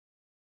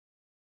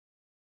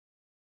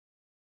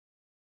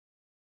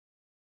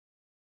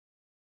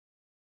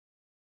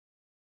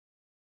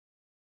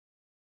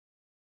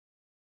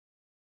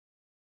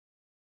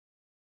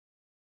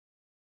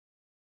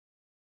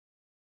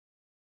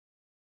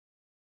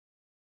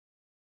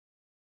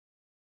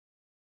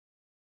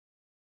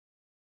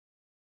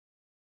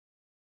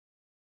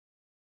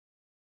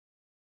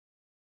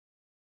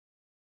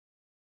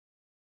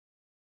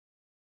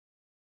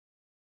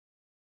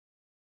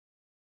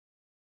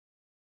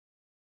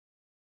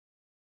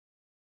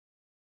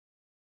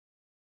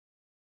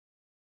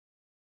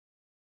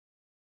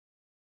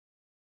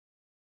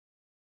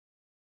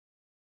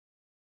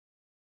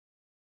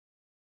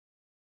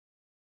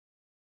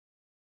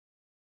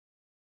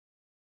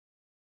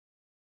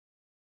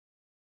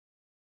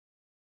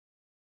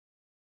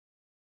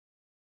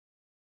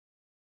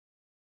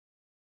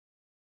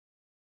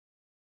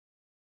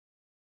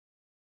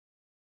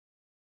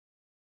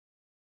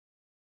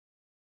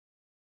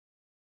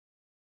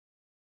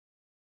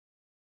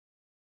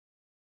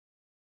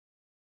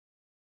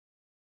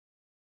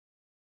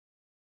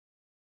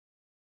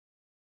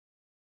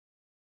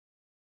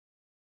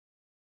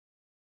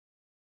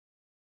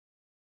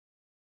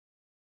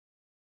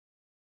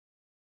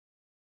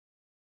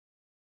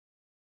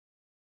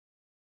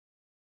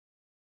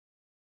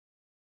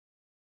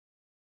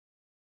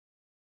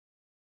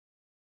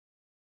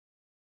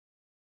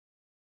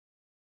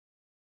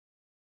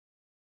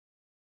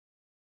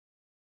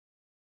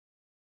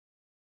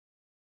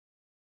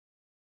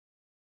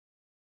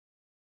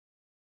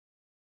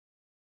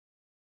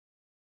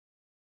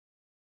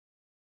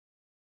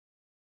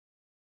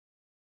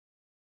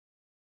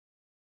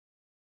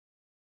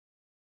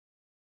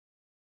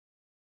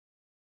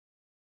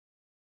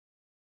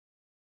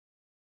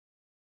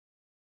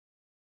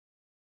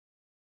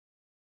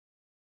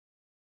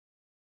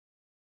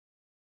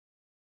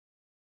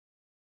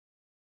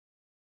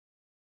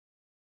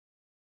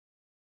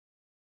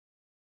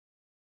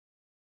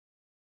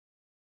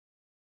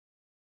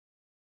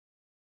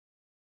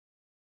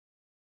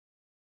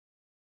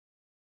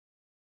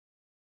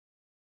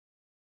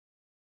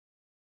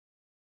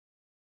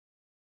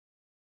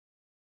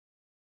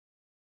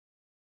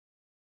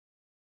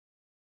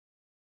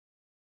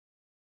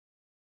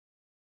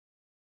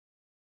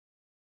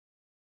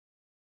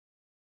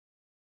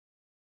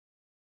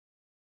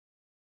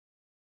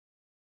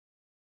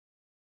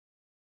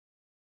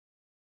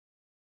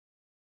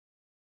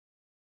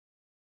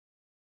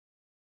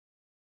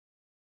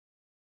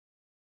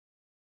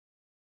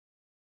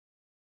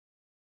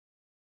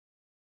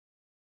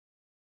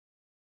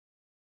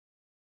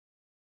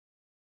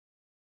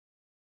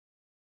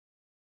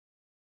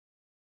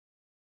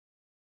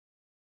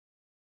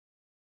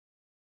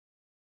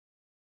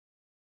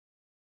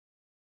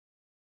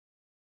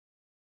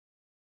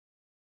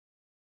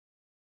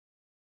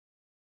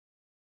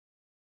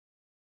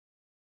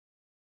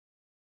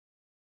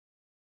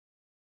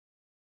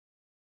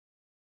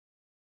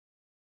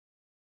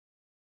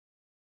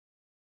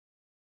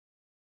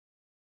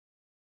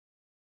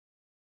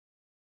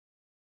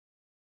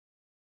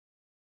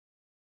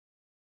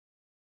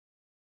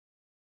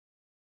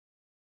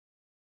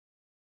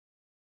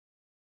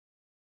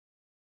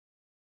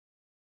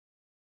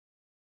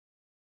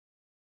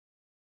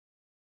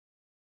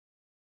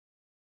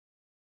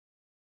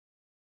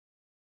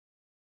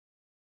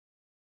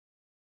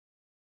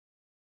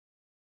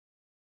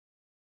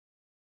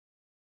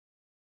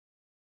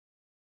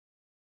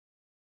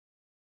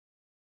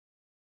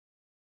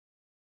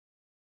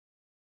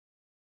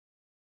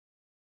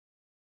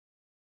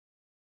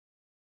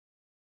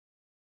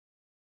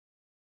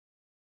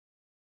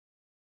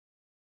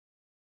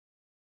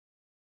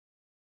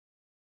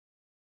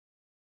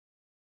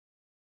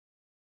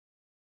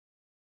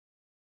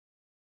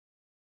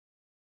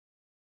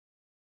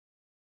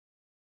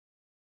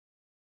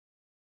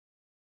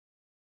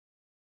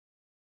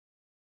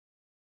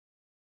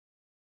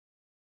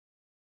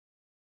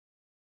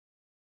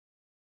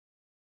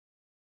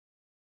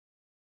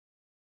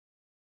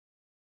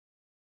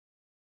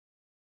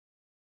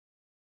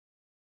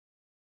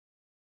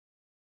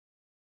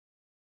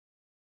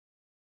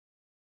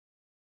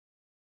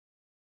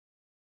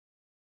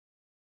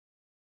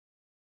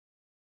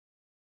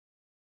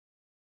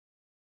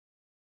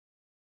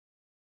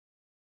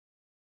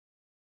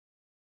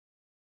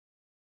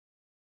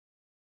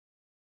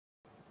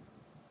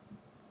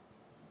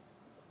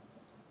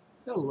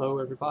Hello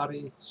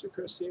everybody,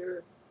 Sucrose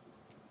here.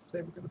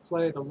 Today we're going to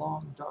play The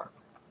Long Dark.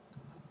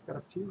 I've got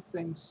a few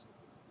things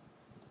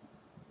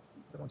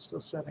that I'm still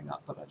setting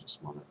up, but I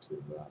just wanted to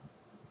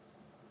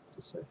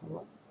say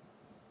hello.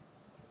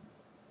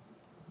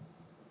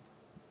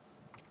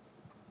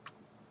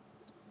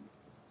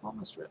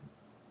 Almost ready.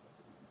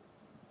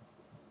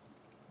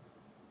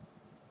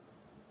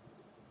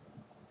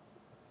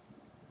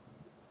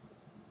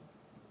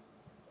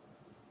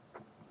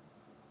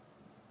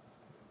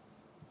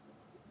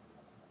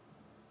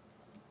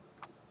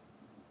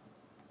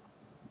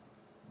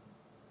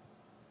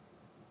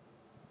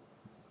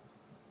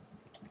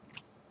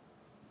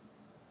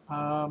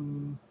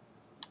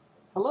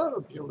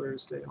 Hello,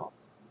 Bueller's Day Off.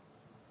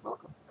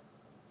 Welcome.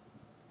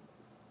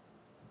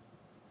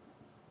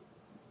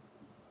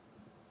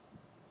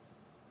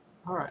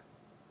 All right.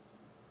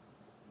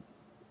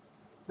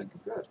 I think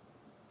I'm good.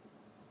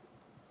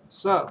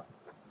 So,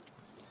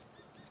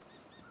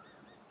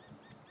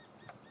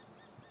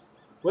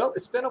 well,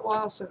 it's been a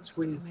while since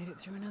we made it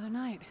through another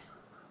night.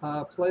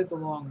 Played The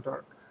Long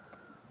Dark.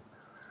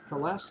 The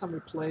last time we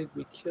played,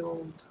 we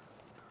killed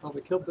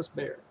this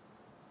bear.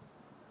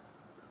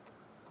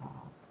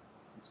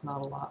 It's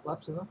not a lot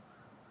left of him,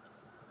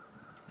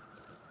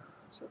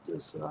 except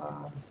his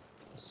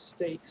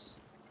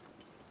steaks.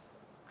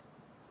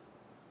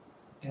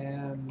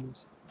 And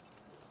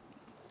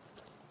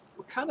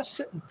we're kind of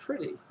sitting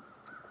pretty.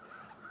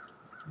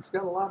 We've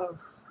got a lot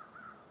of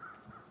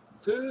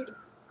food.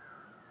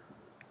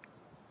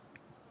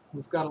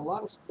 We've got a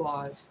lot of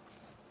supplies.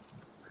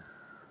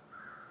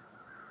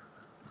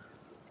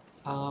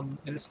 And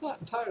it's not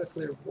entirely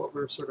clear what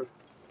we're sort of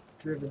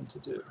driven to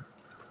do.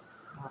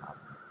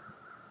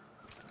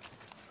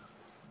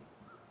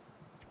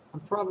 I'm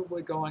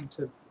probably going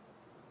to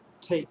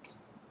take...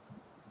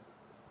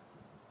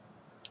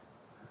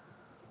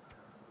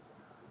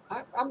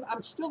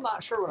 I'm still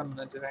not sure what I'm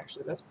going to do,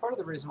 actually. That's part of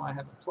the reason why I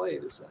haven't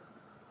played, is that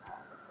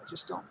I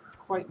just don't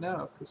quite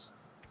know, because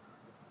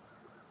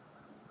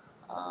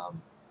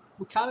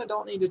we kind of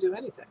don't need to do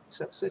anything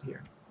except sit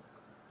here.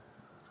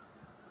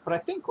 But I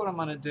think what I'm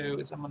going to do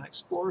is I'm going to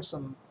explore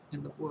some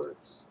in the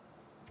woods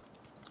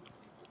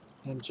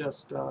and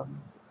just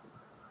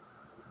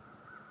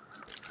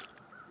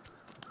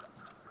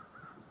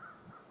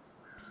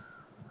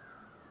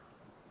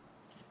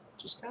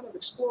kind of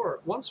explore.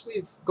 Once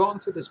we've gone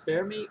through this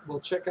bear meat, we'll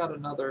check out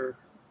another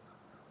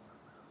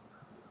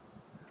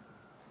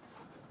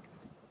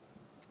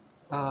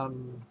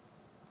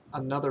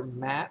another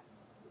mat.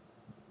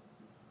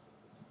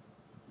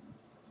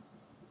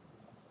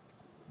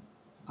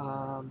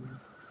 What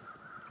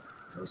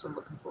was I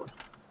looking for?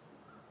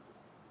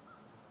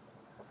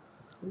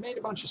 We made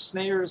a bunch of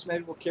snares.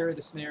 Maybe we'll carry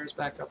the snares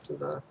back up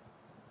to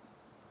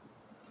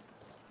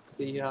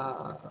the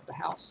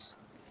house,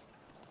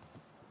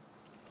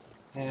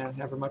 and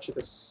however much of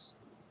this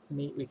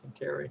meat we can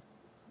carry.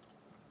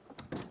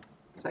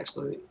 It's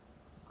actually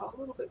a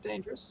little bit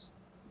dangerous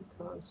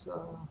because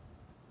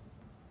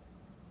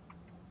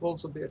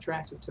wolves will be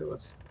attracted to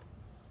us.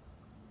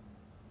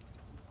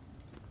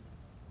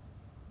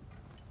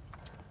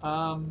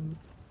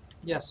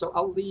 Yeah, so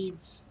I'll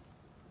leave.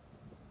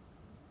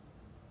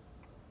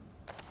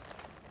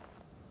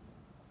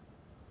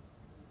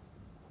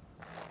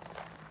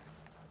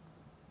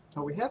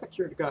 Oh, we have a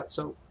cured gut,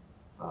 so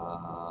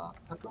I'll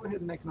go ahead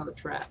and make another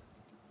trap,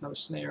 another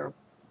snare.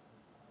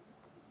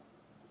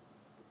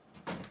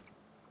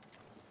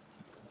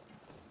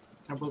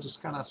 And we'll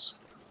just kind of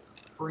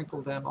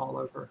sprinkle them all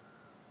over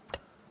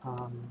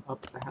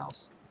up the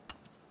house.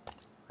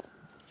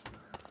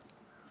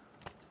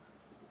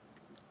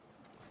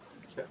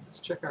 Okay, let's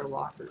check our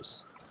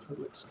lockers.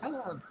 Ooh, it's kind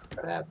of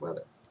bad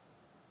weather.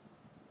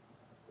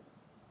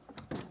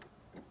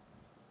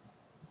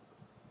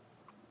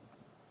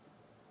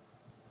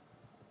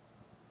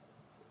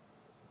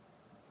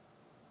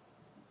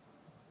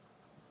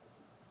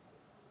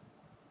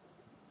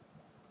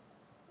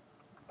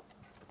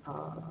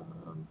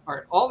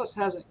 Alright, all this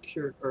hasn't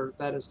cured, or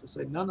that is to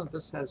say, none of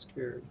this has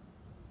cured.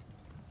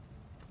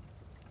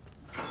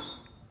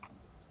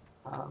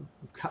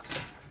 We've got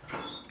some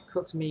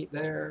cooked meat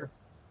there.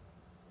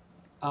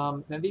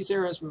 Now these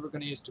arrows we were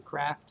going to use to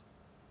craft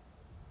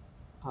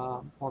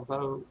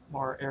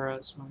more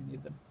arrows when we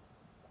need them.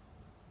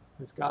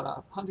 We've got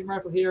a hunting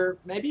rifle here.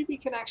 Maybe we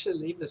can actually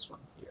leave this one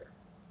here,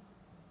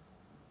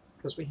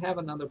 because we have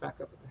another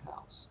backup at the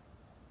house.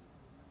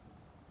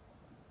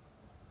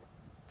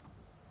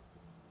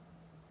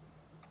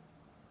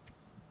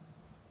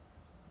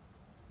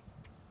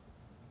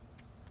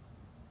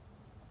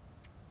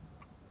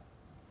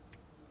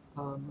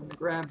 I'm going to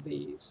grab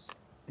these,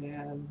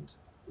 and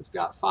we've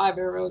got 5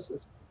 arrows.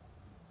 That's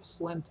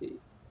plenty.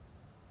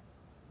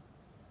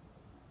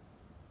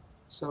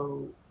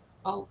 So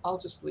I'll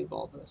just leave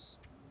all this.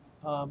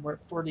 We're at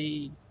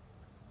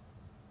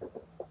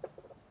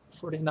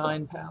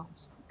 49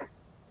 pounds.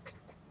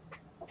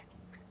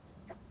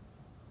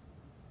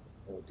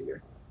 Oh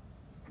dear.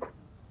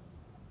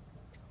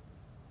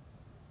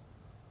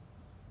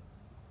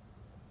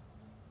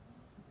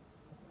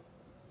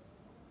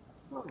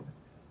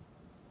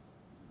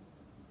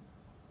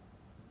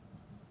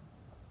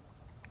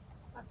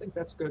 think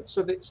that's good.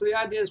 So the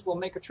idea is we'll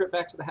make a trip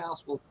back to the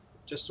house. We'll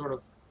just sort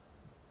of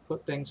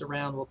put things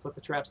around. We'll put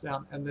the traps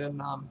down, and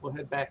then we'll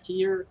head back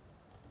here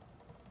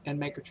and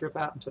make a trip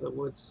out into the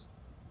woods,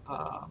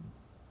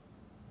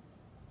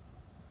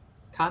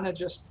 kind of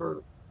just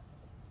for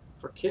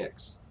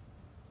kicks.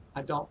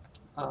 I don't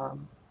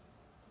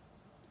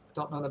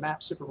know the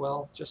map super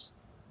well. Just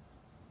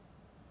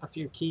a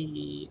few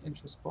key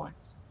interest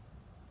points.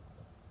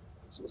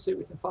 So we'll see what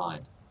we can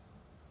find.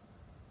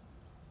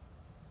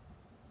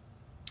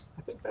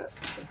 I think that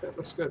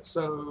looks good.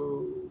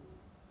 So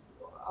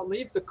I'll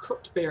leave the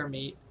cooked bear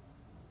meat.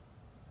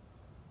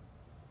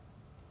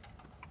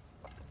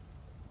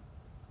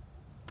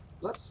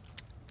 Let's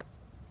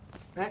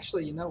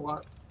actually, you know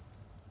what?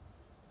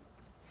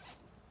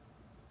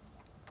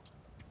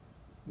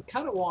 We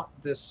kind of want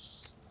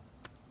this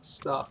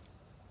stuff,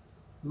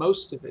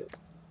 most of it.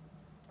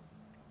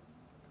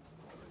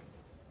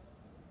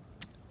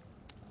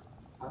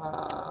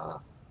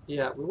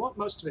 Yeah, we want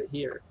most of it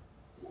here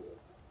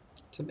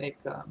to make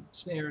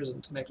snares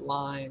and to make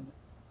line.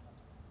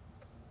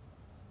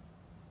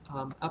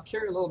 I'll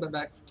carry a little bit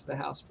back to the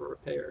house for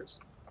repairs.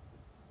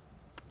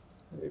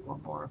 Maybe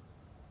one more.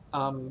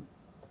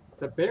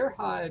 The bear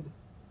hide,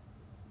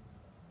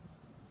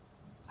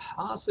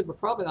 honestly, we're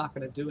probably not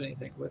going to do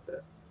anything with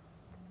it.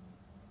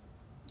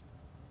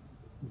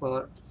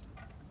 But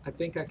I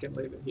think I can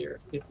leave it here.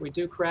 If we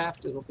do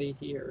craft, it'll be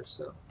here,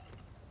 so.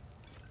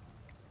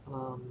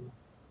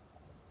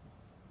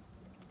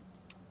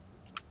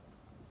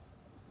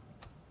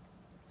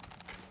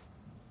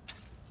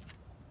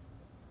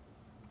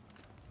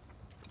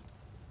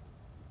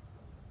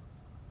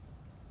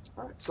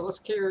 Alright, so let's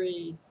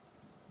carry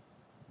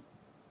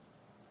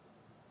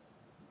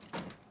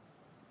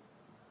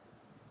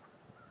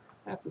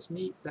half this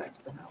meat back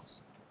to the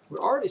house. We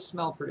already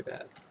smell pretty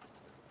bad.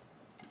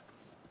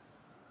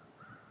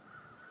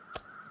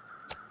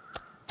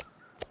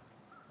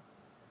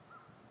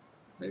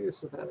 Maybe this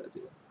is a bad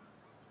idea.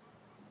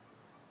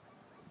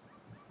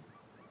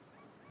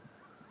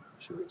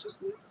 Should we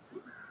just leave?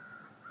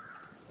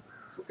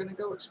 If we're gonna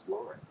go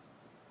exploring.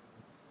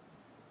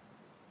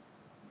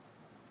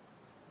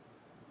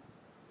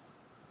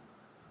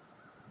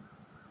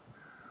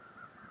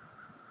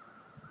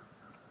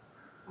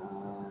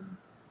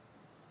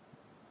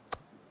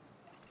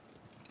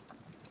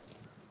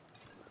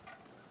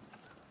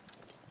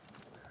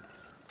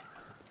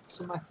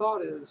 So my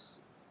thought is,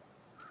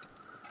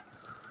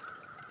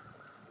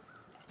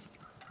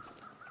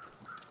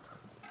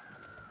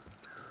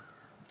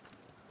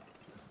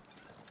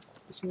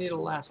 this meat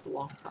will last a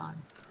long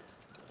time,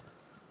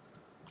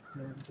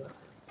 and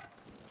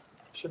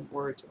shouldn't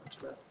worry too much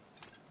about it.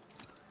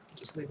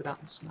 Just leave it out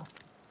in the snow.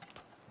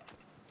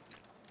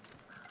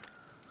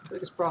 The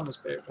biggest problem is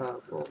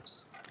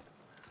wolves.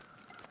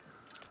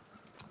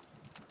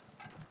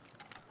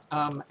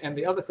 And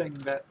the other thing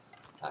that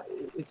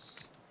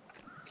it's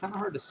kind of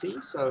hard to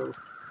see, so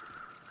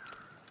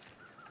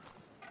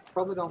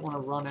probably don't want to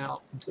run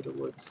out into the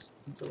woods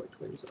until it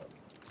clears up.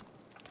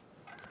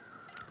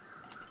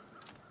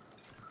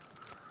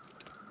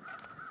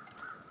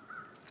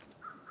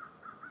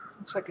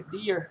 Looks like a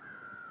deer.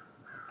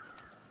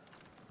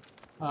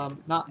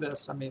 Not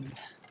this, I mean,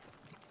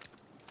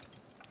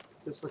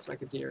 this looks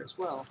like a deer as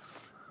well,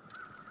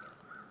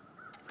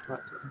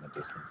 but in the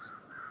distance.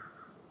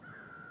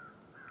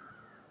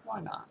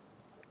 Why not?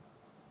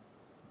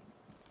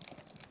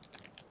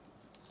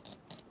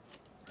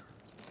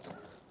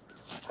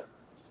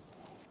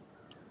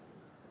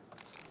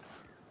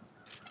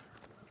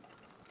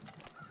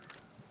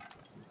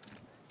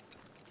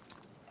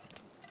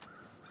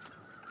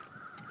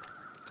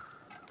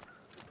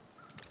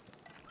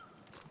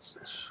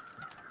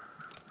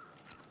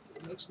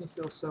 It makes me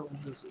feel so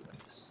uneasy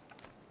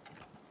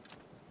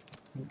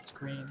when it's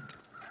green.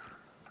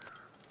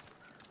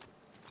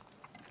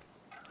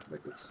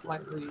 Like it's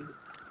slightly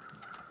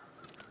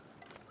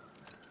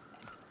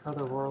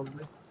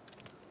otherworldly.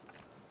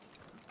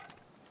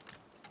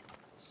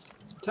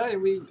 So I tell you,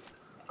 we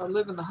are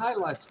living the high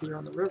life here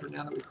on the river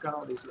now that we've got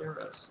all these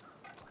arrows.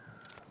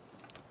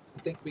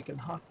 I think we can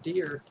hunt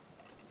deer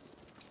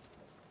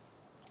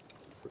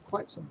for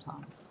quite some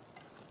time.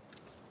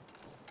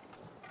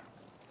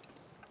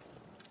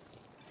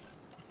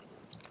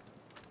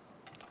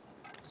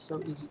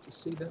 So easy to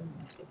see them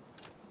and to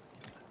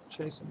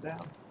chase them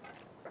down.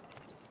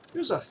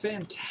 There's a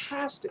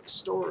fantastic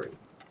story.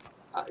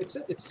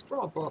 It's from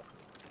a book,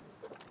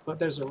 but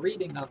there's a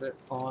reading of it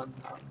on,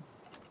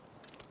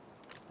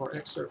 or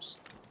excerpts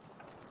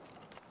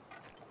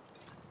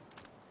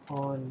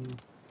on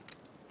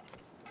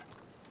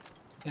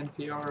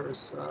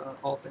NPR's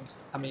All Things.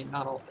 I mean,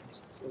 not All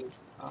Things. It's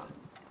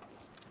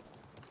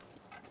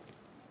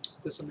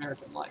This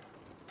American Life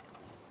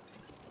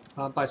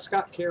by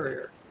Scott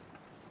Carrier.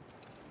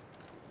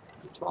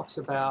 He talks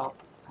about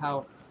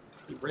how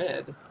he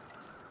read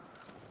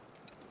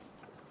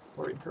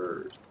or he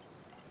heard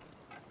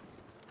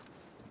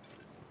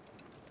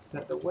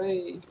that the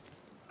way,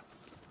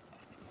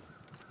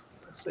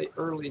 let's say,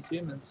 early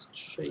humans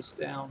chased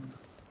down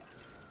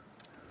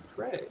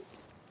prey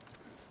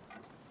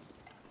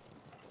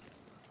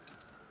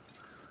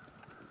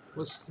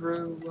was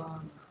through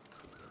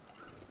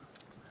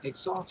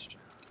exhaustion.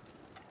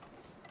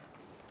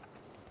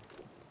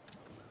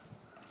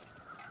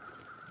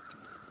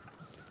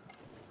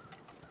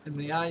 And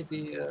the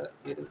idea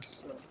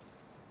is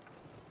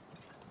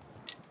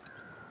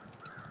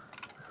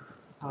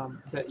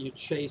that you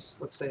chase,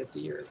 let's say, a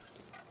deer.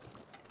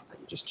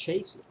 You just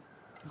chase it,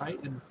 right?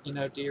 And you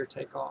know, deer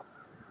take off.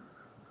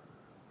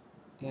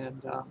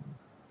 And of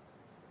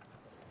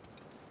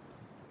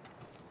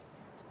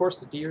course,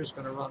 the deer is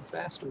going to run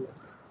faster than you,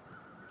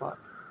 but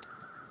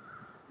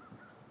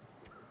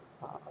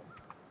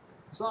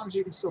as long as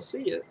you can still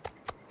see it,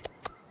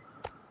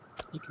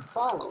 you can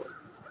follow it.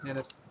 And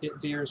if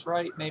it veers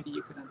right, maybe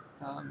you can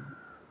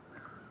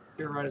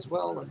veer right as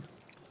well. And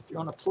if you're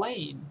on a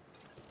plane,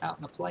 out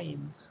in the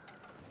plains,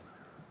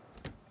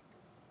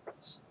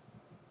 it's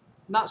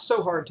not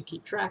so hard to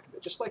keep track of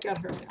it, just like out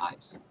here on the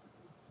ice.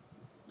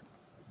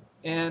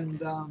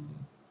 And a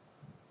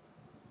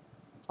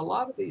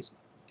lot of these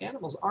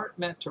animals aren't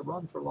meant to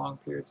run for long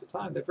periods of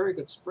time. They're very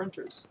good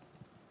sprinters,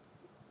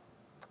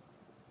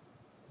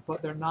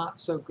 but they're not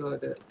so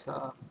good at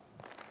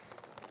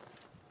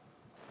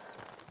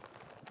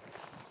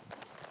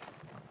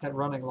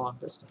running long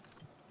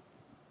distance.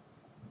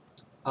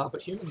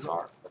 But humans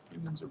are.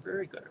 Humans are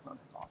very good at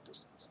running long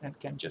distance and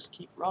can just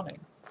keep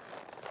running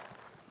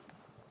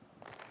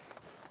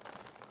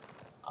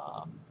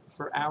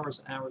for hours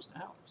and hours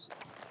and hours.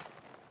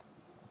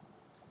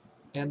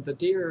 And the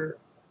deer,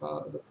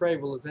 the prey,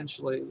 will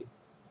eventually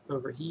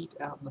overheat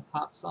out in the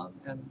hot sun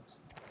and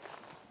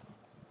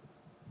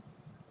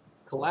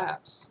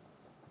collapse,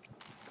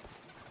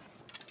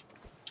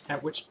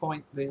 at which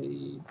point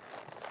the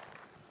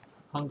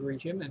hungry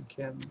human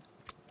can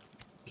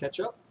catch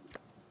up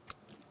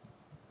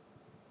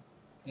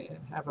and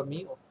have a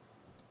meal.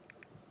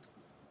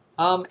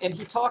 And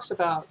he talks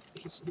about,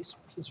 he's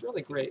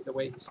really great the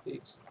way he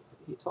speaks.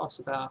 He talks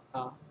about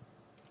how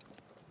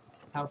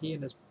he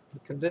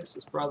convinced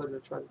his brother to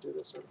try to do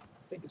this, or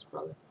I think his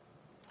brother.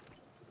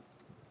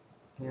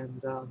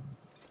 And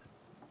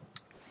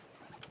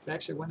they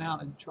actually went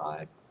out and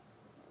tried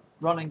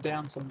running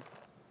down some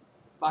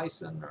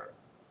bison or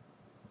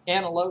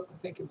antelope. I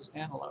think it was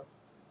antelope.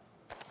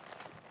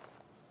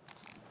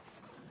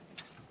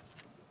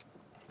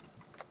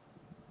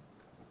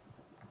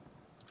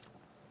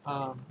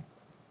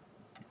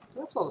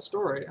 That's all the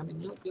story. I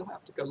mean, you'll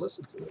have to go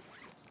listen to it.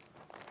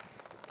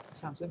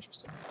 Sounds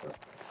interesting. But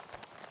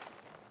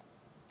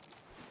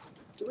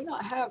do we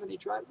not have any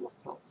dried wolf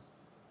pelts?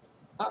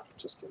 Oh,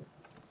 just kidding.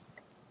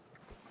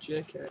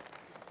 JK.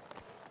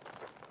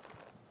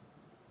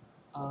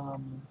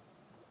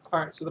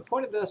 Alright, so the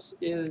point of this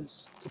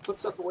is to put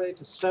stuff away,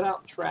 to set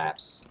out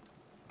traps.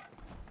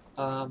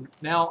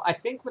 Now, I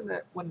think when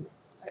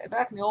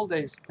back in the old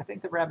days, I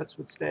think the rabbits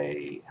would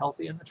stay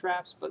healthy in the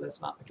traps, but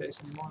that's not the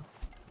case anymore.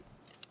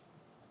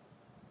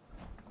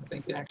 I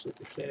think they actually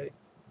decay.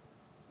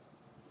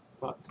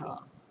 But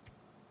how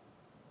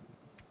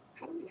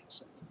do we have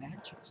so many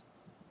matches?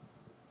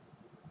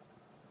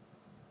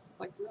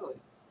 Like, really?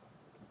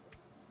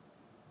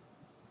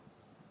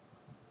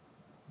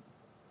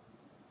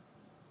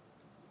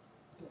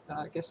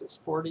 I guess it's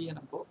 40 in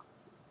a book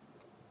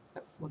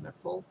when they're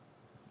full.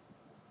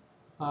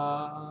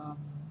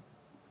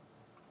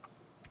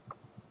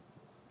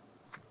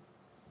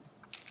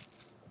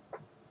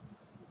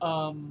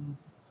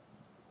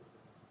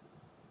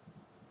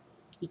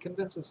 He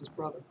convinces his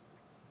brother,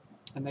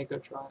 and they go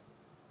try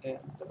it. And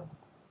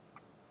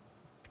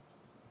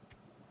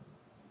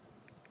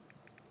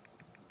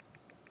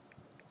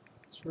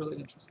it's really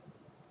interesting.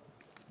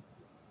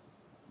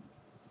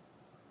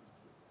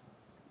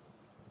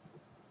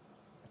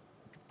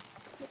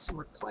 Got some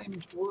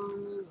reclaimed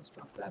wood. Let's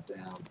drop that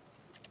down.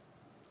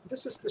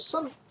 There's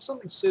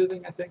something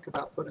soothing, I think,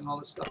 about putting all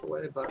this stuff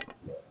away, but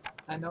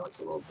I know it's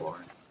a little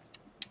boring.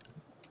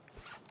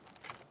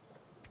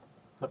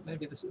 But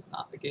maybe this is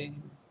not the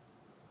game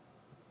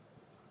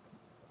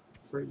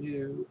for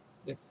you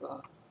if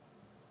a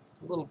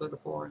little bit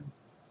of boring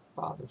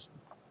bothers you.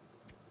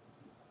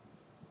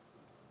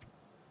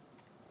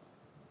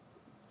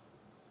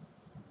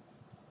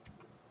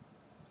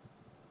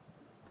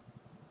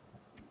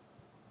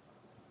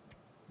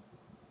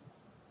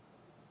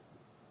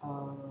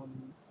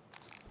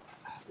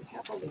 We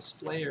have all these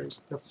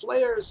flares. The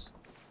flares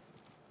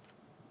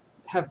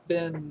have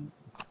been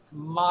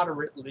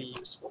moderately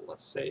useful,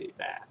 let's say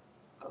that.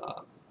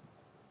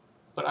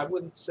 But I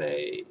wouldn't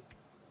say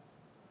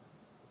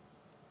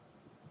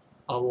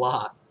a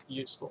lot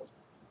useful.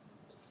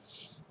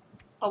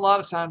 A lot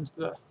of times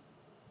the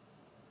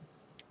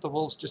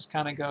wolves just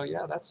kind of go,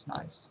 yeah, that's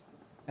nice,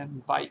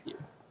 and bite you.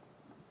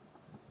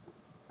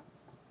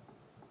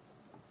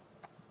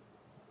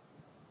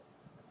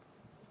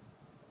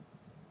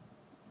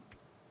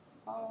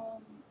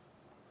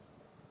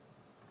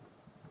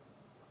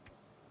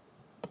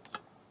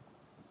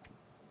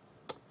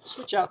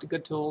 Switch out to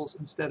good tools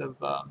instead of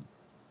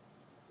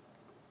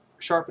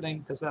sharpening,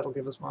 because that'll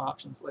give us more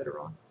options later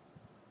on.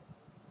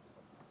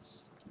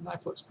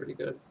 Knife looks pretty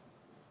good.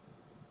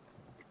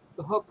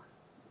 The hook.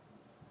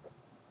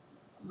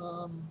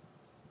 Don't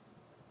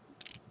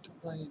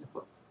really need a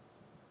hook.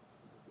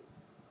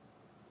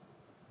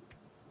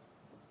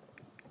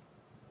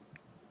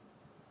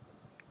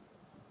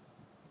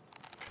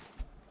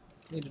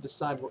 Need to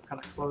decide what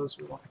kind of clothes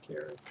we want to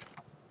carry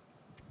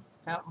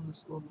out on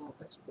this little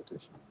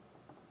expedition.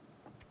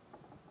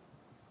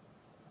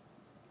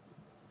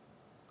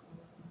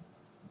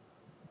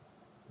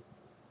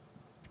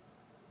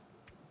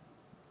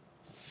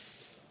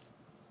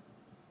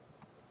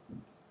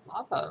 A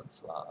lot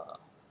of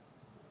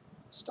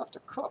stuff to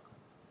cook.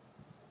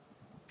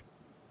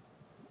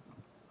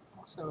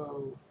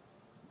 Also,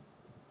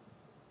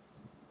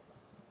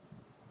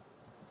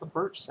 the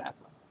birch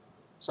sapling.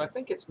 So I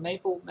think it's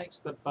maple makes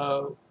the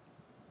bow,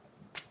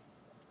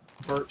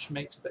 birch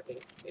makes the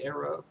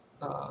arrow.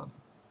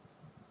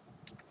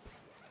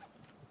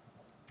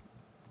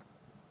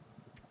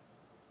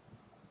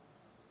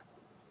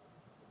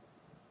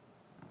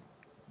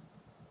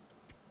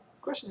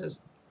 Question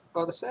is,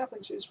 are the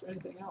saplings used for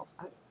anything else?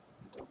 I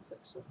don't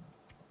think so.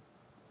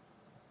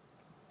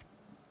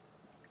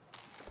 I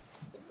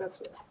think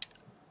that's it.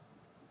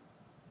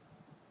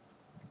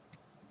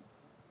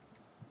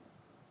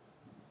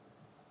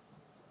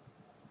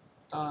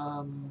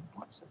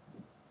 What's it?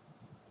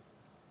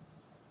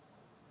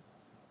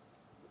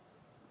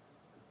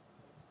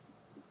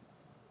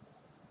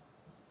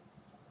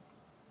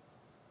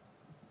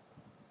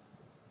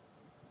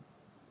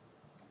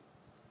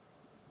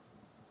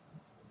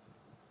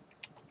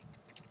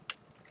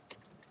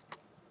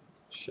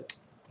 Shit.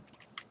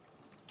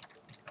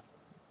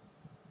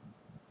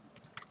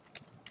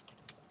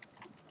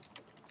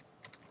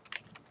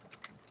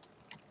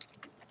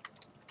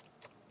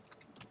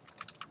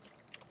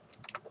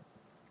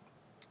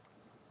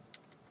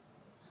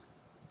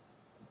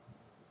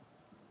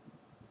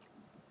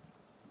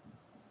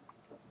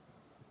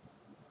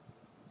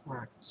 All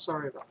right,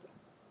 sorry about that.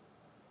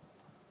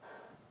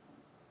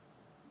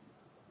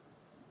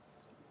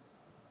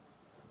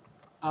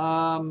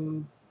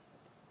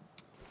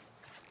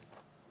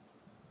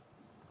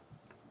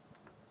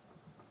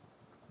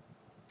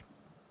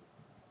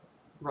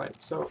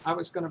 Right, so I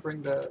was going to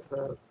bring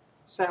the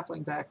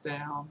sapling back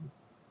down.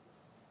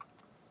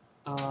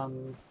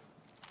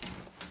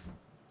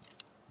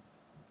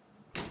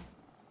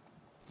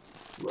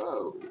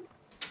 Whoa,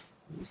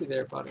 easy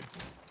there, buddy.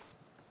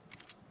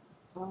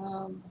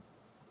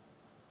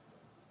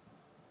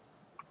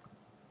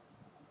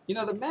 You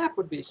know, the map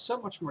would be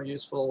so much more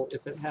useful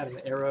if it had an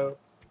arrow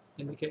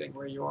indicating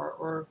where you are,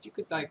 or if you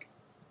could, like,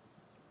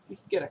 if you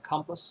could get a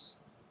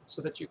compass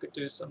so that you could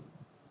do some,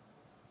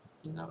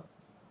 you know,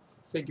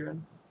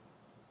 figuring.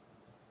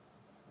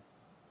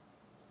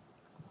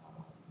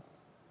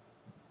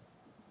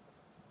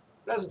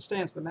 But as it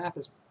stands, the map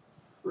is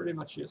pretty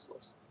much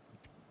useless.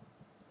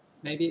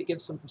 Maybe it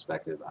gives some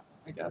perspective,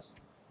 I guess.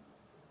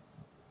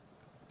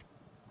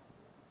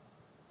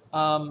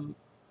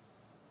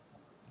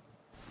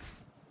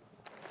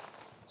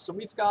 So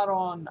we've got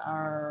on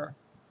our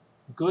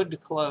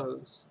good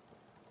clothes.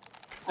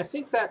 I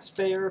think that's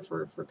fair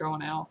for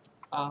going out.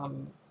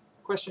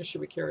 Question is,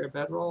 should we carry a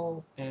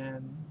bedroll?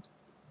 And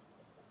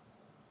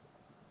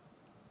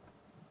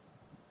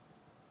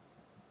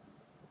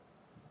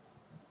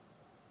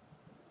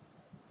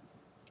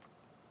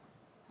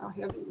how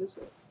heavy is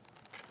it?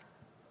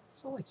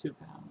 It's only 2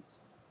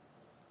 pounds.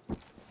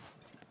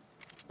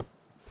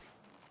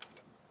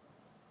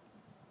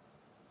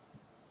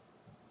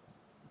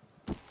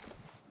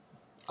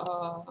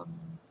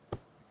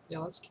 Yeah,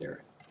 let's carry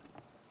it.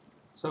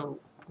 So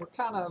we're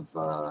kind of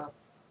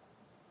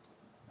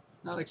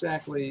not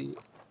exactly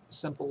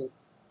simple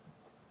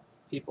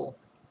people.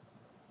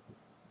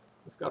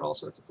 We've got all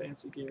sorts of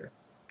fancy gear.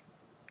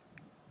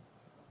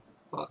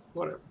 But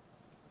whatever.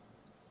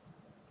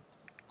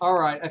 All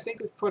right, I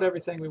think we've put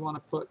everything we want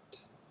to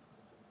put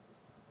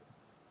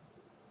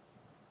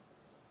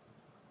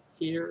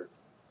here.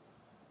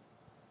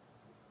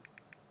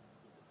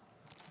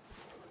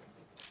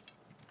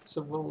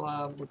 So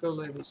we'll go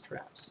lay these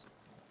traps.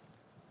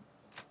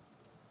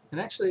 And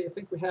actually, I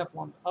think we have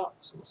one up,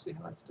 so we'll see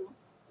how that's doing.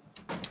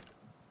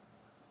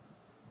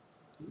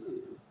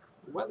 Ooh,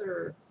 the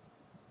weather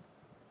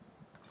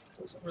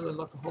doesn't really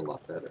look a whole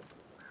lot better.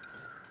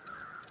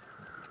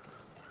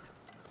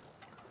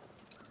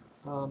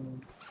 I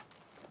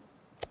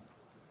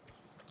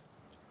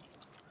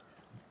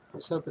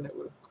was hoping it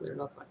would have cleared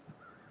up by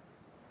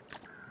now.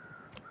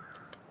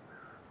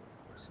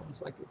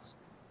 Sounds like it's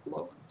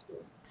blowing too.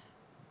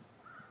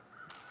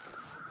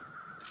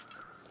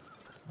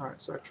 Alright,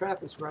 so our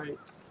trap is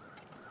right.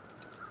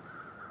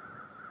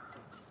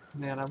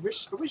 Man, I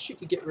wish you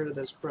could get rid of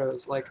those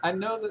crows. Like, I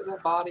know that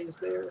that body is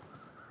there.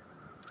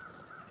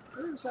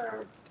 Where's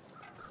our...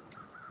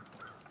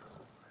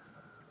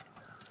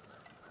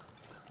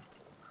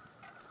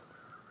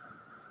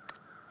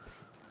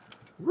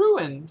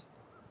 Ruined?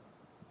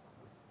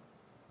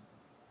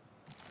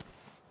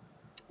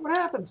 What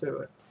happened to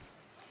it?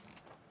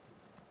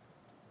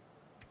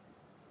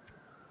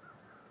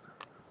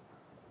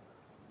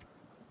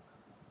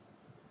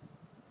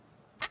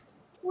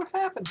 What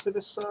happened to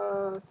this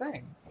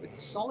thing?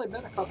 It's only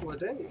been a couple of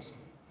days.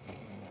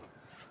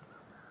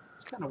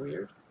 It's kind of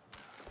weird.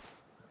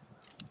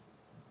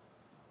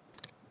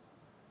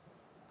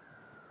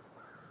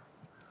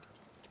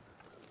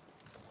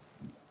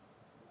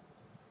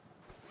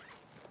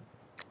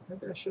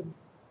 Maybe I should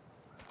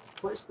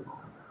place them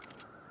all.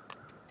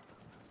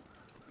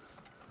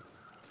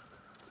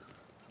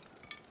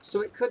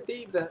 So it could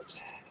be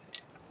that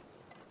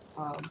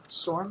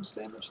storms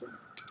damage them.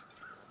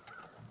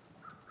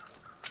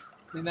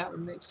 I mean, that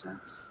would make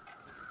sense.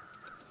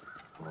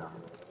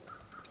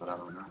 But I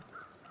don't know.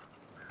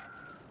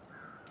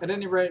 At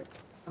any rate,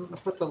 I'm going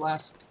to put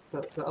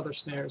the other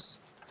snares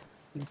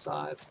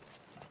inside.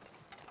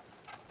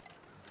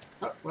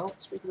 Oh, well,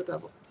 speak of the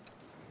devil.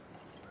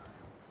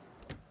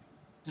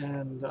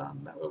 And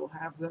that way we'll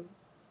have them.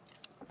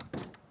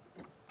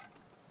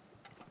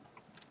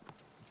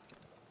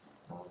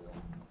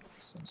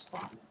 Seems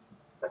fine.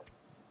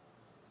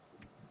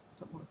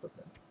 Don't want to put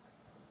that.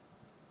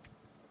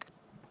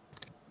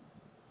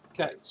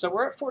 Okay, so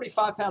we're at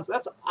 45 pounds.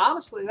 That's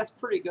honestly, that's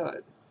pretty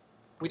good.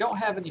 We don't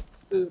have any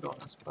food on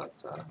us, but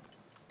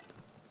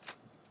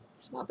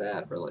it's not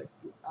bad, really.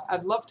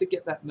 I'd love to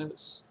get that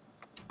moose.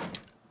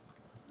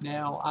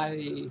 Now,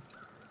 I'm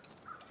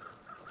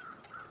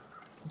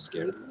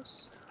scared of the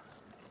moose.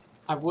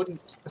 I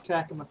wouldn't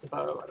attack him with the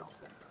bow, I don't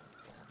think.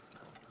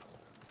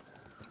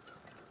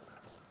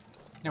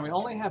 Now, we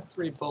only have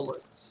 3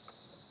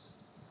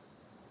 bullets.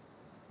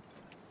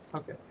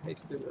 Okay, I hate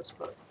to do this,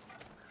 but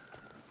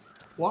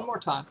one more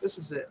time. This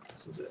is it.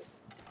 This is it.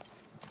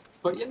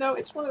 But, you know,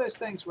 it's one of those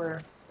things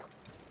where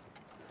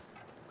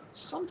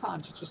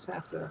sometimes you just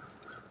have to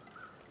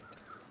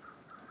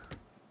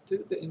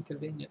do the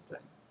inconvenient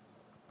thing,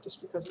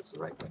 just because it's the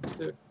right thing to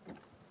do.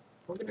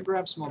 We're going to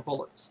grab some more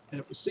bullets, and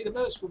if we see the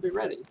moose, we'll be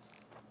ready.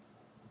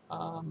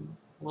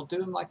 We'll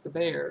do him like the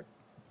bear.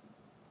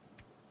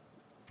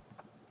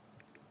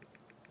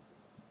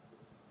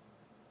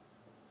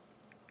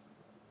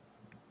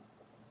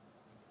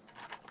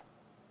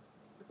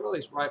 Look at all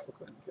these rifle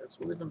cleaning kits.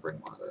 We'll even bring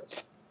one of those.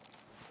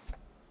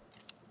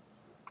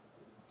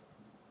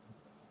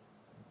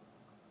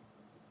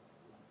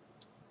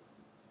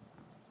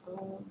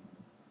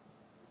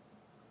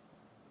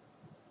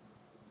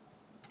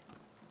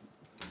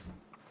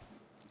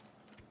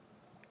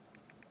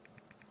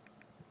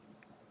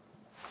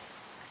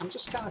 I'm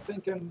just kind of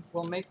thinking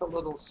we'll make a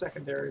little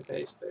secondary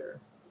base there,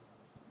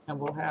 and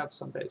we'll have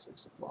some basic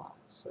supplies.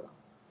 So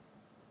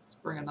let's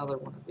bring another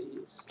one of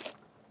these.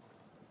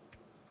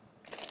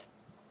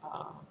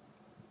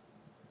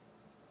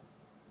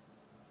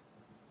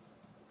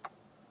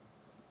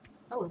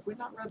 Oh, have we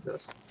not read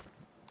this?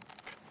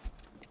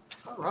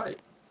 All right.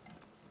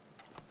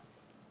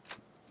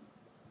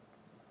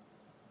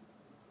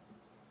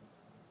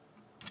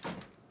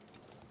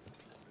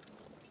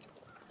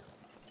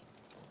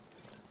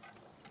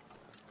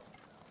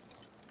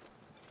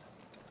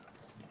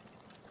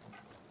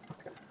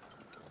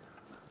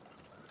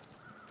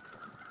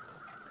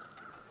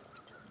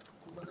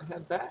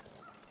 Head back.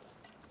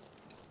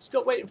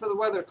 Still waiting for the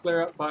weather to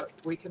clear up, but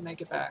we can make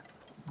it back.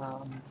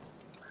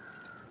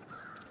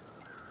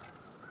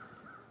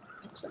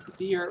 Looks like a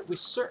deer. We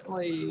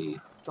certainly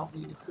don't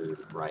need any food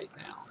right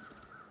now.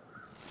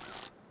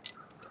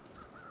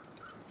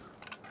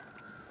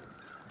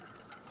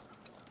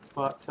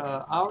 But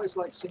I always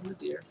like seeing the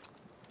deer,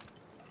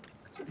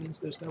 because it means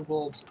there's no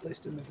wolves, at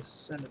least in the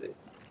vicinity.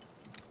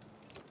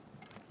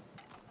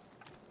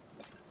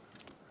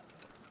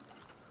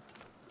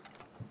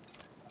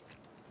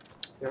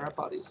 They're our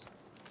buddies.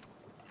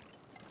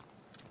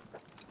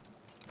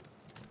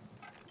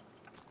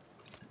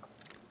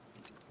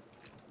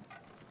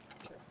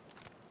 Okay.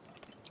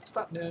 It's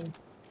about noon.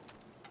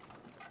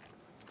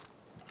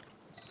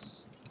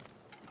 It's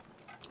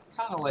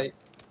kind of late,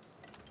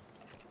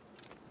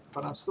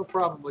 but I'll still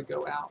probably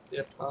go out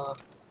if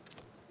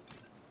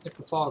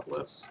the fog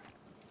lifts.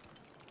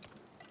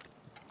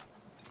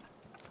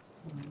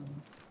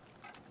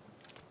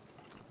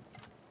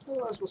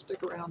 Otherwise, we'll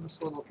stick around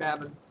this little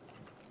cabin.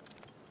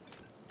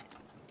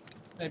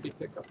 Maybe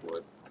pick up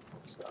wood, that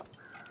kind of stuff.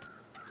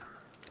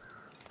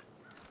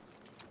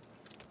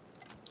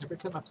 Every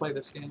time I play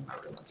this game, I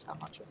realize how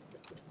much I need to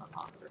keep my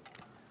monitor.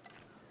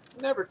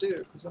 I never do,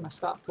 because then I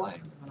stop playing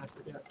and then I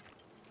forget.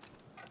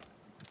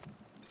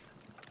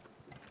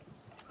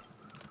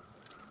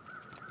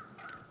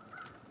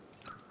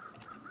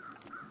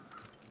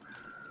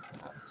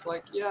 It's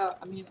like, yeah,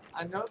 I mean,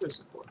 I know there's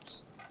a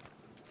corpse.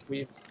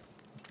 We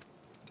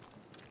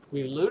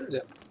looted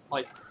it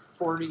like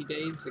 40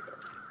 days ago.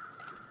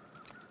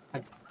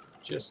 I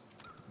just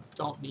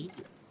don't need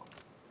you anymore.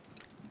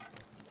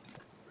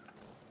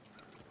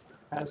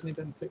 Hasn't he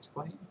been picked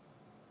clean?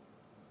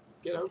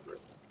 Get over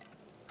it.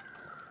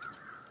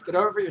 Get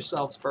over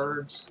yourselves,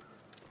 birds.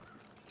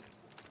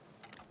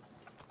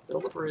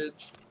 Build a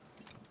bridge.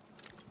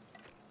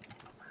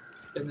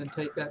 And then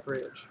take that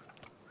bridge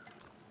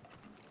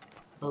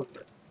over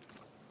it.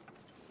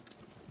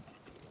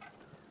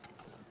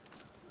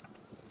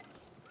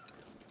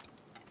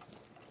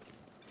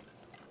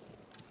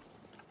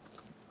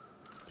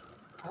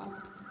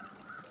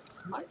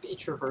 Might be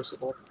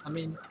traversable. I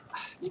mean,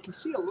 you can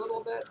see a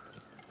little bit.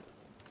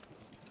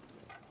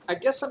 I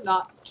guess I'm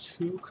not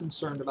too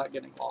concerned about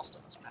getting lost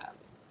on this map,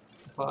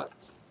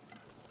 but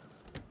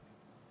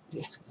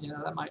yeah, you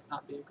know, that might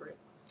not be a great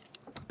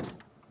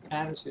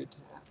attitude to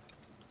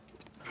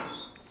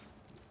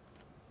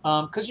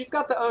have. Because you've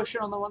got the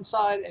ocean on the one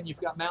side and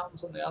you've got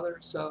mountains on the other,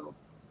 so...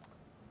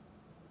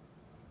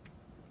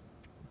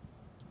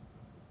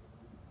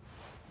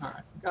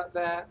 Alright, got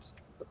that.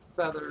 Put the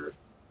feather.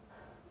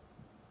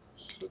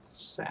 Put the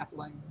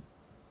sapling.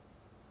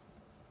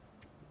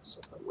 So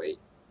if I wait,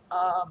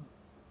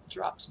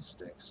 drop some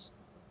sticks.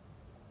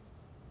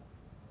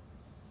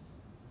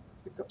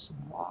 Pick up some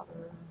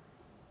water.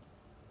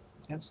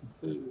 And some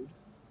food.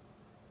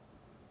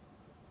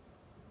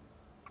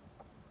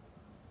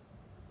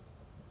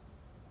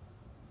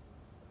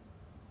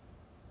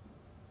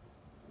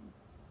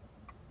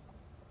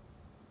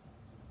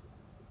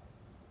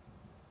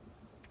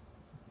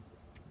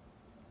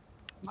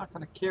 I'm not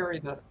going to carry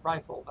the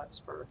rifle, that's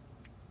for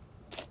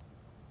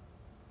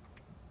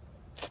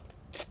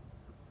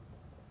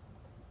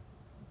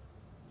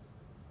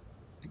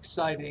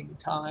exciting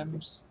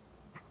times.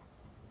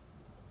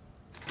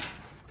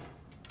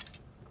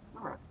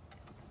 Alright.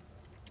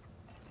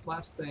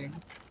 Last thing.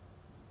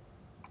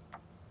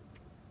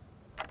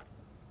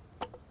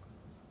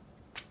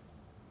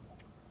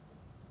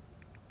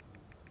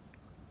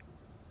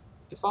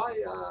 If I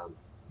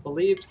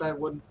believed that I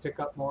wouldn't pick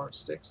up more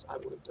sticks, I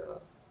would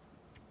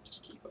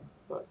just keep them,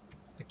 but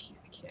I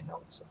can't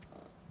help myself.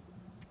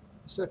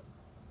 It's so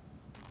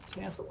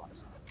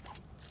tantalizing.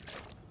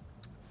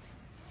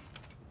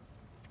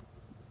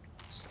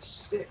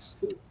 Sticks,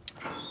 food.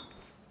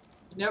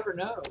 You never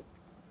know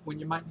when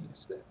you might need a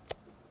stick.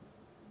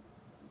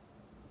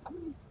 How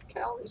many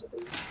calories are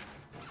these?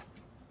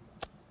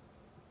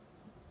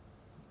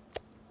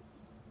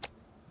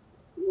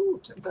 Ooh,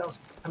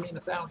 10,000. I mean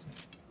 1,000.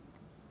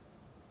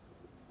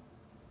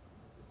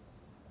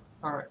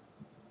 Alright.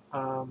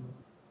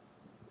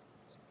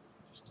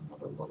 Just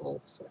another little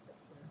second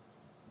here.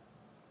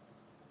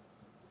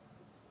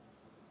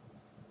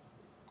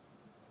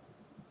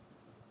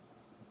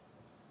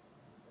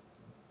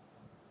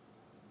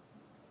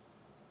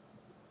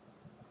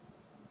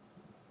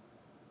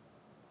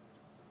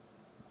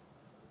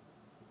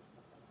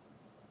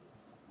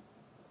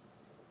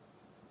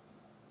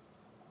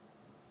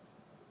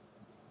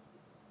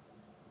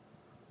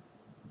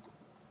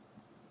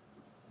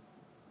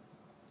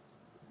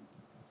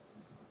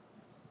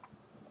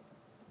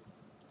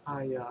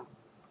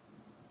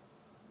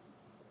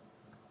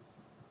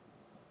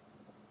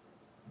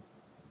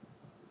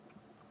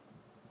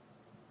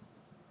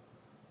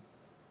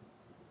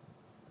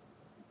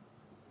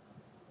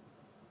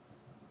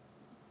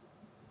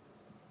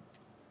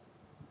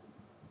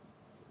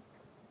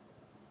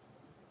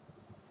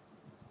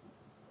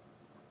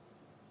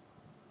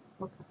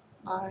 Okay.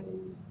 I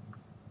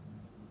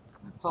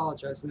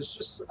apologize. There's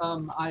just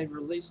I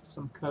released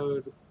some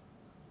code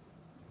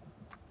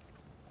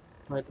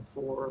right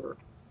before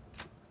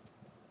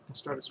I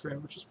started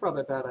streaming, which is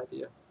probably a bad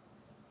idea.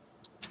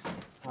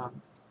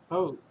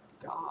 Oh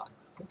God,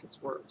 I think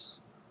it's worse.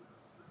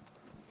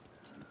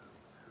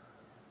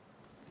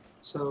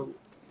 So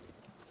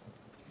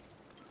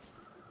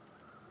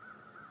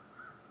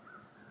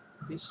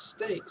these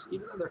steaks,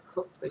 even though they're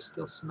cooked, they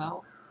still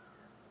smell.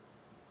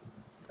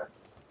 Okay.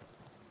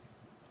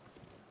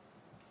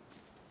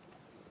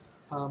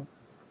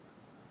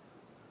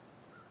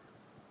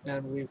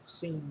 And we've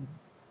seen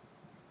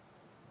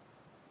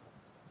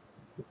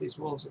that these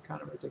wolves are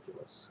kind of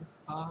ridiculous.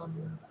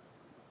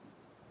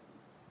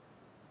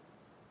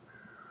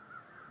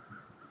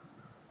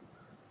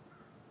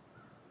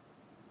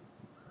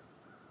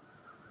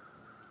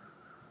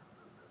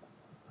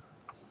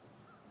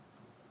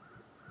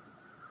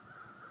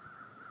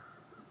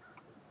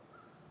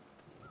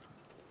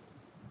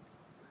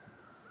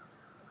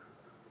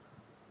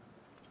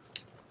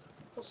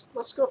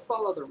 Let's go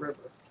follow the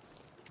river.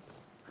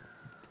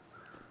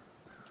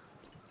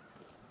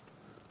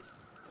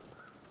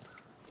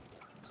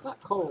 It's not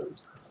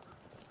cold.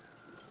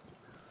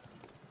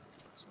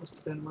 This must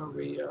have been where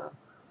we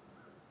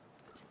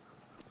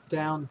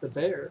downed the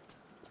bear.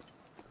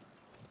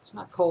 It's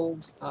not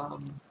cold.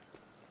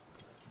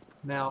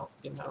 Now,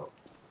 you know,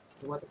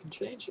 the weather can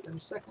change in a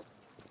second.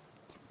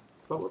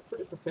 But we're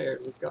pretty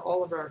prepared. We've got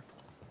all of our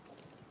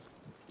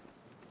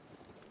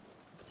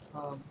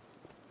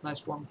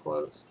nice warm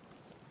clothes.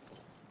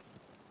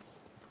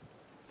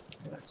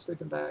 And a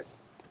sleeping bag.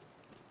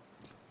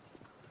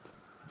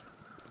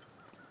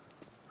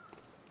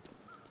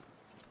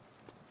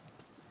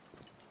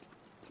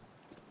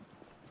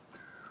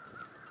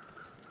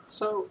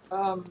 So,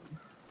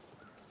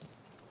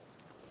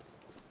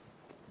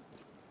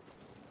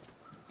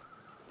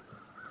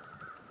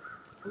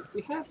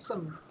 we had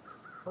some,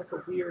 like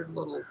a weird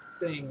little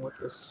thing with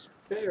this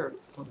bear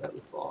that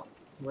we fought,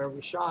 where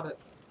we shot it,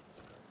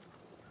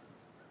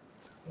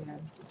 and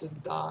it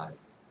didn't die.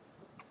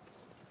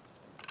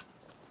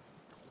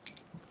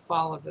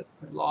 Followed it,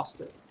 we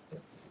lost it,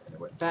 and it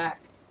went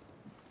back.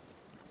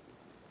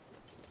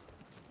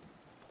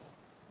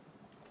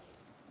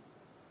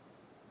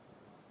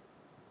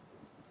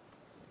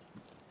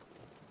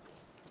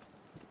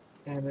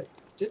 And it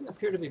didn't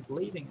appear to be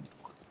bleeding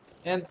anymore.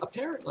 And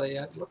apparently,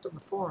 I looked on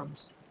the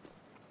forums,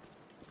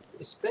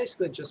 it's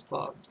basically just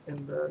bugged,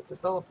 and the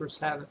developers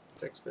haven't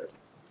fixed it.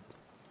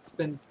 It's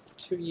been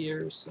 2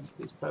 years since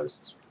these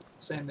posts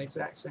saying the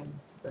exact same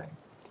thing.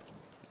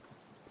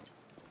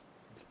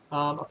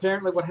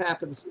 Apparently what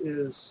happens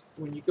is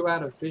when you go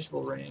out of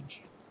visual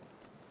range,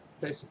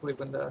 basically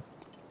when the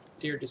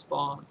deer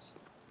despawns,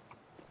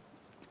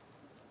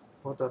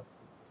 or the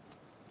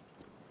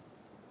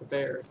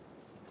bear,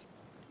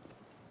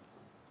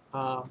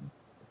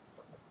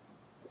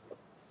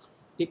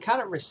 it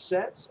kind of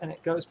resets and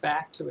it goes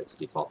back to its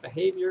default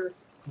behavior.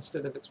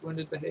 Instead of its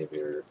wounded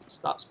behavior, it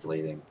stops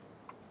bleeding.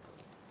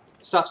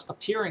 It stops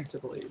appearing to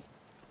bleed.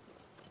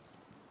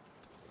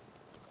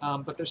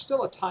 But there's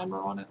still a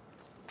timer on it,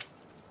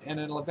 and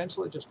it'll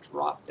eventually just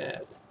drop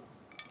dead.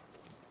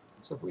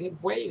 So if we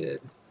had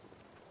waited,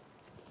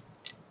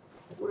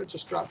 it would have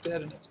just dropped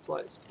dead in its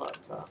place. But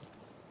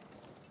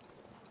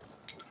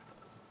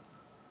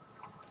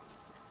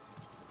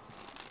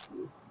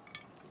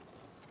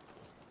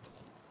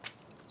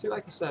see,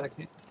 like I said, I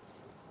can't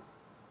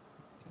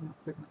help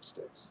picking up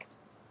sticks.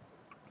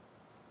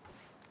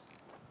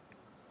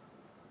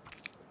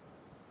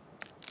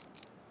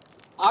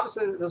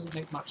 Obviously, that doesn't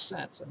make much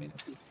sense. I mean,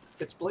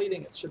 if it's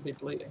bleeding, it should be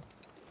bleeding.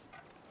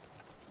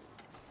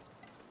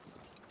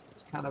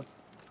 It's kind of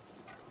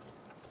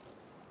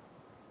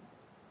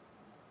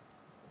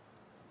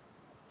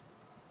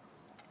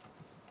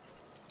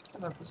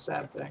a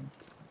sad thing.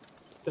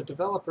 The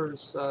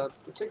developers,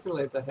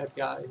 particularly the head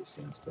guy, he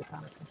seems to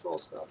kind of control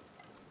stuff.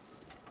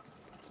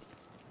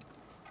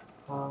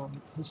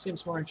 He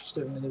seems more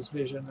interested in his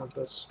vision of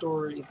the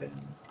story than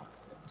in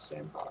the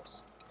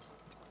sandbox.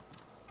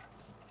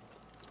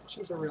 Which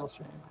is a real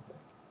shame, I think.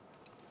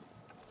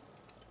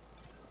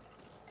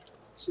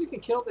 So you can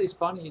kill these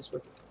bunnies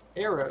with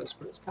arrows,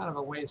 but it's kind of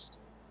a waste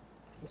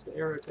because the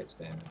arrow takes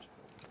damage.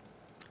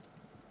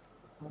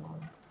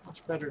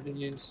 Much better to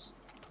use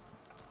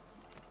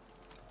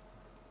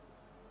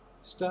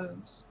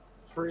stones,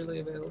 freely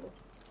available.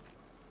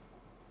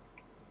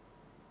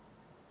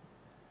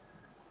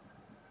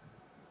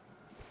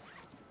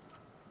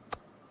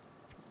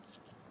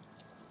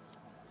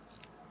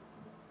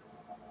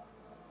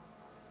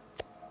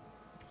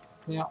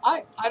 You know,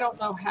 I don't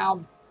know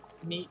how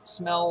meat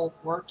smell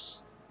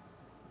works,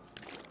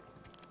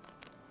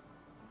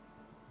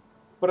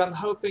 but I'm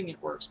hoping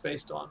it works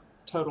based on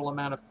total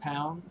amount of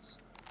pounds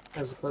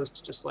as opposed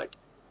to just like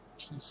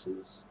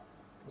pieces,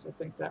 because I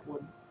think that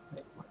wouldn't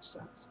make much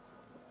sense.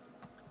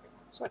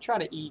 So I try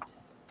to eat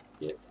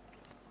it.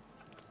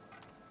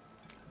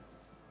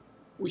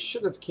 We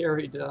should have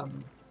carried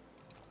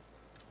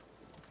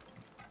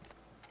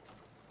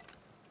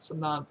some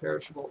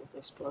non-perishable with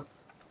us, but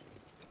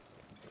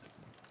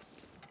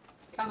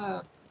kind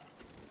of,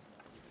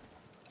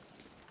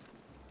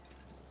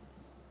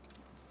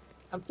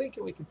 I'm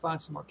thinking we can find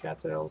some more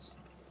cattails.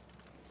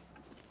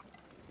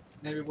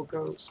 Maybe we'll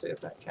go stay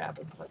at that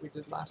cabin like we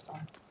did last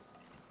time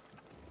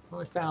when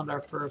we found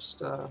our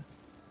first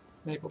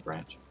maple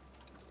branch.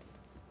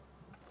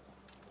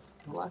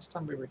 The last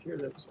time we were here,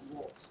 there was a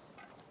wolf.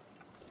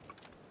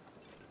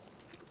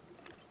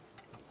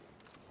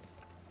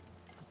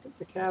 I think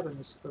the cabin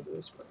is over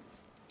this way,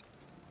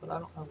 but I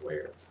don't know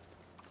where.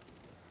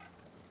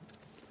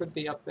 Could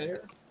be up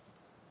there.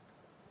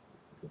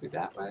 Could be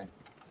that way.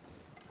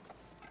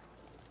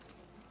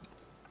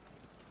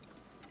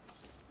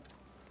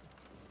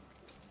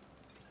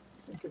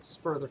 I think it's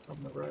further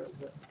from the road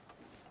there.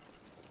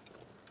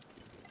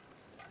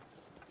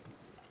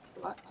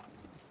 But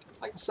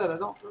like I said, I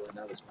don't really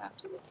know this map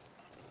too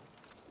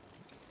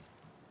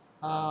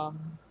well.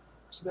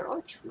 So there are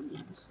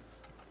trees.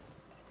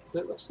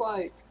 But it looks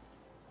like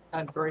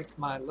I'd break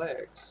my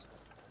legs.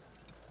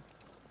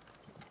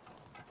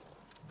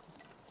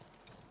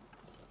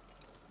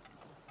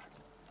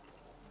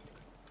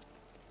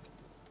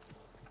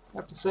 I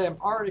have to say I'm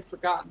already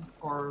forgotten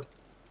or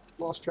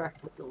lost track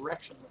of what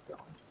direction we're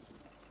going.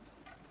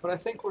 But I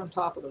think we're on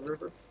top of the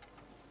river.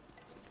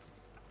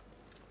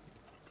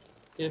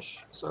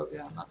 Ish, so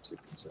yeah, I'm not too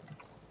concerned.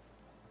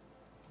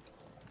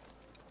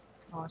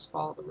 Can always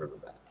follow the river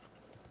back.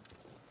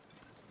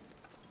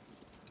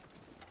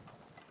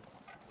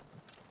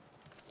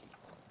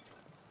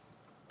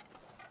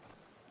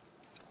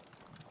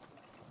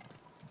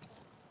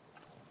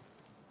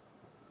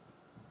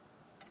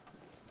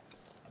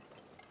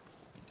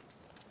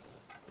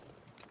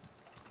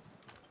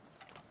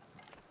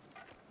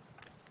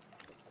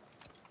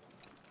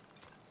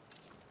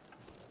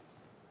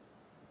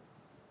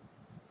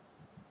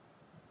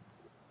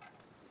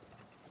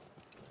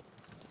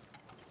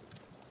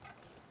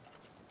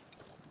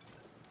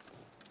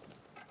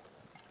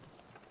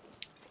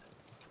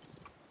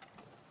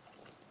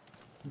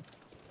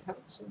 I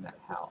haven't seen that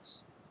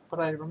house, but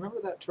I remember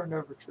that turned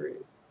over tree.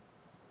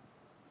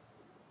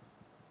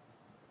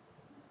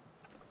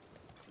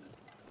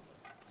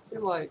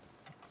 feel like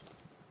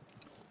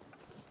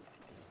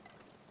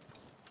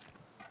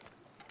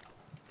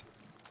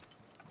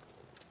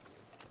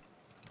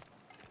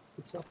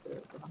it's up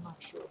there, but I'm not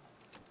sure.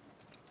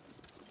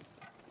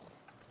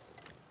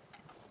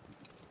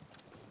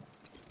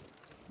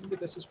 Maybe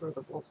this is where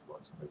the wolf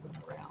was, and we went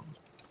around.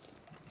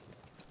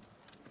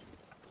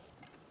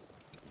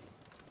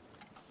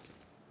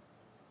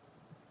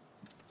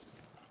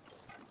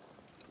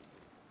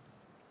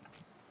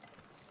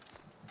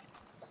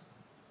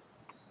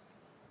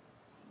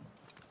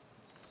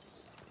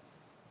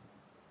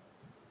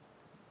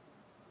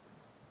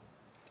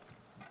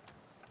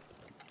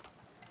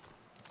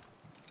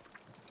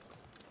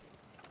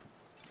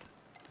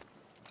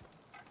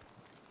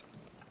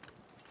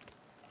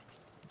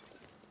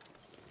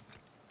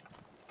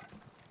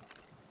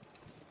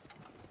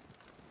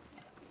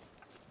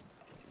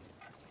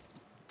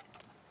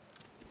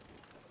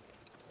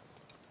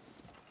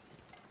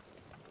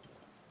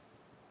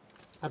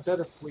 I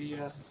bet if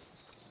the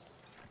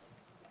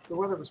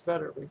weather was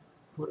better, we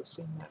would have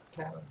seen that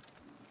cabin.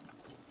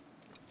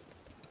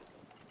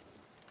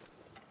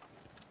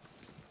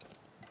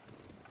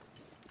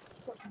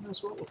 But who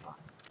knows what we'll find.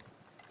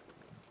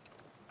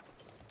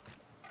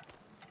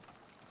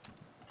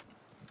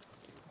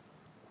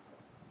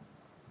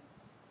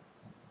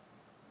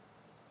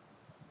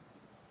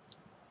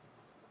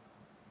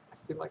 I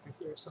feel like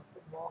I hear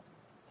something walking.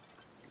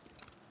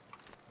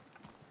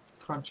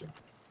 Crunching.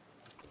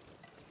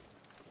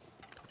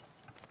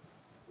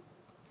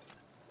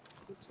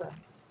 What's that?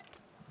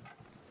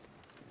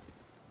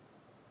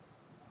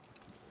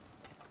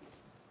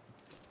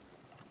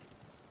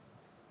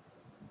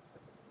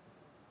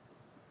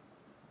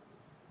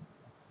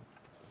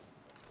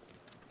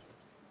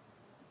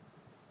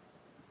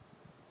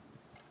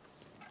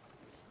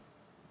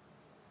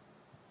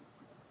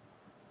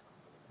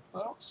 I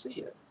don't see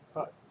it,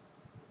 but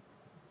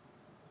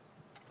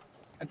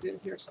I did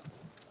hear something.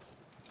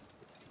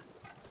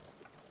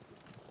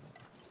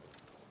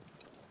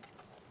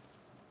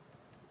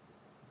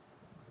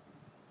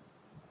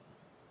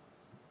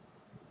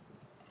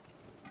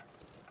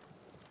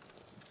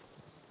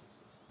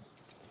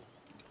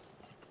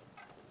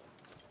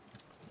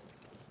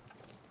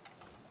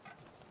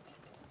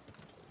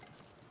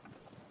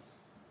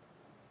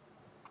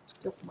 It's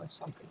definitely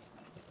something.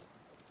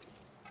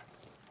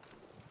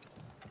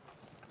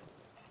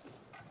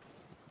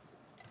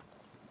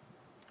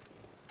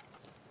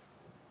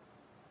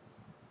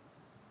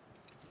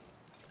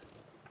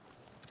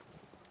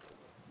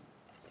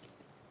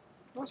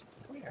 What?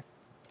 Come here.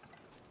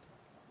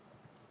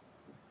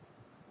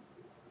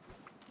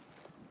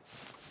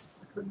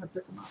 I couldn't have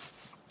picked him up.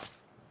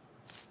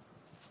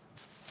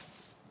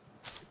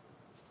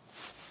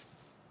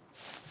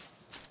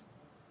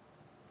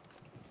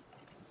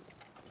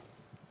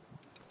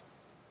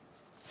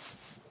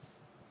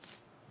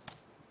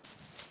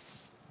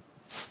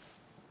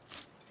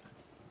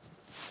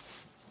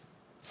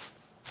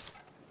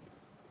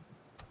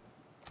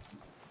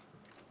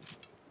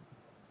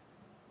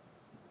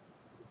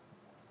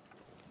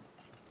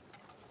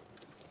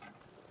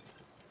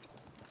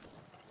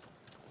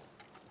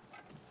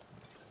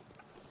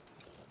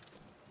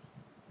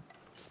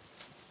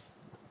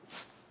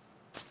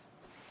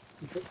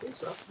 You pick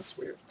these up? That's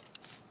weird.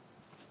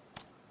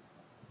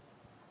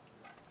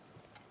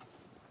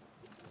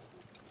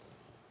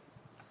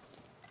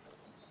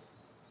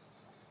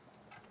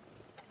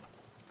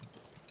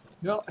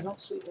 No, I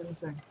don't see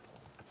anything,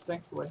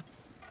 thankfully.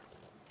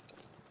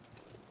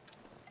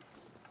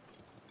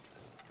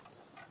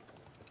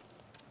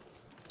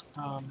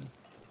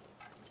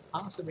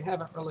 Honestly, we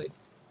haven't really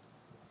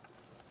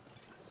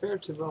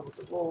fared too well with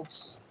the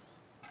wolves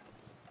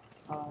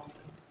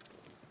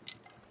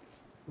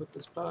with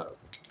this bow,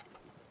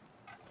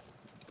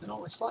 and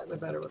only slightly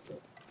better with the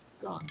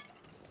gun.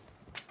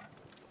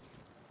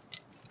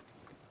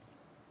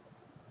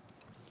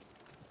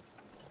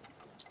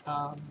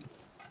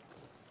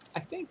 I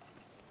think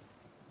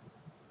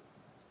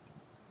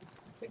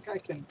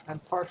I'm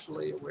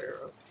partially aware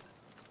of.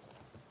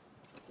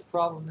 The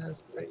problem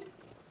is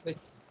they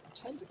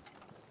tend to.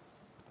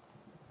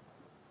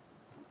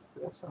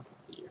 That's not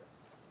a deer,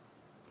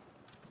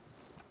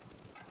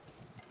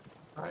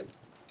 right?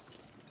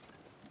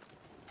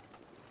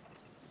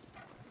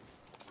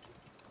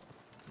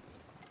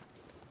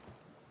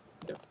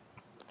 Yeah.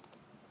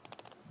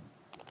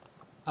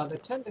 They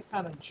tend to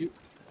kind of juke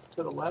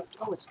to the left.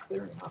 Oh, it's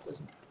clearing up,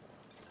 isn't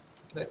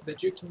it? They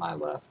juke to my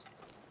left.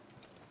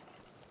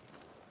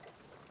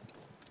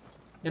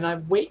 And I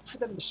wait for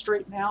them to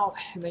straighten out,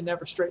 and they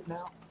never straighten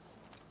out.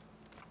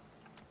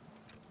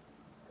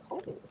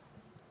 Cold.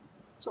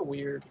 It's a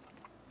weird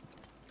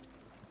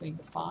thing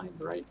to find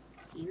right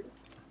here.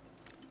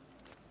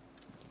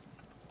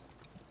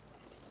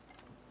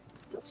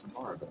 That's some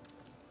more of it.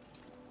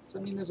 Does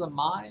that mean there's a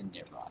mine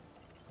nearby?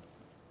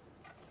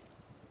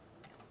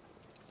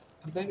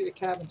 And maybe the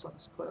cabin's on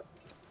this cliff.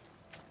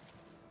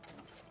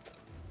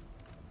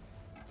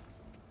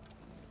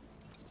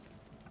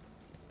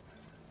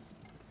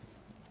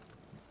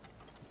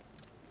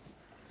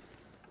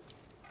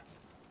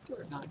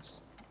 Very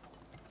nice.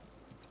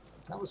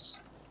 That was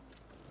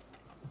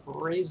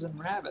Brazen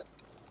Rabbit.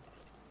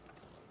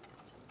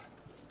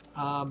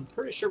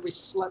 Pretty sure we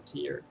slept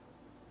here.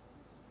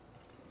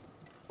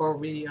 Or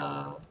we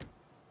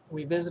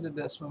visited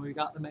this when we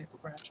got the maple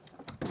branch.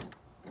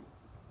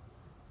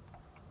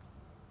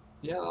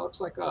 Yeah, that looks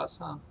like us,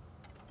 huh?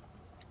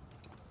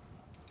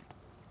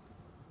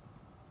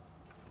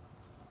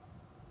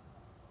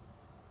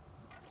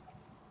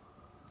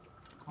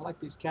 I like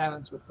these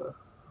cabins with the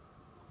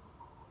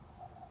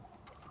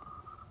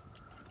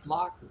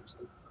lockers.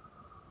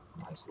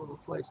 Nice little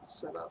place to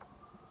set up.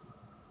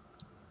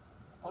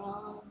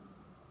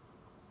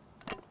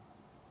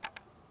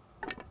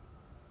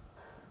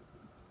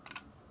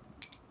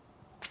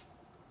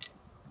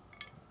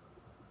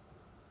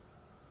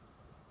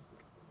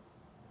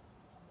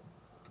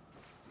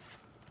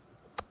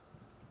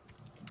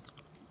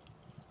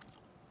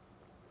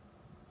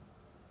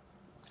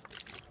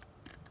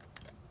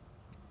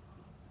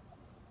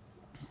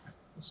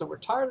 So we're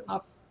tired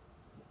enough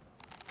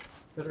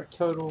that our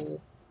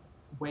total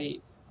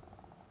weight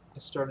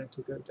is starting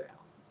to go down.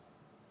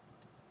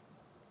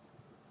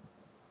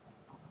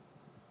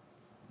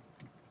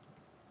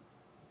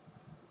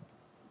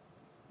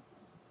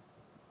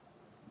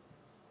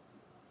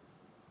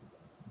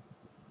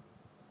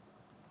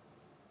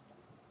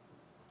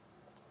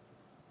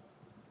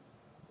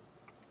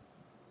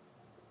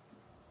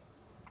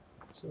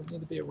 So we need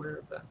to be aware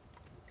of that.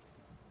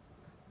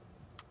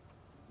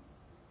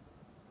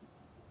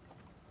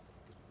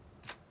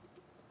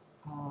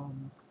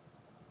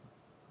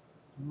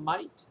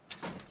 Might,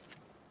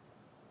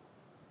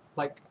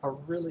 like a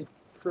really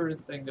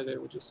prudent thing to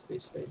do would just be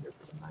stay here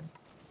for the night.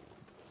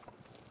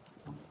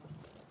 I'm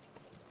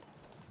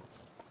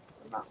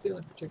not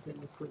feeling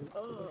particularly prudent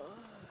today.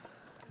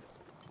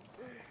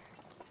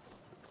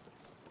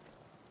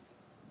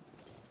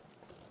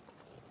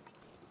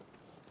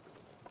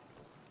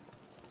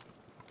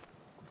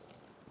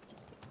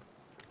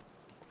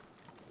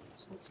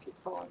 So let's keep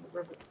following the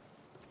river.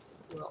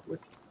 Well,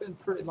 we've been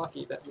pretty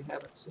lucky that we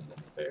haven't seen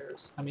any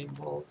bears. I mean,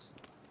 wolves.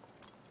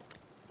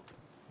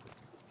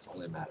 It's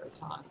only a matter of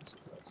time, I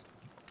suppose.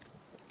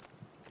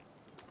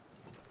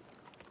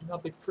 And they'll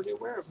be pretty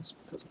aware of us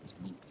because of this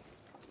meat.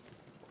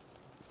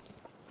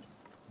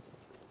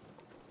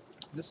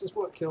 This is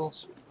what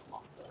kills you in the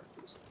long dark,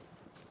 is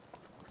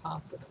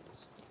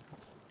confidence.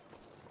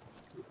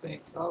 You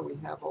think, oh, we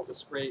have all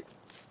this great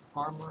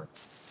armor,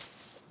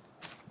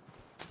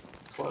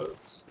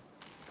 clothes,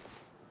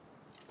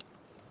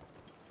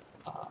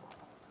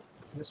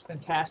 this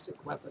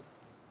fantastic weapon,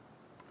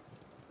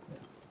 you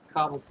know,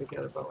 cobbled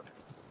together bow and arrow.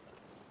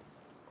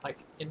 Like,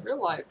 in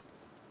real life,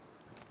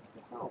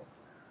 hell,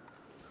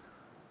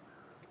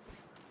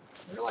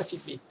 in real life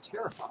you'd be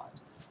terrified.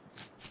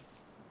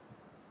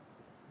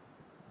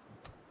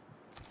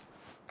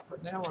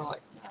 But now we're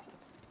like, nah,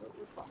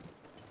 we're fine.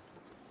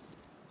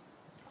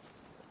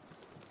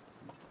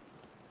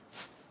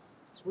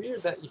 It's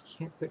weird that you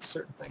can't pick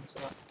certain things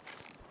up.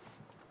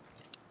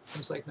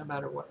 Seems like no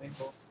matter what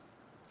angle.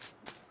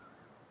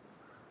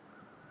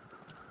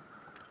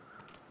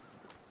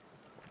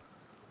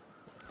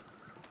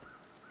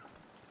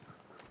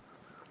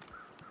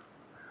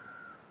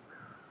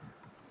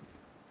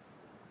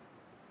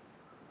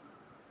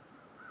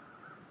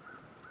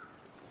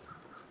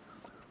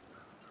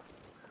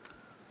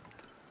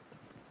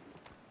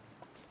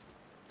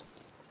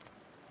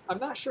 I'm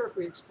not sure if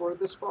we explored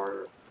this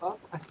far up.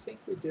 I think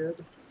we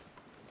did.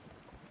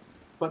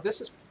 But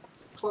this is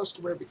close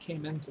to where we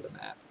came into the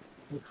map.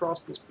 We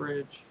crossed this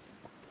bridge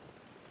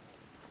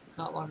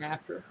not long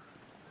after.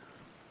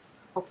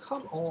 Oh,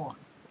 come on.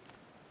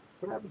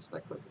 What happens if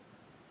I click it?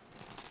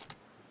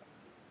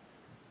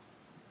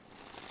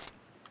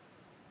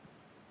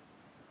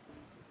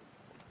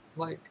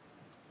 Like,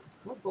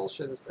 what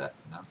bullshit is that,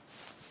 you know?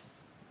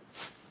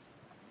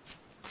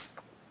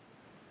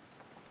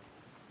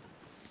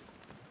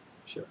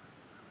 Sure.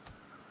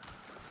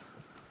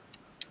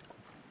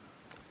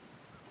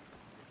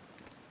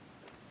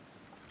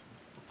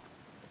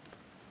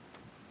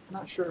 I'm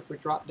not sure if we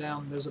drop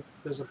down. There's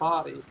a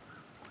body. I think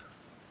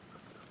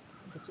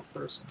it's a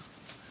person.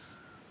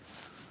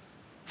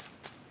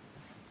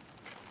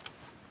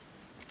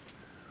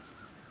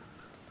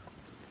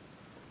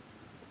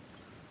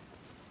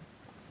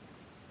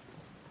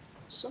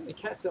 So many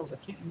cattails I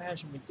can't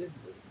imagine we did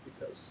move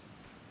because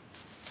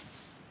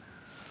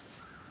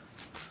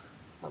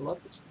I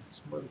love these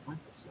things more than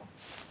life itself.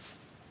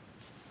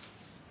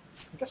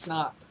 I guess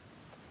not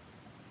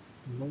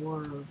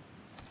more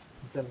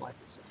than life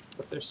itself,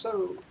 but they're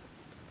so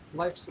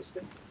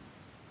life-sustaining.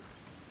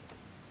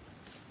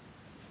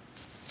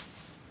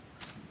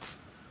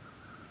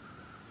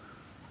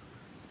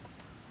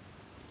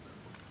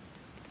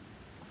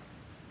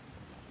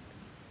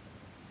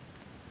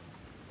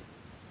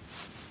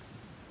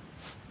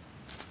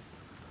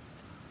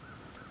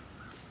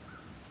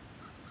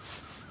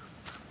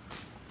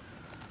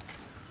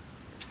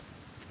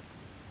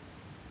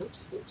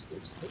 Oops, oops,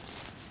 oops,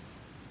 oops.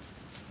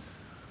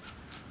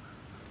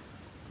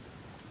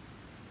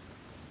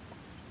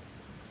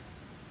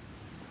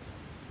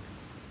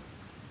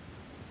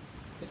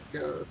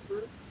 go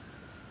through.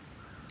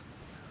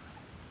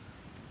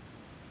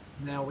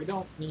 Now we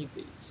don't need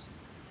these.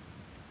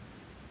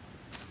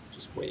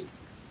 Just wait.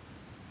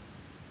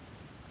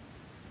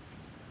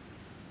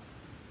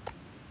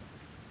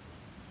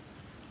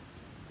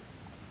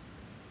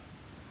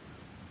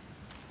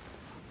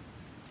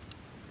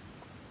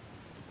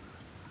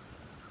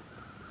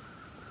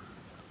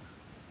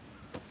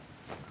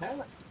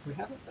 We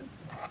haven't been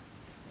here.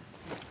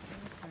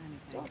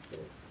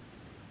 Okay.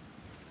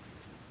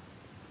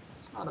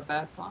 It's not a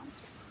bad find.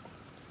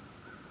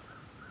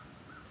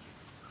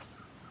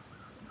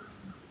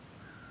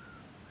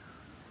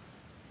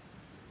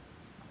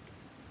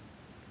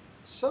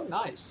 It's so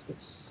nice.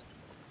 It's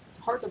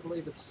hard to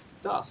believe it's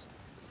dusk.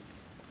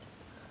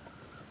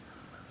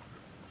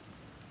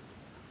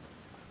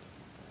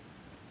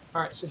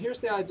 All right, so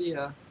here's the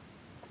idea.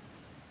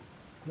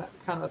 And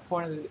that's kind of the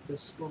point of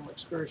this little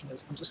excursion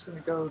is I'm just going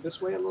to go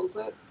this way a little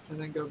bit and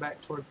then go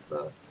back towards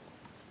the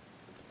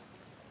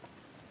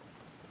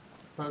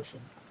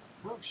ocean.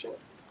 Oh shit.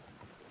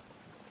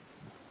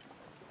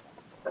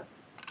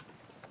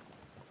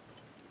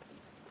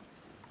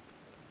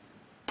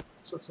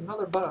 So it's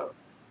another bow.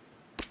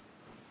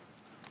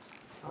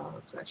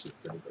 It's actually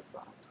a pretty good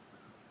find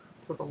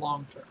for the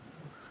long term.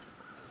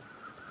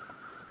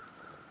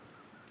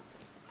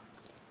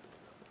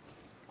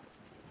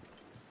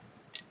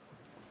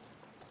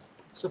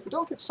 So if we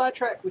don't get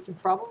sidetracked, we can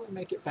probably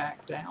make it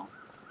back down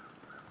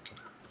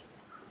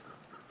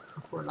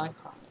before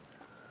nighttime.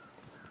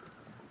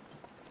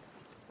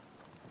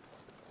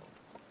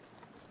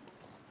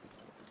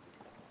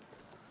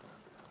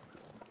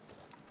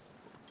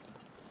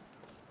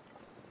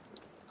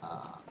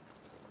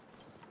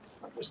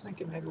 I'm just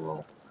thinking maybe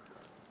we'll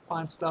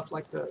find stuff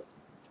like the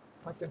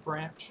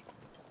branch.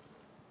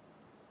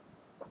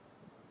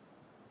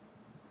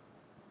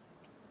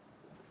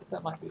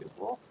 That might be a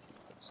wolf.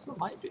 Still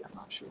might be, I'm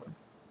not sure.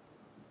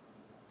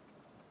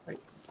 Right.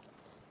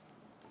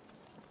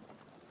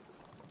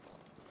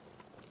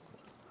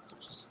 It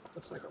just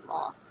looks like a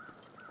rock.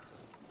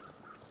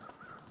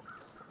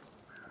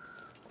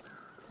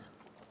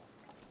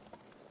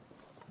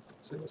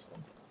 See this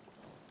thing.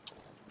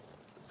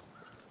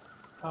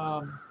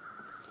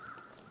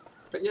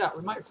 But yeah,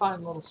 we might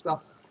find little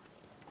stuff,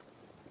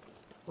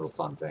 little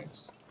fun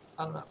things.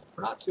 I don't know.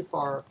 We're not too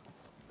far.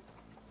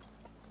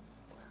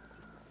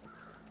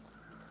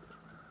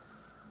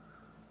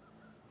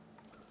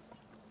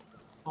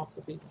 Off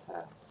the beaten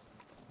path.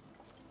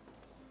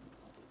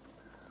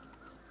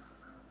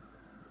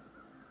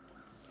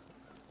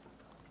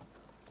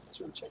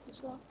 Should we check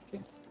this out?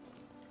 Okay.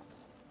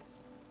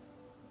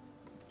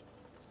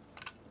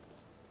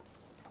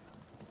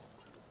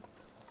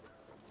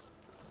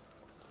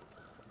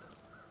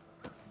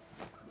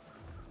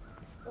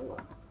 Oh.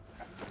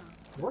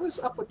 What is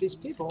up with these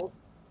people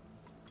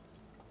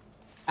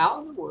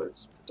out in the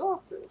woods with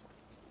dog food?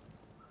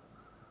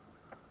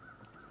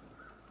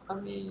 I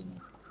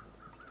mean,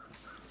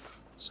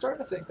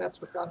 starting to think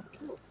that's what got him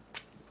killed.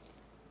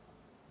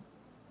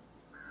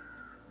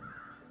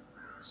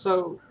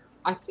 So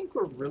I think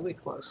we're really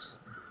close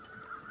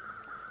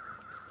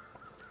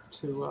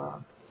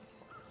to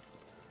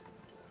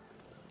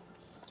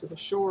the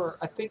shore.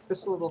 I think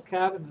this little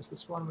cabin is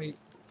this one we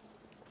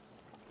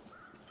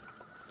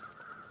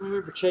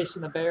were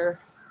chasing the bear,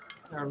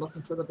 or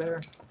looking for the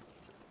bear.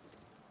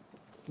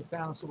 We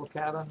found this little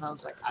cabin, and I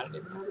was like, I didn't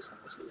even know this thing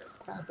was here.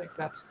 I kind of think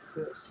that's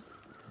this.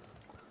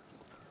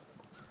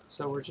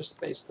 So we're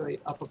just basically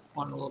up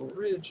on a little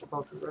ridge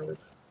above the road.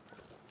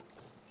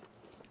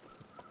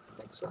 I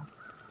think so.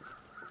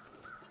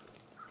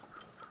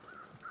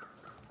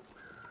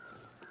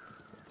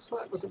 So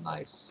that was a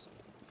nice,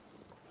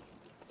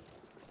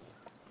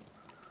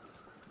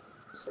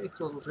 safe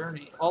little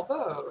journey.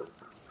 Although,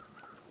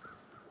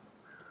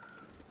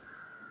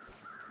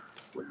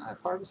 wouldn't I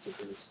have harvested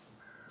these?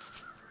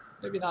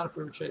 Maybe not if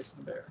we were chasing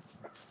a bear.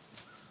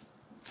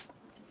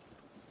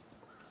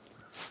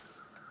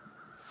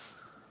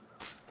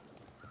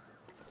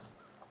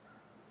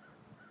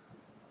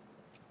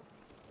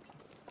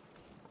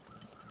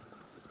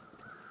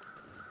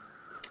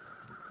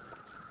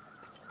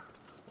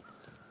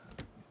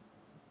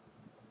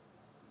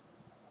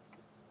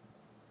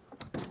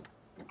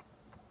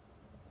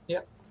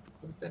 Yep,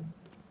 we've been,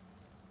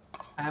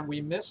 and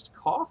we missed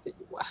coffee.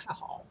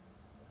 Wow.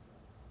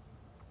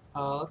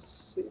 Let's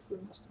see if we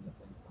missed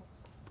anything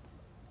else.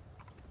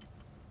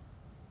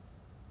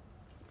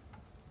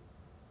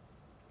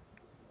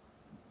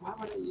 Why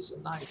would I use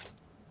a knife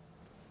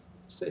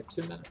to save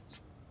 2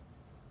 minutes?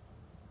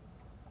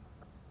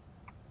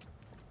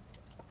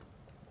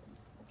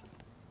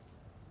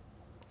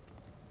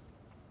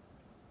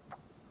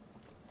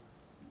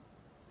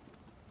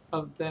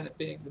 Other than it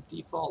being the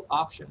default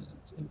option and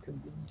it's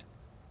inconvenient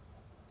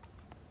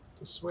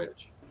to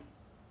switch.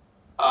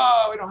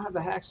 Oh, we don't have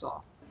the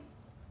hacksaw.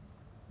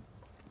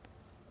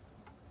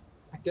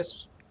 I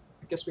guess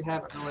we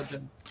haven't really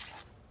been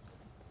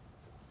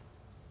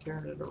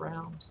carrying it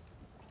around.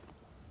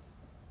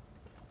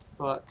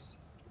 But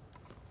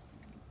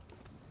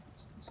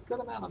There's a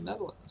good amount of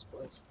metal in this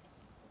place.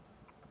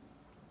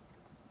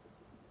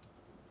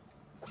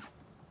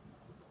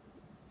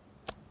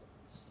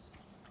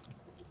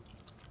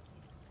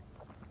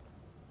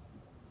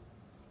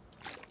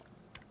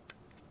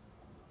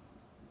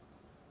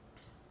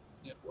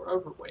 Yeah, we're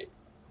overweight,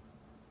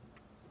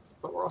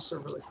 but we're also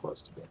really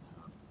close to being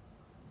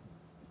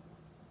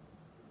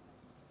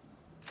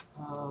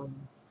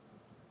home.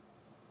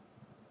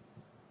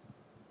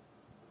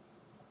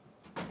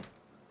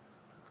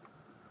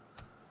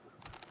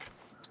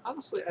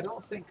 Honestly, I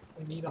don't think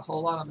we need a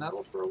whole lot of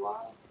metal for a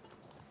while.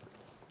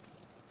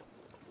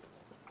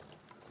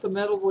 The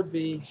metal would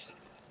be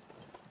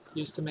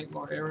used to make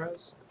more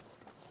arrows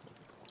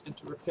and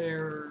to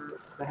repair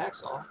the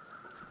hacksaw.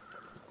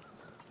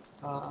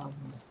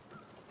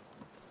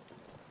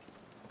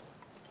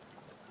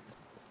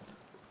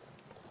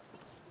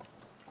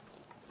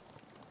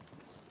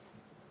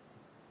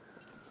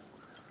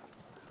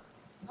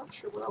 Not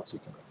sure what else you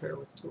can repair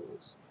with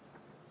tools.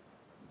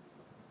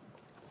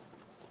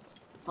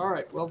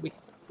 Alright, well, we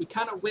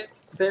kind of went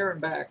there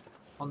and back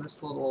on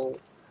this little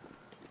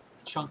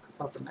chunk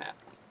of the map.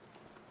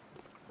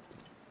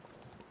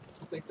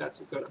 I think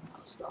that's a good amount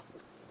of stuff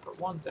for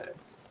one day.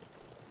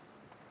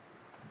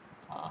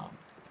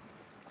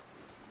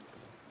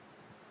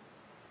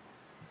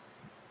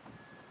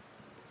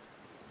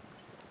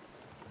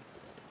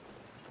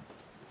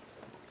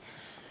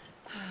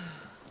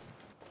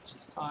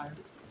 She's tired.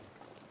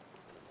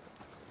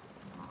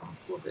 Oh,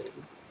 poor baby.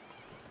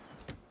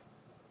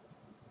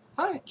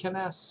 Hi, can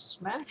I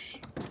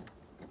smash?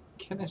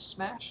 Can I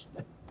smash?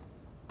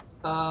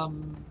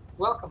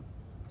 Welcome.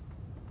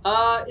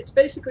 It's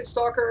basically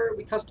Stalker.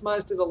 We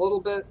customized it a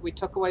little bit. We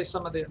took away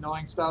some of the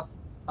annoying stuff,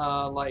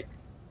 like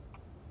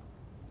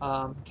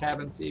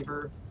cabin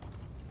fever.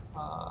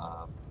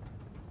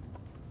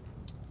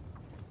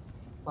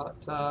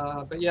 But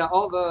yeah,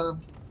 all the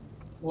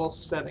wolf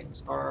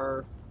settings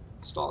are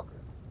Stalker.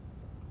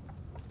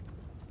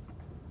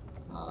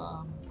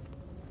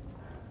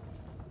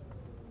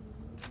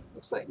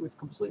 Looks like we've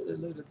completely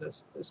looted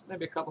this. There's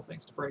maybe a couple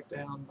things to break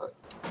down, but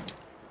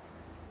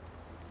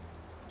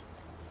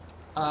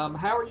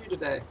how are you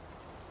today?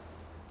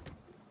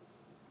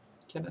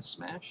 Can I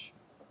smash?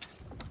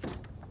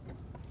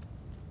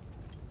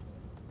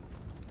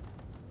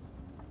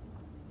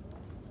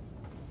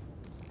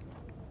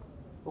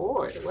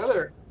 Boy, the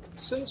weather,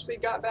 as soon as we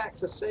got back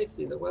to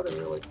safety, the weather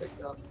really picked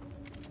up.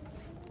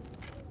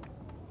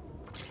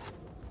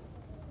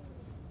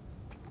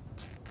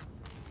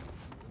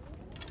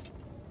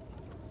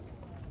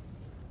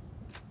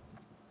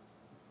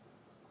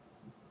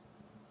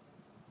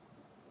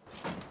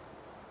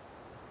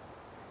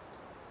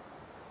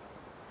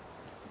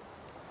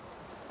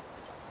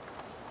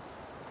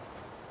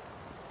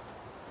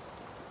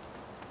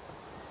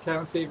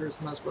 Cabin fever is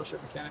the most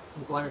bullshit mechanic.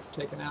 You blame it for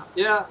taking out.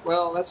 Yeah,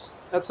 well, that's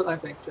what I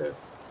think too.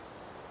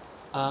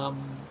 A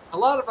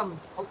lot of them.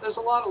 There's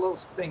a lot of little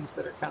things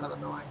that are kind of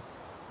annoying.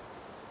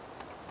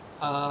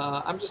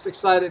 I'm just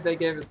excited they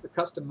gave us the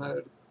custom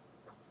mode,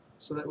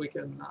 so that we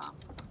can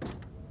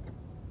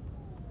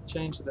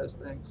change those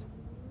things.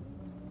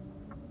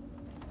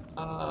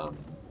 What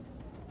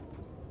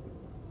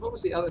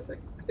was the other thing?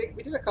 I think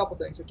we did a couple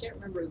things. I can't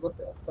remember what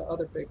the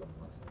other big one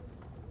was.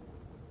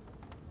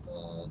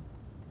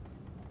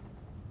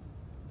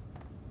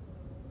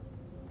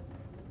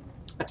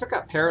 I took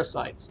out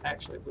parasites,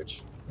 actually,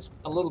 which is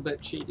a little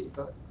bit cheaty,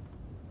 but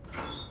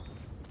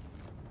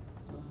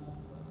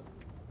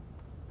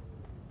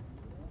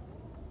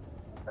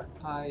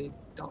I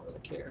don't really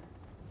care.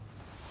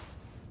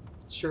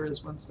 Sure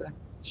is Wednesday.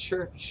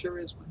 Sure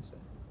is Wednesday.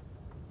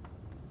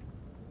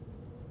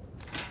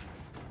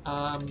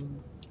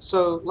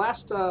 So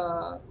last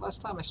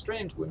time I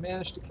streamed, we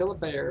managed to kill a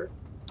bear,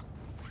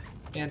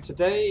 and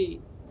today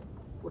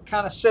we're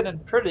kind of sitting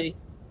pretty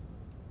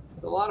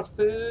with a lot of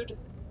food,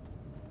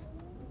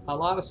 a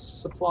lot of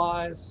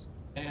supplies,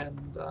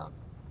 and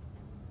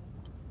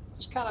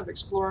just kind of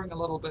exploring a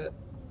little bit.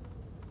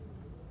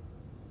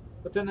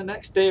 Within the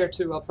next day or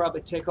two, I'll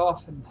probably take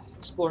off and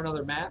explore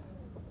another map.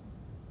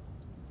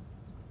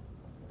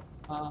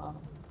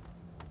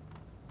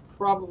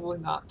 Probably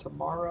not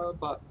tomorrow,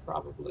 but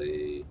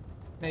probably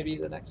maybe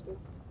the next day.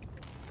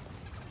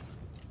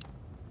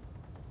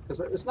 Because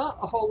there's not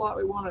a whole lot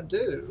we want to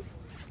do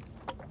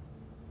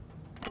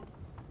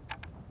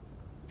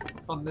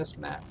on this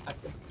map, I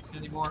think,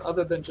 anymore,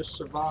 other than just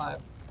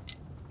survive.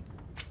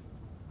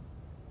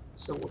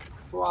 So we'll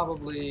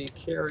probably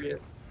carry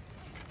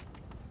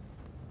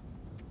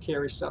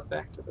stuff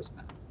back to this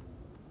map.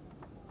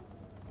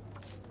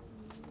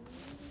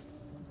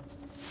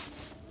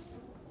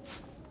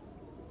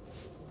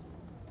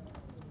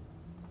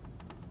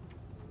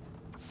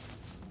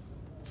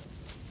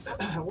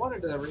 I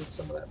wanted to read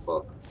some of that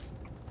book.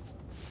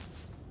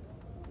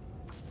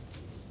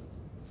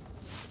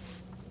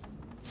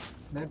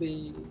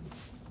 Maybe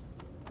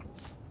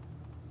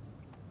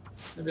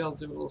I'll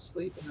do a little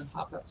sleep and then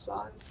hop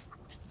outside.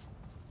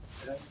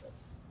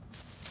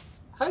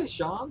 Hi,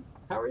 Sean.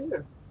 How are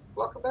you?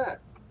 Welcome back.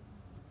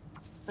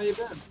 How you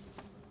been?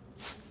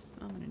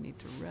 I'm gonna need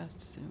to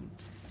rest soon.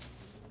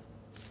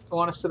 I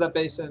want to set up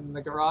base in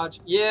the garage.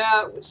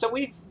 Yeah, so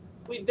we've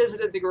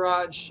visited the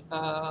garage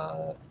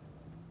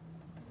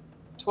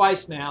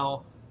twice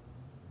now.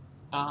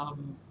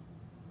 I'm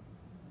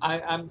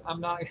not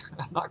I'm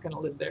not gonna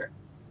live there.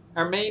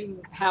 Our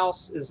main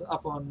house is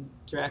up on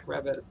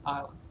Jackrabbit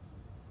Island,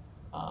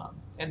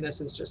 and this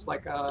is just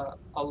like a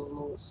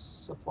little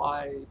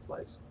supply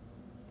place.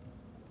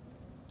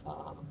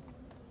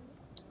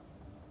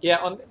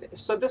 Yeah,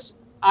 so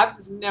this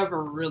I've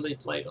never really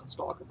played on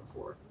Stalker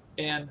before,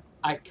 and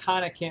I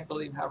kind of can't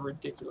believe how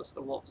ridiculous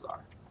the wolves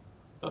are.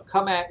 They'll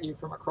come at you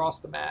from across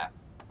the map,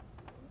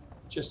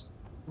 just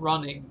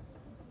running,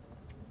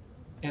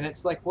 and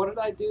it's like, what did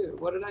I do?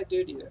 What did I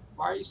do to you?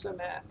 Why are you so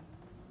mad?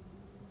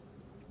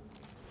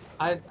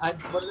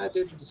 What did I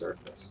do to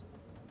deserve this?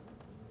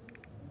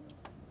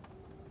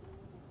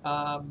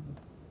 Yeah,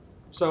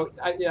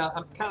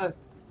 I'm kind of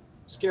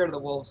scared of the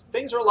wolves.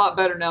 Things are a lot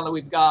better now that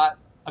we've got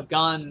a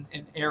gun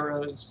and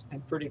arrows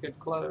and pretty good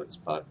clothes,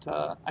 but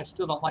I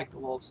still don't like the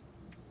wolves.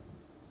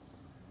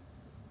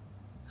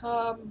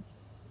 I'm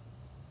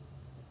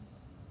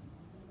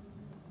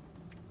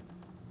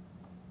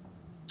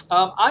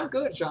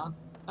good, John.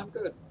 I'm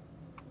good.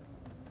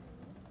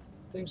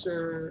 Things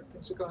are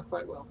going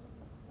quite well.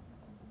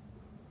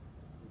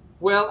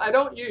 Well, I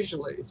don't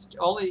usually. It's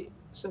only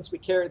since we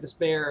carried this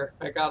bear,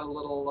 I got a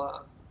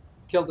little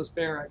killed this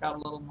bear. I got a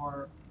little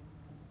more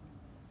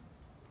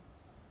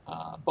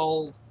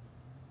bold.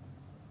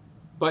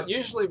 But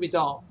usually we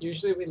don't.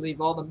 Usually we leave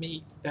all the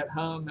meat at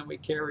home and we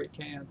carry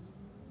cans.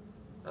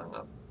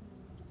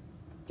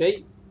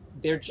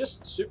 They're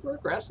just super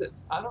aggressive.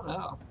 I don't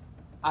know.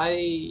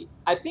 I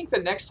think the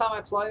next time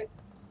I play,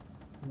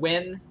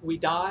 when we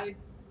die,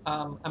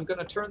 I'm going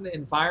to turn the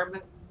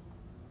environment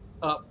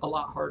up a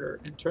lot harder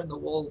and turn the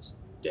wolves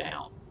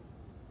down.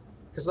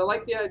 Because I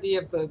like the idea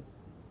of the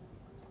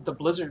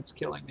blizzards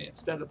killing me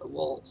instead of the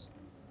wolves.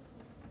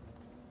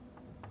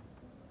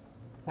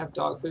 Have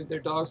dog food, their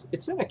dogs.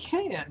 It's in a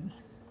can.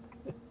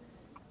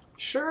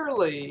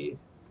 Surely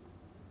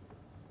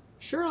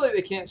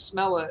they can't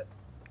smell it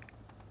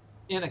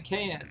in a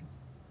can.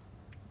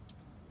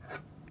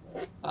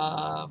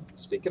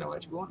 Speaking of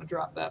which, we want to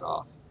drop that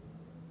off.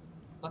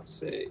 Let's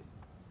see.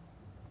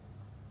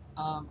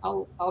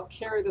 I'll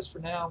carry this for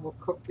now. We'll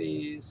cook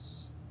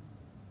these.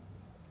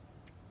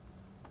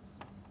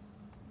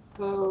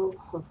 Ho,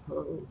 ho,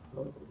 ho,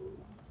 ho.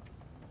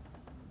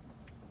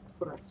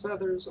 Put our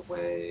feathers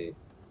away.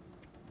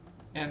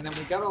 And then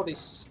we got all these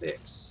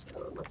sticks.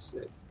 Let's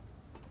see.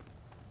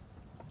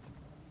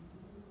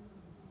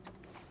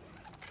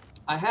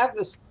 I have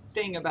this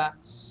thing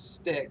about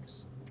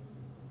sticks.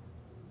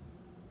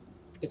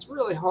 It's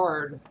really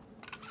hard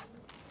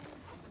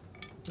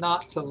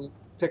not to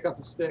pick up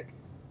a stick.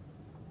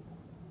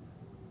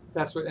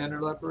 That's what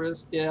interloper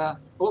is? Yeah.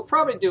 We'll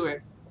probably do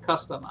it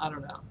custom. I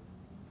don't know.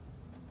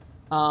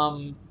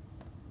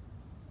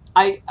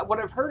 What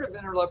I've heard of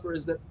interloper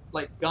is that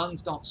like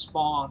guns don't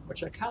spawn,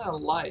 which I kind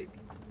of like.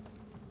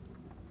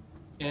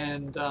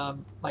 And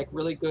like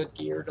really good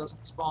gear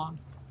doesn't spawn.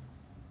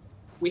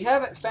 We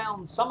haven't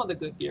found some of the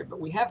good gear, but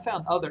we have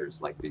found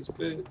others, like these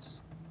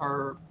boots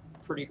are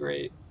pretty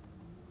great.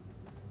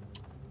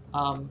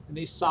 And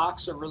these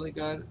socks are really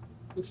good.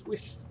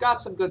 We've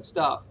got some good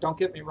stuff, don't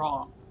get me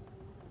wrong.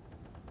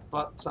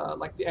 But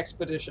like the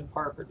Expedition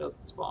Parker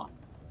doesn't spawn.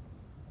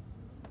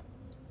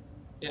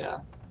 Yeah.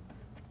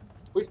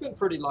 We've been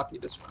pretty lucky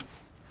this run.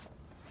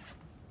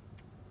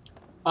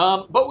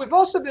 But we've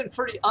also been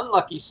pretty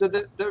unlucky. So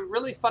the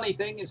really funny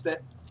thing is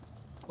that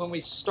when we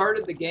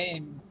started the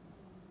game,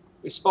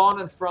 we spawned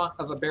in front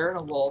of a bear and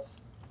a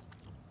wolf,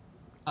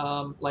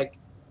 like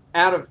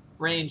out of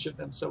range of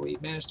them, so we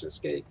managed to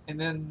escape. And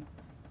then,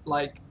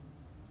 like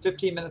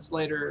 15 minutes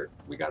later,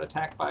 we got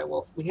attacked by a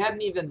wolf. We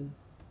hadn't even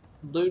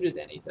looted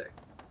anything.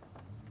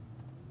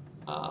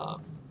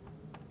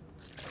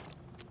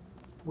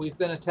 We've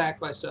been attacked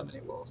by so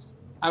many wolves.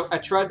 I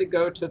tried to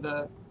go to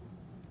the...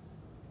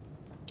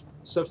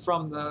 So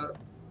from the...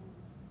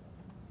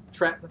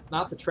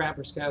 not the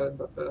trapper's cabin,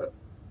 but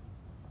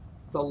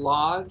the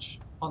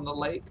lodge on the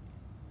lake.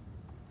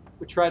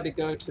 We tried to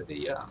go to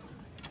the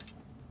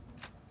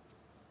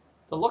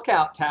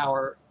lookout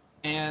tower,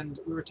 and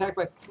we were attacked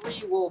by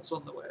 3 wolves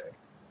on the way.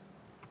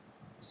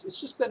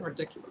 It's just been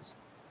ridiculous.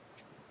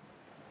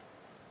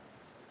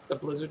 The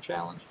Blizzard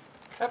Challenge.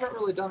 I haven't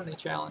really done any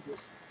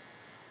challenges.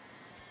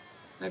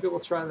 Maybe we'll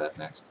try that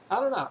next. I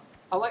don't know.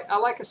 Like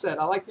I said,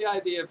 I like the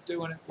idea of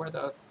doing it where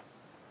the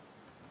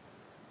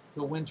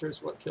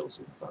winter's what kills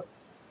you, but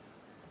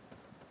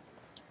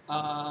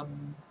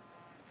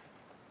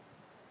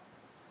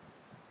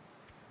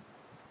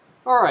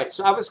alright,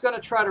 so I was going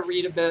to try to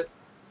read a bit,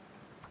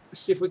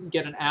 see if we can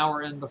get an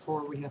hour in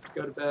before we have to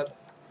go to bed.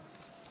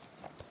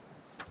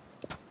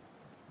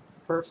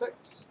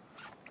 Perfect.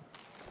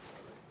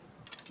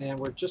 And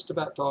we're just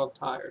about dog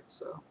tired,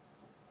 so.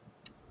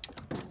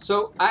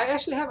 So I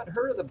actually haven't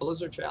heard of the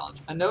Blizzard Challenge.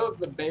 I know of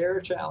the Bear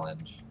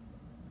Challenge.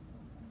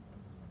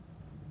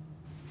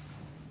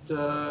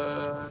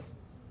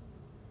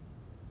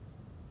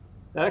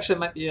 That actually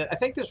might be it. I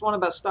think there's one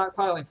about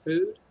stockpiling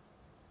food.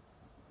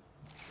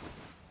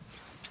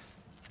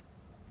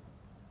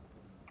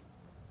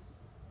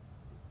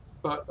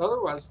 But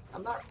otherwise, I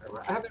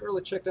haven't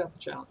really checked out the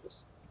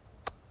challenges.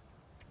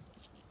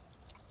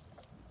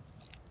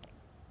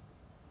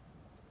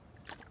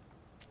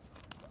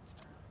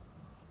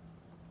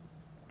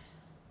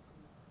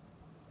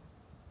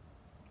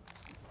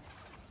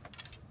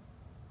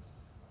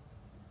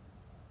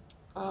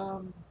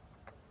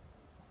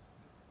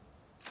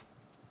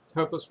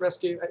 Hopeless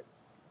Rescue.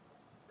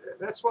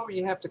 That's one where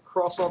you have to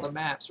cross all the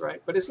maps,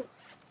 right? But isn't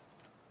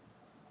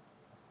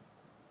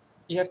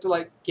you have to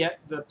like get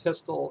the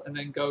pistol and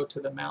then go to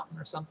the mountain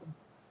or something?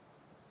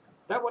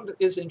 That one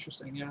is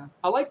interesting, yeah.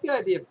 I like the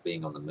idea of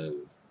being on the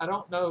move. I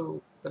don't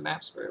know the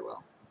maps very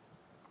well.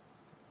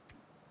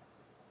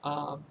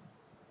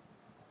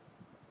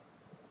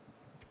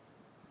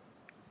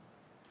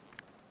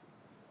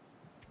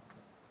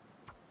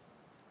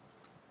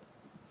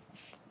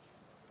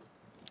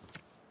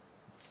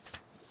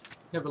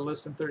 You have a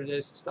list in 30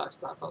 days to stock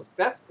stockpiles.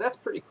 That's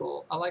pretty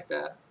cool. I like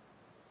that.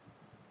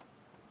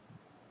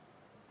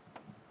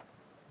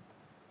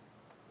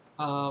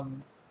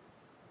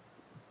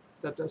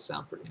 That does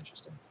sound pretty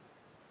interesting.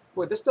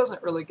 Boy, this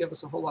doesn't really give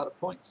us a whole lot of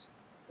points.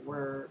 We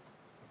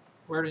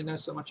already know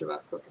so much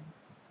about cooking.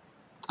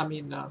 I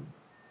mean,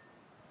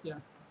 yeah.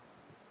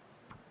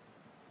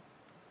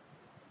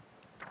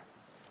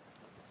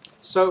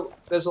 So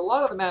there's a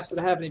lot of the maps that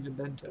I haven't even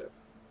been to.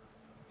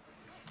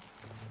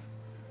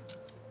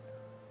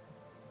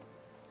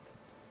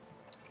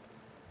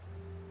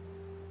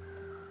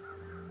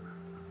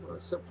 Oh,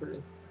 it's so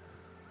pretty.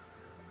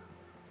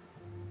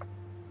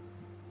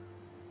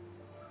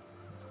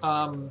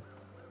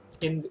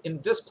 In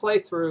this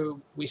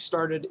playthrough, we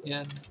started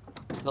in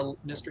the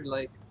Mystery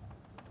Lake,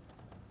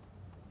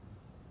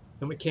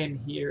 then we came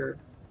here,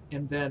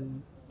 and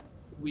then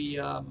we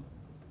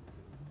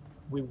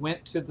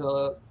went to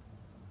the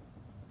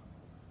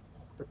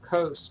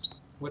coast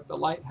with the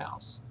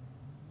lighthouse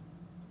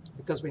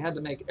because we had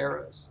to make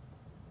arrows,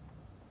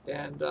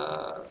 and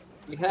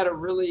we had a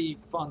really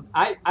fun.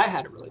 I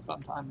had a really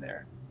fun time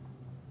there.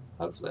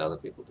 Hopefully, other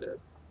people did.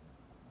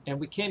 And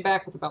we came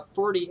back with about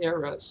 40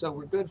 arrows, so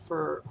we're good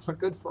for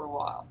a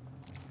while.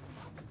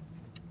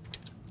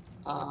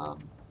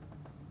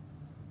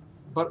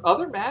 But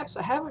other maps,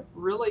 I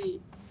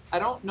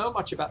don't know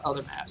much about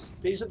other maps.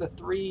 These are the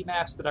 3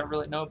 maps that I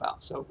really know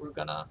about. So we're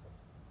gonna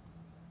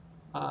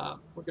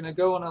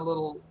go on a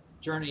little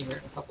journey here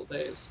in a couple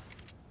days.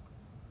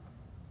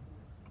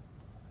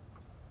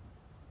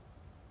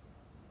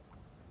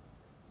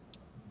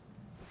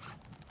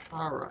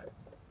 All right.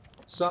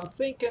 So I'm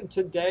thinking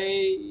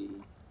today.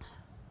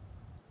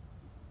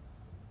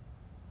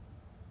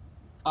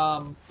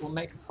 We'll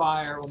make a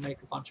fire, we'll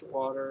make a bunch of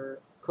water,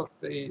 cook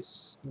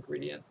these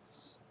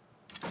ingredients.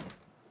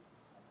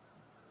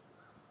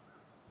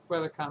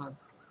 Weather kind of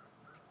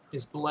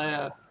is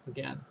blah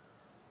again.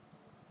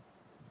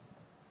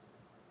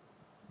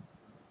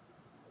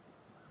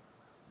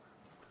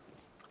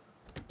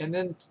 And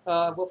then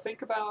we'll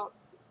think about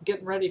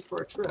getting ready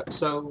for a trip.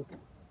 So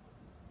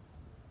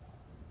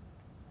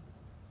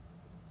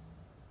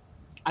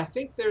I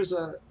think there's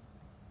a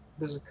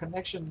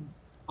connection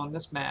on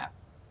this map.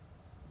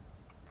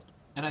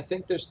 And I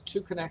think there's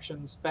 2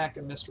 connections back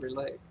in Mystery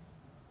Lake.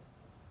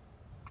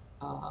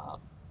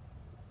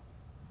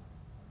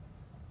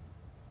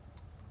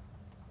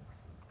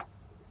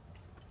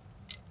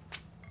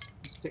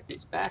 Let's pick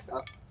these back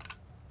up.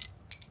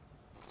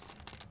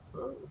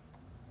 Whoa.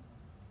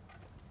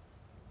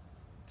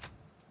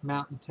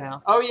 Mountain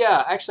Town. Oh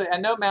yeah, actually I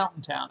know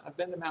Mountain Town. I've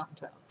been to Mountain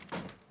Town.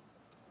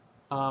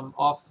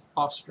 Off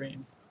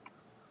stream.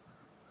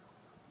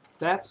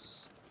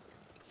 That's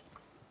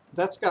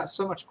got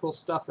so much cool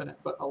stuff in it,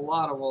 but a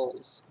lot of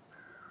wolves.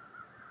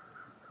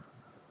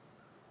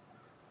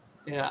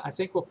 Yeah, I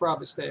think we'll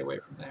probably stay away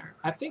from there.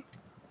 I think,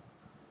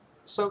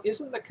 so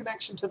isn't the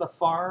connection to the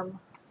farm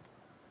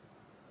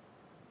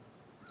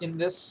in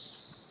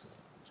this,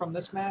 from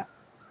this map?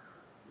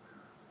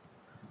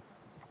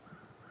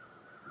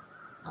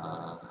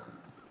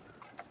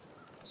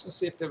 Let's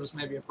see if there was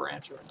maybe a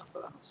branch or enough,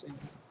 but I don't see any.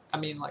 I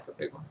mean like a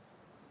big one.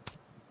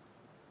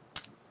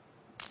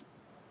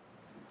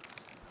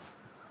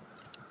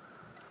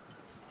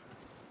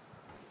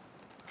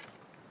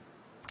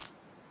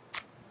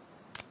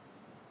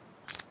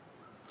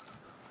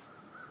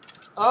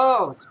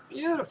 Oh, it's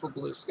beautiful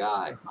blue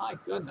sky. My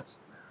goodness.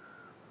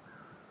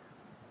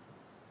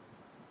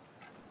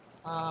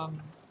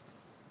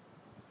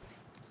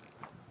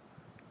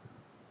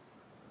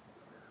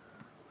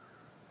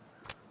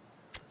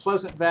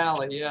 Pleasant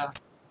Valley, yeah.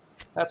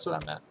 That's what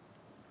I meant.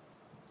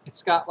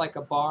 It's got like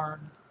a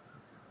barn.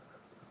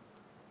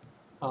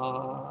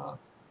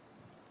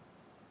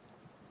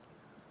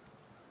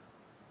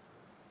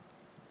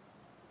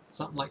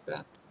 Something like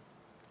that.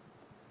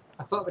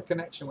 I thought the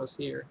connection was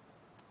here.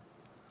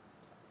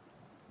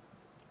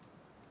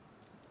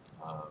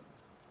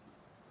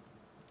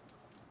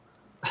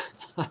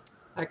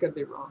 I could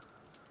be wrong.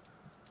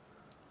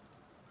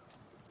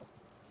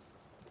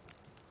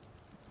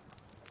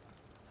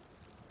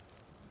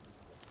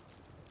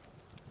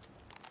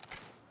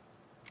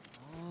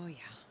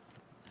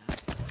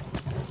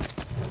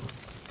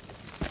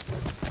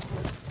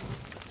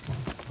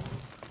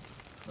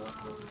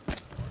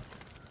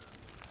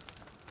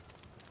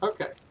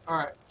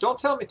 don't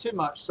tell me too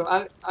much. So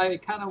I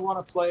kind of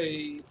want to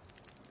play,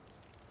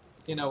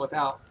 you know,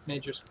 without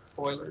major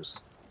spoilers.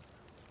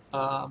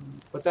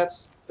 But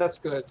that's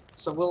good.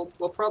 So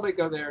we'll probably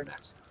go there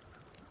next.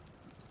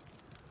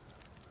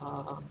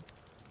 All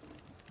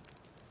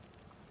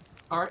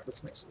right,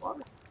 let's make some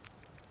water.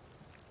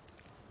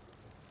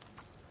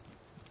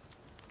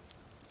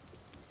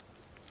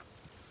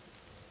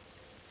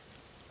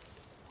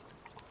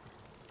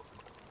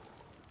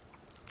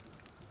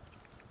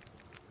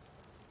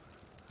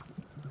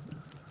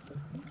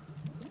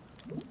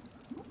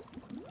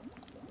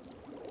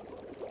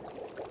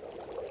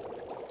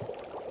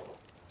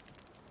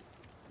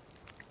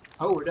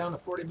 Oh, we're down to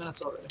 40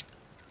 minutes already.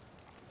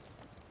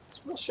 It's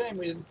a real shame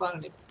we didn't find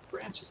any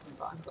branches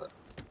nearby, but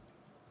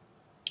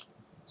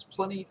there's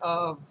plenty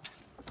of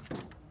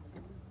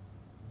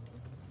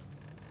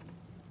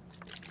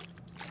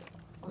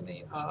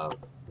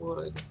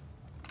wood.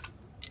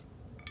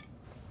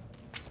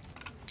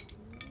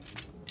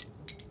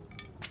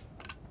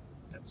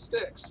 And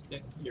sticks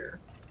in here.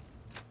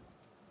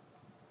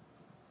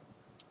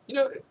 You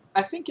know,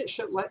 I think it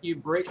should let you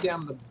break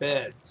down the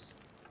beds.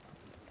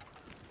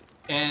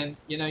 And,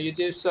 you know, you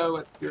do so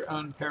at your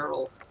own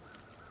peril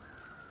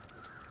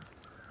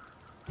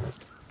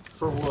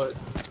for wood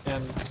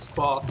and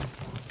cloth.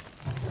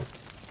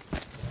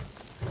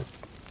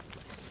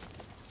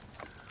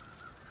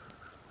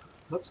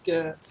 Let's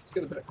get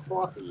a bit of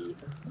coffee.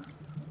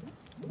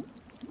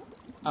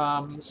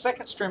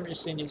 Second streamer you've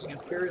seen using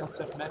Imperial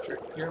instead of metric.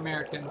 Your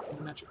American and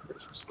the metric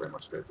version is very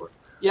much straightforward.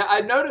 Yeah,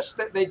 I noticed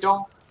that they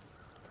don't,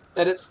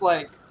 that it's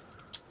like,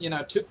 you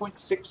know,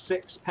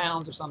 2.66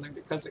 pounds or something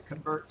because it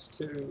converts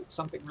to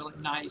something really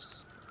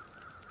nice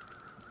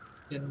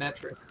in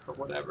metric or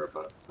whatever,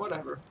 but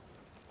whatever.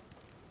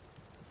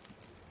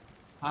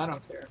 I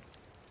don't care.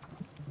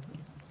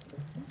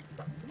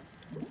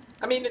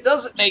 I mean, it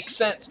doesn't make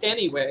sense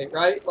anyway,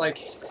 right? Like,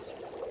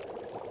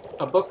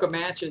 a book of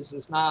matches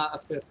is not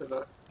 1/5 of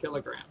a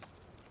kilogram.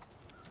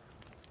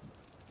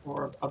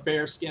 Or a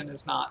bear skin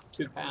is not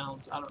 2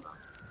 pounds, I don't know,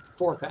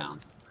 4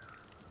 pounds.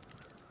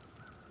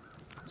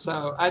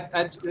 So,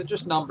 it's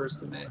just numbers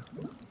to me.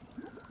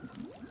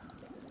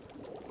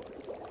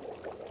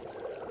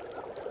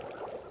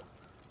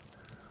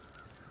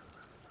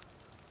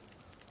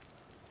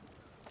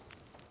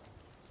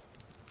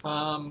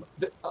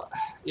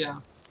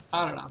 Yeah,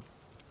 I don't know.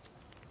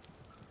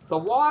 The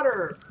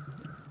water,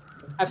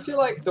 I feel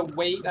like the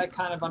weight I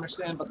kind of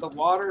understand, but the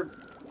water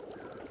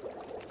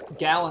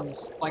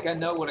gallons, like I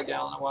know what a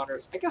gallon of water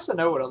is. I guess I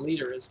know what a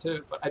liter is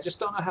too, but I just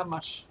don't know how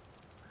much,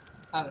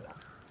 I don't know.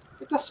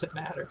 It doesn't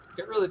matter.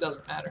 It really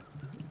doesn't matter.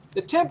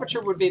 The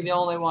temperature would be the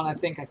only one I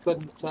think I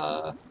couldn't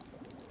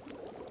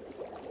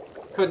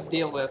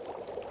deal with.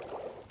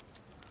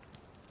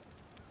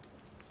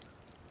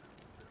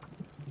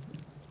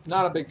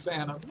 Not a big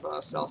fan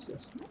of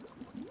Celsius.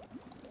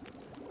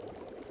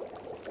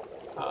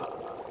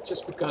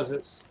 Just because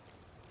it's,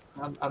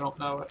 I don't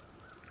know it.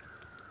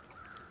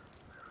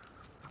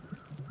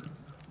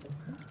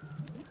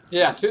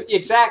 Yeah,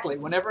 exactly.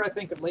 Whenever I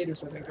think of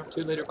liters, I think of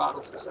 2-liter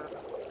bottles of soda.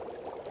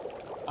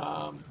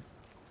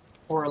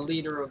 Or a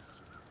liter of,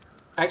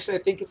 actually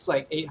I think it's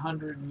like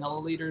 800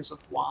 milliliters of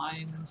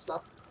wine and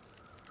stuff.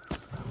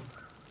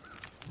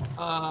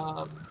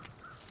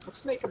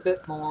 Let's make a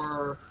bit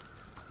more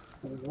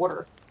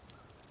water.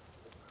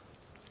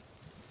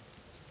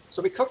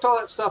 So we cooked all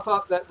that stuff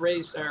up. That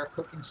raised our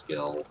cooking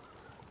skill.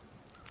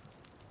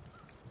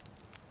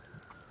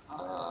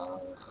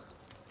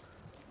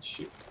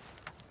 Shoot.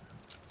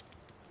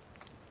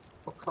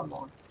 Oh, come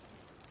on.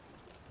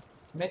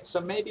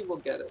 So maybe we'll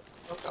get it.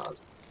 Oh, God.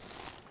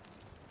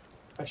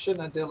 I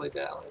shouldn't have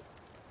dilly-dallied.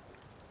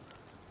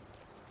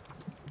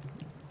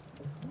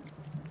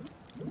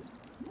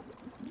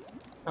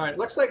 Alright,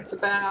 looks like it's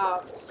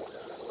about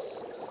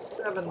 6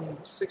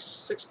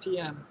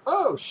 p.m.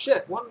 Oh,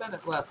 shit! 1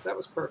 minute left. That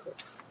was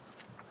perfect.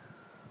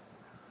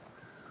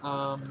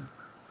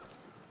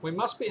 We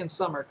must be in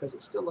summer because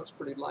it still looks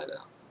pretty light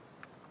out.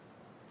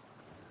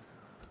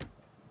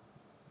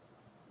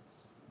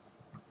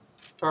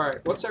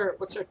 Alright, what's our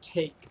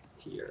take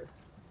here?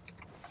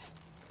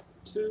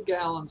 2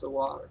 gallons of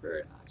water.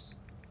 Very nice.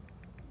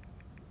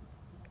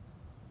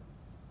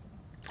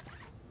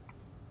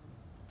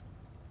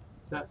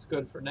 That's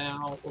good for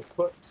now. We'll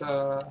put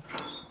some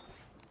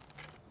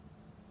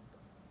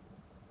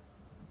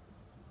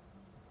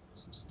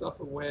stuff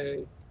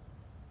away.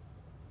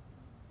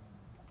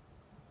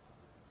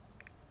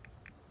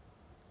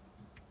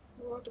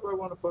 What do I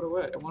want to put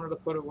away? I wanted to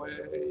put away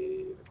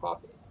the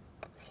coffee.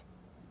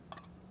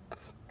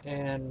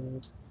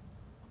 And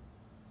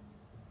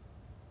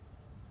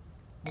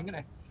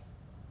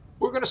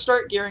we're gonna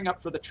start gearing up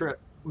for the trip.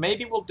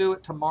 Maybe we'll do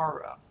it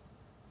tomorrow.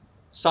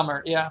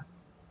 Summer, yeah.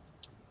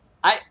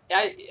 I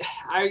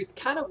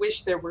kind of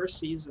wish there were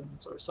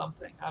seasons or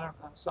something. I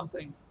don't know,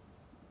 something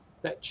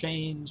that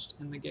changed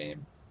in the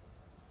game.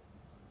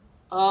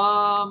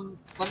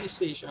 Let me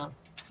see, Sean.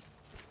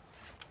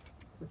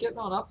 We're getting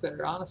on up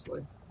there,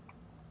 honestly.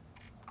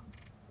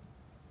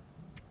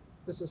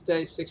 This is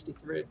day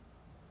 63.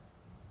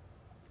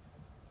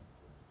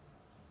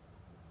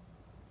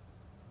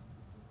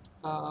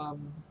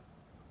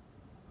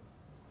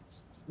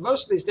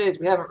 Most of these days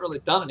we haven't really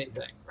done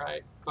anything,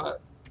 right?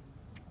 But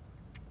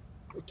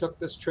we took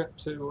this trip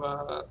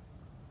to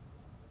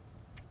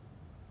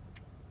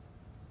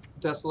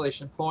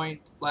Desolation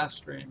Point last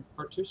stream,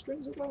 or 2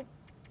 streams ago?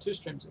 2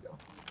 streams ago.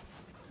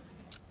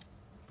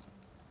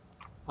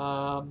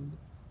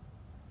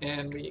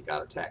 And we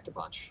got attacked a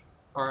bunch.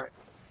 Alright.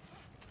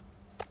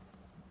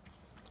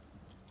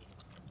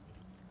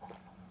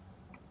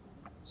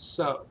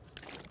 So,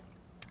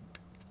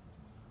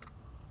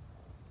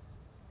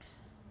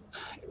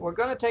 we're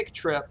going to take a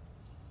trip.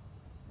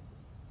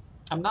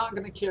 I'm not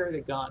going to carry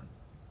the gun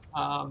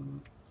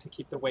to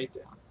keep the weight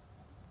down. I'm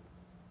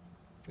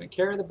going to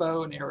carry the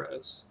bow and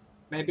arrows.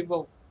 Maybe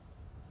we'll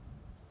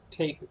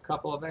take a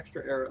couple of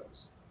extra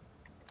arrows.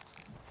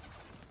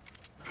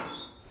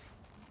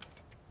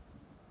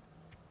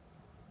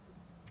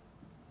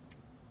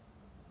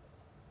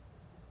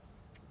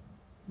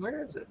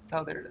 Where is it?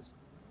 Oh, there it is.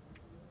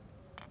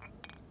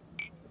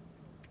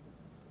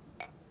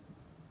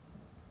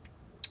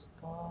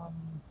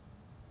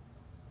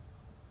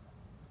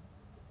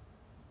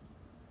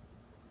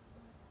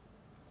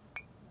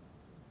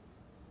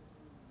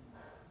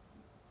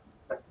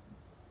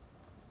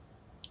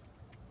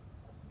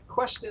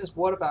 Question is,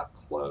 what about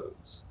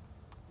clothes?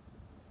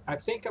 I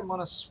think I'm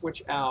gonna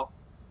switch out.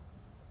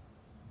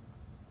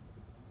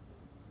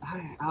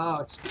 Oh,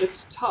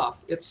 it's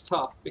tough. It's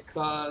tough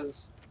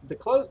because the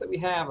clothes that we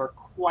have are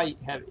quite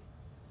heavy,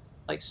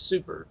 like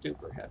super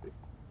duper heavy,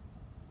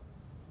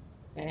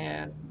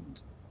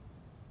 and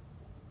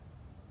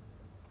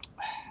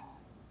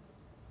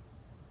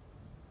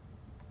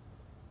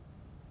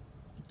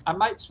I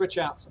might switch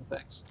out some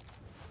things.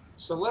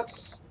 So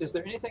let's. Is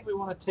there anything we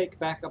want to take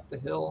back up the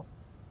hill?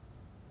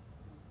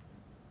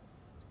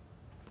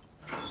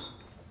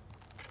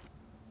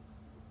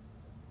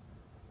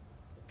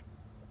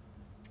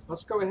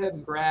 Let's go ahead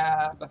and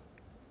grab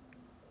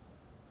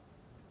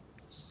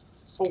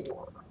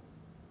 4.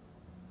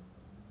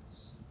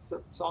 So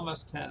it's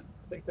almost 10. I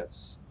think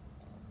that's...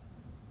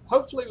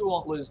 Hopefully we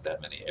won't lose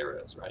that many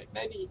arrows, right?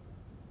 Maybe...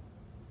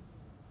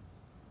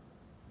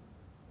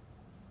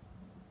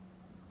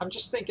 I'm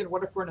just thinking,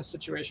 what if we're in a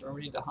situation where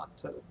we need to hunt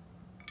to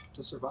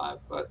survive?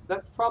 But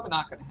that's probably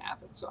not going to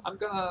happen. So I'm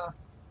gonna...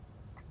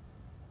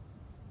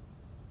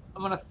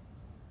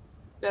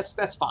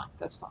 That's fine.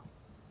 That's fine.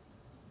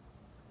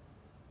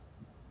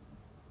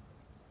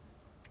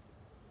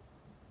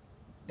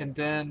 And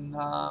then,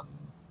 I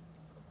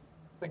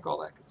think all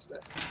that could stay.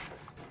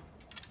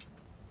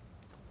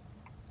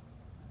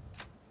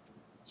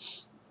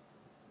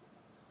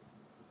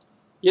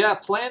 Yeah,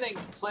 planning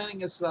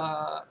is,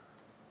 I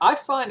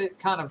find it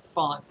kind of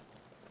fun,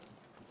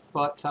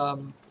 but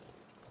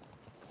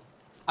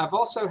I've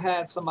also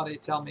had somebody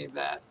tell me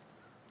that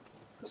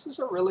this is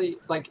a really,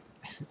 like,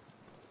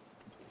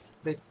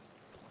 it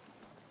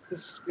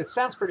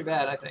sounds pretty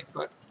bad, I think,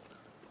 but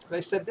they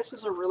said, this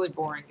is a really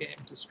boring game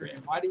to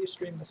stream. Why do you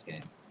stream this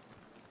game?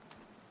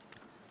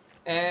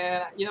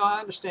 And, you know, I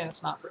understand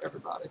it's not for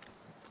everybody.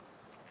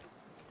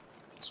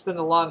 I spend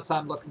a lot of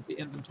time looking at the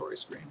inventory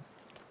screen.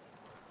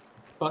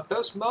 But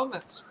those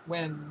moments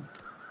when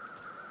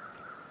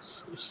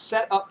you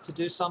set up to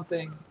do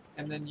something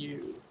and then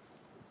you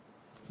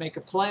make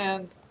a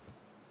plan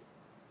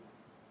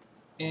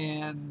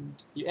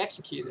and you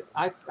execute it,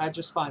 I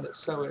just find it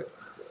so...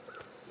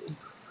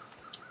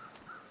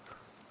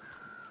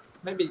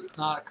 maybe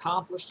not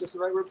accomplished is the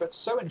right word, but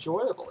so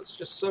enjoyable. It's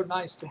just so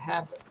nice to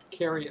have it,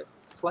 carry a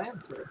plan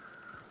through.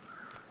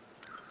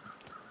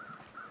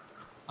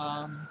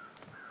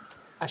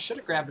 I should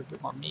have grabbed a bit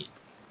more meat.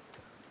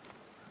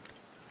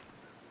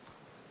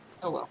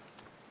 Oh well.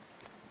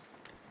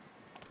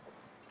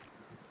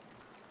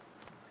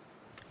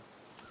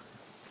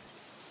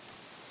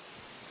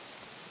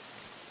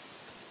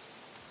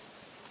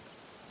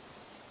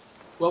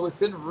 Well, we've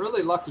been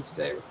really lucky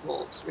today with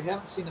wolves. We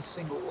haven't seen a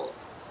single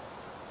wolf.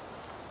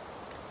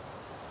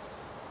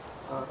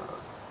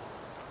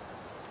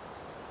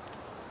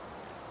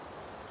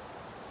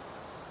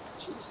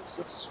 Jesus,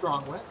 that's a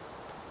strong wind.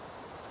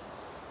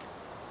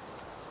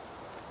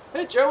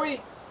 Hey,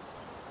 Joey!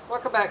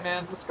 Welcome back,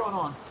 man. What's going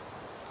on?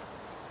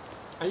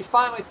 Are you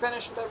finally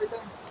finished with everything?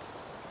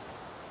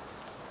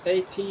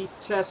 AP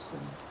tests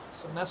and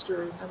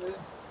semester and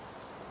everything?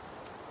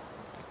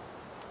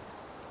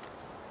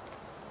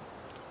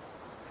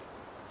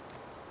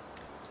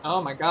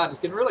 Oh my god, you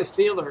can really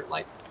feel her,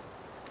 like,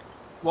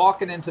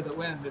 walking into the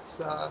wind.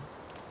 It's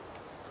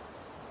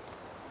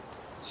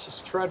she's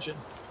trudging.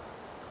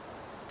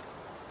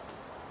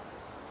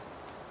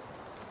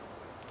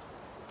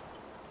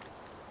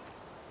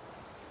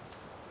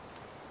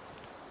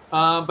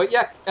 But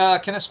yeah,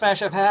 Can I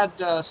Smash, I've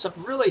had some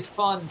really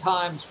fun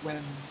times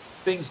when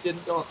things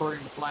didn't go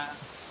according to plan.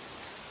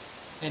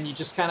 And you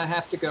just kind of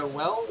have to go,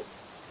 well,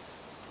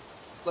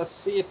 let's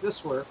see if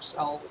this works.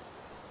 I'll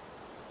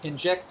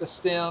inject a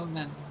stem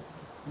and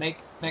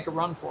make a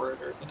run for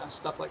it, or, you know,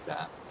 stuff like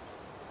that.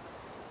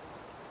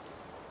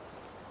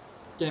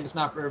 Game is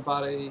not for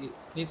everybody.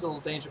 Needs a little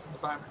danger from the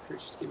environment.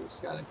 Creatures keep it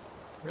scouting.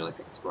 I really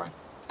think it's boring.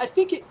 I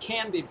think it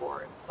can be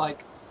boring.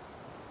 Like,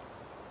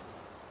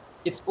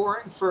 it's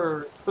boring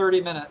for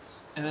 30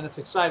 minutes, and then it's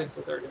exciting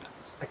for 30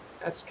 minutes. Like,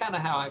 that's kind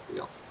of how I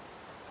feel.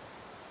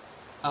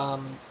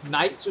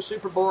 Nights are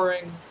super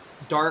boring.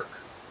 Dark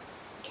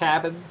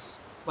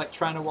cabins, like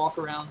trying to walk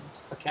around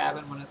a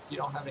cabin when you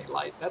don't have any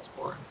light. That's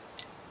boring.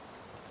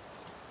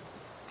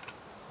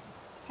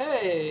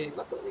 Hey,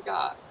 look what we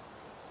got.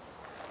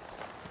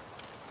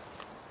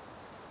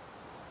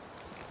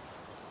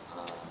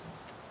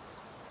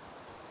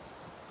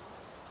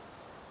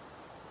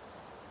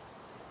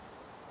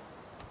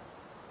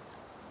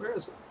 Where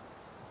is it?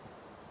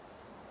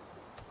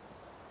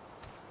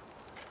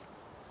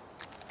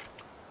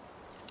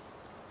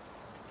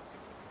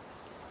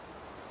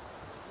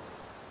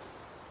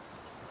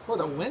 Oh,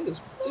 the wind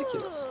is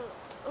ridiculous.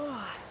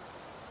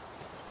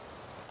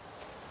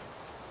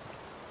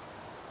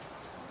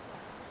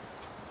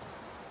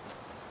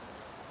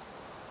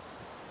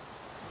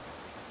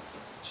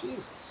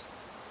 Jesus.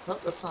 Oh,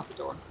 that's not the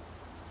door.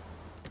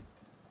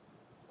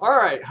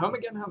 Alright, home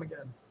again, home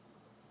again.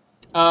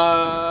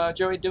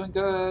 Joey doing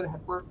good,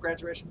 had work,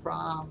 graduation,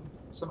 prom,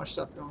 so much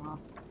stuff going on.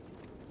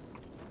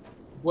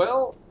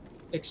 Well,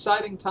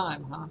 exciting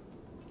time, huh?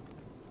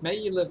 May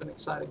you live in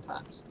exciting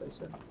times, they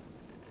said.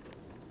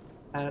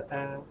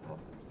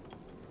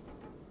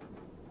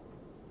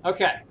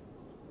 Okay.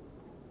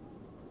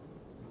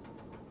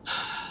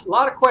 A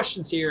lot of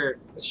questions here.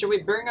 Should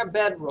we bring a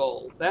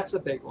bedroll? That's a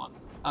big one.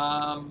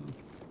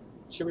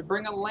 Should we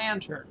bring a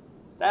lantern?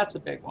 That's a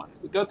big one.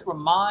 If we go through a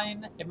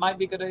mine, it might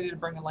be a good idea to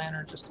bring a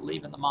lantern just to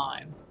leave in the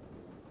mine.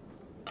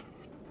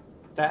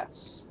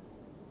 That's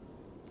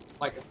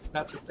like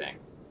that's a thing.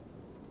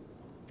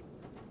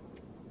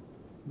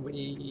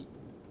 We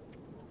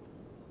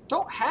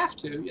don't have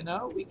to, you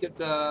know. We could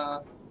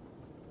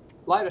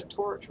light a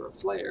torch or a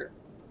flare.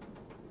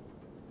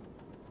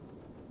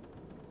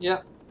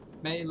 Yep,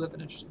 may live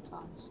in interesting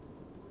times.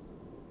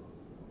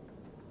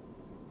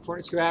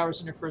 42 hours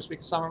in your first week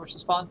of summer, which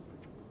is fun.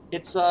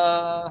 It's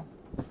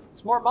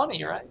more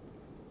money, right?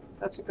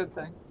 That's a good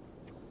thing.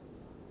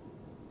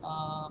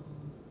 All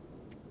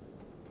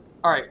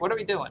right, what are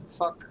we doing?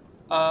 Fuck.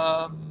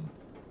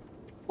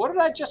 What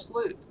did I just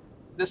loot?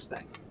 This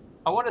thing.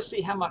 I want to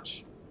see how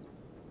much.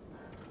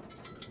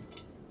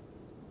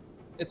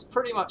 It's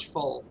pretty much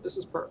full. This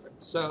is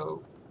perfect.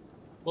 So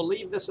we'll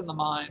leave this in the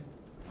mine.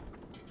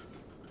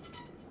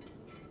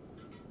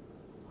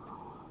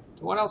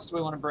 What else do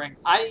we want to bring?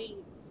 I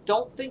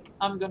don't think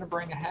I'm going to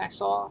bring a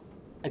hacksaw.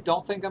 I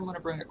don't think I'm going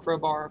to bring a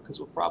crowbar because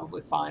we'll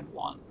probably find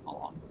one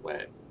along the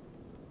way.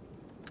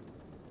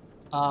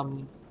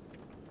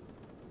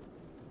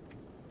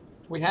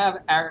 We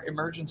have our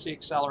emergency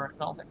accelerant.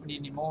 I don't think we need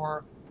any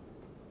more.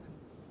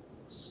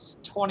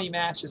 20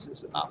 matches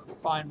is enough. We'll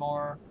find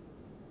more.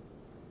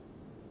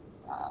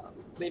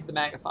 Leave the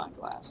magnifying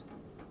glass.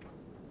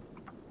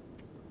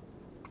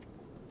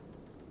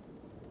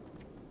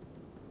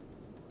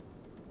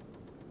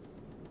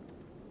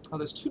 Oh,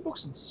 there's 2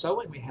 books in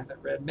sewing we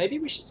haven't read. Maybe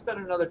we should spend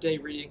another day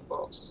reading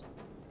books.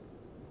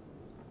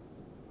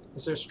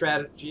 Is there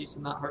strategy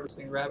to not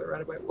harvesting a rabbit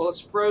right away? Well, it's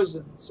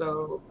frozen,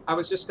 so I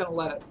was just going to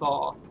let it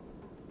thaw.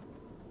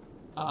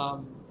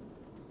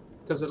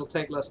 Because it'll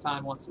take less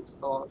time once it's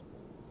thawed.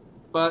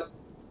 But,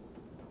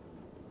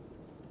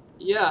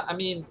 yeah, I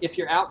mean, if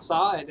you're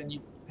outside and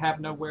you have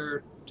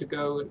nowhere to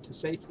go to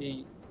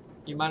safety,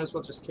 you might as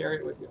well just carry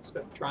it with you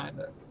instead of trying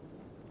to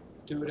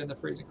do it in the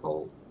freezing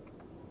cold.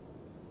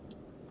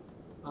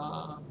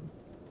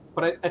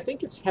 But I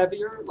think it's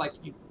heavier, like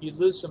you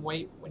lose some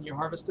weight when you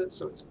harvest it,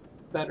 so it's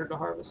better to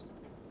harvest.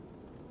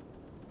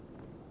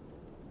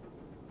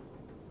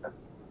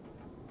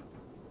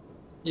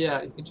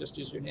 Yeah, you can just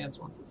use your hands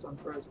once it's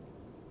unfrozen.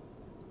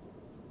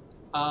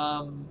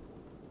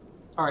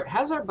 Alright,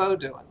 how's our bow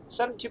doing?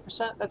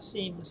 72%? That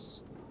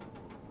seems...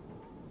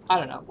 I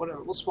don't know,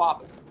 whatever, we'll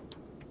swap it.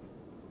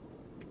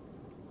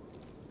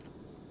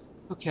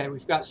 Okay,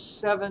 we've got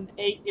 7,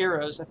 8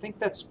 arrows. I think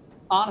that's...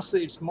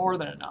 Honestly, it's more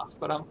than enough,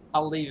 but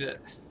I'll leave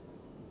it.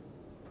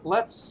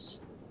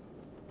 Let's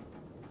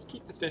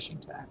keep the fishing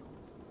tackle.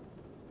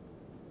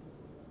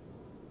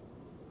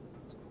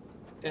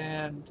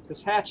 And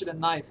this hatchet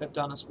and knife have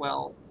done us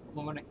well.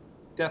 I'm going to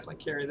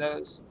definitely carry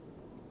those.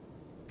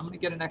 I'm going to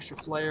get an extra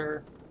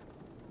flare.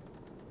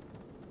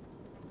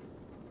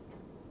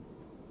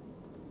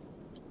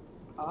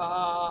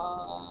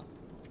 Okay.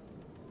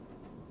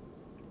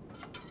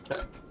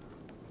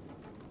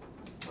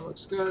 That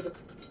looks good.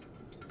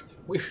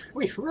 We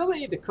really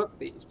need to cook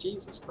these,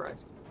 Jesus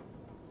Christ.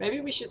 Maybe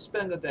we should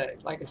spend a day,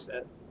 like I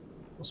said.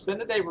 We'll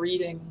spend a day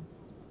reading,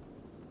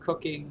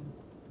 cooking.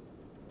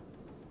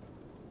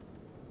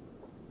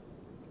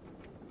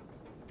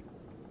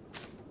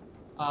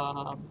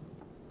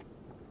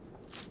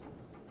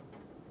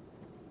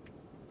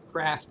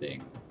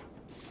 Crafting.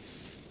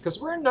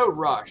 Because we're in no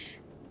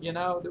rush, you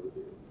know?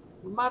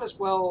 We might as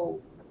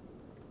well,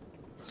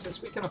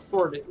 since we can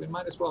afford it, we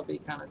might as well be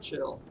kind of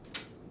chill.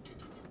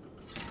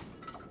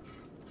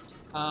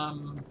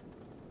 Um,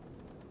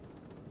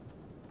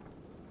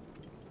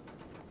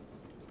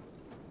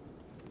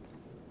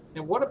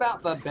 and what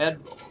about the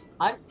bedroll?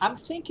 I'm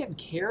thinking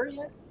carry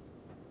it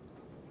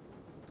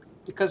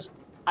because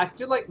I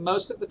feel like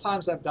most of the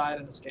times I've died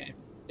in this game,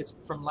 it's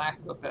from lack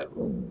of a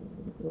bedroll.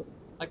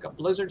 Like a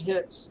blizzard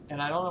hits,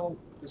 and I don't know.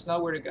 There's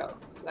nowhere to go.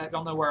 I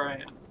don't know where I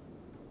am.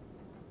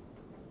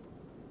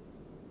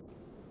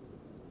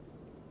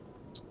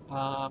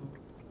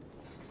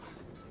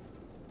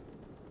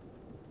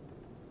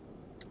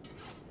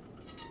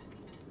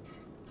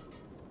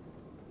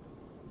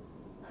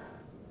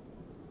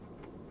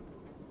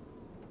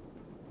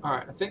 All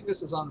right, I think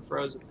this is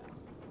unfrozen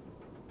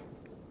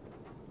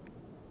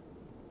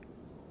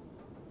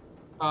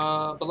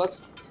now. But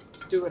let's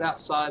do it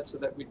outside so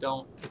that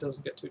it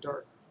doesn't get too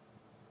dark.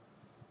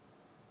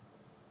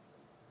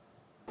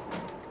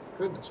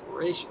 Goodness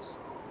gracious.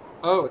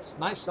 Oh, it's a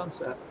nice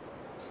sunset.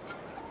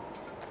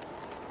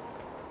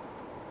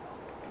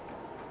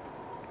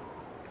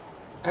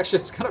 Actually,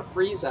 it's gonna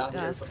freeze out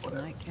here. Dusk, so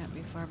night can't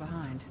be far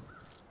behind.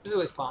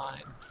 Really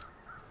fine.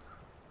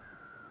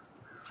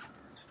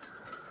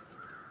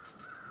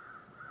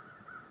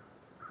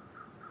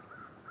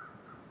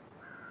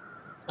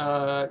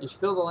 You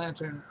fill the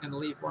lantern and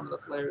leave one of the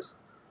flares.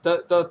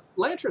 The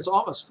lantern's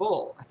almost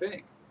full, I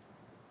think.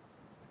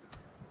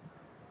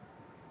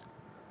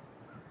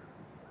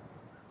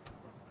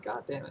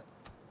 God damn it.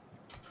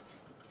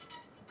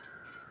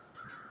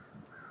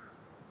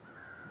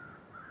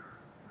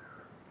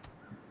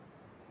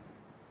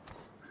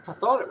 I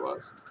thought it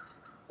was.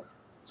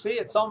 See,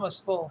 it's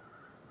almost full.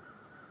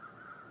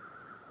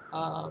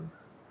 The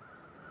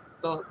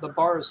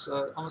bar's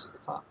almost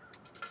at the top.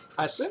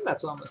 I assume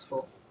that's almost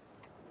full.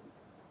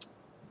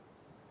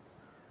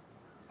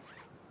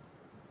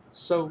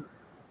 So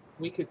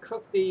we could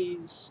cook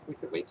these. We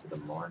could wait till the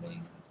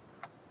morning.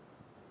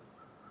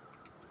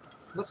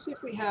 Let's see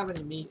if we have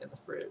any meat in the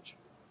fridge.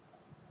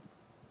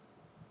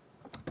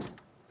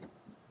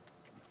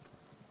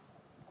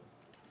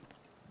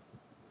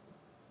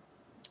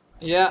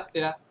 Yeah,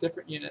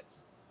 different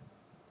units.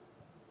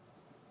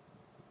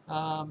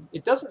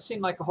 It doesn't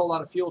seem like a whole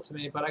lot of fuel to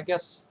me, but I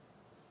guess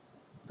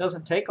it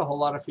doesn't take a whole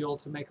lot of fuel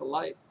to make a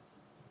light.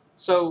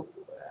 So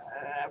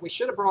we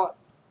should have brought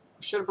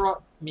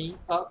meat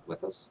up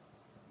with us,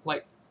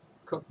 like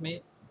cooked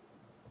meat.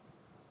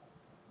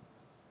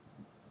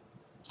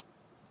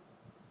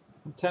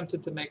 I'm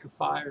tempted to make a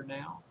fire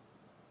now.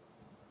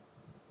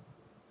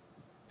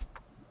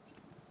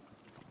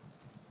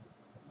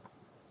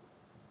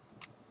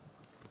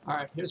 All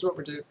right, here's what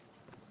we're doing.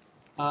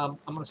 I'm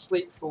going to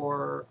sleep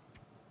for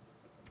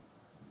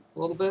a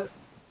little bit,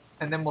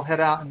 and then we'll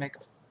head out and make a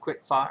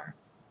quick fire.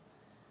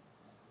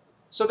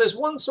 So there's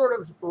one sort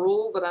of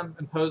rule that I've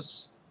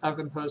imposed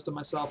on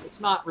myself.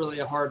 It's not really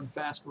a hard and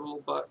fast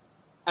rule, but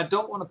I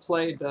don't want to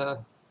play the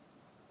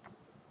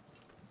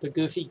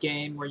goofy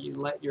game where you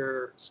let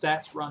your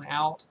stats run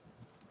out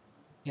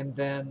and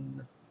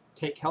then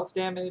take health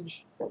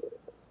damage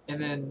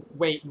and then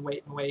wait and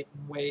wait and wait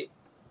and wait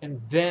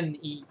and then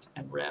eat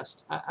and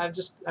rest. I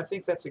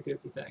think that's a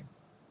goofy thing.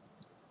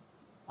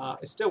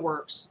 It still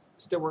works.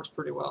 Still works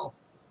pretty well.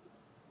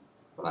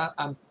 But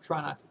I'm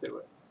trying not to do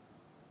it.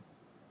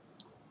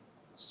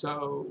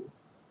 So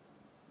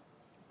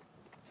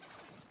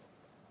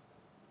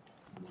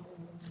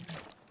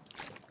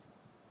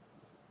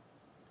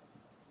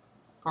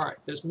all right,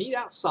 there's meat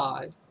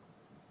outside.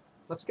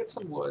 Let's get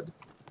some wood.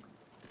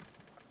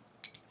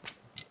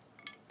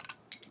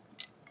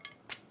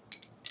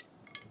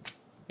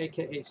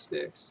 AKA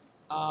sticks.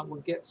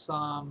 We'll get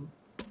some,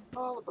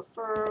 well, the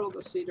fir,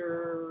 the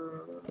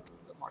cedar,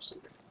 the more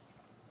cedar.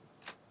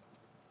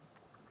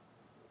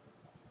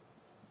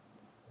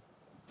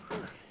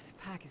 This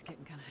pack is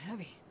getting kind of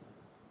heavy.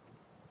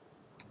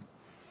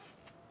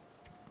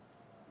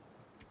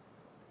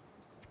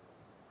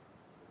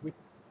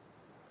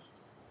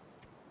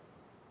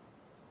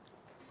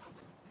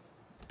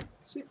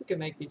 Let's see if we can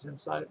make these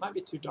inside. It might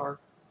be too dark.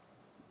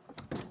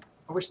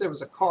 I wish there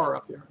was a car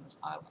up here on this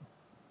island.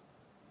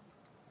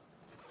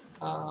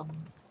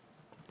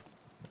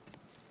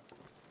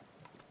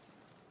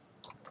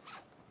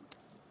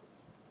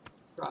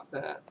 Drop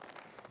that.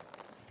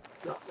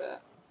 Drop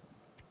that.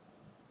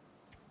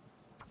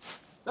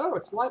 Oh,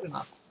 it's light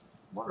enough.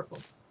 Wonderful.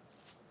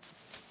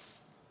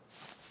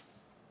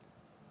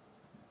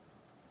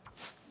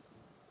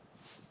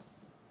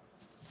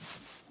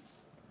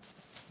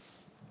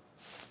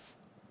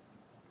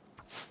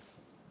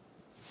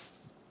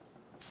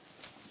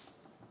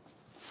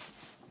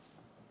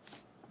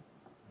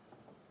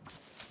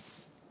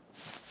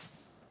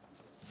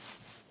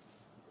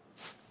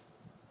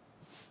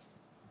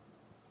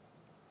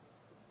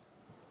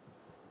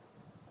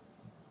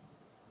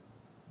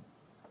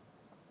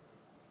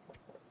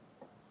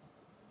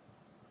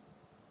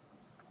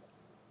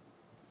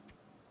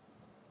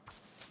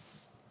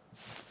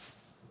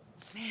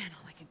 Man,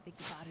 all I can think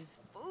about is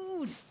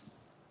food.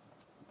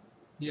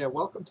 Yeah,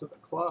 welcome to the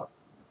club.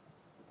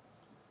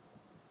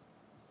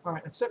 All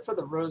right, except for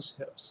the rose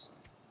hips.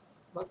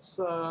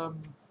 Let's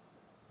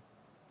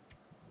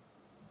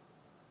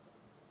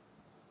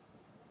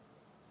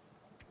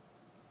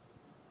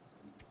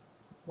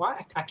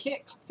Why? I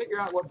can't figure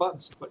out what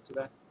buttons to click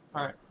today.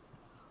 All right.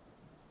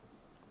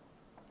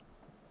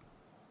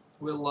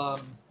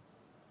 We'll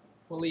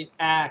eat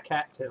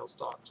cattail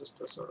stalk just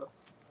to sort of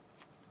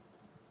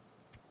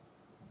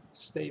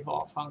stave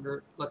off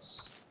hunger.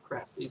 Let's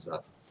craft these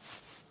up.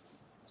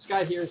 The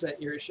sky here is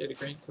that eerie shade of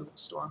green because of the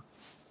storm.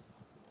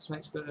 This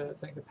makes the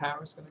think the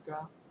power is going to go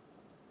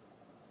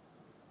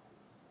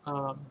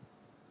out.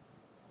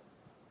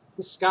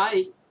 The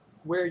sky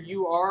where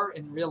you are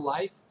in real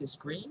life is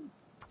green.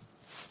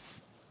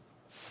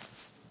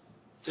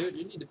 Dude,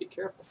 you need to be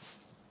careful.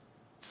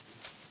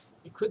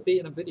 You could be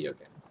in a video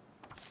game.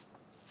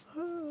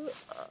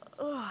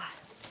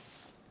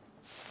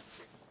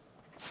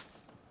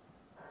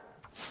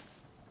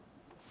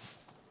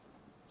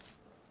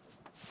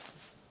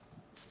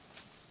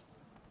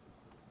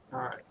 All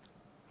right.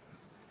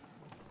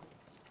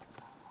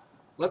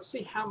 Let's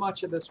see how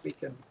much of this we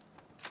can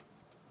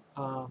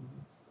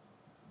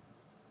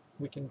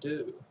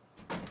do.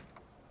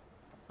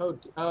 Oh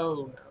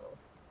no.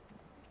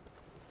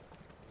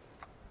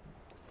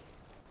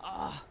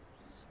 Oh,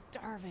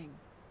 starving.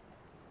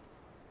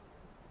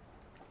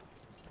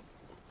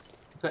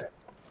 Okay.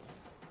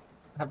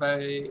 Have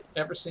I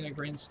ever seen a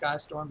green sky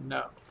storm?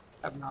 No,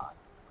 have not.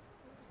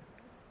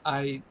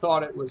 I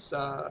thought it was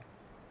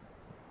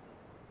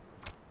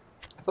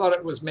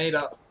made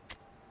up.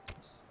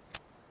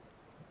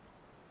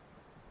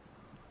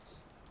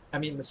 I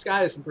mean, the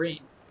sky isn't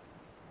green,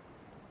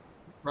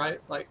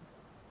 right? Like,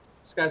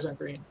 skies aren't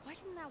green. Why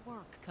didn't that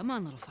work? Come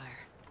on, little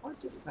fire. Why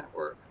didn't that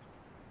work?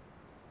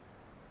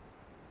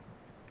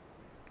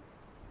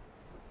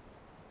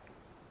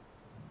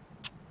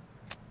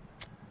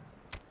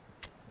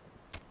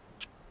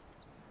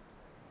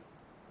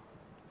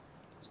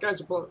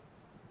 Skies are blue.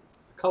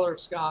 The color of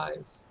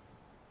skies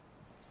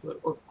is blue.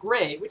 Or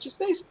gray, which is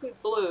basically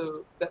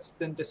blue that's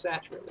been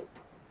desaturated.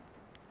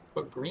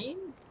 But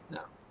green?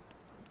 No.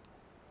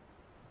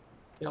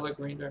 Yellow,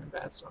 green during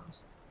bad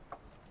storms.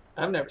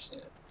 I've never seen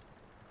it.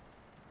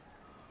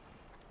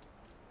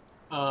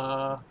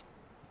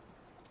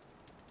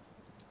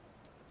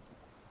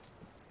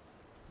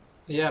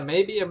 Yeah,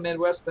 maybe a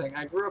Midwest thing.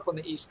 I grew up on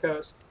the East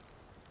Coast.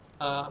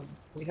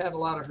 We had a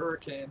lot of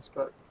hurricanes,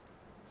 but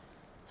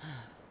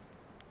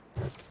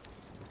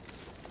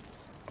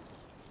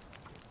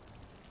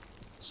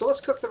so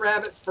let's cook the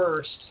rabbit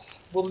first.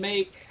 We'll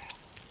make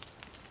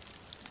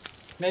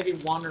maybe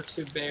 1 or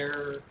 2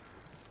 bear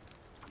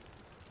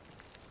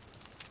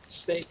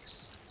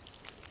steaks.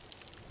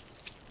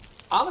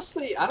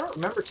 Honestly, I don't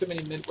remember too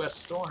many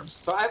Midwest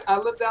storms. But I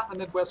lived out in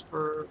the Midwest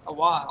for a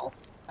while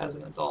as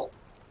an adult.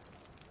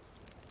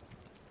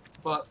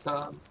 But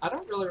I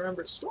don't really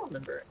remember it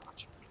storming very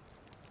much.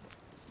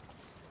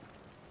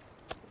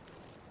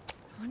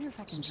 I wonder if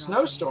I can Some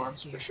drop snowstorms any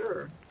for of this gear.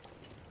 sure.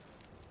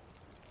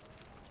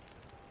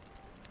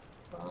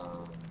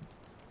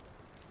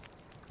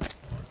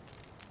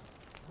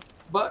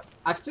 But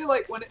I feel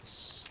like when it's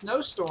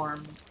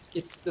snowstorm,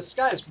 the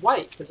sky is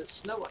white because it's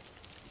snowing,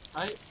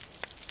 right?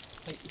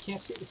 Like you can't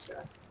see the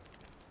sky.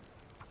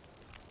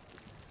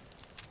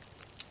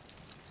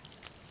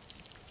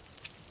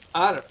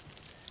 I don't know.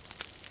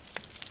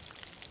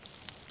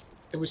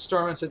 It was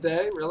storming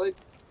today, really?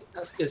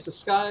 Is the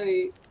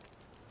sky...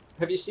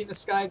 Have you seen the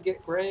sky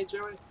get gray,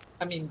 Joey?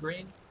 I mean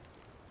green?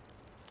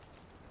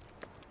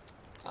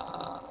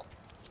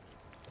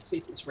 Let's see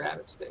these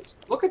rabbit steaks.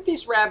 Look at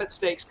these rabbit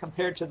steaks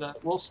compared to the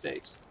wolf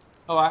steaks.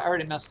 Oh, I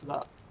already messed it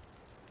up.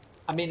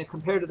 I mean,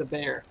 compared to the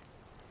bear.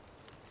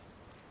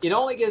 It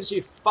only gives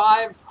you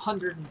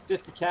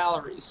 550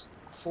 calories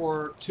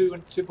for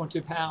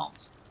 2.2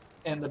 pounds.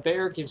 And the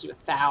bear gives you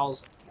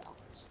 1,000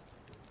 calories.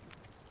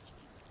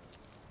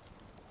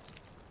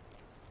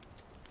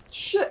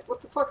 Shit,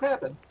 what the fuck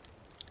happened?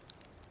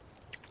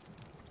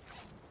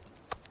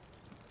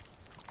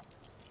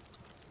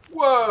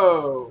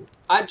 Whoa!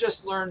 I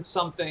just learned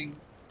something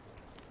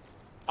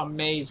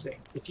amazing.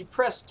 If you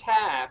press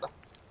tab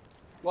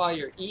while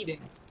you're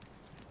eating,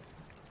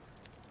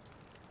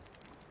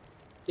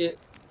 it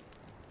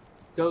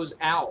goes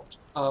out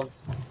of...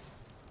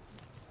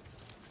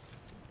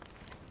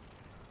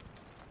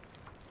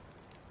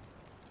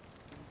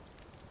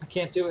 I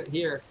can't do it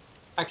here.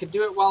 I could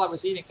do it while I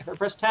was eating. If I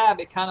press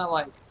tab, it kind of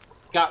like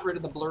got rid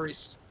of the blurry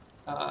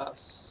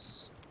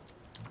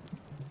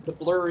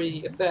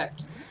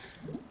effect.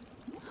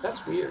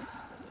 That's weird.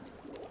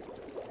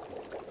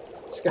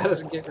 Sky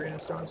doesn't get green in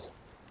storms.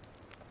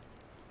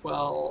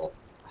 Well,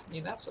 I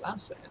mean, that's what I'm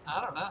saying. I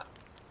don't know.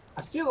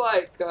 I feel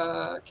like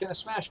Can I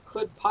Smash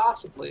could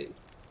possibly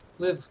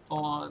live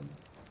on,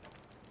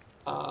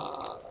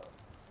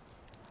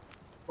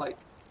 like,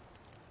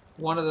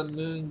 one of the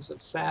moons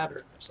of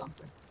Saturn or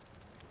something.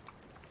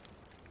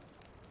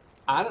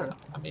 I don't know.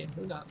 I mean,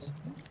 who knows?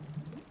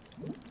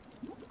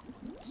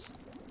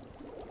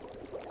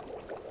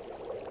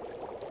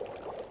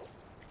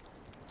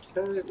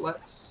 Okay,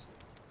 let's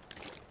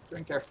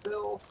drink our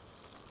fill.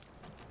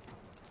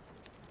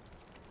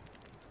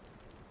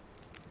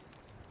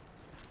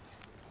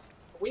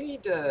 We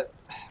need to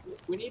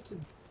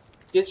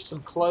ditch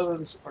some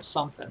clothes or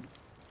something.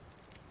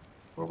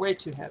 We're way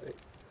too heavy.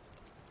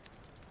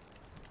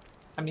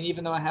 I mean,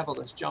 even though I have all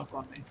this junk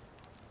on me.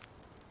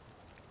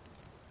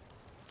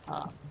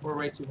 We're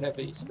way too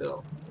heavy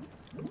still.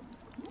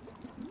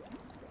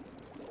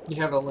 You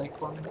have a link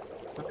for me?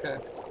 Okay.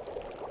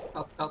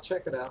 I'll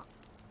check it out.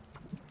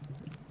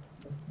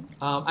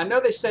 I know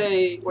they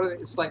say, what are they,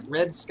 it's like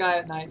red sky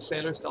at night,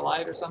 sailor's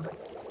delight or something.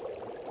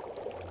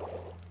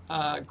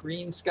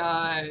 Green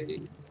sky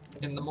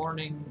in the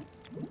morning,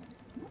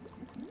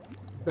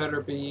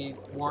 better be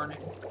warning.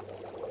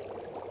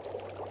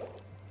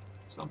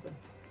 Something.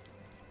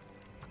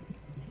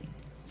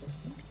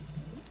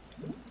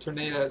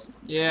 Tornadoes.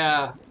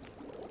 Yeah.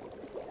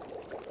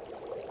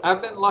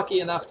 I've been lucky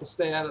enough to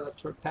stay out of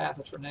the path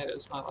of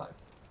tornadoes in my life.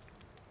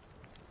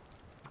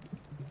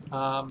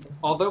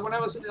 Although when I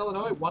was in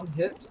Illinois, one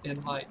hit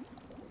in, like,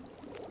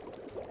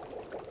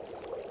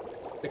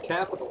 the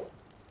capital.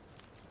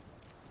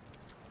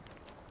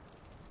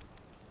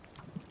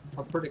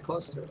 Or pretty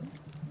close to it.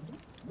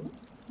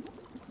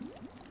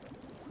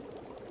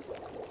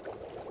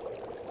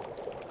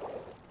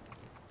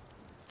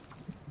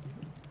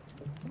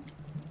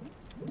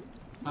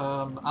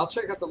 I'll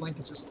check out the link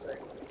in just a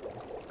second.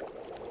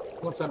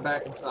 Once I'm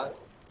back inside.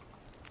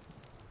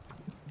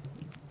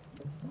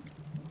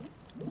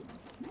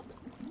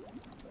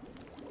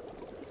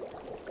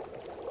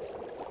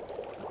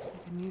 Looks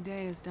like a new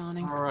day is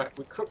dawning. Alright,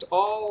 we cooked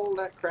all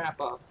that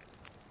crap up.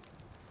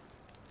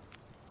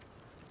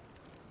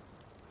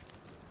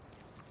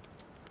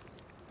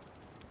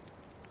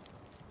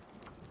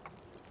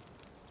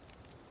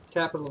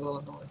 Capital of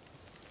Illinois.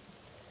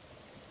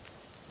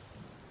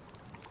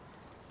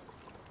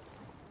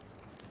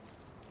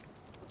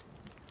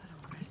 I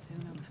don't rest soon,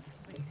 I'm gonna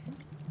fight.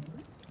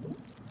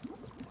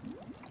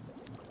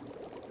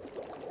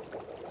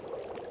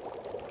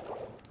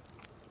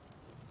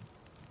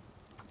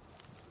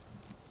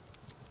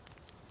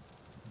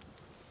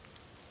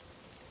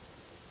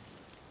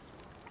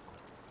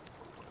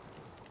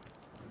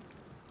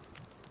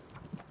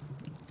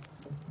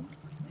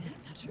 Man,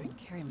 I'm not sure I can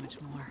carry much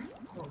more.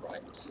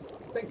 Alright.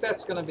 I think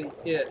that's going to be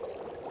it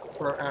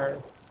for our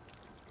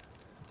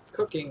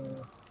cooking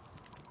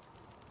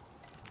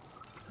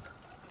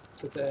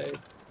today.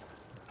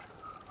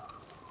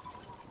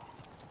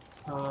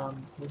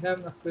 We have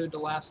enough food to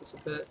last us a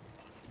bit.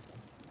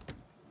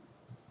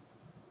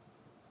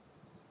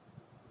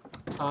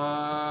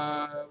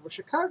 Well,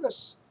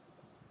 Chicago's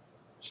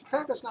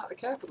not the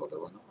capital of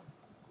Illinois.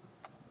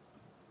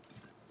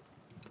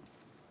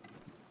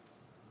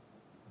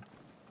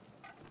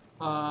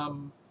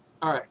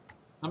 All right,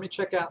 let me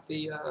check out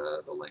the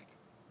link.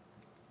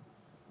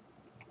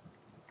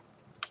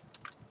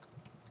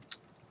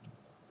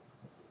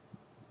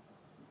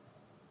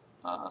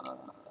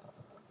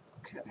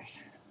 Okay.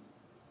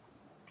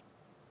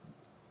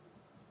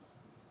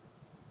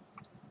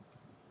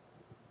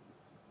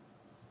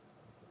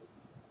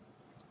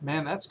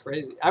 Man, that's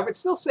crazy. I would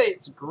still say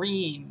it's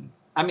green.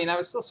 I mean, I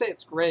would still say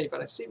it's gray,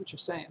 but I see what you're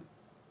saying.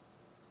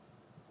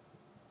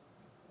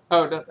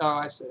 Oh,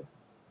 I see.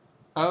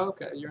 Oh,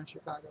 okay, you're in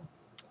Chicago.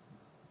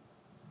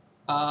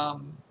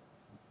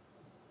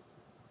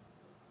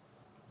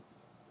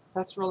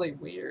 That's really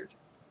weird.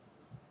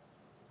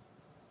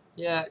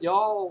 Yeah,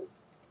 y'all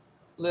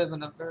live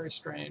in a very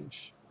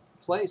strange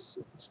place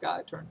if the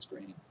sky turns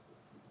green.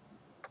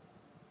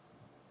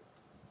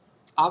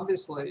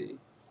 Obviously,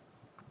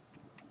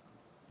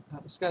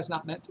 the sky's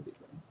not meant to be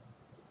green.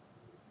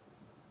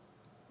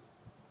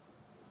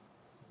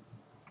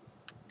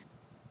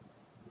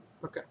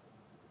 Okay.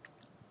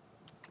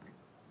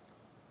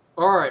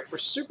 All right, we're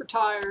super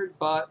tired,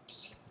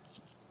 but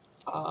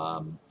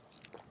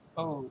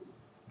oh,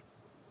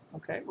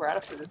 okay, we're out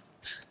of food.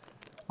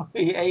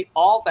 We ate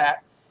all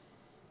that.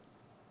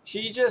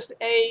 She just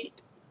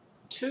ate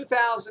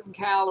 2,000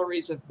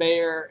 calories of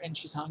bear, and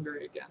she's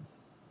hungry again.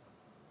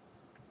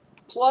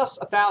 Plus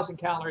 1,000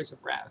 calories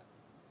of rabbit.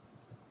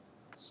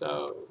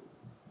 So,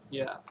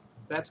 yeah,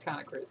 that's kind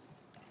of crazy.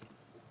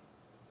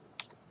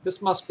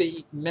 This must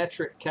be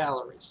metric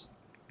calories.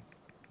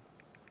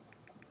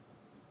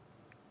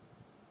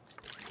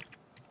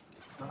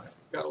 All right,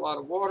 got a lot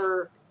of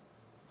water.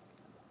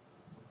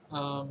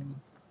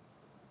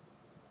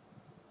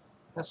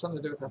 Has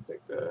something to do with how thick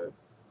the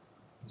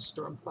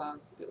storm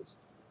clouds is.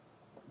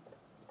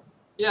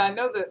 Yeah, I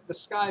know that the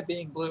sky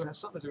being blue has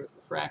something to do with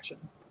refraction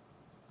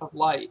of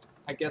light,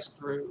 I guess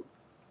through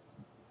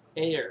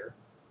air.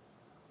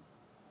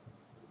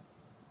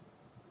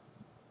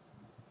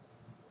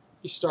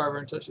 You starve her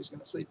until she's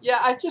going to sleep. Yeah,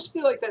 I just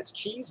feel like that's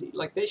cheesy.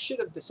 Like, they should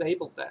have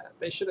disabled that.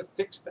 They should have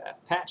fixed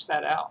that, patched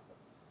that out.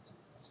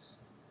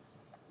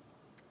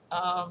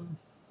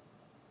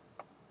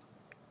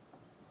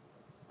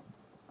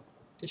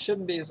 It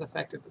shouldn't be as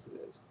effective as it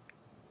is.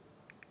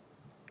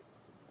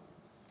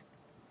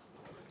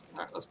 All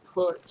right, let's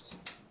put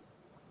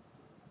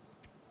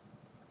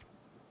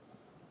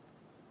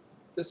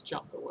this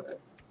junk away.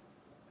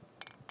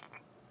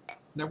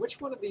 Now, which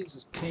one of these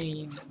is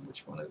pain and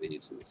which one of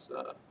these is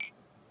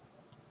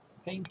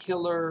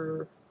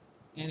painkiller?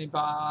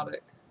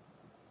 Antibiotic.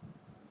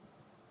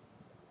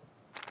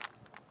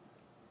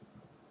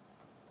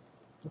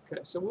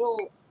 Okay, so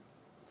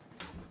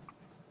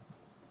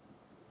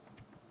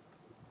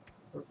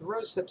the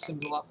rose hip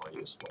seems a lot more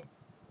useful.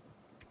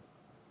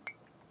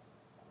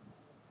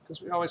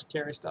 Because we always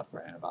carry stuff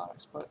for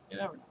antibiotics, but you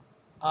never know.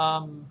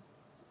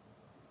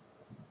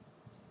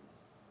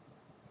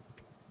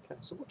 Okay,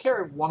 so we'll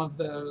carry one of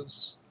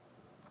those.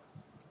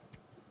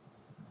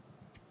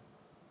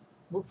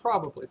 We'll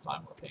probably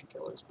find more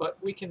painkillers, but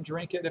we can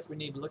drink it if we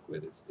need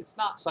liquid. It's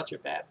not such a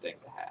bad thing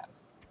to have.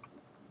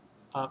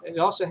 It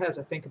also has,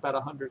 I think, about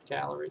 100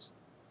 calories.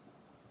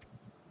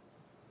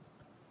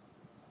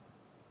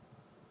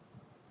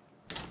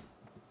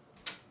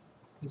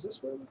 Is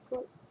this where we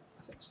put?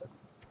 I think so.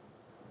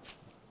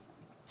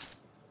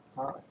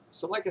 All right.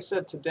 So like I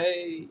said,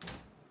 today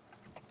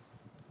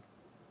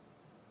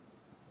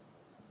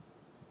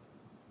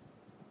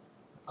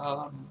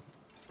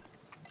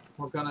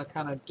we're going to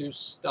kind of do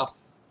stuff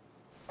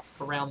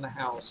around the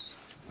house.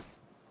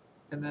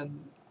 And then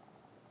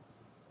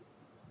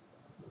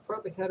we'll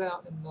probably head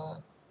out in the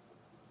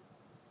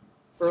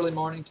early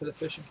morning to the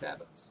fishing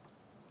cabins.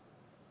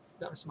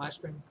 Got me some ice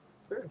cream.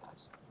 Very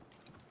nice.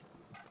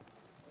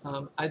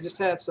 I just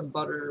had some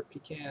butter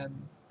pecan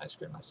ice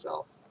cream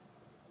myself.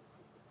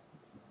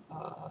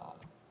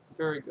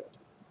 Very good.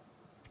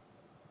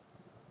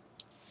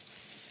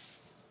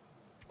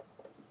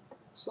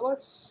 So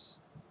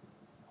let's...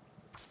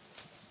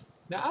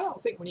 Now, I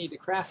don't think we need to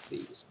craft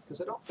these,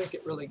 because I don't think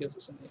it really gives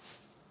us any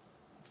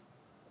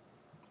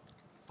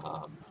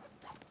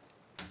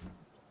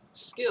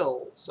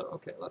skills. So,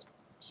 okay, let's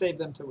save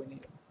them till we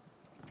need them.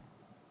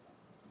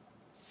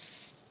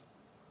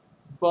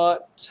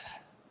 But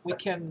we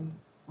can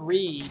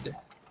read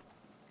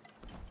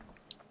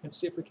and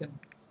see if we can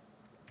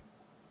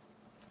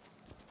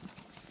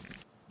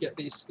get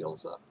these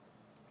skills up.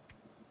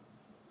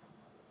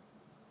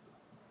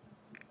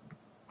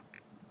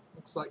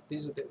 Looks like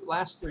these are the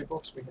last 3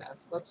 books we have.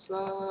 Let's,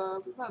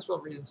 we might as well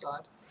read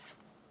inside.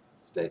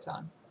 It's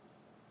daytime.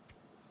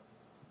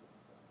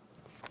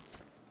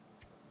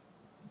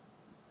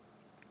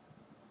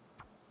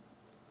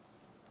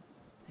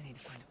 I need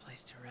to find a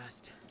place to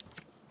rest.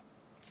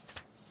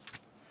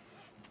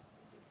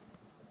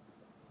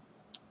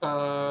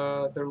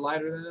 They're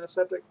lighter than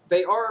antiseptic.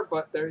 They are,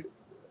 but they're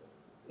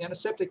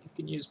antiseptic you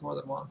can use more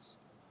than once.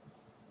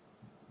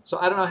 So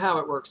I don't know how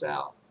it works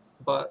out,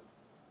 but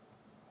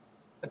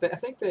I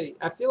think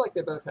I feel like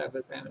they both have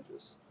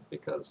advantages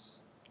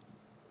because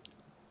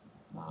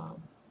I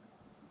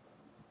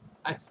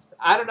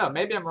don't know,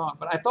 maybe I'm wrong,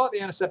 but I thought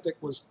the antiseptic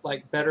was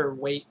like better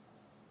weight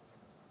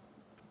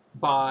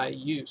by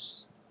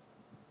use.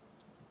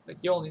 Like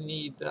you only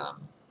need a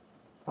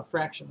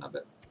fraction of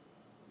it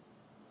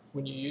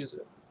when you use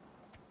it.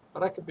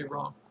 But I could be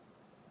wrong.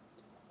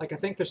 Like I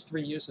think there's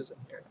 3 uses in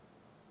here.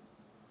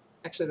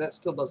 Actually, that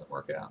still doesn't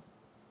work out.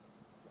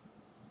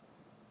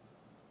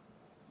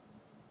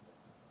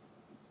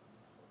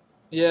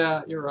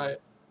 Yeah, you're right.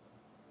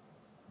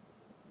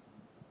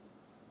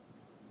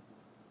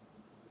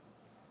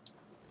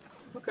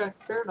 Okay,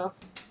 fair enough.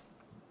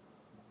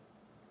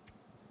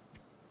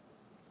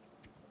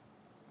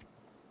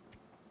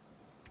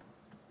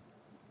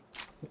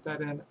 Put that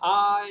in.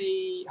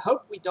 I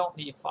hope we don't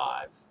need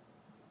 5.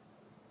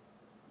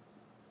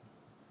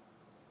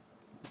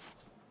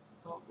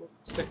 Oh, we'll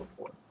stick with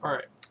 4. All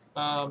right.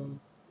 All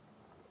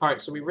right,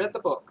 so we read the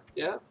book,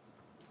 yeah?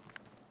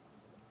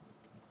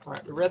 All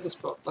right, we read this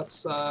book.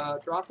 Let's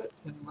drop it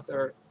in with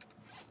our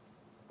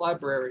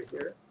library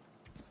here.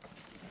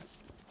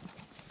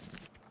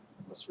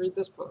 Let's read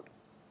this book.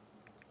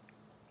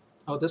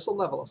 Oh, this will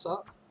level us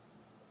up.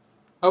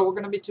 Oh, we're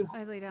going to be too...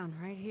 I lay down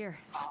right here.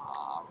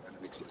 Ah, we're going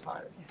to be too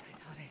tired. If I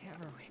thought I'd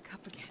ever wake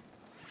up again.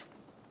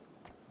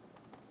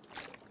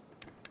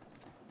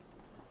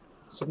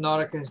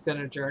 Subnautica has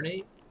been a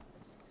journey.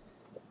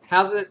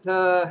 How's it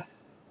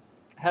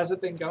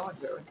been going,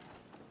 Joey?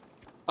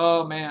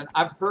 Oh man,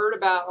 I've heard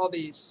about all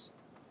these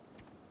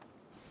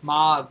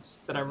mods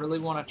that I really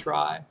want to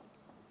try.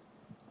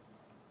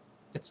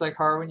 It's like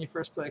hard when you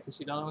first play because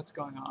you don't know what's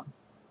going on.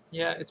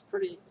 Yeah, it's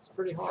pretty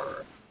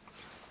hard.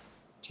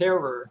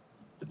 Terror.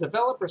 The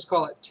developers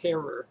call it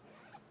terror.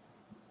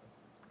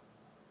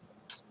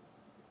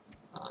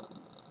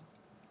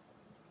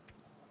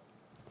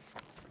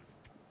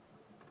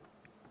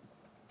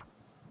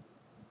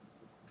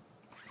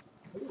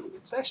 Ooh,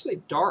 it's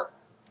actually dark.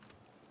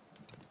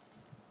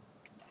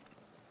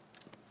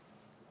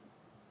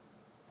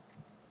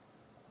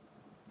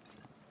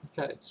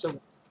 Okay, so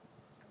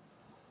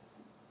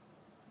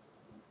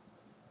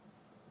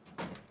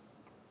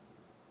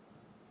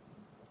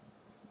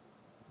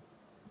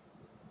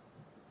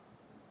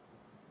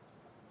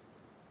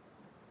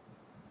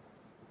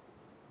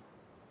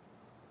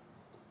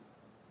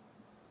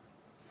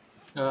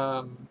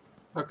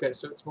okay,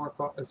 so it's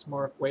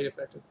more weight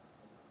effective.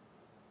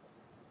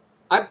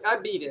 I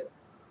beat it,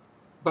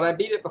 but I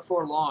beat it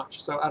before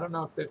launch, so I don't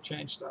know if they've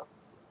changed stuff.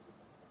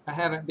 I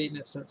haven't beaten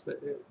it since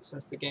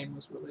the game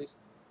was released.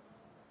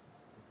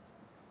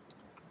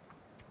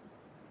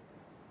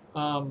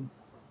 Um,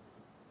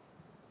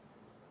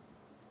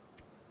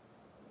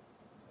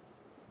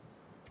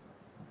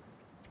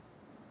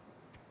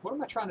 what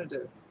am I trying to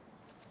do?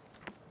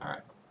 All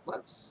right,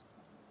 let's.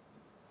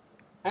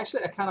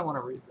 Actually, I kind of want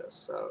to read this,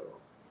 so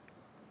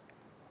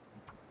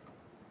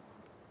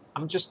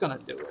I'm just gonna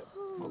do it.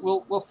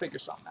 We'll figure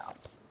something out.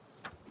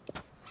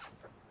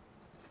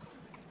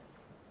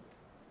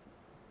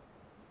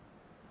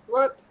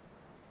 What?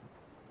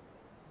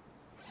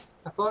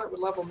 I thought it would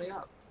level me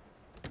up.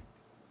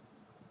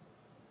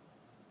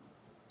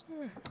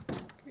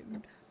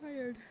 Getting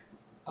tired.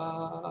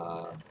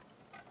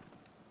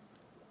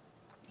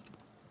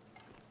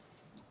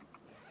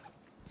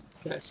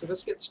 Okay, so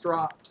this gets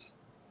dropped.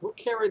 We'll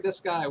carry this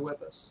guy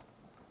with us.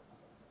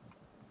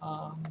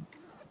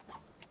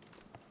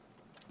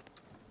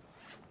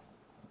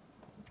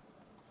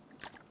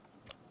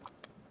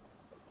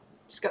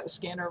 It's got the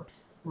scanner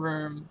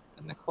room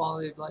and the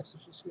quality of life. So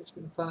she's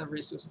going to find the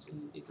resources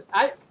you use.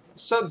 I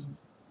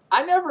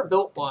never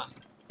built one,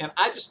 and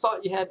I just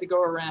thought you had to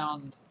go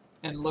around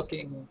and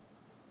looking.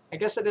 I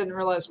guess I didn't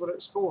realize what it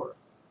was for,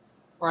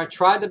 or I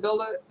tried to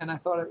build it and I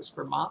thought it was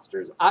for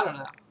monsters. I don't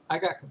know. I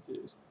got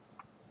confused.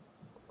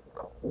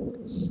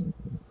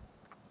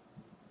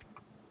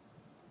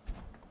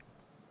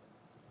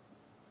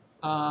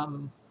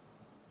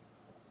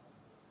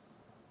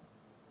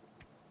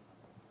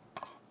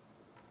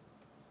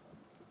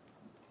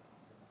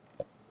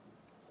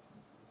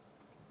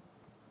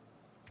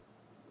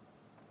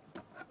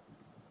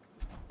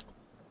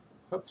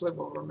 Hopefully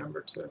we'll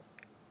remember to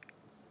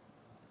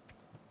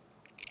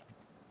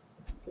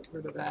get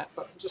rid of that,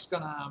 but I'm just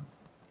gonna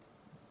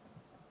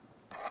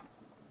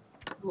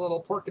a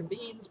little pork and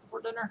beans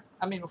before dinner.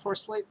 I mean before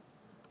sleep.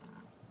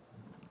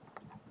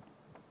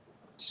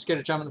 Too scared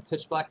to jump in the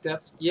pitch black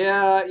depths.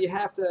 Yeah, you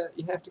have to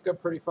go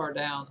pretty far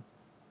down.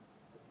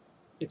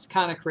 It's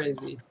kind of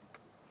crazy.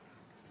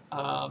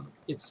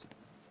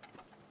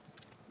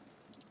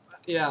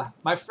 Yeah,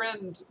 my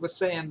friend was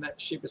saying that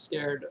she was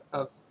scared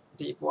of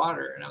deep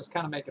water, and I was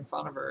kind of making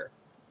fun of her.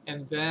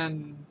 And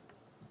then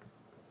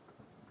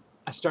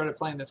I started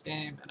playing this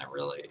game, and I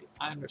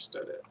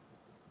understood it.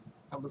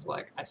 I was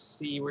like, I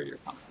see where you're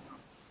coming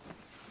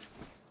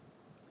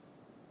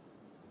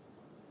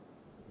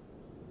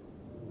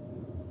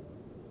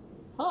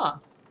from. Huh.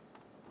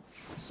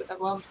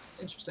 Well,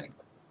 interesting.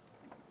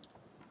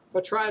 If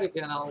I try it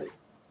again, I'll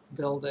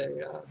build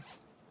a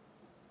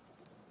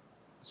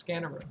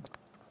scanner room.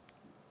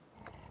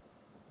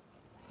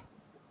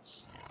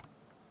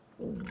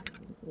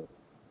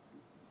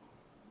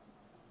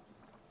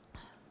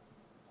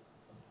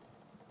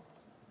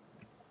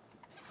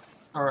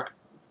 All right.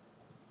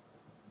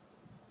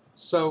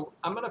 So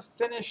I'm going to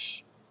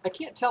finish. I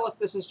can't tell if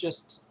this is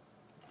just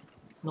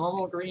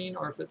normal green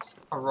or if it's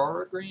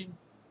Aurora green,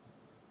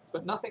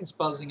 but nothing's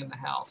buzzing in the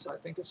house, so I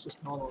think it's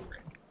just normal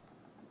green.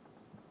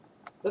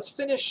 Let's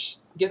finish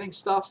getting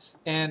stuff,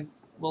 and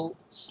we'll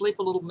sleep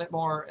a little bit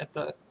more at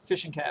the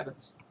fishing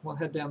cabins. We'll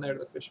head down there to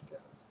the fishing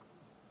cabins.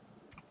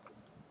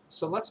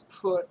 So let's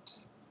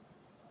put...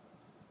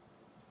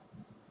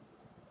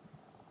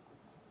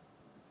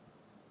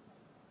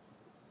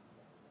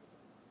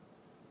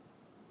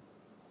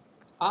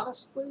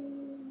 Honestly,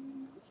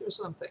 here's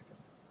what I'm thinking.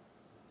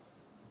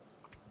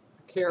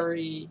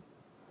 Carry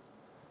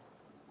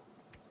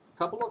a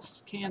couple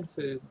of canned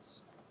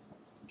foods,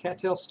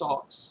 cattail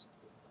stalks.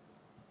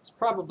 It's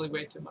probably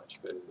way too much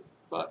food,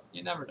 but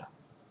you never know.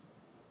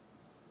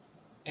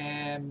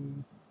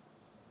 And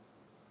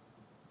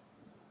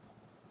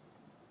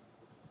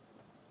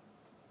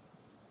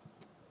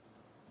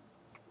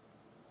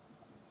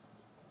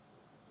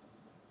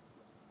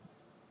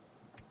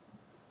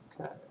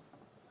okay.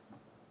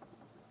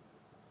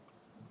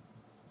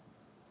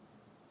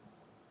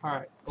 All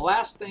right. The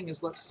last thing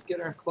is let's get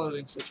our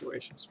clothing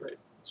situation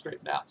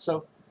straightened out.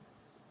 So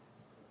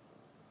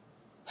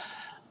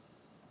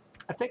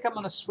I think I'm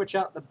going to switch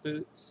out the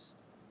boots.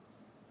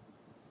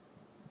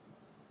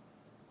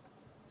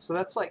 So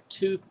that's like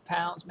 2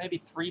 pounds, maybe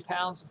 3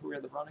 pounds if we wear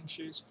the running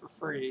shoes for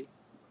free.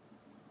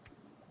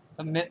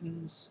 The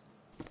mittens.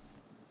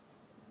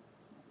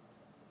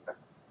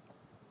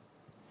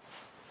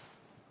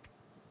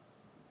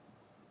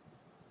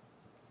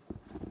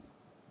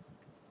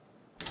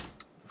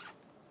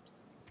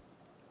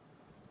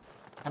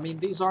 I mean,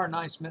 these are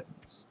nice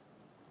mittens,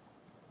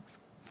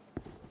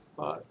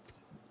 but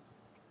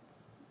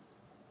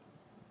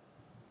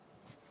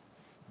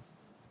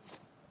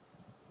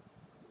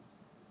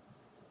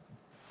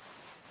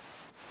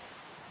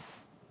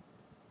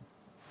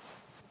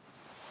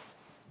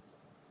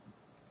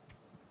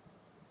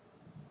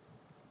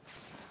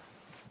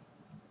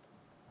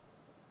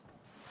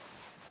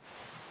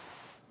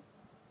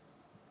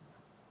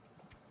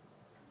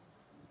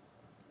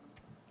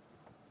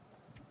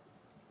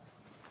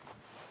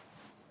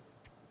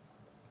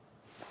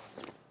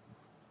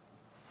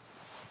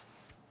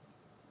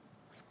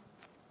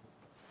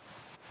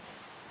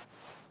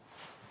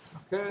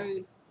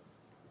okay.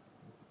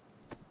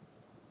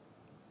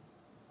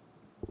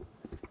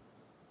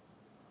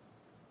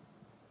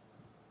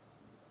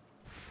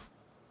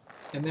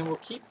 And then we'll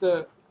keep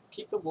the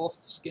wolf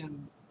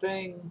skin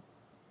thing,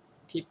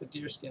 keep the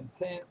deer skin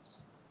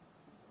pants.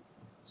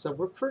 So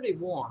we're pretty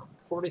warm,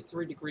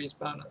 43 degrees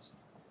bonus.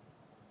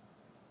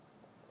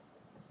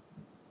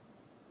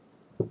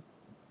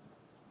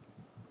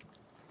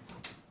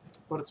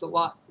 But it's a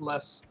lot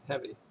less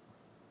heavy.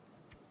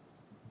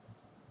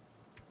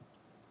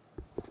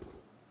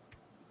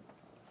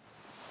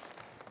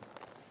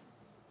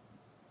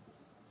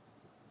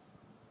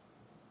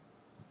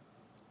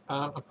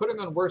 I'm putting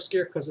on worse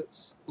gear because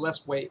it's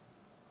less weight.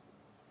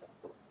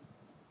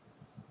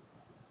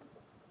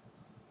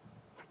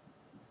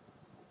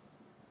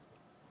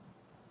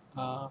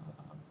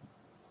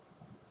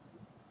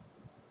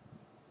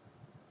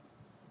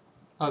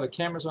 Oh, the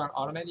cameras aren't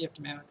automated. You have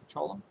to manually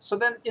control them. So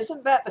then,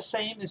 isn't that the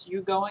same as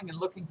you going and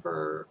looking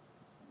for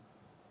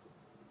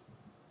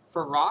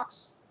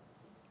rocks?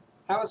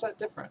 How is that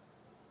different?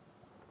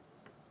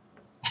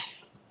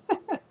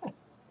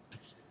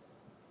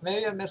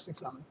 Maybe I'm missing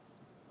something.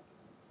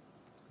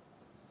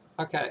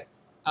 Okay.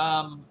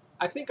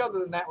 I think other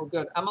than that, we're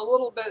good. I'm a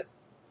little bit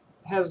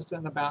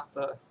hesitant about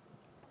the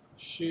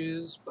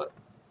shoes, but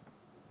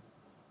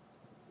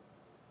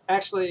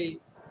actually,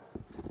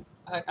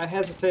 I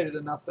hesitated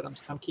enough that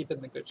I'm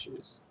keeping the good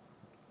shoes.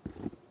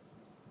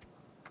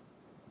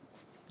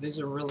 These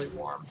are really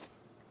warm.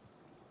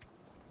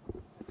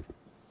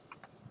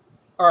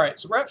 All right,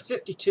 so we're at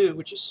 52,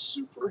 which is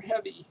super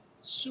heavy,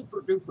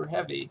 super duper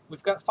heavy.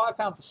 We've got 5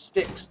 pounds of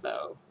sticks,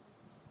 though.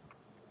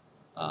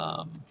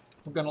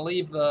 We're going to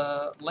leave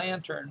the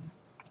lantern,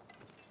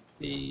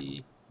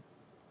 the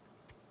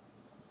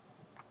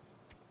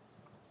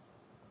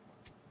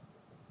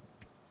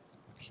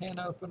can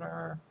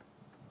opener.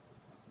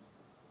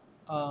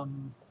 Let's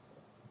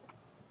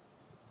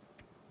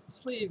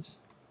leave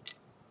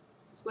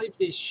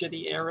these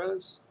shitty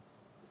arrows.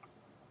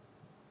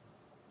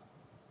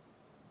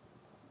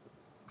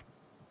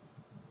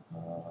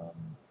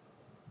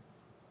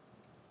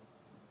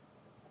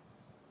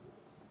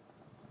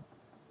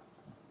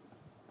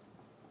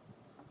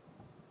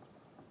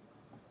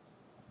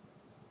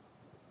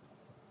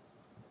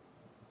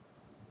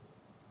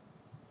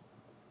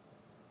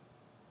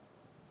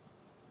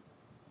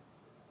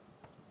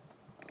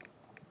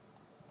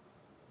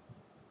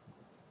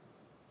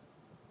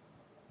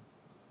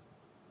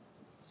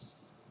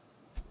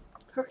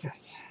 Okay.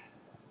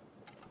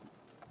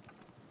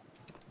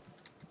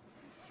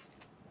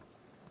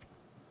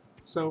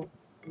 So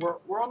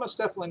we're almost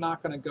definitely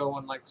not going to go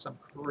on like some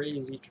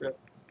crazy trip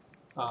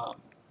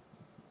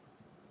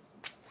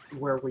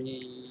where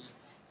we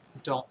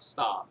don't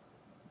stop.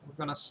 We're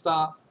going to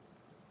stop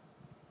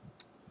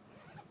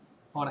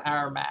on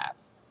our map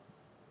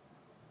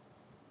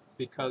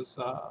because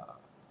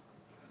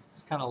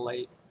it's kind of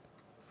late.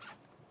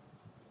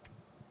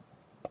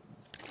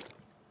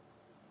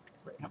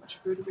 Wait, how much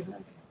food do we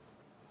have?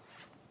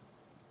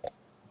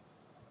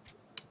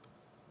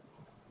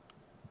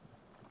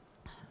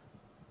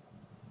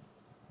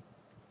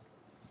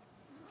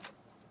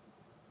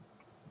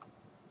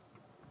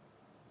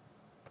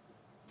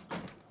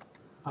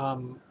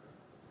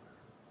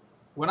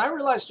 When I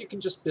realized you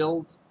can just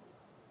build,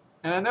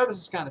 and I know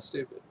this is kind of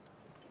stupid,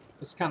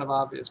 it's kind of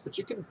obvious, but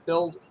you can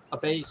build a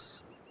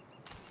base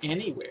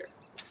anywhere.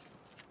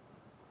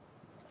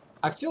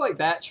 I feel like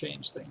that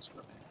changed things for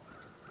me.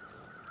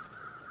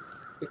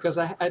 Because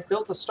I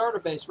built a starter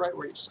base right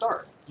where you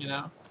start, you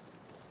know?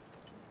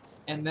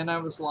 And then I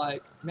was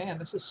like, man,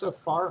 this is so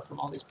far from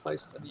all these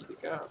places I need to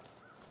go.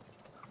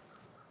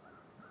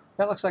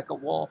 That looks like a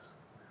wolf.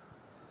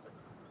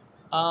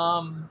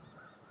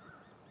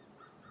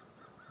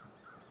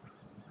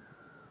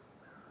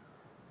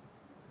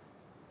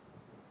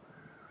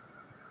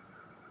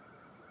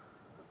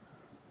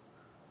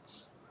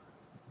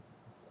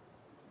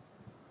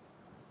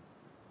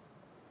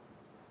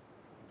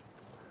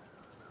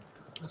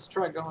 Let's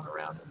try going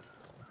around him.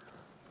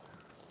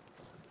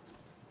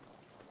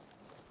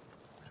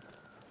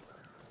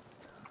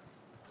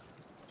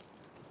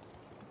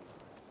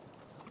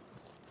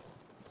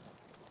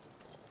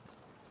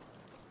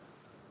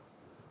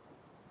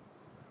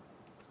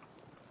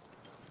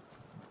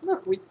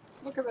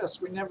 Look at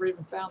this. We never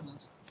even found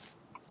this.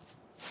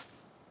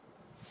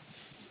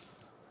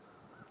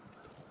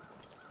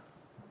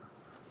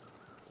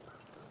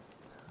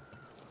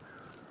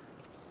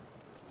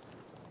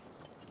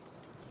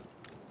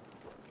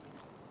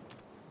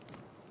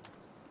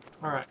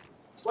 All right.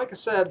 So like I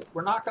said,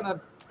 we're not going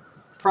to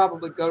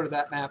probably go to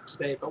that map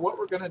today, but what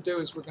we're going to do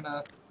is we're going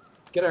to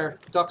get our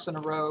ducks in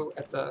a row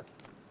at the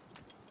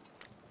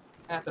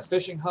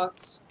fishing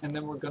huts, and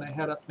then we're going to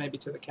head up maybe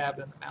to the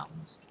cabin in the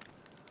mountains.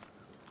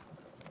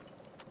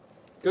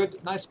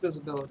 Good, nice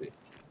visibility.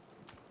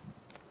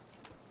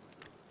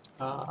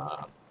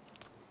 But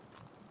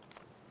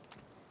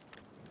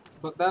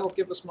that'll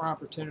give us more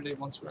opportunity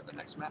once we're in the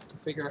next map to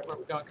figure out where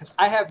we're going, because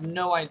I have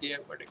no idea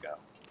where to go.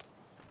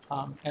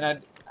 And I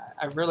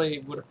really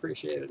would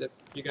appreciate it if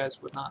you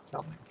guys would not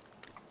tell me,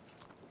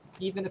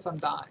 even if I'm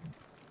dying.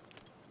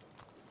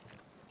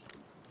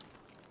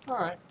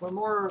 Alright, we're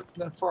more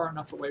than far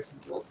enough away from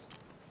the wolf.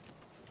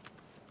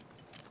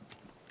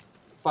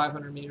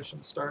 500 meters from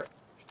the start.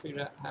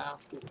 Figured out how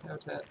to get your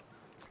habitat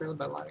purely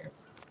by lining up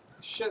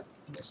the ship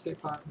and the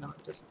escape pod known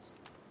distance.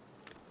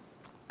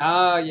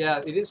 Ah,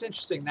 yeah, it is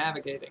interesting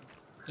navigating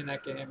in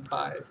that game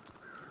by...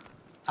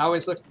 I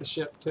always looked at the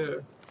ship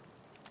too.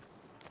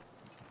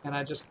 And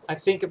I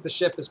think of the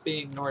ship as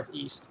being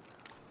northeast.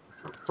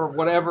 For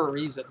whatever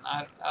reason.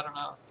 I don't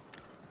know.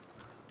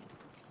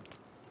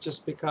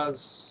 Just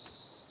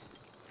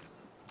because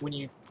when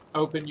you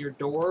open your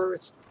door,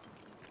 it's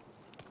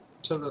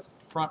to the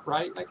front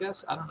right, I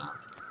guess? I don't know.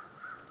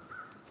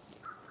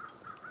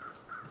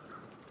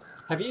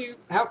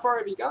 How far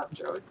have you gotten,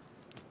 Joey?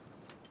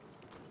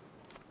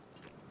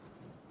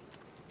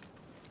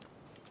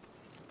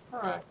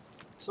 Alright.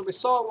 So we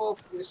saw a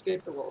wolf, we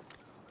escaped the wolf.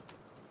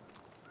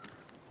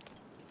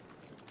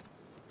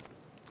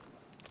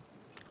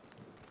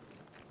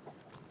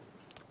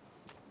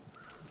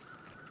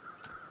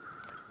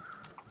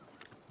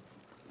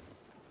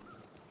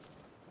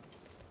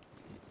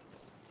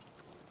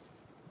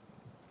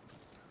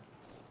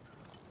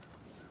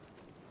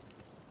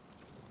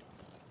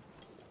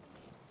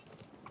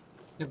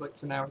 You have like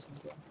 10 hours in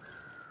the game.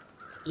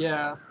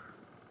 Yeah.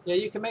 Yeah,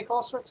 you can make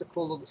all sorts of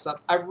cool little stuff.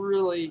 I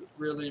really,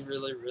 really,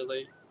 really,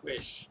 really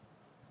wish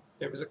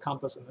there was a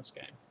compass in this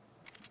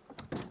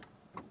game.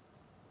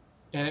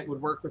 And it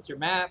would work with your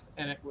map,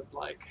 and it would,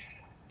 like,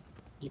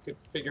 you could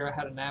figure out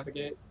how to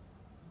navigate.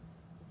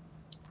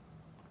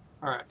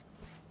 Alright.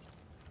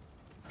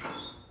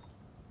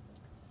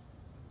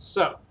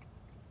 So,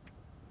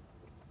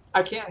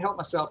 I can't help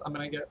myself. I'm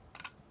going to get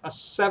a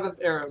 7th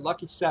arrow,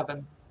 lucky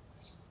 7.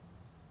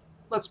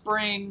 Let's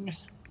bring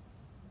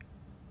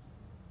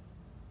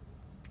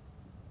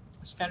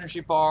this energy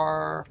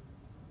bar.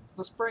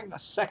 Let's bring a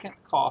 2nd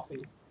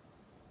coffee.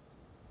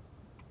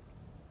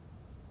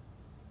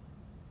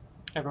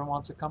 Everyone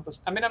wants a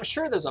compass. I mean, I'm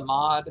sure there's a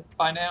mod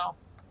by now.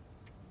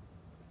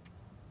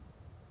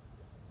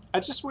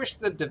 I just wish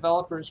the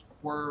developers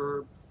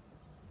were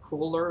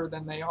cooler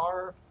than they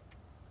are.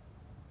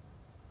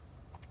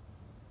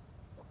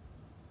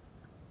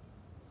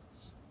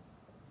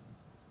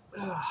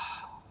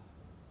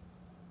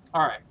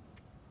 All right.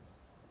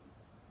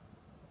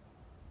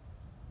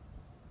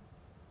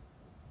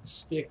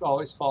 Stick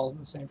always falls in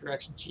the same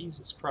direction.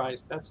 Jesus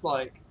Christ, that's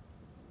like...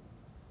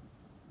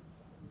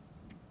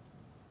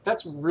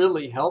 That's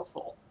really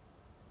helpful.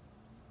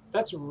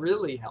 That's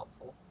really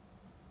helpful.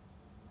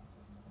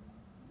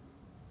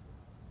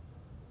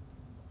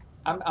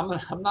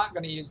 I'm not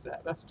going to use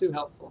that. That's too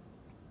helpful.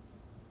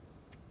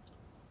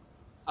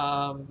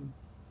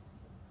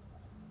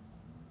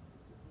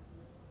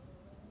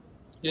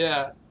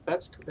 Yeah,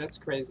 that's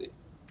crazy.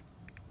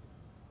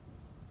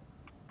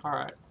 All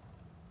right.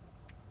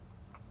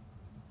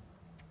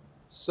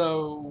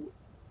 So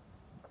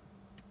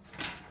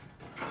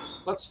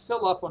let's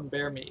fill up on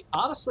bear meat.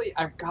 Honestly,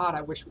 God,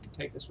 I wish we could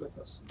take this with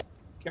us.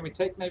 Can we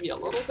take maybe a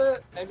little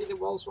bit? Maybe the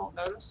wolves won't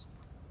notice.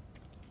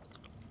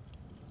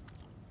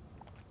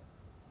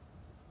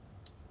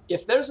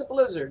 If there's a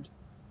blizzard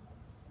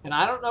and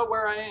I don't know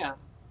where I am,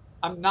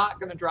 I'm not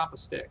going to drop a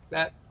stick.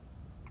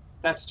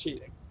 That's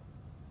cheating.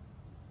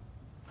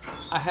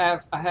 I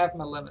have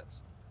my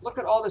limits. Look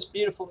at all this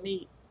beautiful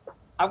meat.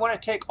 I want to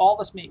take all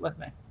this meat with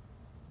me.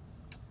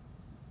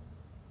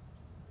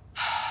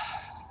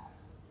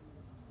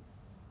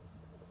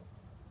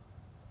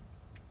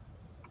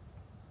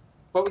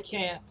 But we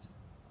can't.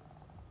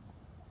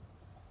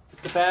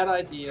 It's a bad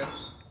idea.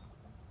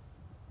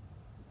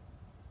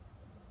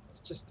 It's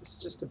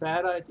just a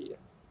bad idea.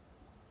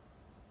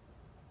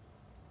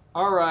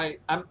 All right,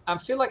 I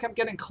feel like I'm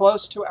getting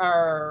close to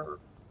our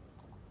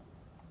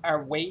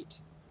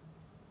weight.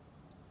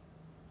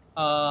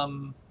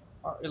 Or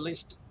at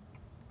least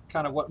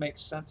kind of what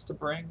makes sense to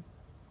bring.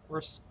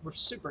 We're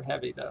super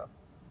heavy though.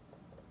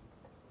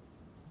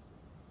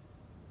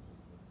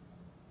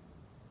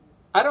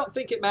 I don't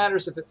think it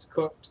matters if it's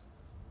cooked.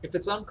 If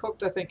it's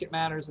uncooked, I think it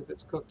matters. If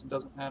it's cooked, it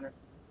doesn't matter.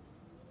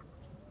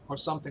 Or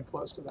something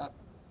close to that.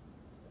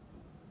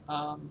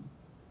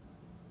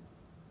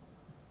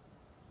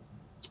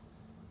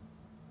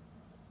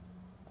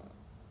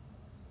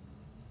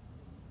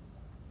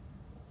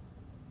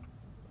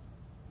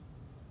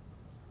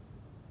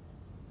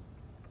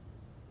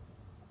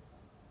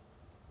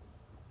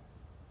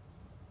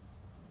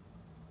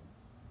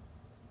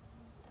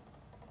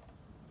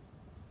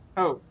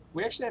 Oh,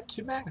 we actually have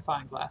 2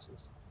 magnifying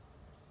glasses.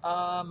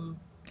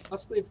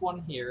 Let's leave one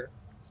here.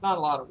 It's not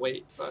a lot of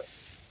weight, but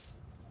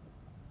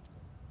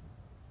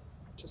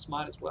just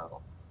might as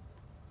well.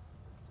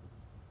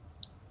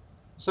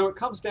 So it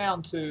comes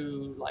down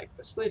to like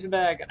the sleeping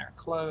bag and our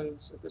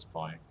clothes at this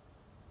point.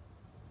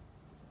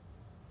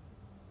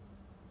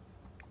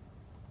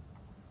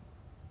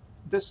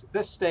 This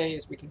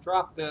stays. We can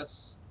drop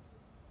this.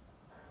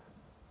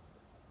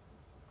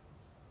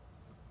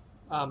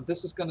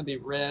 This is going to be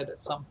red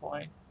at some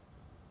point.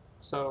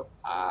 So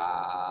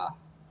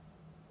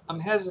I'm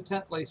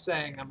hesitantly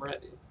saying I'm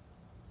ready.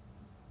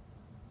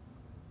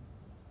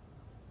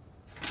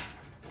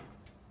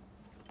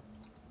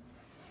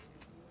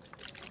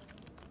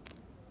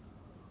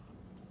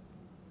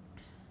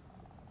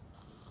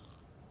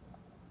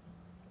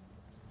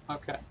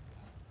 Okay.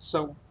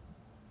 So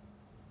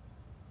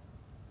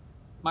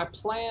my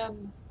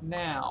plan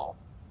now,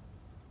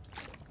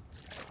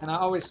 and I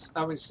always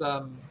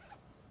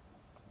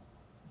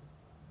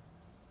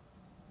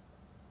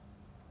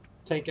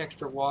take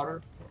extra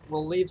water.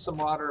 We'll leave some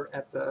water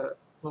at the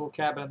little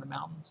cabin in the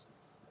mountains.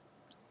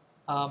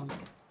 Now,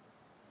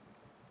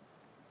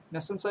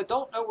 since I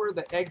don't know where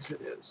the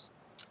exit is,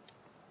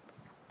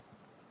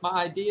 my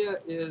idea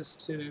is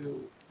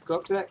to go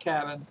up to that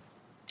cabin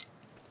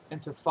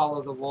and to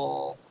follow the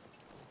wall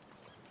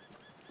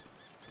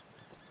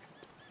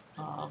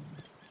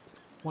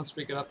once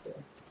we get up there.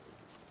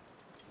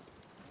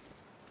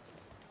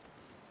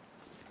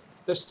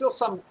 There's still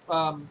some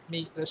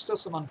meat. There's still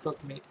some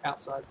uncooked meat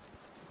outside,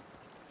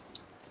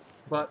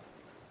 but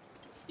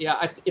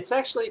yeah, it's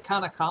actually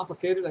kind of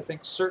complicated. I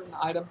think certain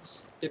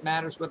items, it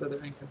matters whether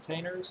they're in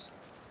containers,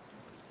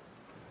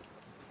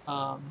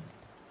 but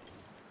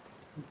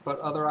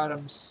other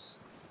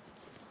items,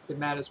 it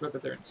matters whether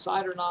they're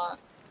inside or not.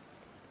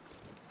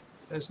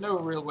 There's no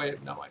real way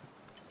of knowing.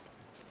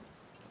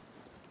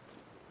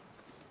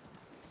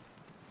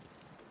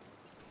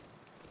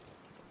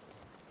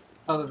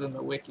 Other than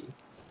the wiki.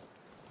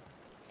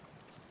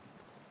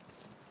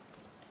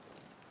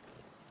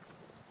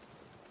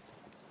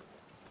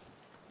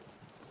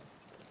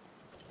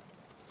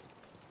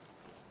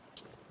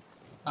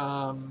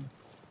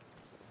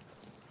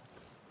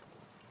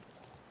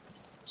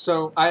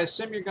 So I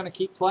assume you're going to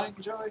keep playing,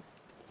 Joey?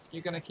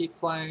 You're going to keep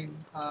playing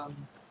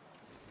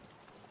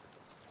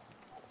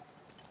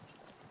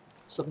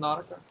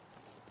Subnautica?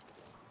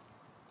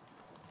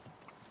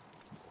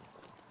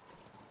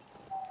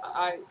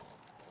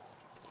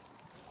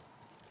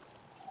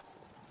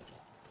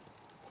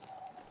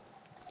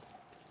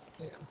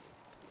 Yeah.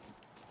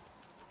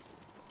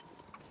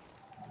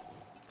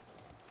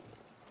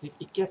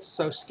 It gets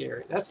so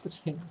scary. That's the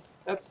thing.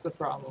 That's the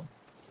problem.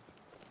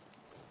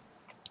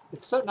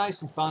 It's so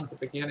nice and fun at the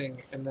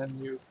beginning, and then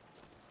you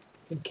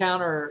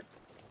encounter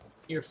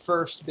your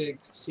first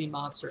big sea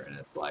monster, and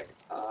it's like,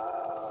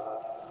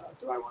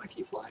 do I want to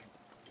keep playing?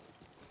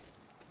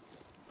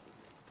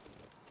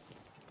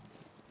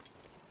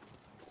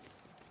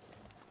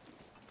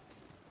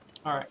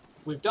 Alright,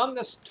 we've done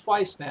this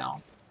twice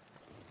now,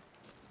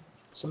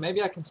 so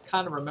maybe I can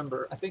kind of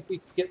remember. I think we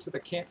get to the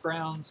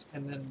campgrounds,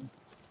 and then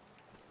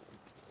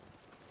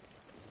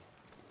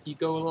you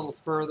go a little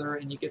further,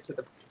 and you get to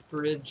the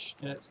bridge,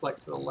 and it's like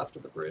to the left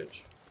of the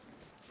bridge.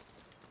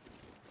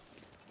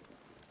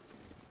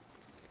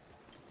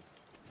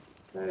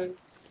 Okay.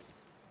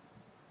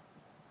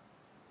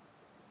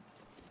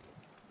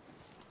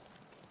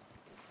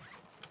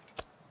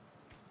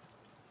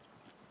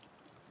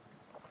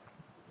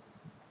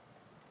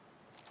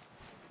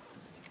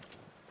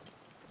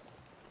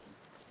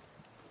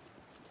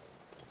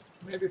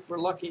 Maybe if we're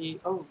lucky.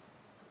 Oh,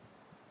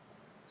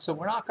 so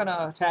we're not going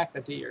to attack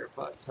the deer,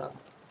 but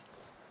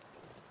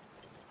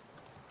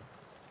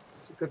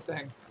it's a good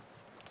thing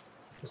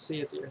to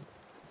see a deer.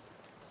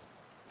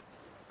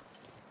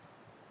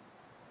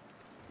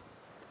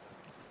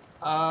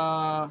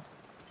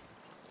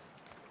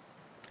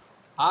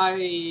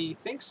 I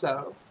think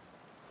so.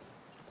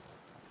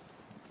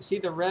 You see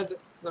the red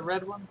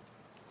one?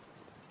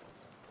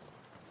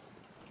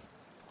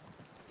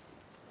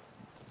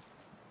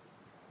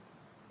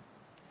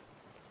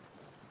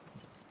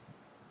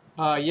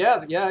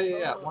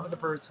 Yeah. One of the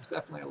birds is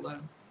definitely a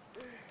loon.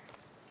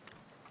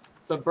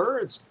 The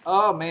birds,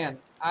 oh man,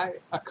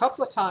 a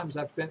couple of times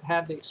I've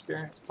had the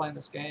experience playing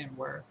this game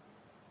where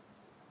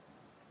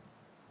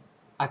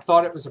I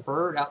thought it was a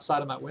bird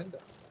outside of my window.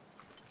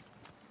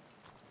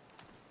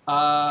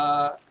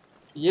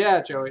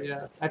 Yeah, Joey,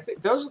 yeah. I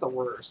think those are the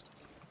worst.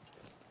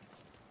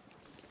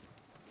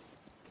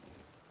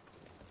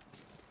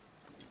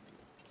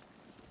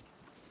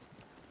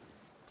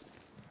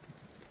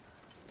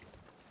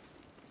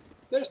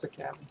 There's the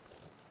cabin.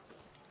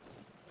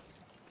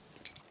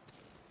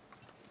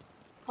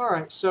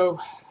 Alright, so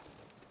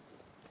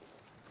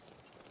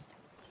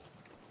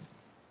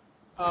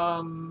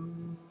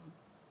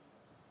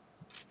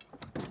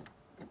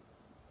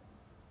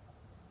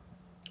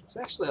it's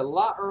actually a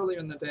lot earlier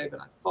in the day than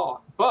I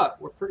thought,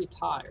 but we're pretty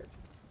tired.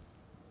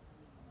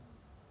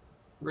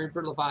 The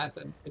Rebirth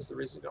Leviathan is the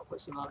reason you don't play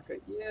Subnautica.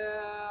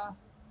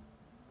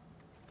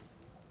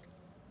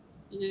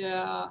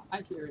 Yeah,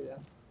 I hear you.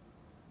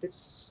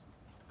 He's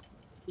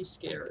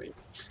scary.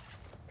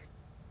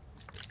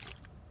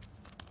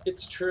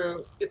 It's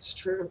true. It's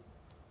true.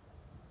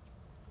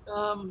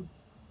 So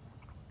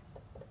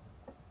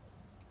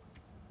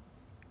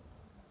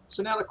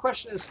now the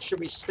question is, should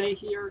we stay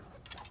here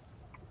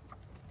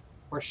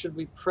or should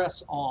we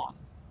press on?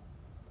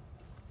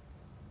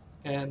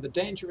 And the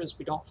danger is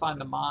we don't find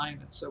the mine,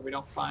 and so we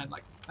don't find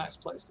like a nice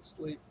place to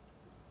sleep.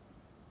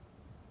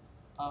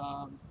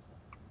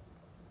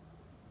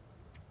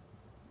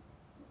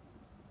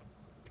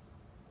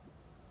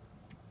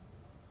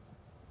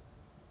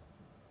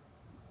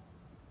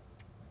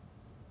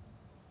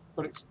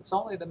 But it's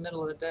only the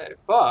middle of the day.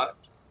 But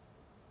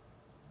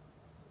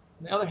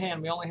On the other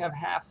hand, we only have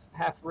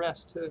half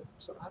rest too,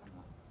 so I don't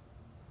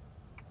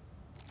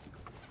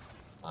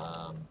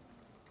know.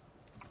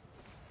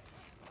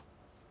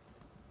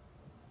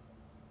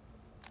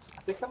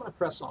 I think I'm gonna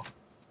press on.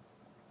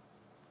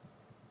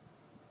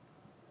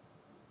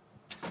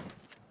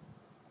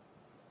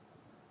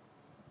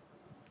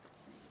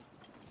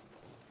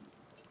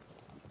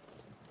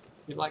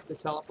 You like the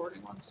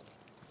teleporting ones?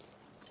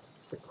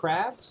 The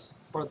crabs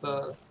or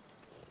the...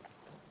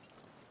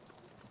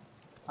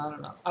 I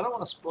don't know. I don't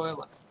want to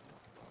spoil it.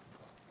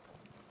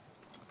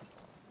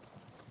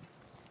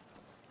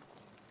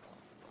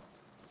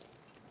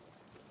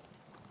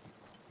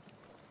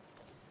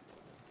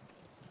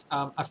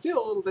 I feel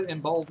a little bit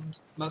emboldened,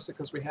 mostly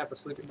because we have the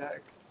sleeping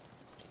bag.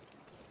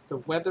 The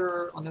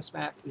weather on this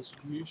map is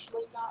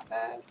usually not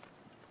bad.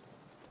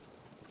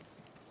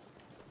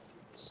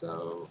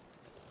 So...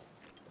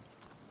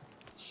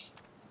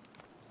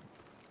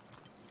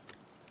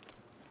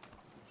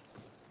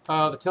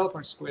 Oh, the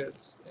teleport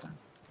squids, yeah.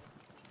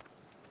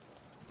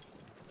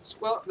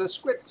 Well, the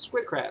squid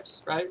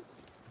crabs, right?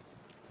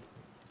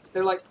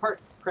 They're like part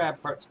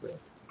crab, part squid.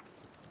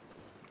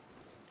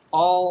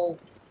 All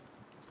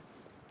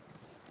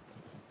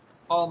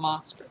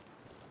monster.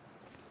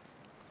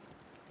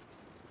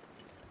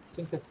 I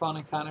think they're fun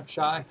and kind of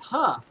shy.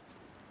 Huh.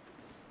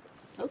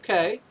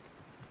 Okay.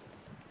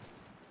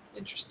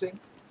 Interesting.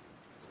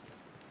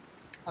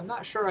 I'm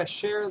not sure I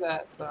share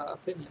that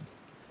opinion.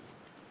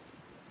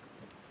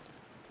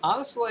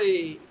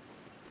 Honestly,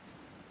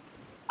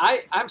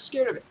 I'm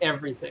scared of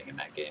everything in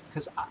that game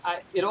because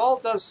it all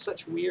does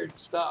such weird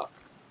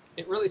stuff.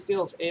 It really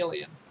feels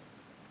alien.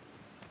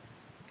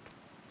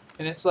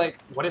 And it's like,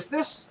 what is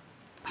this?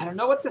 I don't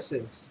know what this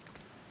is.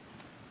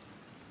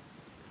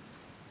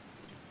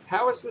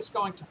 How is this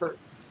going to hurt?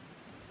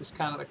 Is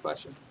kind of the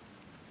question.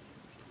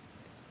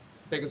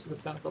 As big as the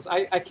tentacles.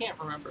 I can't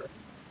remember.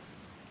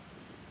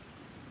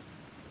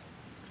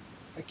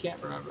 I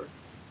can't remember.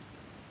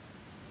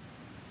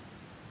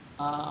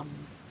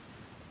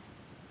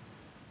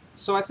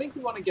 So I think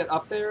we want to get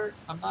up there.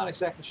 I'm not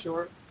exactly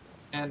sure.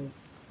 And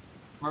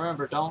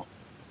remember, don't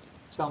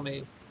tell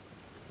me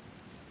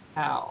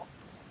how.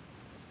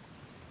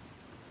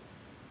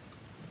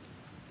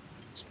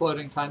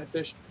 Exploding tiny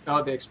fish.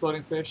 Oh, the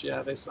exploding fish?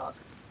 Yeah, they suck.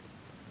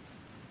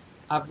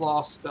 I've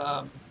lost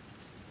some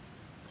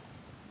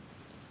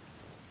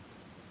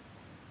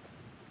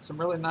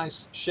really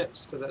nice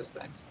ships to those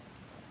things.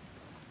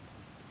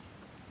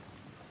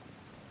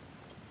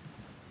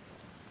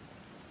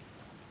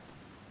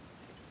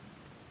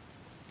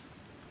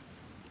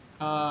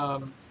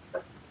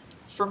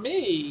 For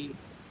me,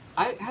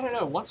 I don't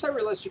know. Once I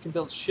realized you can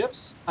build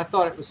ships, I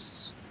thought it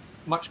was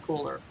much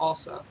cooler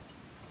also.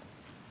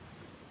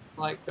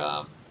 Like,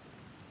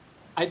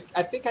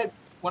 I think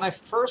when I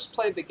first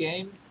played the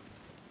game,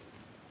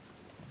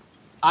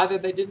 either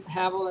they didn't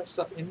have all that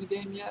stuff in the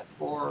game yet,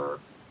 or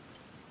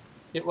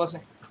it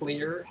wasn't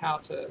clear how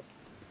to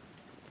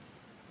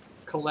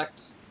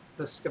collect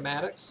the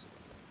schematics.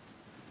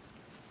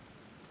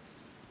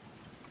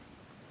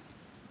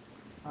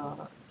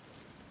 Oh,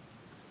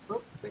 I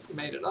think we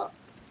made it up.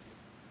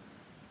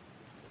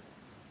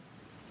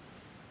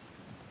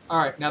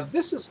 Alright, now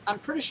this is, I'm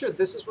pretty sure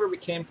this is where we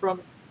came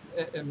from,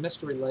 in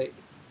Mystery Lake.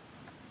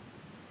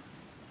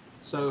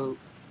 So,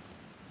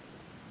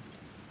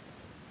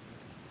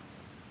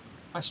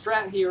 my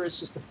strat here is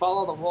just to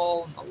follow the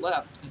wall on the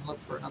left and look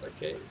for another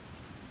cave.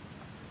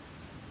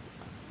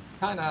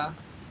 Kinda.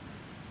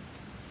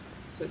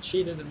 So I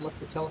cheated and left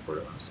the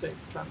teleporter on mistake,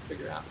 trying to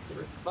figure out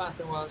what the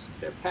Leviathan was.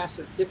 They're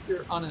passive if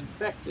you're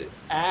uninfected,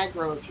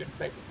 aggro if you're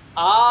infected.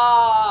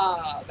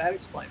 Ah, that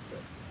explains it.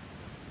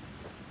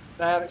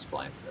 That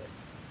explains it.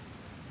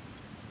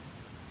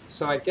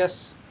 So I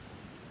guess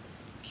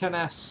Can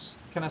I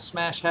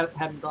Smash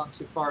hadn't gone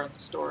too far in the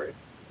story.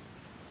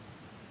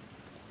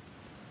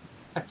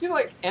 I feel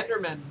like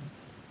Endermen,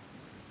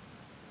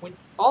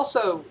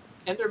 also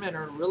Endermen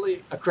are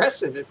really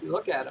aggressive if you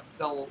look at them.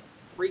 They'll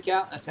freak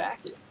out and attack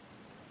you.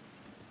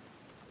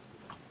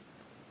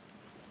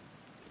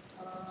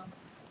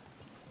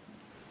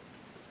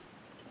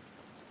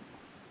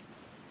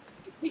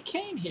 We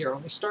came here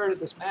when we started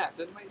this map,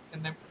 didn't we?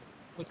 And then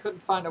we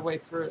couldn't find a way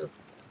through.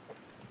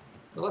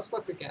 But let's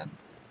look again.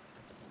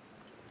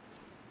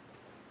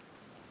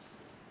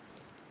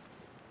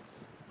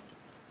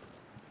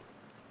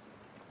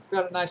 We've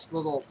got a nice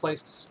little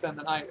place to spend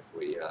the night if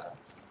we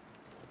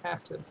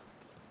have to.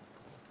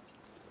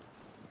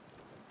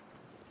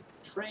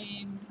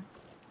 Train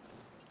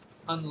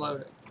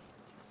unloading.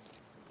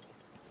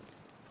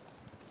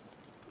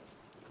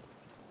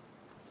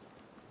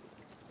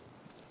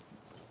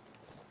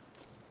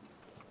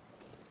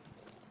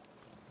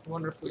 I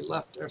wonder if we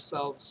left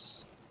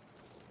ourselves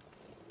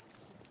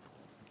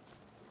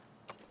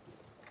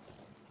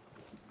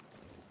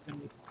any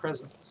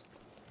presents.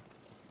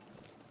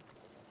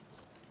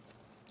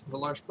 A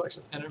large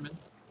collection of Endermen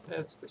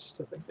heads, but you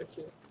still think they're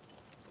cute.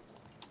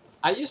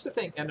 I used to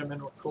think Endermen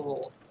were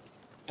cool,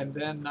 and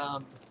then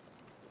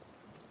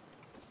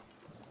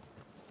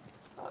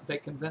they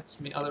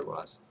convinced me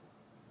otherwise.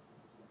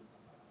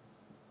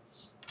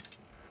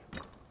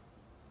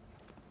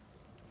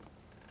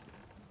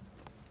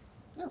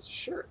 That's a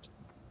shirt.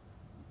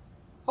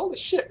 Holy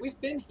shit,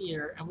 we've been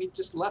here and we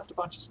just left a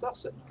bunch of stuff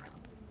sitting around.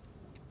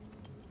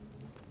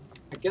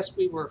 I guess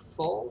we were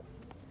full.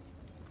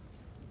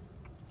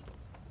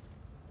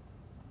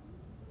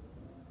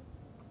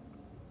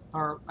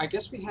 Or I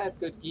guess we had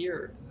good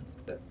gear.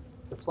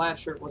 The plaid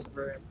shirt wasn't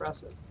very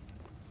impressive.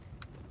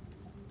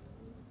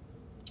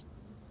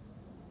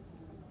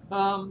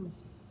 We're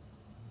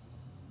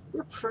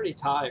pretty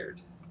tired.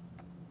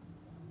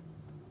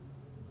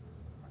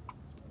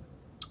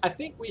 I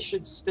think we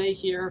should stay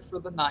here for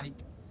the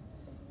night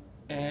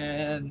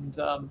and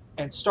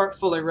start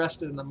fully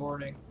rested in the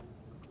morning.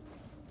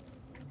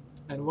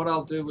 And what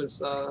I'll do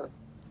is I'll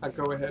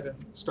go ahead and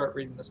start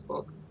reading this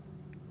book.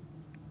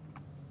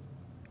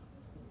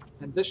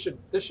 And this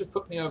should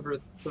put me over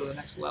to the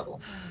next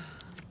level.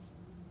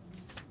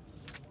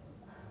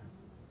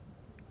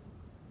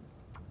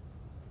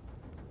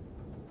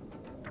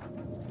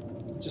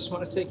 Just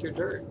want to take your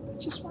dirt. I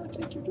just want to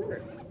take your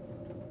dirt.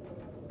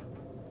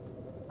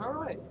 All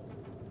right.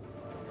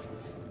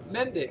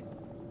 Mending,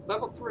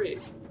 level 3.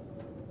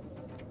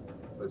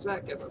 What does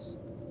that give us?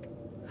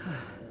 I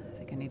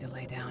think I need to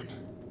lay down.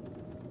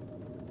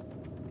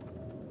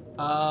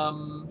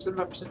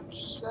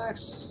 75%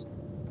 checks.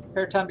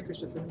 Repair time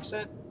decreased by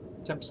 50%.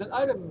 10%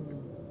 item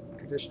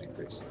condition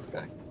increase.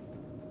 Okay.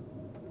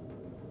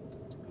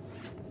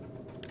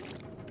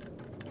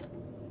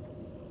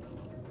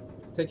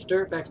 Take your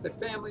dirt back to their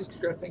families to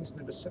grow things in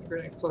the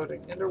disintegrating,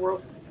 floating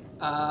underworld.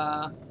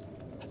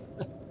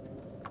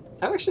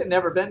 I've actually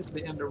never been to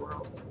the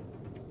underworld.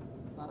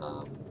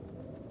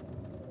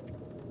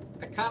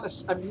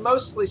 I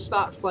mostly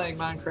stopped playing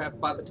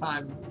Minecraft by the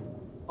time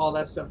all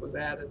that stuff was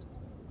added.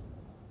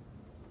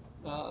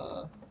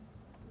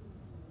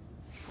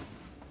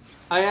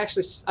 I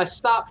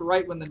stopped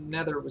right when the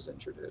Nether was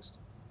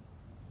introduced,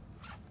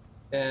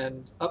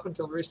 and up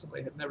until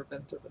recently had never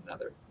been to the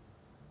Nether.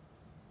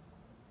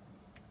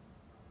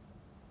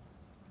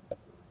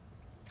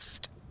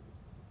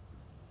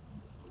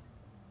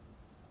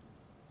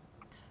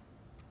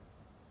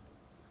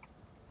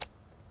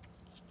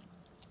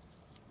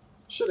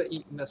 Should have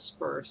eaten this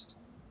first.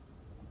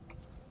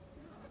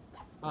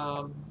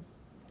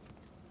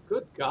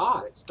 Good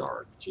God, it's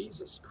dark.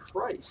 Jesus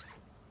Christ.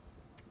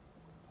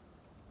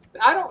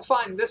 I don't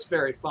find this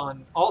very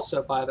fun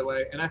also, by the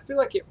way, and I feel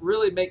like it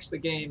really makes the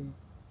game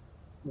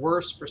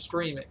worse for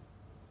streaming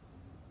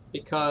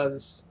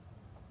because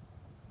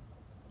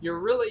you're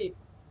really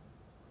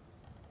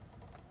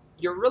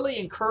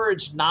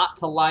encouraged not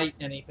to light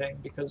anything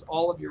because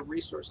all of your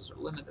resources are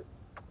limited.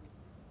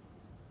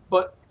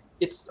 But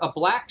it's a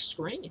black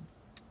screen.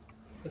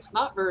 It's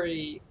not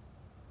very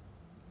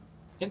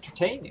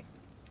entertaining.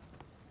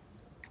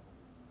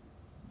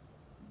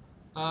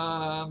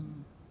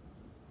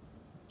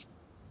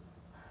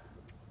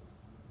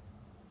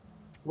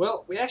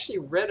 Well, we actually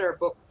read our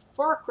book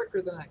far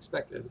quicker than I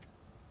expected.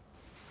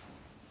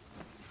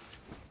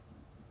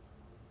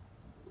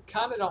 We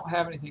kind of don't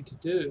have anything to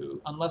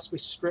do unless we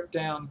strip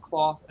down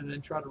cloth and then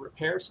try to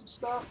repair some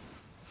stuff.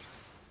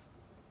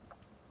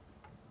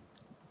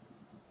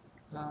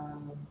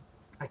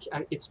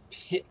 It's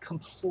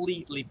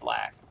completely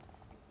black.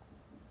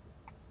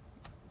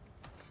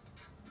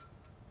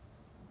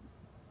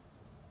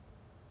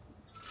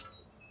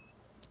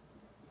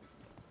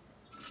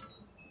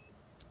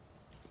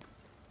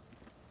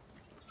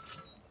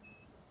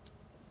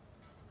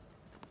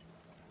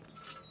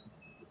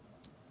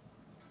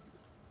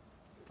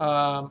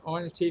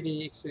 On your TV,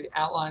 you can see the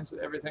outlines of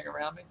everything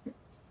around me.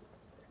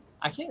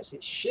 I can't see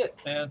shit,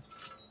 man.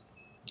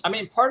 I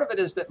mean, part of it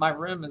is that my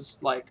room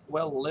is, like,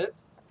 well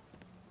lit.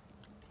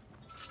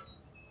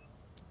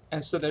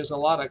 And so there's a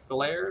lot of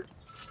glare.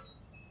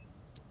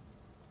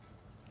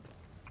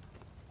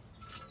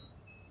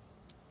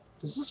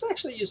 Does this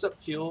actually use up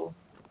fuel?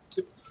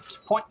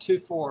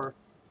 0.24.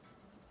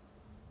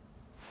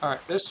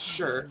 Alright, there's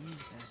sure.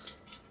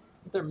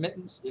 Their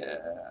mittens?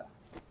 Yeah.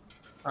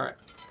 Alright.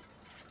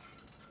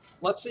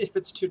 Let's see if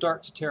it's too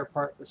dark to tear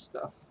apart this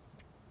stuff.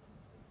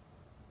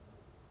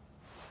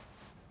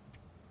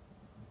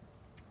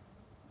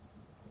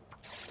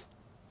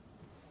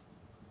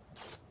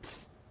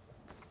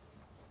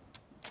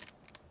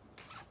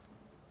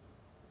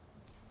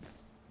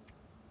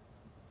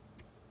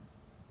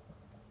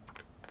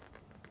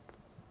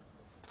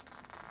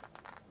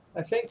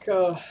 I think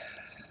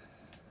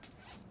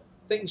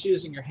things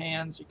using your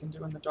hands you can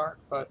do in the dark,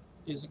 but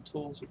using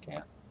tools you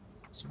can't.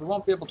 So we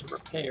won't be able to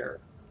repair.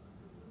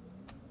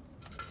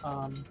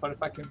 But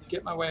if I can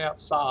get my way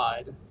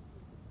outside...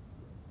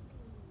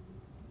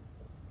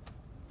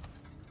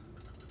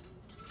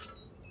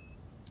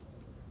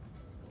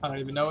 I don't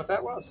even know what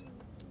that was.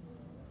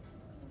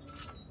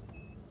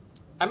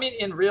 I mean,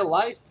 in real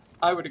life,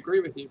 I would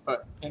agree with you,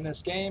 but in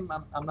this game,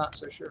 I'm not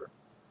so sure.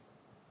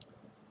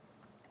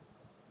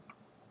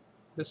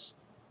 This,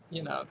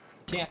 you know,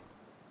 can't...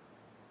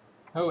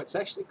 Oh, it's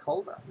actually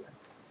cold out here.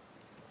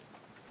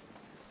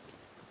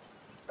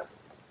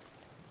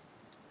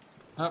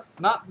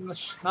 Not in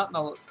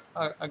the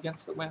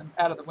against the wind,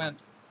 out of the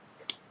wind.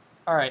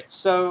 All right,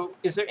 so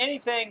is there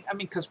anything, I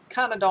mean, because we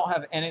kind of don't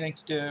have anything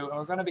to do, and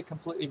we're going to be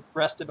completely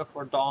rested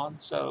before dawn,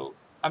 so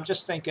I'm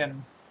just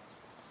thinking,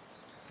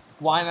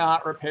 why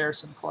not repair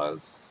some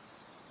clothes?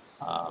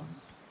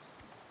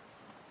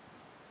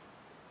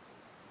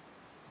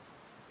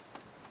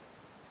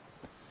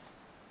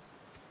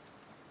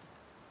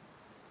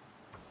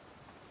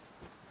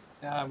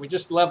 We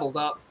just leveled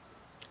up,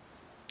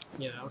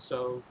 you know,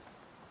 so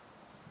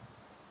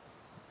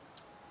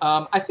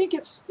I think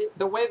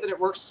the way that it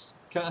works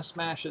kind of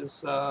Smash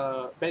is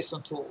based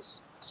on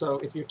tools. So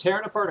if you're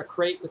tearing apart a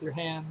crate with your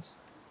hands,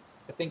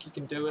 I think you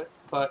can do it.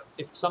 But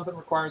if something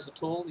requires a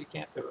tool, you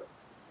can't do it.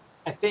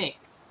 I think.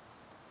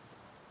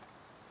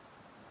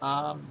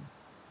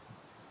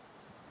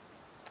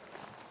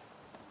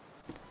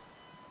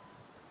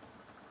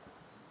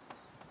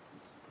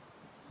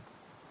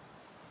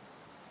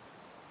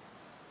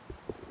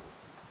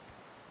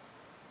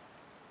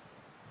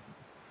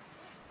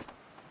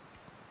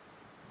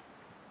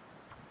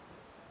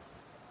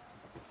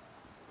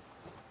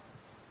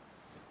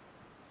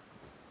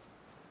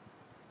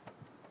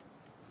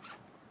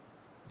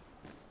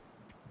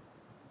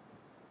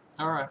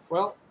 All right.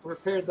 Well,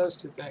 repaired those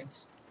two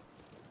things.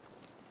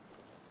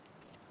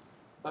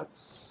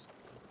 Let's.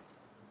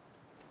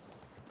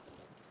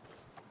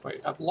 Wait,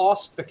 I've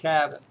lost the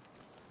cabin.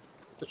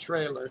 The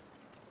trailer.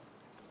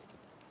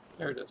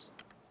 There it is.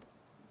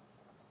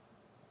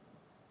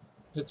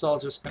 It's all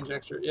just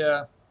conjecture.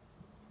 Yeah.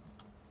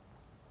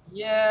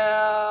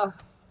 Yeah.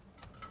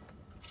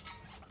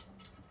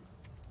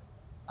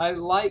 I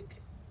like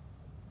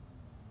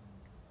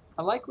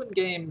when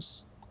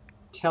games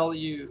tell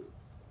you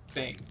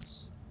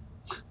things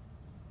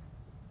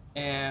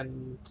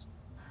and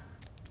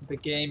the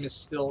game is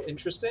still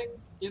interesting,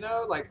 you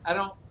know? Like I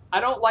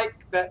don't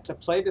like that to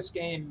play this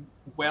game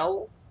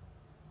well,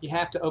 you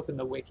have to open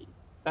the wiki.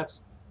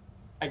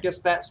 I guess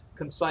that's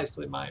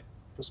concisely my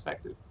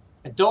perspective.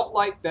 I don't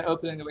like that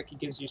opening the wiki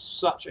gives you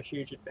such a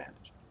huge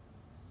advantage.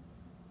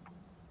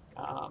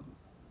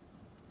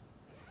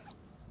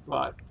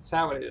 But it's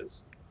how it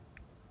is.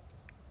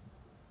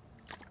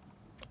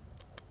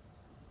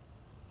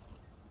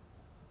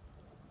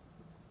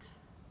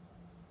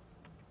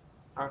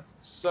 Alright,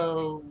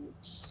 so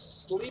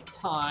sleep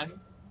time.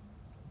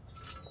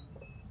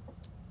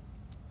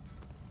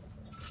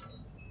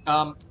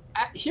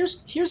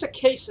 Here's a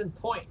case in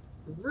point.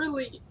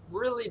 Really,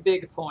 really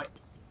big point.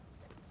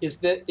 Is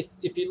that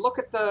if you look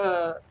at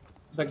the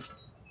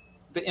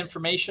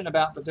information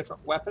about the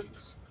different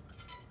weapons,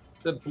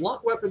 the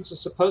blunt weapons are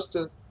supposed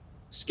to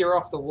scare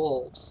off the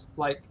wolves.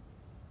 Like,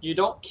 you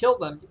don't kill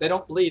them, they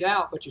don't bleed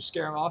out, but you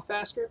scare them off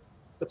faster.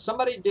 But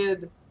somebody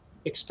did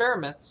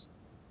experiments,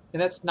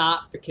 and that's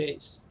not the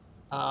case.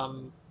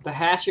 The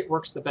hatchet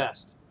works the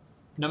best,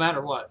 no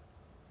matter what.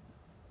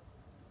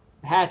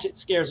 The hatchet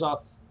scares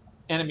off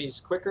enemies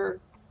quicker,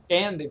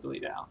 and they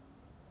bleed out.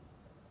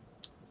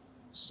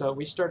 So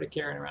we started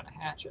carrying around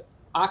a hatchet.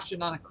 Oxygen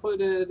not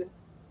included.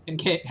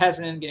 Has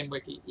an in-game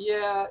wiki.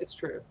 Yeah, it's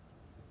true.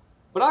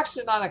 But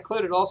oxygen not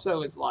included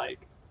also is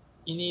like,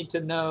 you need to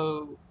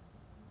know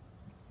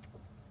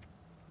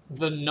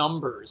the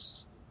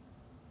numbers.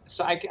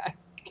 So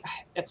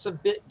it's a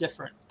bit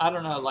different. I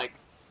don't know, like,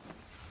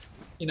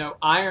 you know,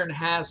 iron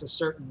has a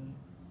certain...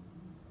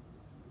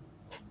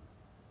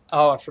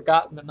 Oh, I've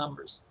forgotten the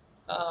numbers.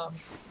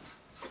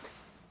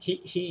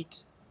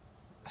 Heat.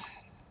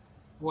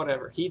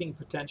 Whatever. Heating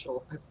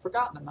potential. I've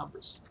forgotten the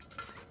numbers.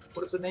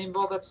 What is the name of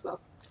all that stuff?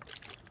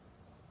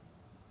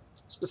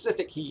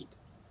 Specific heat.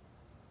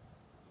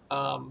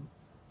 And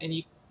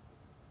you...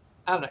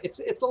 I don't know. It's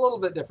a little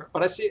bit different,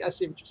 but I see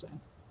what you're saying.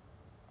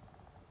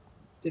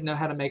 Didn't know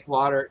how to make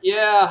water.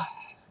 Yeah.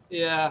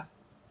 Yeah.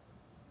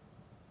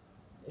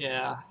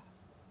 Yeah.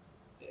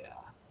 Yeah.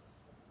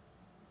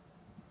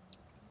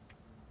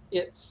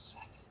 It's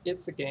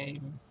a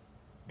game,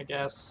 I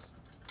guess.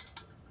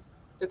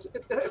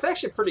 It's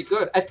actually pretty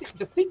good. I think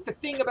the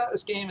thing about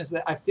this game is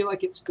that I feel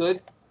like it's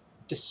good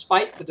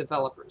despite the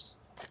developers.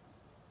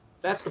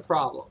 That's the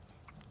problem.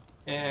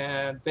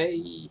 And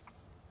they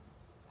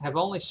have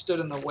only stood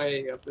in the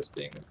way of this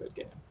being a good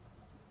game.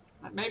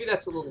 Maybe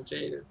that's a little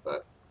jaded,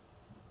 but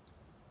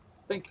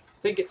I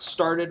think it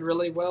started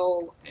really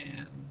well,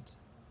 and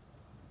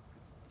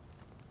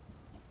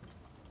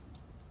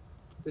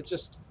it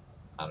just,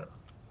 I don't know.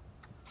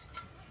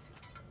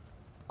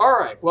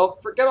 Alright, well,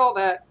 forget all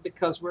that,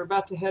 because we're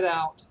about to head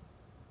out,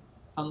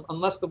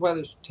 unless the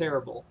weather's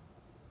terrible.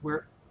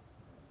 We're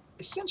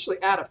essentially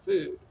out of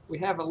food. We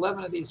have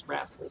 11 of these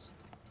rascals,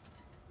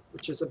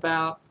 which is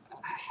about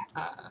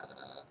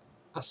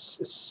a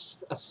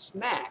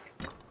snack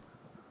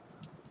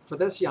for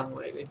this young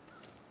lady.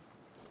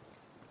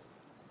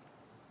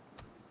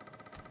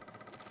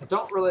 I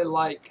don't really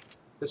like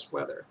this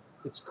weather.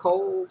 It's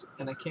cold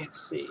and I can't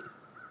see.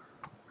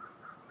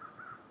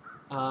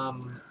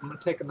 I'm going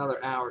to take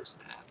another hour's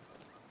nap.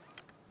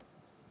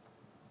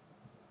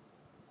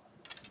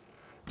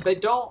 They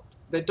don't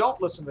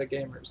listen to the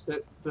gamers.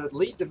 The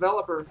lead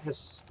developer has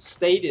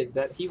stated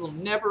that he will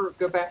never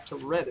go back to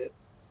Reddit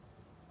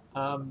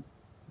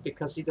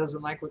because he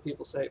doesn't like what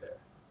people say there.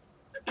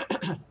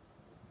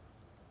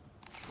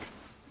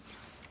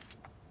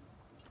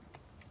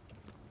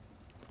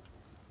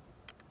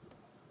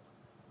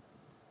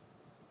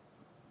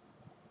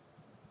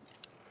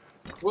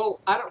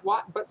 Well, I don't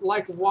why, but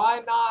like,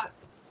 why not?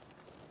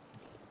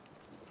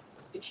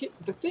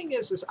 The thing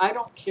is I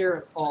don't care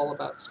at all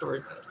about story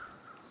mode.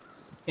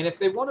 And if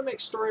they want to make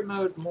story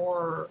mode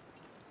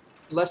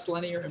less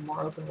linear and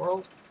more open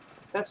world,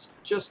 that's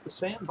just the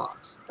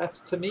sandbox.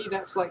 To me,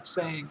 that's like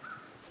saying,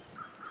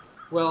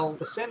 well,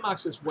 the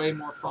sandbox is way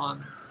more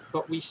fun,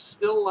 but we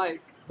still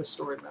like the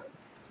story mode.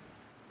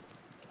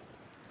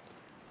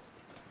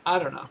 I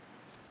don't know.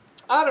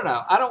 I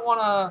don't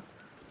want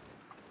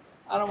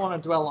to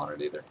dwell on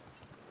it either.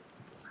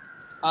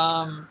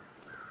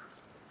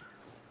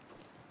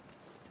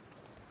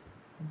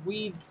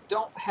 We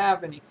don't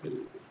have any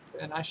food,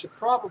 and I should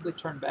probably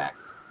turn back.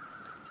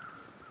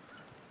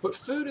 But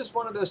food is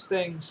one of those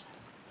things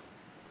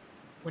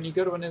when you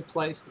go to a new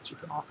place that you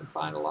can often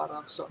find a lot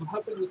of, so I'm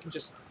hoping we can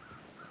just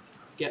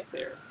get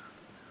there.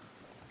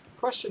 The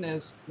question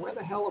is, where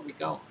the hell are we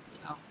going, you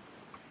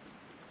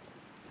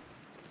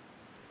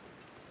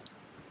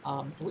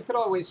know? We could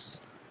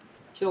always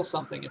kill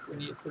something if we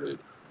need food,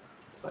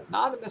 but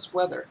not in this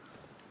weather.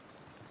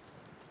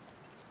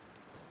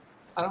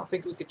 I don't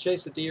think we could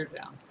chase a deer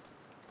down.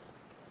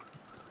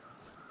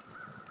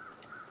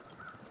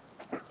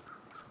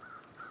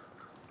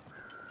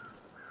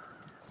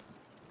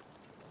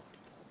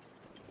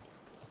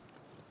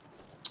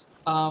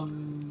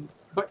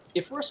 But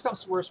if worst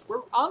comes to worst,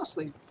 we're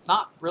honestly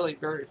not really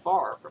very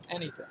far from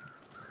anything.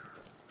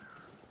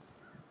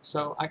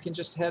 So I can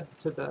just head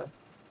to the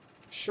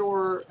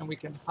shore and we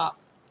can hop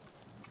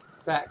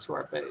back to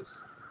our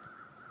base.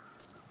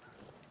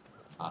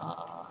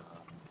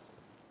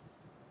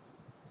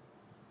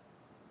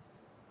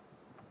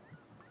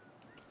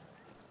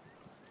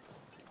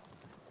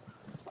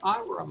 If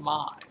I were a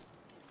mine,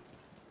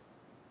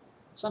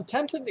 so I'm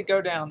tempted to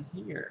go down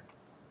here.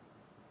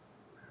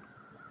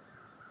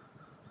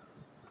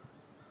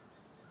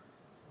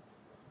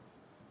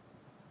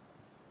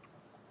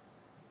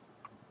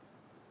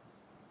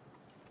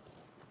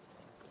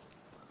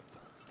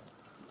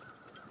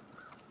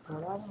 But I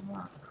don't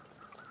know.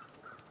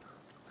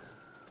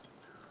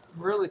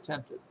 I'm really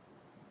tempted.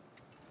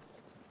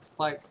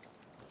 Like,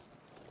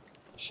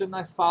 shouldn't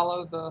I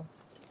follow the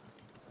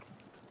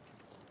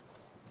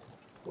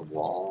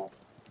wall?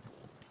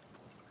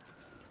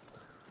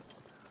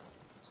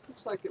 This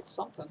looks like it's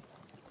something.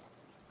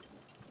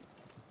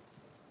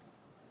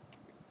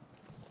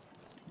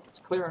 It's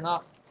clearing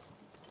up.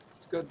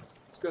 It's good.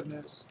 It's good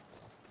news.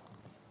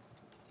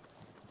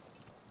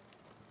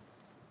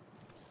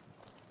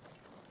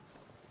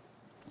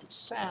 What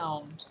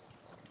sound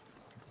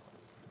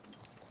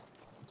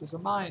does a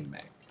mine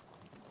make?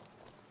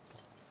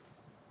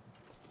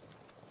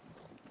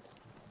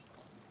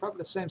 Probably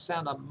the same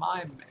sound a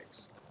mine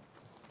makes.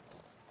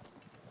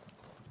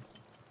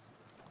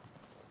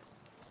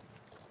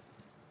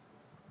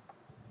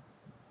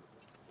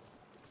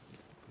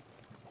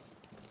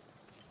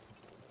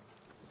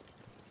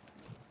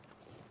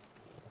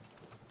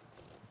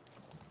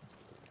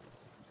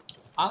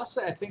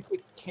 Honestly, I think we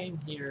came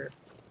here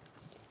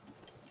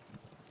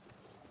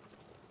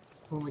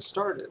when we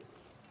started.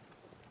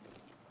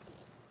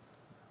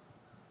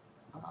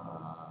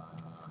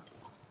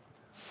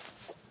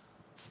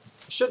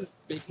 Shouldn't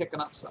be picking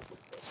up stuff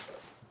like this, but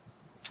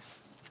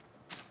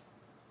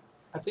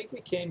I think we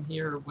came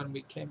here when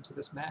we came to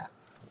this map.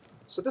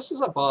 So this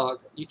is a bug.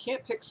 You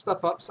can't pick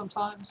stuff up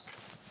sometimes.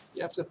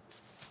 You have to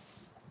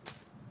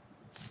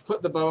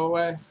put the bow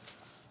away,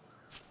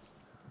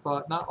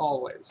 but not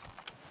always.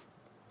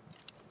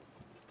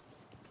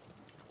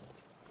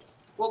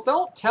 Well,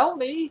 don't tell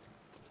me.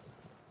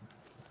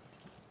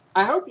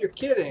 I hope you're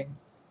kidding.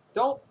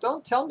 Don't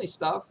tell me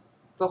stuff.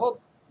 The whole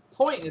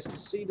point is to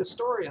see the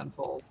story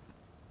unfold.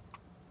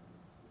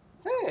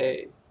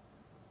 Hey,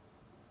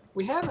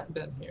 we haven't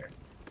been here.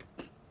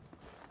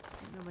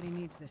 Nobody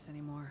needs this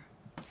anymore.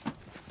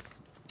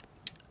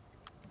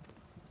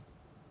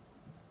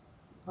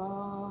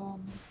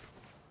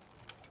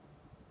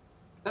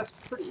 That's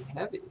pretty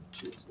heavy,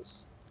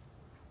 Jesus.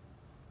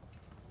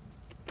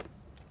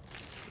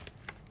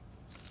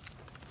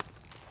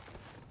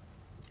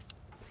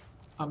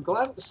 I'm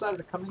glad I decided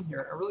to come in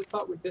here. I really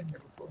thought we'd been here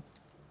before.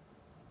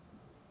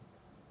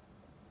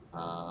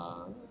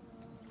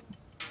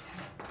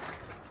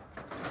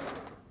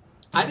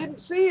 I didn't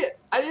see it.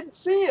 I didn't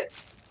see it.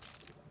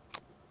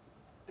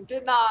 I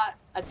did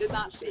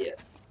not see it.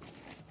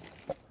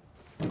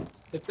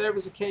 If there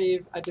was a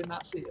cave, I did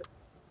not see it.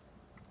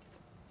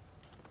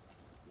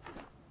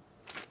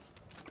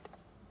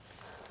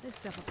 This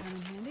stuff will come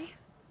in handy.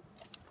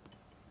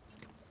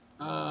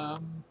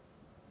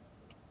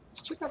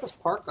 Let's check out this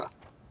parka.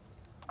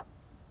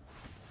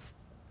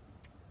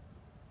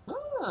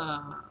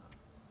 Ah.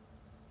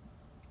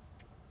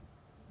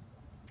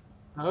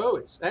 Oh,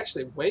 it's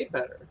actually way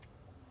better.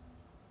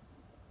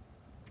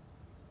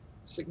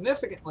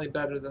 Significantly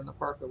better than the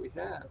parka we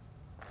have.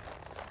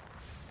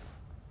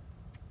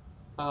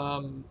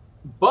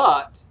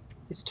 But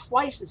it's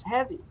twice as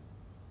heavy.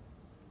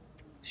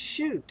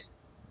 Shoot.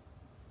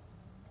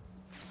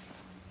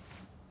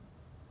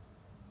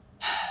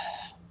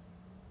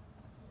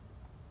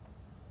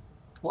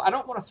 Well, I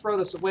don't want to throw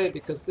this away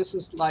because this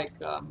is like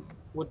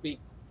would be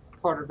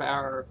part of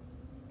our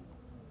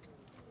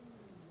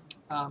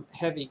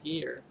heavy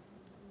gear.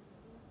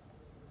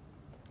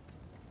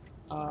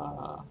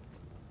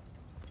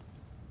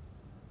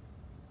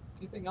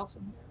 Anything else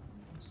in here?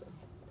 So.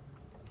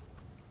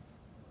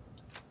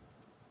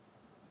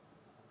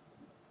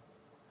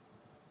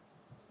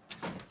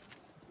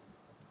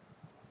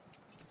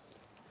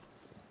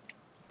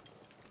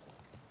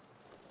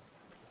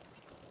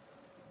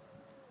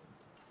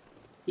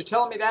 You're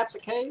telling me that's a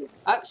cave?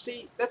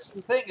 See, that's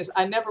the thing, is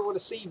I never would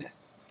have seen it.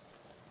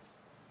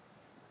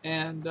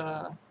 And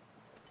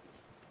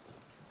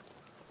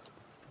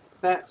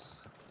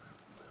that's,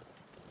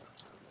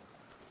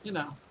 you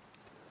know.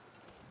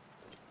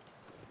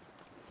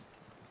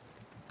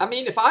 I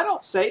mean, if I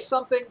don't say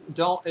something,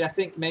 I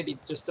think maybe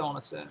just don't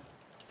assume.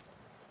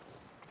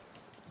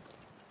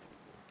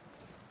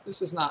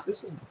 This isn't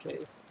a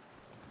cave.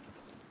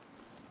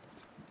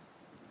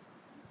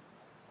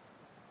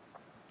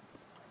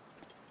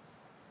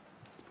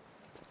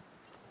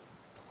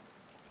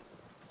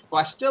 Well,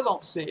 I still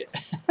don't see it.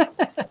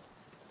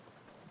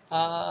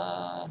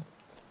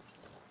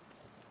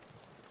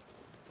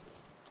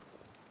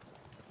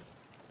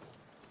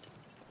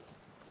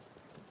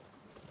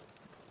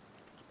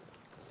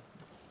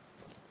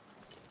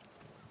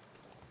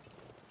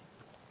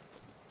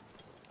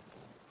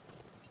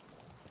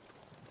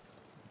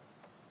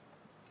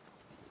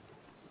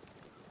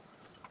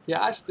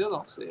 Yeah, I still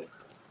don't see it.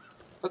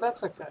 But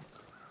that's okay.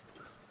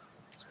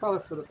 It's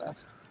probably for the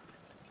best.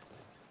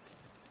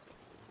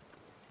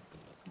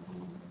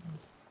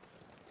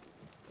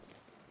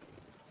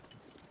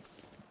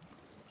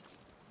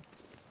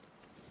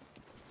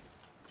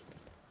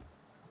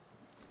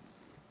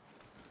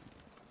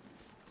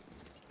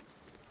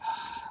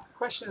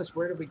 Question is,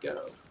 where do we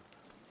go?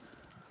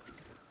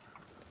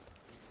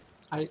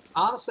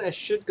 Honestly, I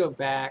should go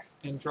back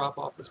and drop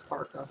off this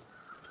parka.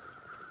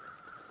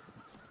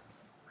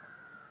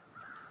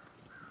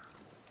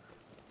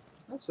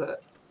 That's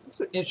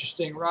an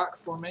interesting rock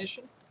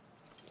formation.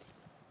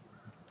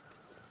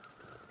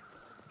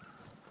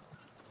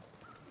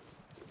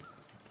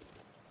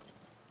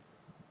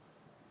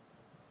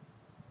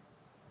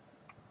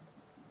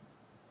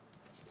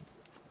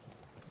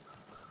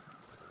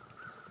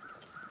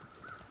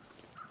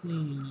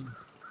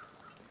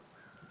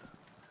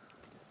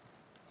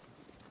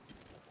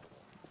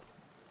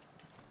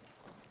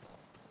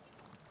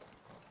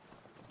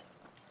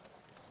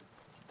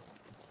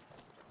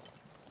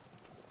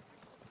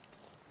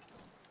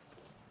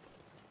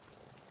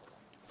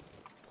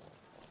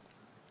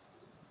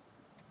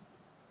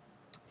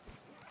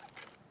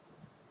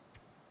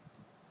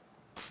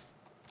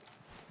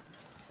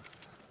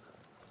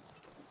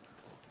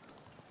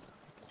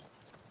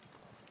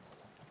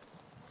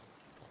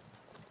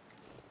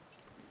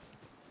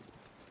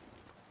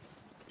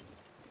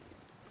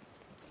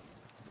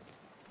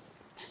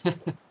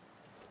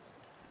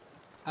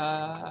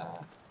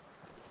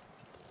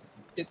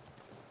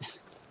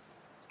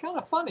 It's kind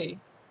of funny.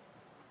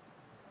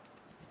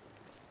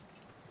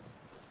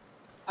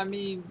 I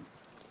mean,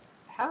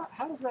 how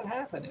does that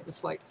happen? It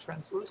was like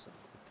translucent,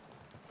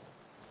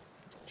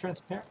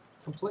 transparent,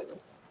 completely,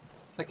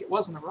 like it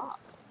wasn't a rock.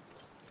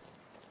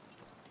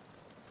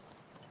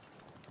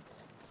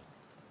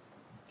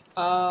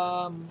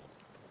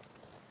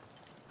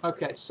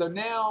 Okay, so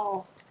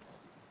now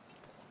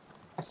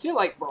I feel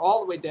like we're all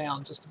the way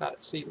down just about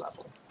at sea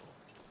level.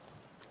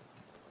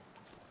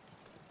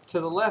 To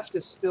the left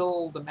is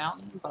still the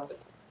mountain, but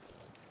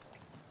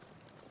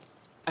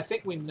I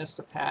think we missed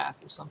a path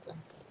or something.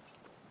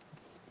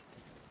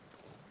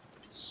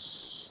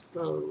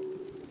 So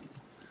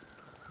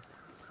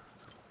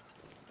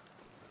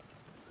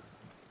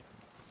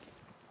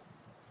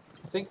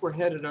I think we're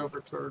headed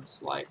over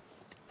towards like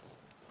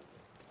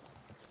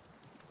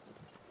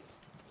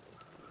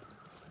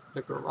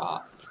the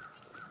garage,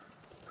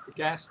 the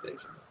gas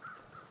station.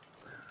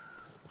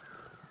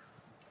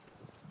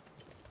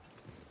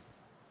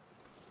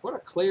 What a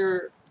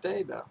clear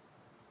day, though.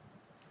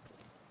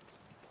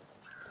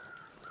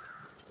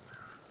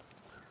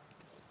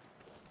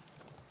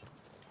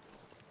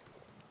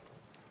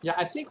 Yeah,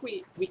 I think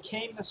we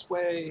came this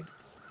way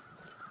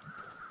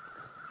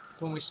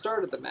when we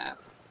started the map.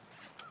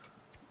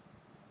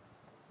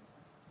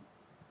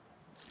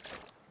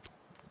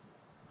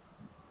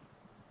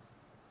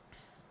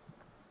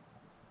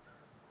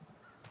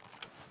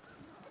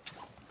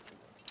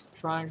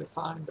 Trying to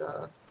find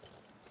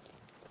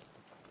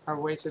our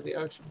way to the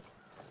ocean.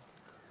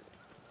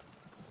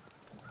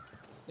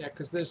 Yeah,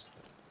 because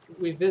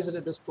we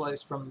visited this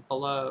place from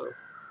below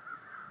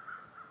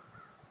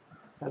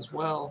as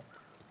well.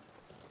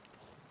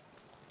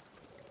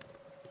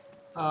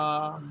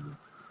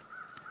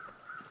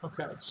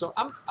 Okay, so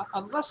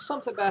unless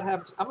something bad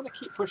happens, I'm going to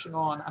keep pushing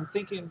on. I'm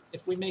thinking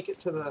if we make it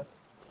to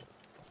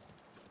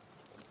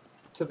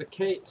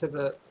to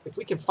the if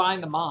we can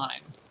find the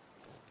mine,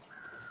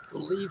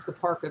 we'll leave the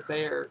parka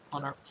there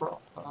on our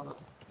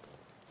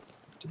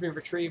to be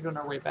retrieved on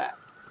our way back.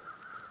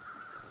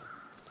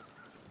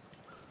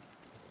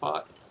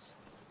 But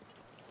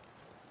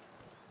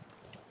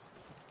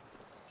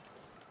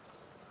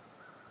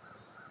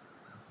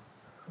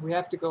we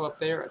have to go up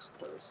there, I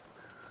suppose.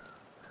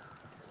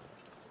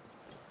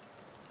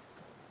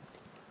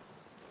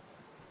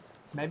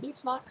 Maybe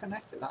it's not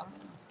connected, I don't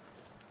know.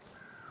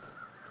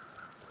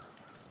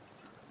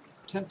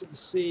 Tempted to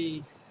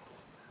see.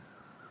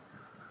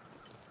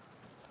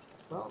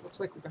 Well, it looks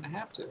like we're going to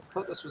have to. I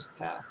thought this was a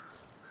path.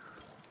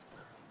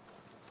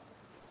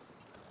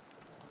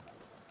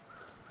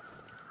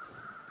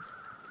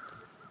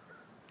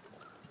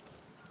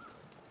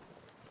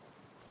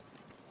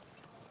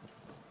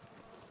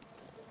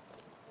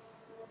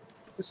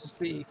 This is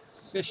the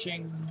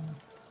fishing,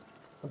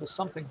 or the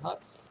something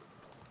huts.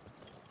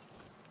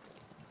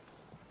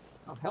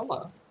 Oh,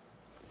 hello.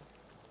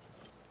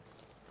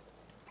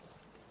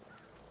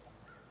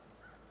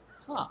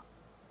 Huh.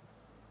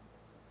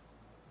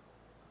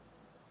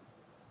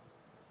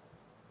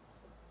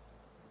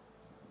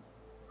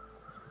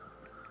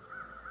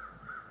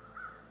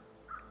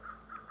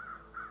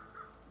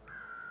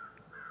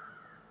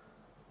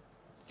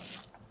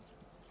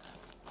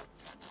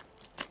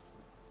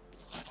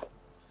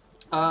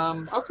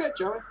 Okay,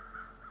 Joey.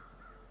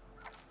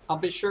 I'll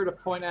be sure to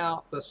point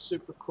out the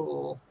super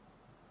cool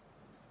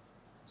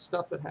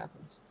stuff that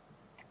happens.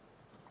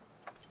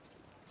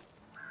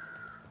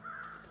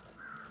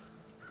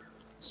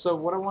 So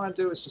what I want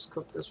to do is just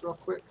cook this real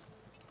quick.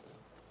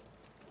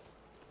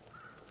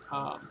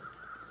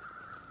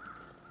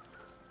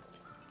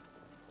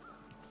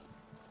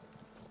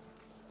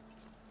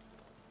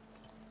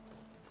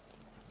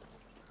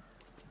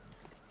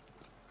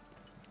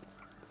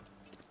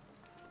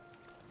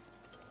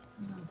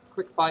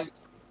 Quick bite.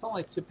 It's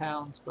only 2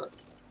 pounds, but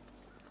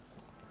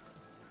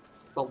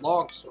the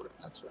log sort,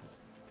 that's right.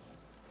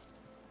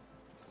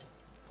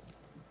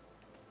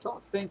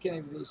 Don't think any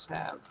of these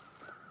have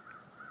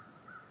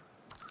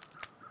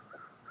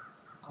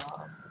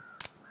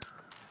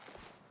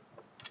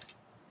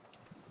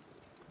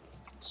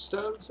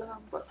stoves in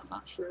them, but I'm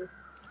not sure.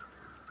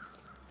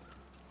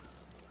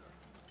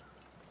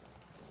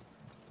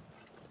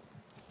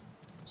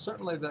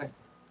 Certainly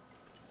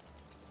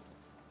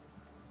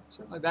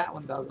that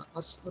one doesn't.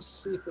 Let's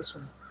see if this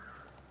one.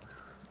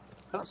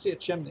 I don't see a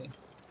chimney.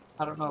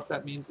 I don't know if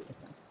that means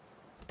anything.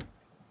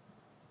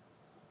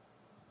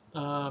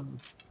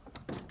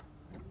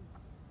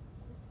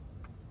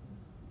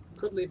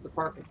 Could leave the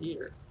parka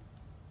here.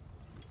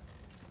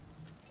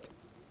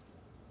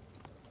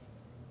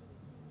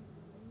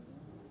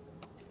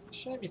 It's a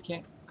shame you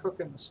can't cook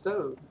in the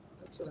stove.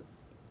 I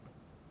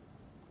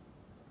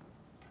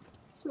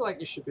feel like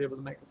you should be able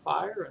to make a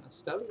fire in a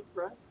stove,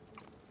 right?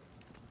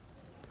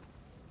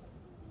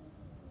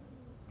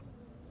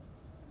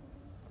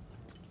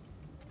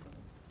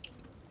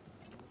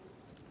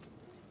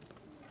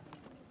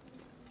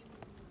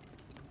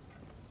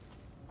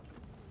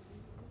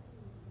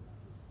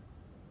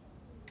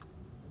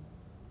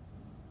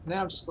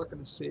 Now I'm just looking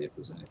to see if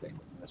there's anything we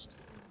missed.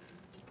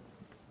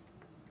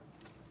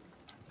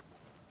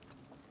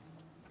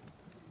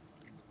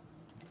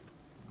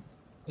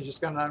 You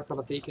just got an item called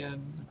a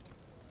beacon.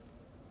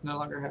 No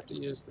longer have to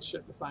use the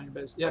ship to find your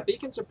base. Yeah,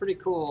 beacons are pretty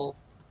cool.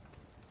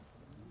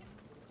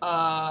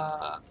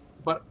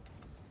 But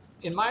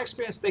in my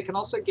experience, they can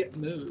also get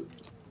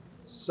moved.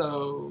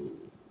 So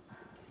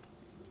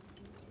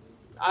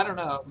I don't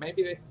know.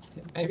 Maybe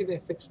they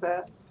fixed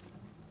that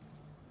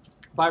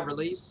by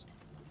release.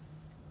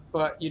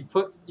 But you'd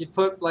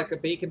put like a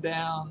beacon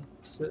down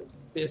to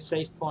be a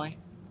safe point,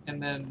 and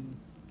then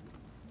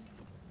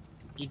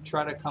you'd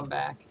try to come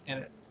back, and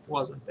it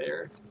wasn't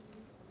there.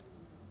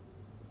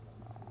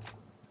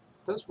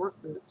 Those work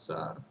boots.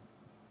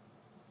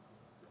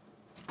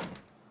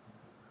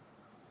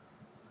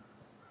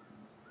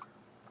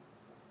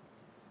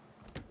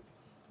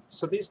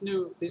 So these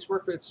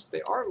work boots,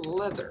 they are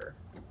leather.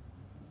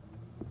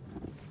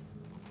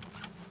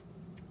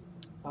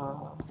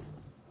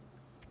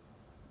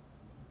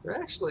 They're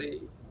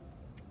actually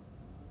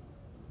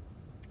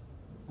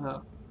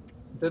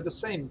they're the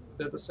same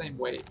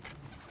weight,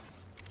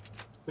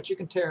 but you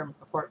can tear them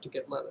apart to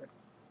get leather.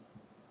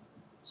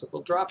 So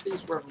we'll drop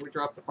these wherever we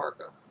drop the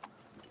parka.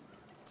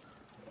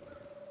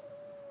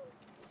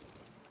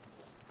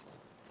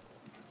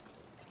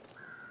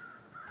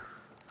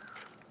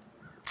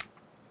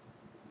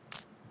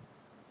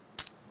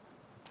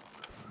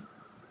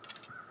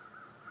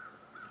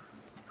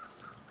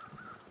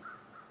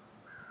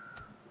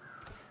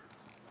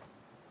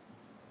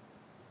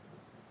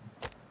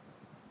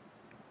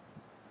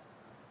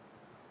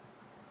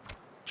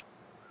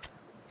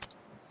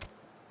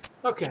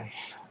 Okay.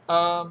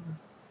 Come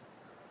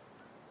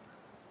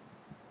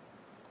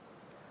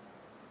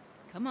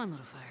on,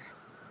 little fire.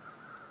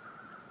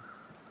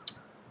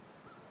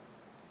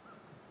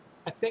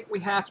 I think we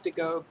have to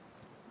go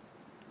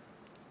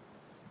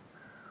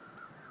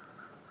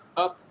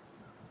up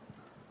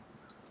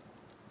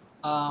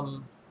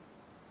Like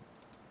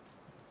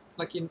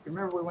you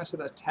remember we went to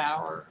the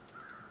tower.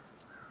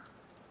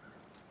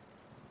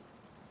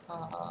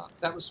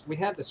 We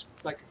had this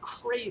like a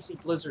crazy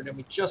blizzard, and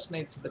we just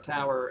made it to the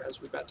tower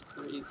as we were about to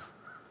freeze.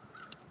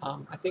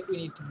 I think we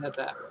need to head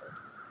that way.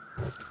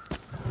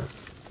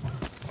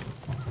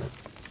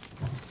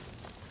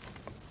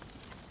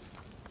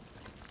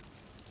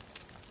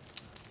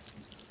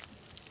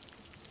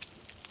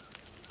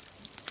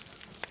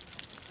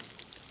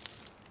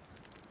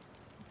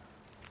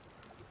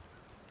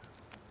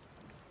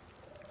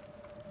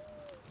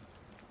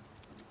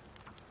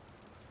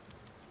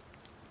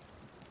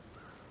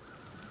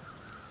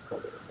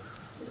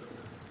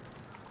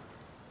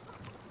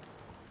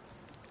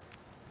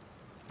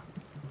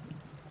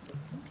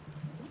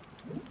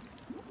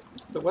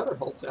 If the weather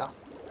holds out.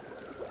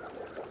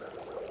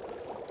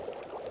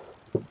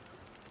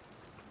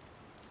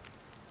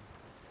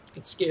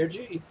 It scared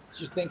you? Did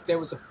you think there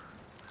was a?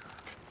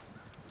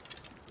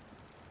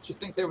 Did you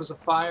think there was a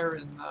fire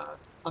in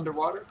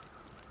underwater?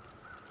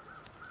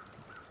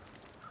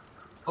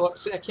 Oh, look,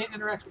 see, I can't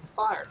interact with the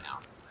fire now.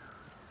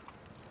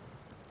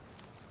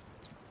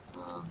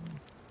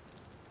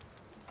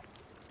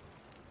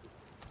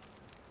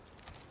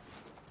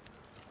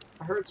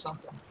 I heard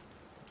something.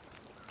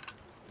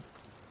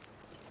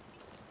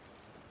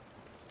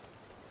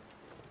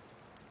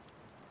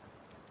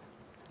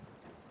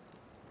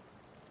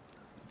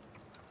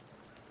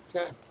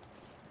 Okay. I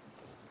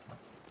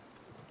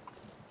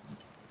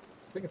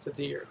think it's a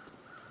deer.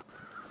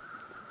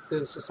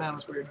 This just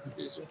sounds weird and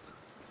confusing.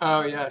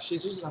 Oh yeah,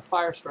 she's using a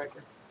fire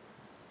striker.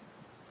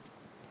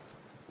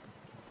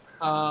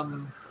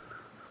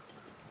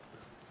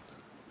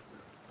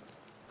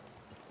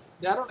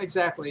 Yeah,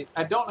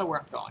 I don't know where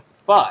I'm going,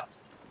 but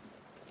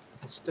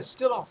I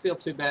still don't feel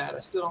too bad. I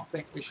still don't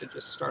think we should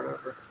just start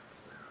over.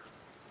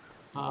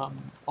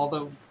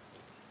 Although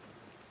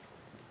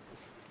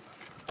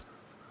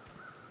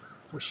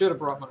we should have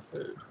brought more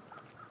food.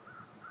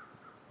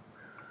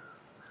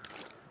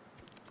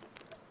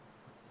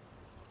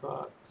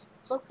 But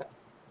it's okay.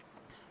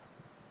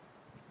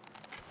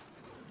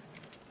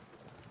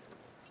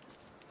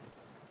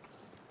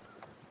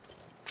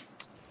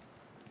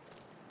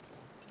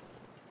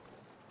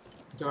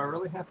 Do I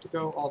really have to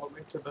go all the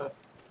way to the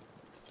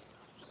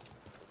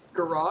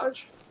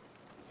garage?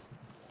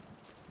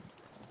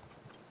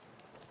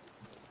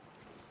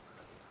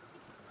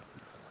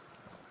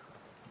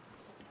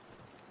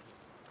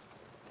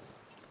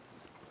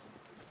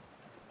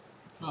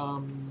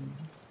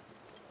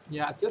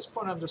 Yeah, at this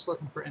point I'm just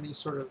looking for any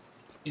sort of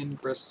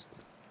ingress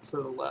to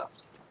the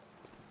left.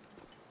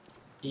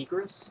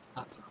 Egress?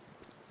 I don't know.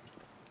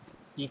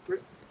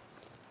 Egret?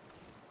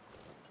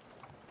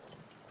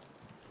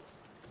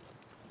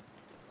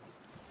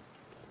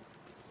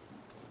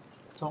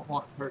 Don't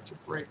want her to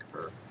break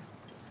her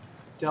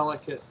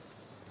delicate,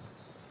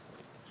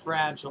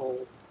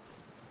 fragile,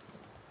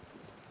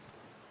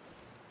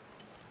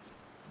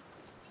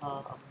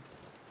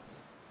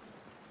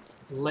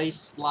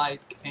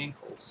 lace-like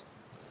ankles.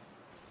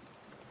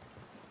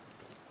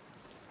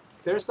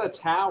 There's the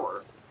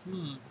tower.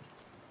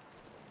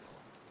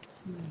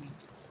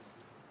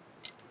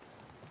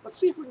 Let's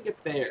see if we can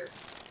get there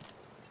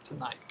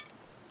tonight.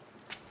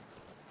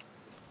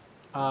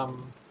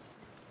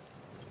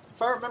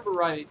 If I remember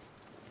right,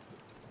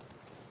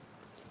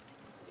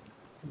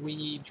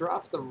 we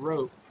dropped the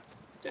rope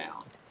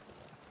down.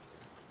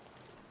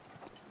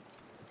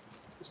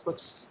 This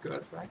looks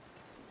good, right?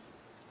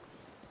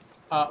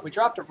 We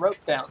dropped a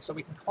rope down so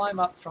we can climb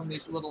up from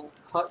these little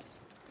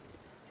huts.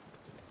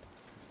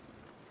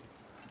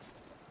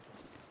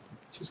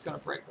 She's gonna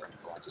break her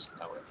ankle, I just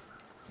know it.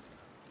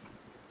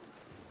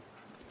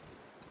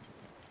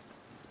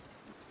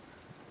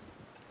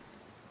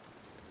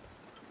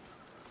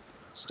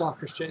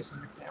 Stalker's chasing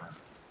your camera.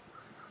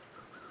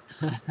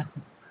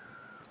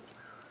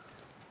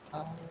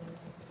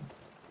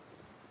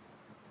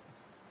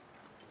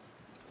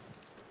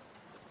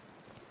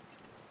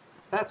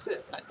 That's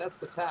it, right? That's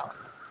the tower.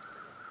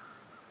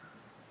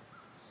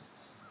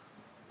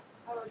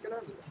 How do I get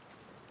over there?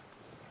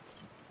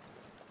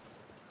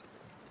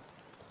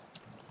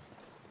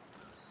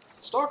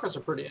 Stalkers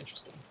are pretty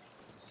interesting.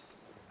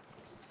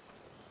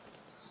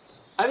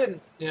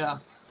 Yeah.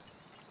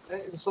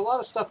 There's a lot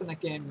of stuff in the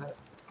game that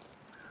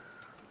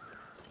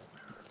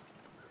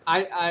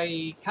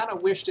I kind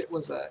of wished it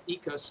was an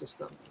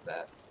ecosystem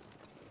that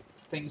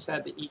things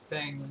had to eat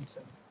things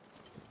and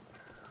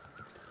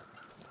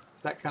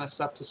that kind of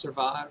stuff to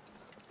survive.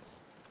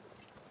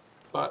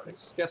 But I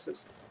guess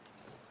it's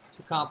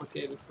too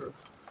complicated for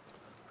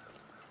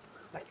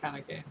that kind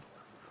of game.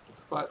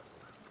 But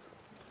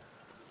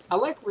I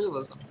like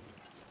realism.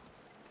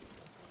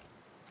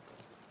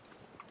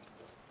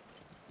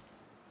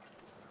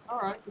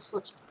 Alright, this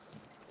looks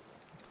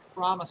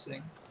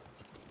promising.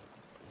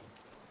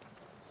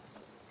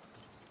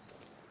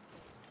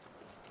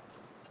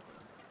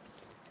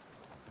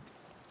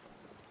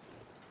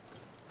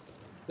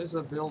 There's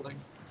a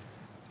building.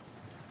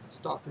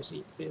 Stalkers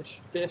eat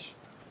fish,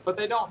 but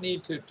they don't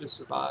need to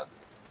survive.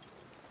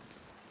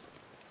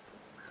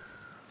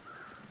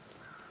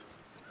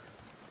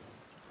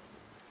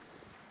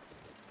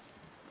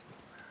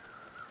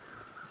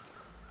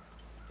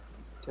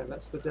 Okay,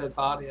 that's the dead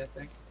body, I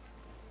think.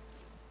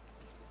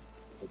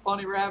 The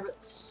bunny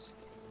rabbits.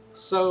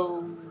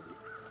 So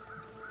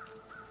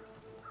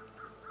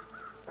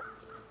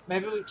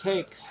maybe we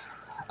take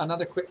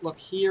another quick look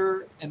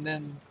here, and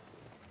then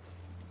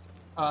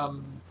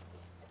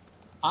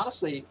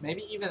honestly,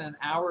 maybe even an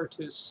hour or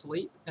two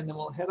sleep, and then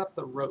we'll head up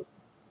the rope.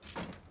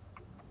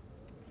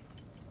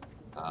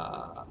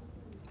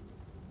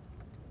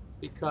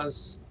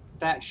 Because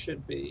that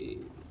should be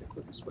the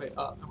quickest way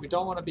up. And we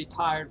don't want to be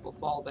tired, we'll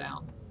fall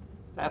down.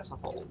 That's a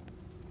whole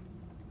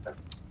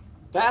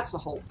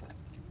thing.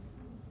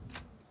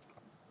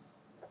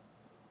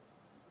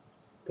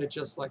 They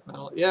just like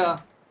metal. Yeah.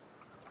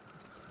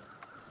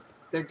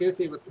 They're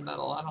goofy with the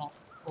metal. I don't,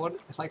 what,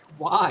 like,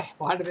 why?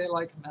 Why do they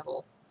like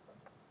metal?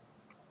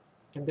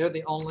 And they're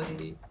the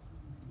only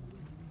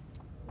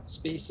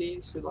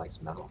species who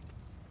likes metal.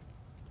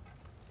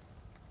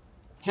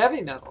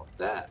 Heavy metal,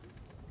 that.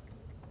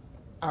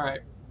 All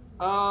right.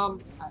 I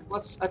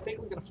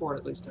think we can afford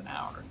at least an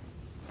hour.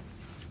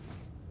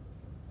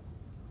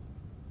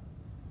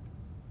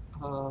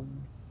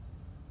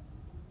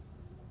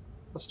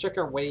 Let's check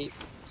our weight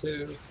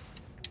too.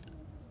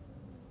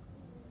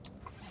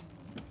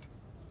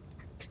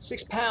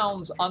 6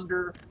 pounds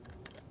under.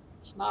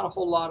 It's not a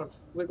whole lot of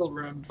wiggle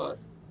room, but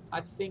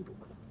I think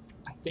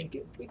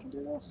we can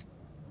do this.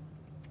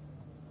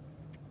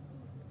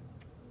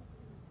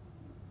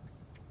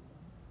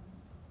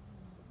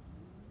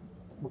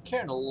 We're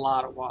carrying a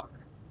lot of water.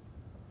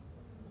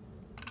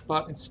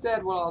 But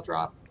instead, what I'll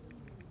drop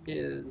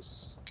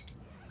is,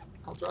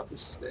 I'll drop these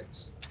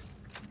sticks.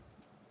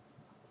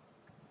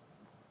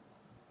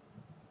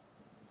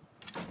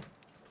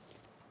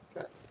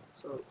 Okay,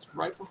 so it's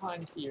right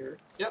behind here.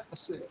 Yep, I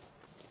see it.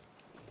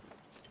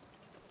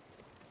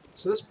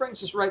 So this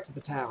brings us right to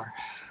the tower.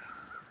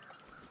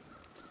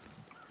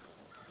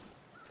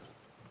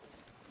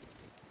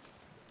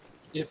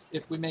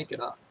 If we make it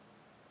up.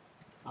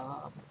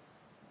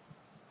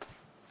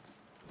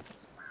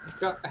 We've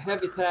got a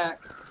heavy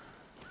pack,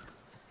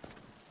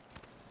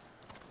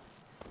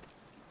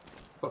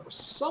 but we're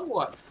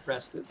somewhat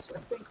rested, so I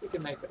think we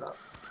can make it up.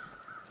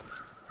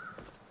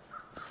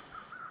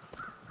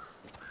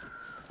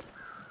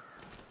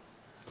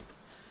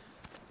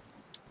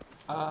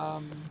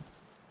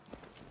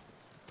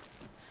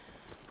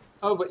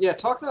 Oh, but yeah,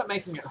 talking about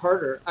making it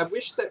harder, I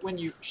wish that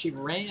when she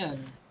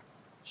ran,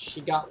 she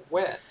got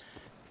wet,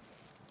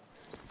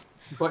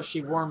 but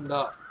she warmed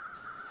up.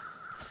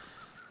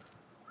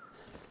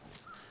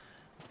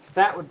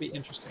 That would be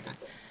interesting, I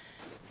think.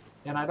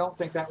 And I don't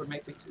think that would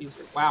make things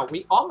easier. Wow,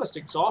 we almost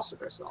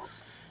exhausted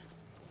ourselves.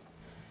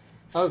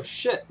 Oh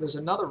shit, there's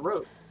another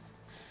rope.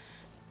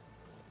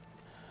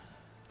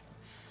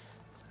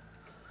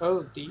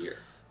 Oh dear.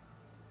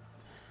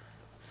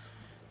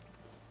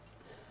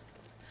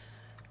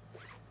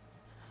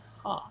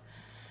 Huh.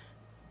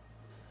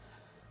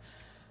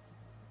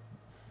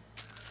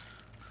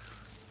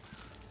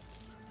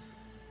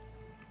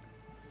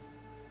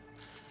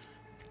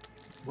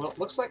 Well, it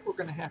looks like we're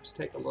going to have to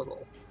take a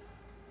little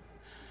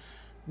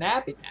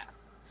nappy nap.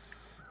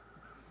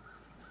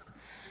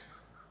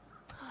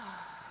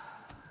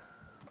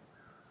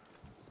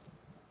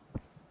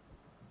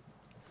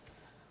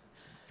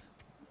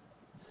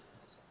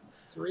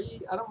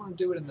 I don't want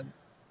to do it in the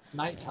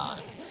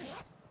nighttime.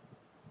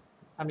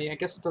 I mean, I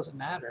guess it doesn't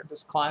matter.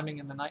 Does climbing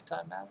in the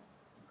nighttime matter?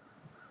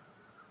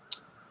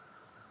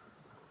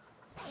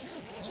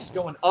 Just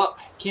going up.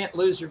 Can't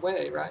lose your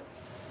way, right?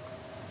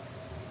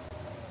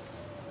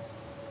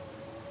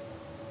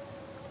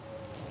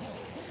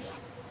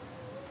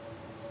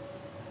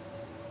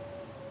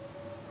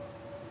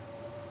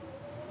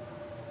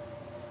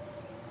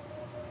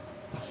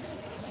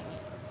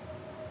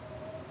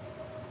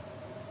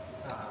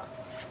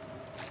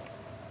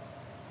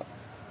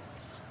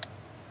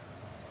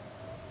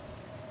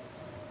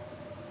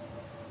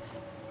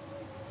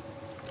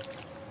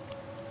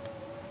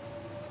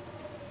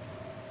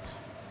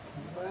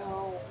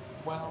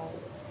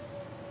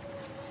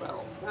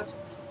 Well,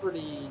 that's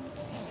pretty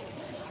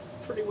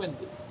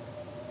windy.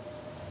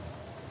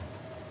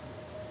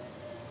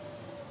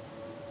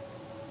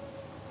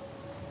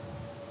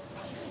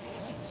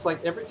 It's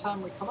like every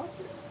time we come up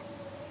here.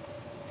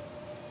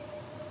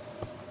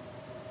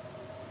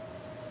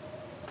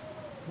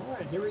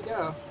 Alright, here we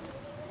go.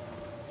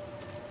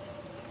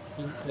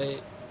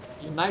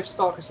 You knife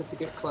stalkers have to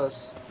get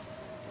close.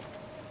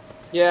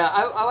 Yeah,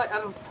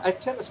 I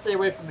tend to stay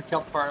away from the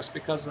kelp forest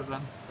because of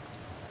them.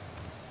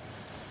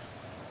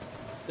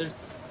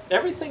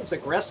 Everything's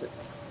aggressive.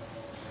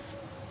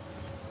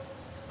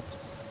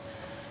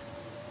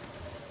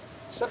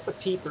 Except the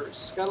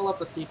peepers. Gotta love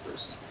the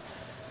peepers.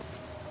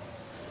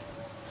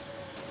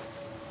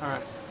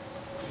 Alright.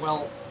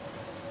 Well,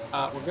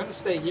 we're gonna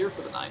stay here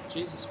for the night.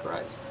 Jesus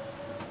Christ.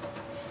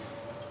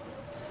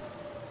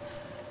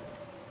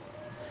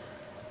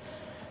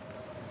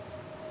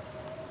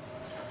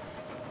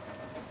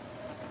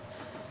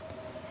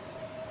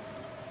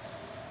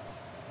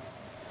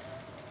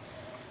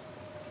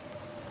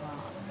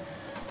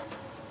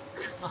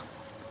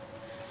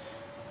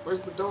 Where's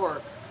the door?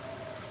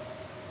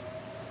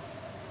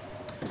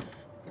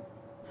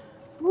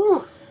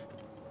 Whew.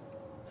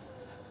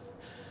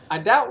 I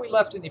doubt we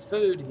left any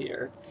food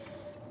here.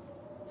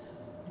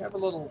 We have a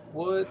little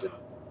wood.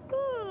 We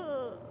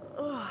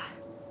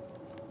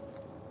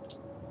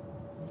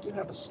do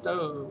have a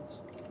stove.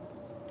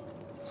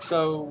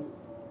 So...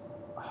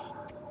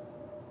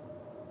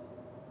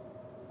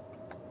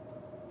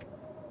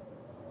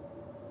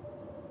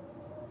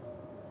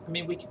 I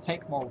mean, we can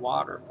make more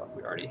water, but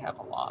we already have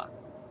a lot.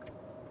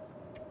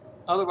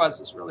 Otherwise,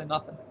 there's really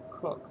nothing to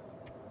cook.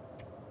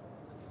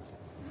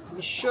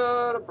 We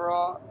should have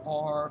brought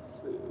more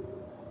food.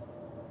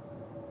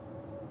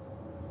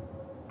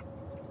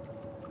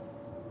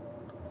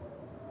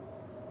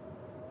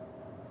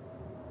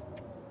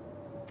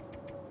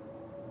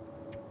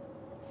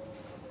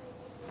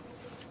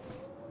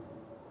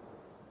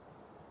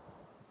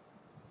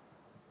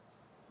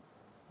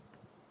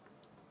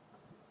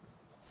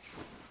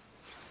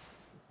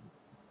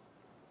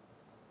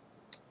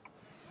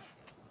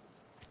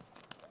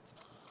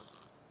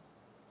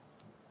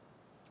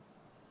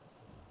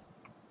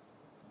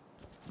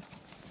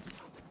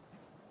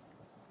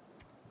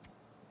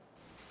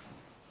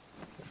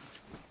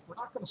 We're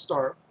not going to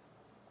starve,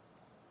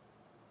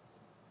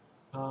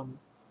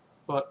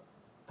 but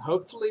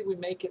hopefully we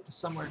make it to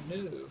somewhere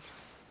new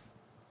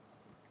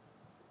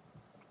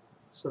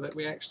so that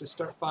we actually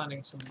start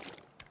finding some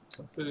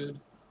food.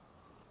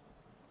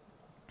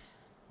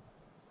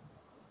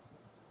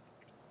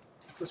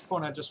 At this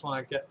point, I just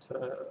want to get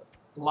to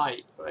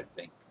light, but I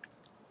think,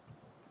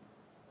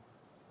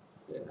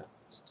 yeah,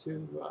 it's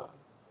too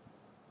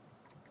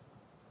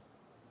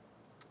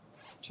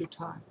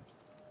tired.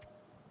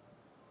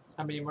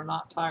 I mean, we're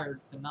not tired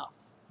enough.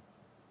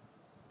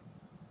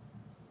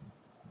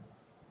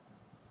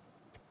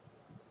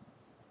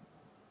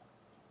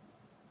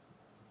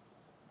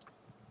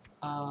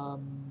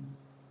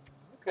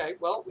 Okay,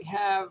 well, we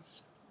have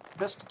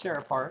this to tear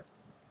apart.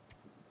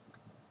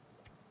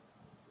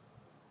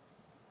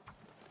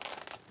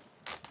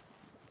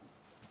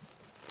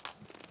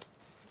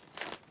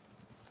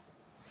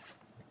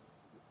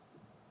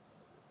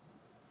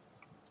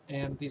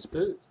 And these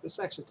boots, this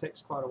actually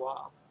takes quite a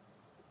while.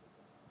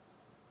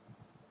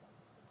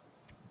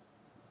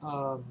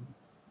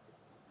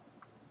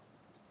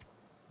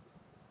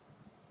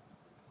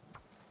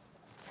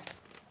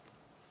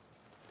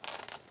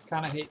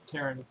 Kind of hate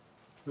tearing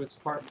boots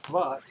apart,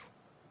 but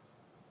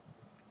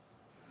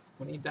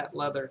we need that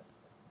leather.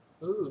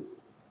 Ooh.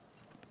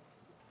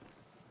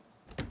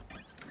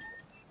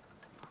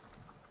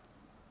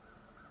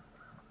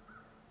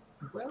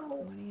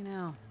 Well, What do you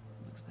know?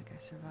 Looks like I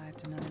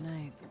survived another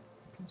night.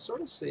 Can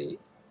sort of see,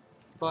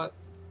 but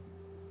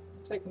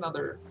take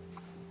another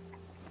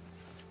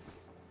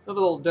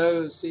little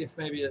doze, see if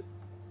maybe it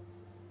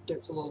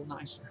gets a little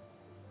nicer.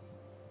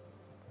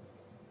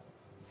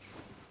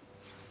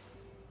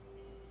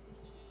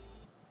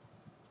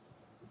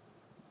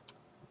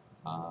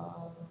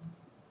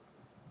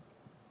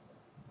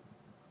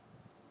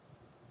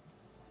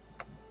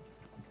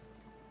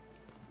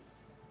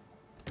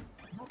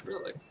 Not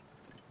really,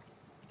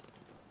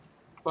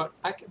 but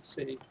I can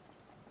see.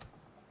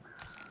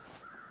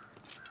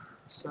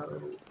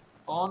 So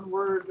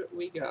onward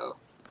we go.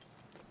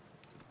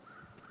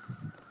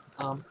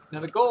 Now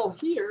the goal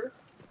here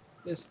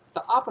is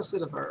the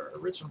opposite of our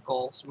original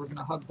goal, so we're going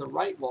to hug the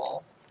right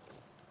wall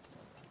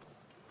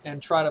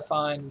and try to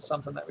find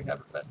something that we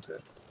haven't been to.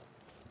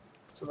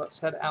 So let's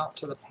head out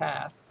to the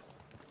path.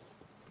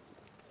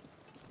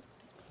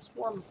 It's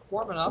warm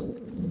enough.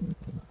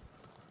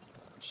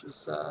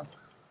 She's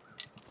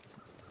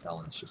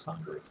telling us she's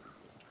hungry.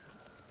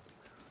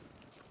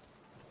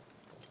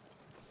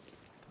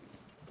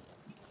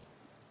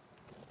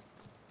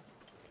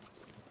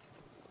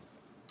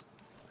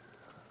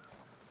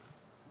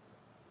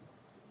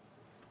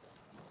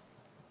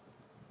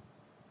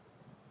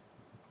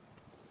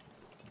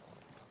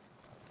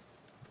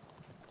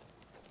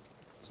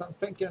 So I'm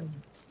thinking,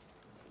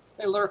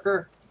 hey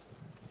Lurker,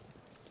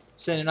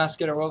 sending us to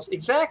get our wolves.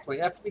 Exactly,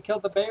 after we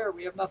killed the bear,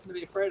 we have nothing to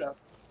be afraid of.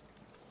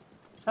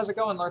 How's it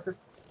going, Lurker?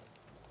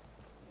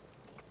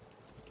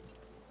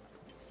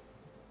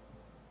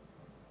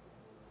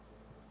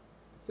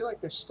 I feel like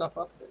there's stuff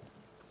up there.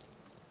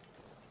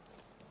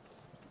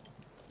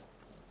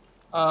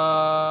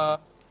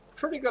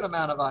 Pretty good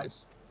amount of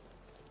ice.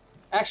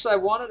 Actually, I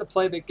wanted to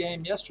play the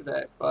game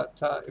yesterday,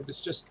 but it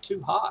was just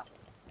too hot.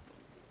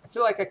 I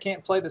feel like I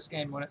can't play this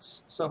game when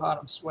it's so hot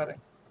I'm sweating.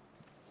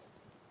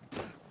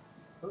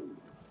 Ooh.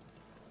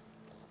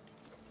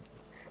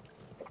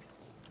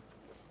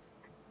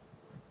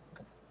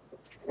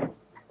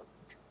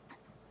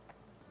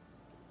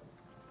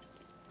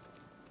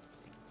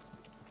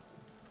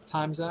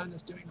 Time zone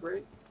is doing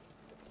great.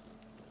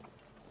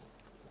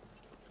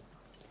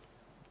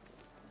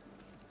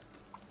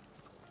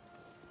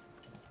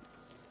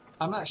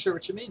 I'm not sure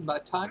what you mean by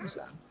time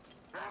zone.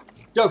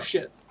 Oh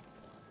shit.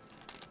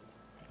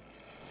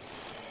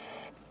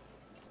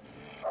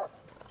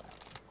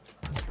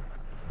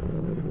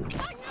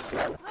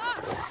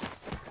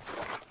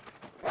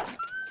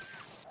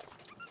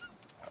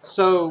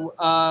 So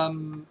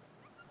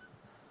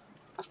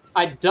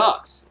I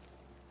ducked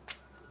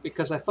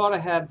because I thought I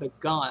had the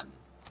gun,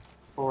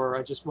 or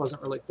I just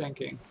wasn't really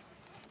thinking.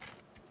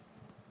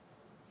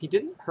 He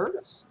didn't hurt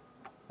us.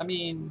 I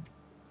mean,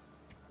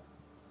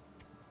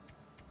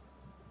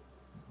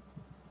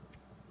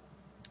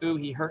 ooh,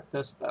 he hurt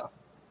this though.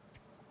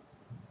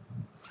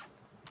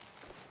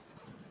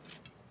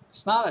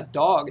 It's not a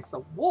dog, it's a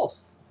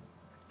wolf.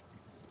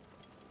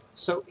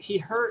 So he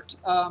hurt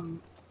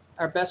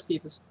our best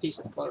piece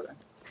of clothing.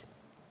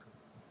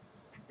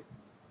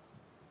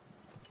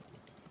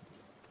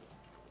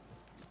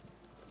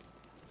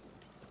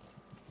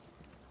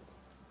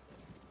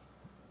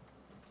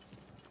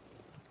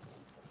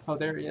 Oh,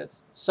 there he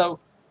is. So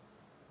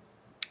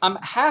I'm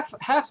half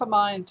a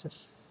mind to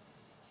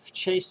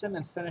chase him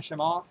and finish him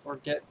off, or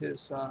get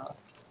his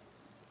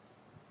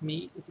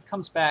meat. If he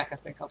comes back, I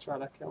think I'll try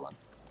to kill him.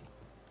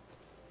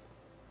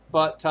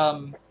 But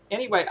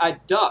anyway, I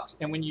ducked,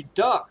 and when you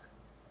duck,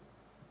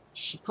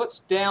 she puts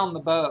down the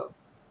bow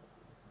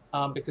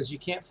because you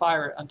can't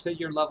fire it until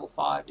you're level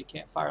 5. You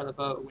can't fire the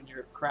bow when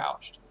you're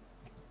crouched.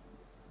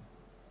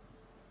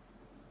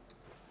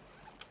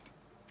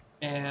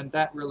 And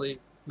that really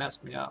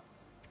messed me up.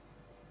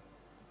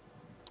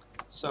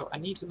 So I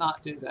need to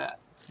not do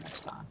that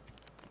next time.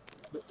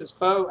 With this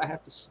bow, I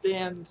have to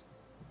stand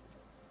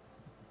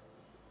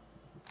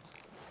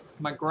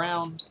my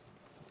ground.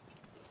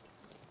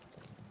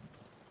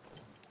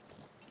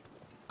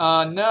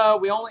 No,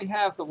 we only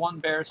have the one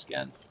bear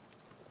skin.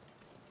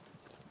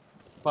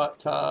 But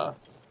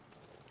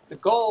the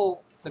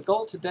goal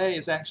today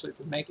is actually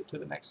to make it to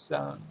the next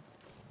zone.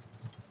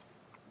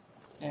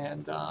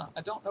 And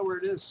I don't know where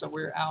it is, so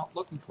we're out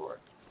looking for it.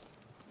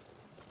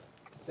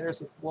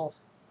 There's a wolf.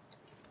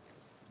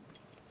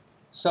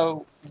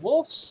 So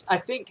wolves, I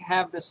think,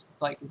 have this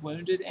like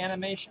wounded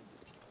animation.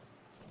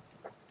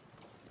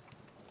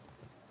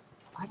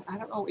 I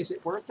don't know. Is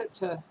it worth it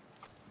to?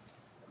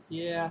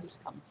 Yeah, he's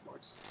coming for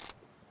us.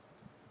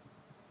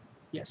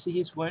 Yeah, see,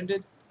 he's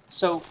wounded.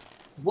 So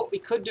what we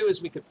could do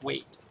is we could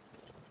wait.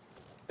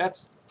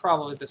 That's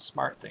probably the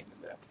smart thing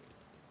to do.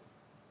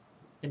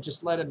 And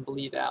just let him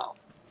bleed out.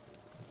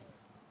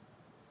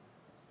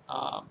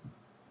 I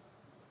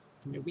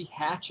mean, we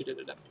hatcheted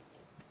at him.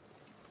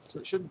 So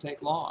it shouldn't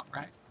take long,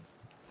 right?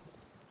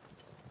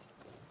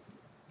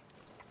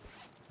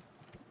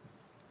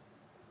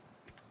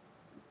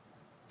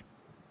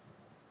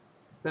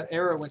 That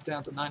arrow went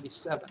down to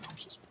 97,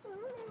 which is...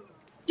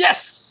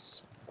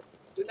 Yes!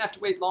 Didn't have to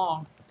wait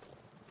long.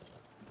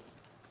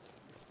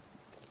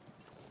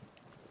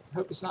 I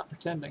hope he's not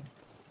pretending.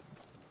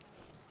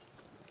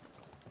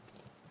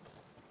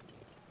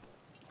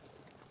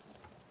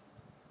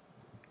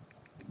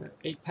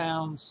 8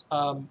 pounds.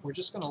 We're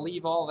just going to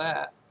leave all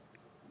that.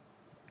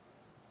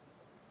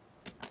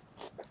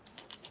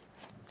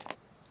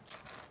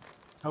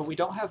 Oh, we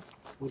don't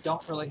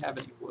really have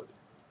any wood.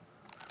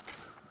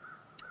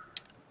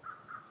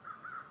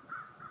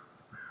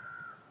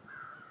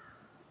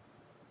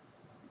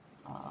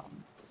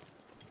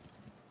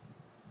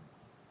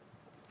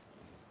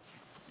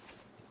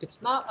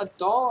 It's not a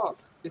dog,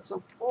 it's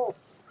a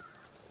wolf.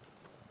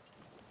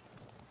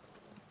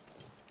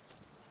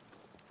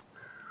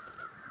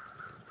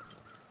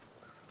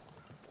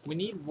 We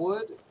need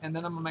wood, and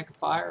then I'm gonna make a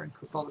fire and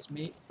cook all this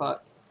meat,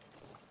 but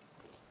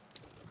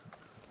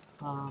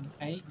I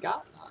ain't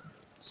got none.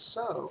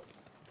 So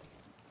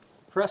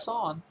press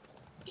on,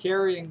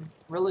 carrying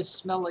really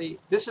smelly.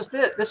 This is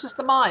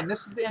the mine.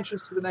 This is the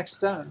entrance to the next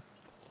zone.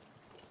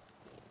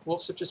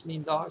 Wolves are just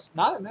mean dogs.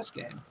 Not in this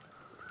game.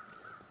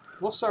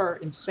 Wolves are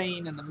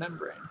insane in the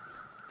membrane.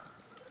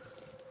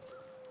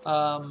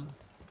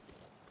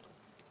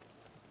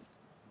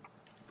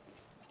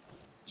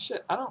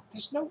 Shit,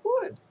 there's no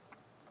wood.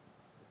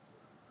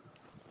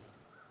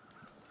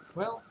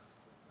 Well,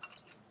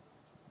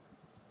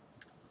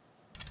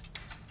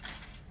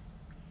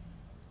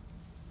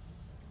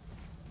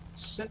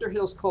 Cinder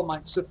Hills coal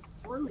mine. So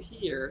through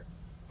here,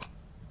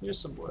 here's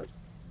some wood.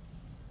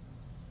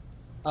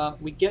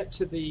 We get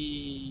to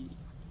the...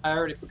 I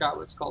already forgot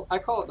what it's called. I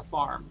call it the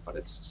farm, but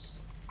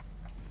it's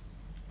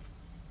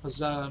a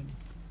zone.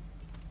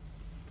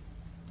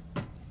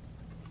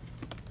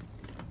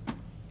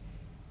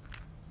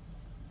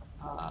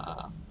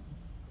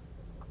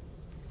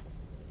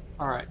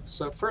 Alright,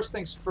 so first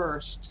things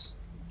first.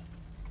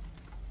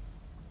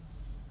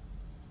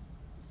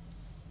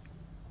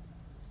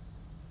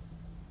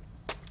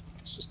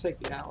 Let's just take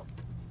the alley.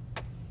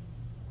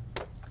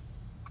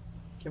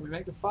 Can we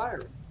make a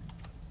fire?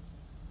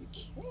 We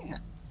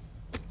can.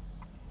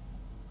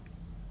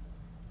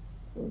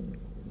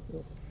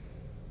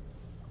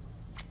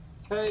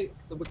 Okay,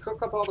 we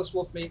cook up all this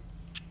wolf meat.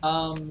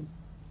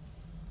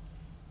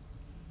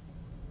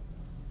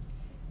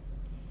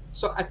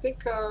 So I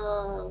think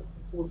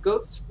we'll go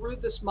through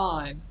this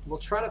mine. We'll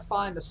try to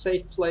find a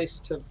safe place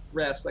to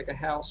rest, like a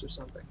house or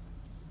something,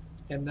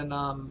 and then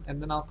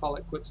I'll call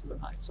it quits for the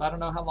night. So I don't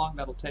know how long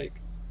that'll take.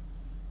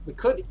 We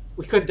could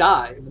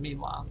die in the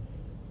meanwhile,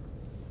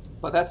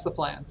 but that's the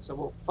plan. So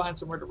we'll find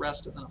somewhere to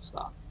rest and then I'll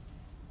stop.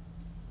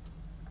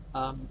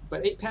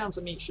 But 8 pounds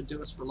of meat should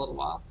do us for a little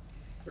while,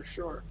 for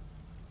sure.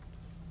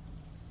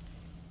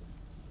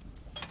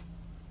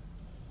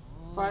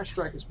 Oh, Fire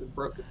strike has been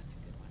broken. that's a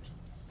good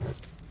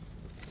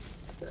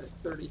one. Okay,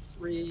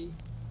 33.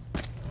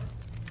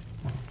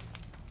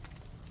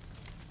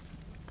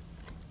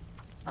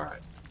 All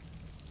right.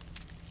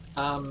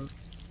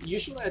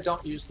 Usually I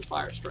don't use the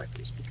fire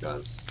strikers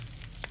because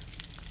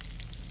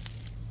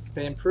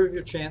they improve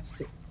your chance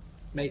to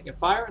making a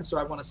fire, and so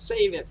I want to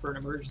save it for an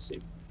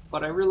emergency.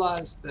 But I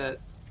realized that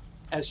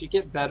as you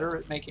get better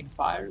at making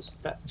fires,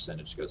 that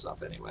percentage goes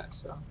up anyway,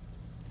 so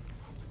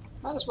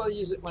might as well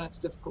use it when it's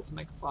difficult to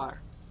make a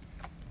fire.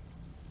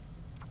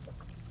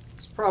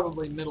 It's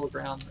probably middle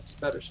ground that's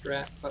better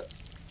strat, but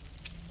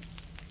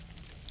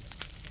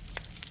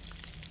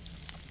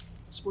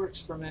this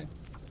works for me.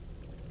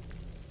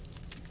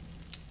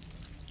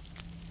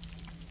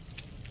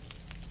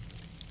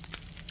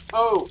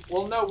 Oh,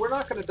 well no, we're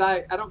not going to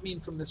die. I don't mean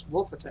from this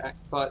wolf attack,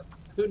 but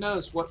who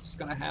knows what's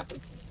going to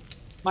happen.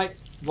 Might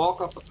walk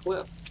off a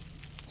cliff.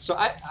 So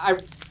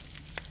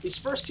these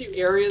first few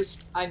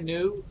areas I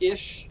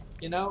knew-ish,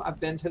 you know, I've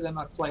been to them,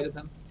 I've played at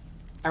them.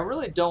 I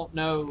really don't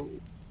know,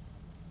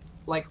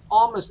 like,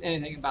 almost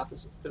anything about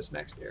this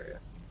next area.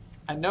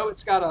 I know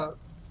it's got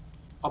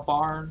a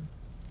barn.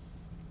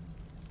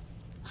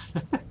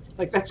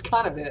 Like, that's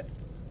kind of it.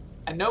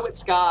 I know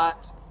it's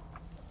got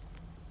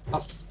a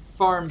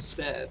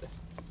farmstead.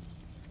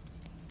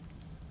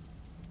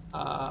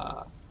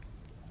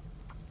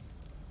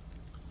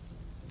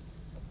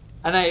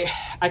 And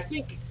I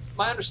think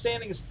my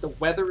understanding is that the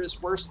weather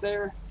is worse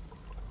there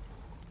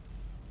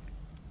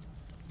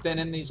than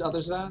in these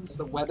other zones.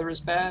 The weather is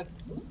bad,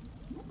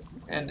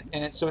 and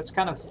so it's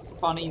kind of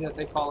funny that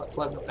they call it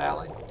Pleasant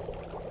Valley.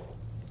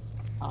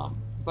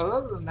 But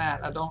other than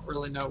that, I don't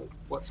really know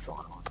what's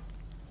going on.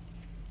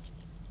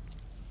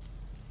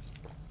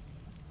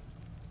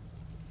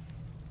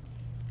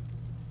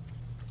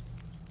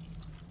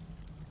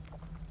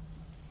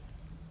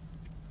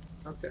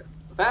 Okay,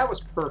 that was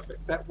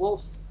perfect. That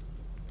wolf,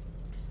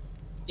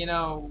 you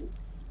know,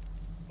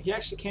 he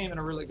actually came in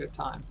a really good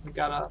time. We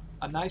got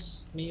a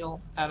nice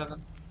meal out of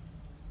him.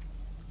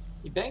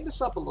 He banged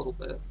us up a little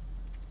bit,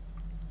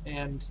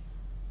 and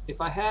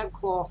if I had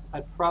cloth,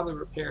 I'd probably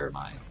repair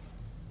my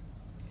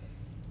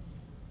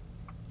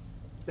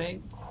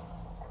thing.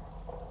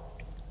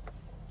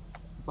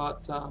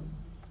 But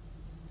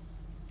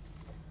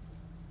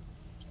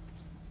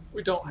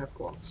we don't have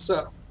cloth,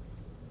 so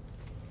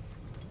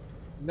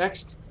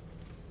next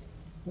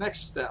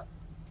step,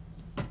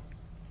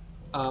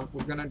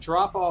 we're going to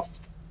drop off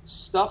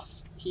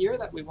stuff here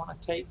that we want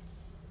to take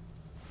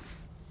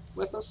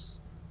with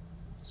us.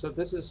 So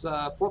this is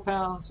 4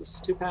 pounds, this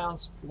is 2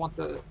 pounds. We want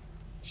the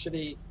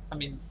shitty,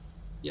 the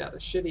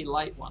shitty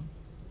light one.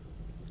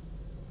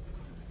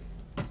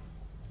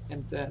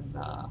 And then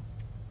we'll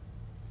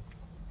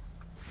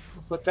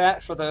put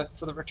that for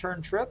the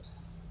return trip.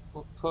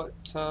 We'll put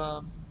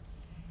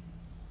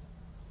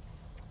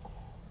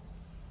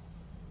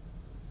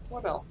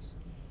what else?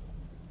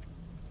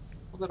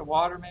 A little bit of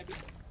water, maybe.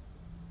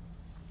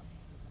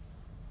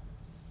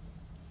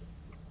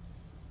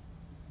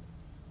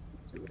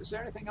 Is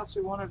there anything else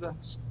we wanted to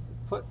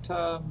put?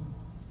 I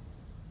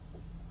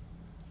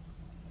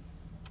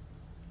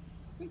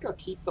think I'll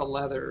keep the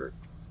leather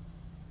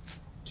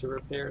to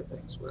repair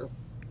things with.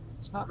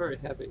 It's not very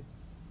heavy.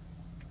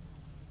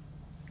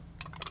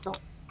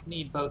 Don't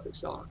need both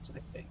accelerants,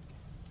 I think.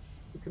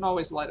 You can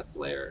always light a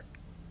flare.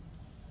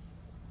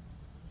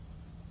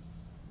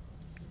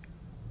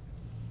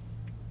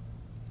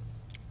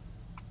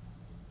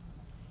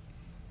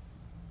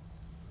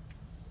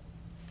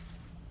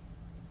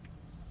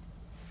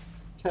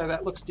 Okay,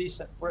 that looks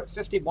decent. We're at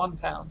 51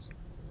 pounds.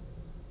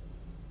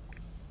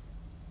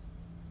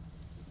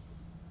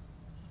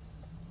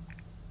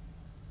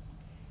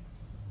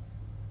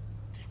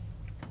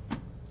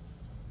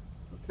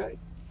 Okay.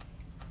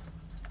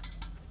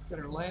 Got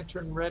our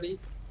lantern ready.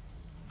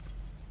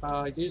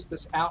 Use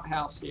this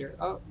outhouse here.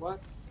 Oh,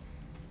 what?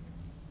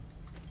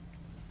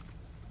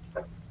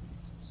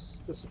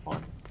 It's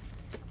disappointing.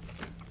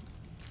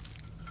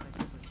 Looks like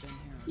this has been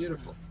here.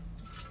 Beautiful.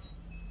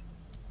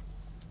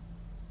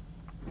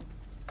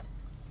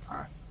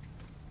 Alright.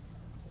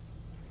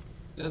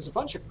 There's a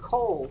bunch of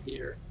coal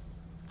here.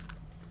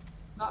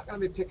 Not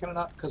going to be picking it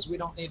up because we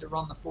don't need to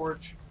run the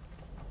forge.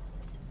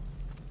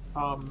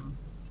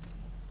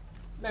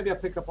 Maybe I'll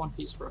pick up one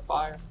piece for a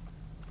fire.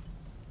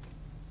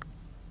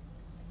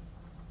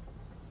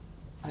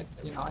 I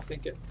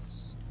think it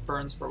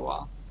burns for a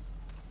while.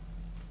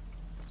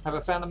 Have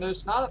I found a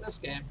moose? Not in this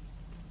game.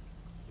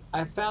 I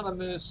have found a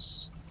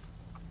moose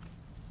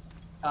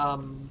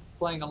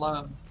playing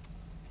alone,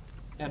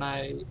 and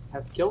I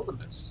have killed a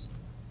moose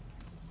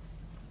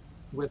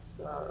with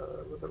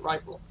a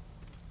rifle.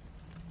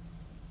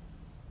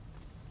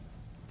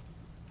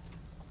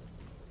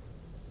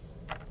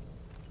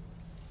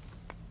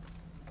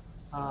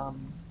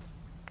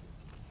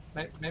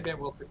 Maybe I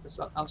will pick this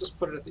up. I'll just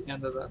put it at the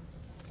end of the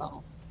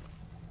tunnel.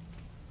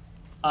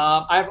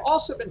 I've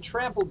also been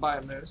trampled by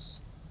a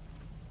moose.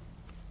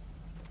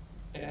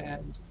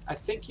 And I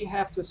think you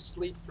have to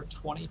sleep for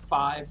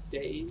 25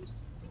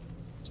 days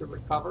to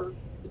recover.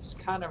 It's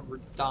kind of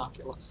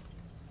ridiculous.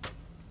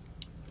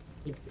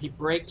 He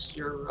breaks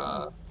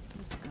your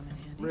This will come in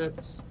handy.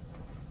 ribs.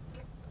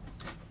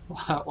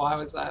 Why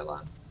was that,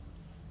 Lon?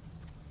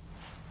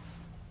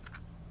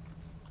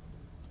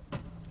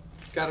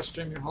 Gotta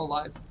stream your whole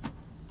life.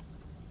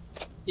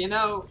 You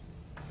know,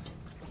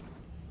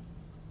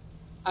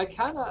 I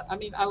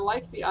mean, I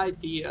like the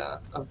idea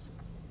of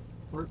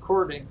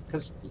recording,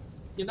 because,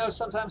 you know,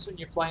 sometimes when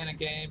you're playing a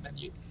game and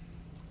you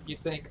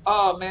think,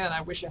 oh man,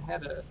 I wish I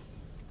had a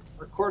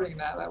recording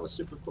that. That was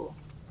super cool.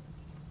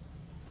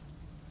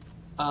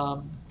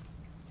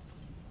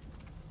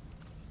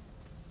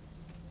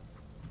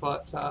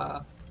 But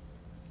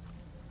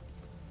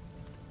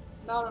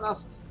not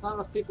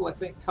enough people, I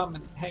think, come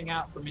and hang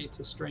out for me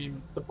to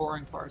stream the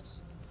boring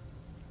parts.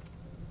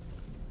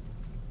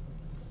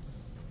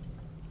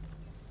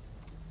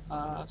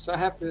 So I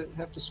have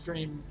to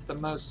stream the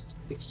most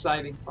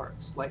exciting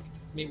parts, like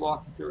me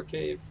walking through a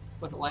cave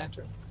with a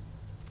lantern.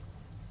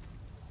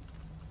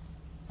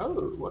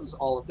 Oh, what is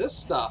all of this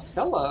stuff?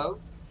 Hello.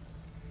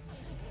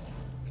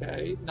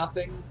 Okay,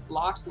 nothing.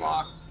 Locked.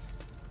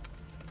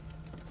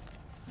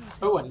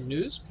 Oh, a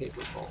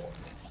newspaper roll.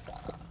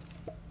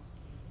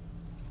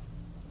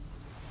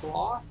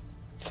 Cloth,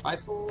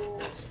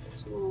 rifles,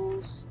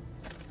 tools.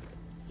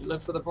 You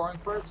live for the boring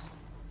parts?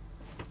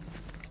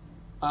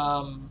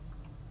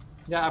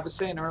 Yeah, I was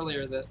saying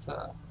earlier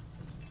that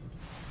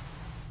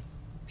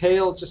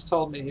Pale just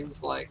told me, he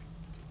was like,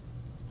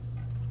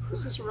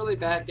 this is a really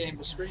bad game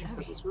to stream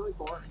because it's really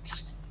boring.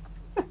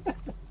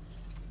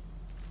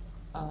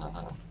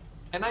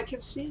 And I can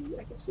see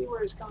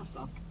where he's coming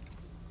from.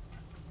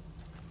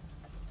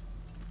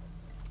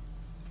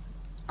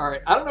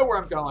 Alright, I don't know where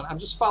I'm going. I'm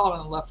just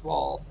following the left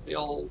wall, the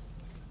old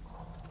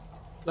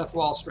left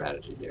wall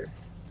strategy here.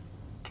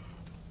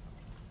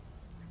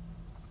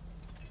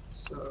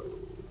 So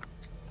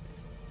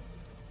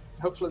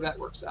hopefully that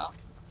works out.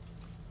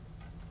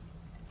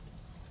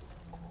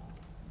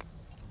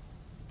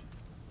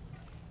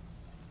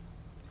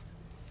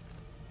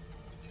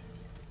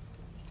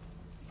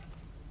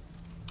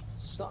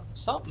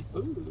 Something.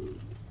 Ooh.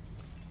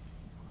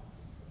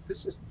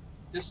 This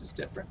is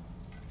different.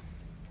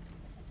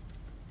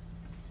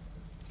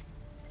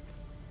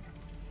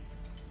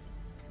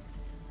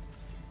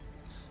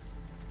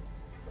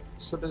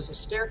 So there's a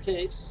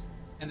staircase,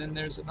 and then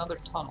there's another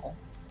tunnel.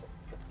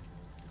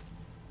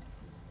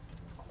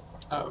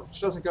 Oh, which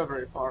doesn't go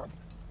very far. I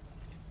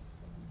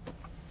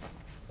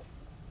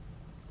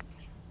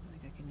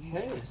think I can use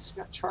Hey, this. it's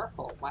got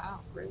charcoal. Wow,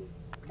 great.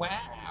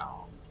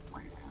 Wow.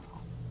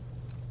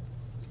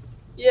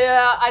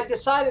 Yeah, I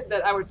decided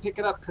that I would pick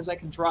it up because I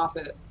can drop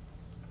it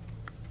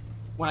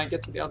when I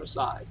get to the other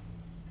side.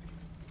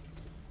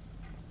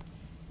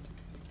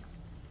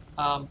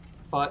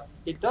 But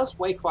it does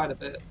weigh quite a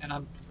bit,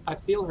 and I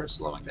feel her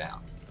slowing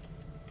down.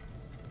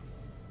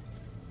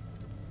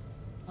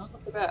 Oh,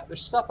 look at that.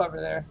 There's stuff over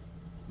there.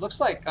 Looks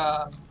like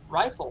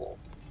rifle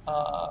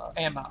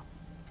ammo.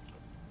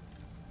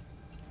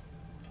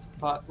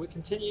 But we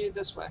continue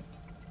this way.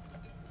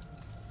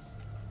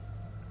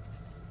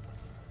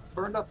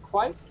 Burned up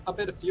quite a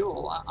bit of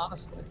fuel,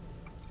 honestly.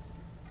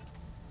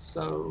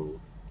 So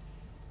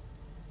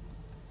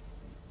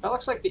that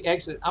looks like the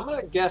exit. I'm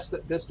gonna guess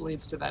that this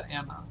leads to that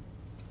ammo.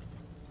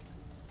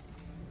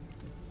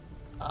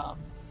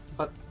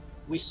 But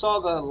we saw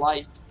the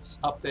light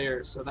up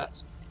there, so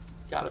that's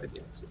gotta be the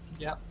exit.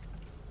 Yep.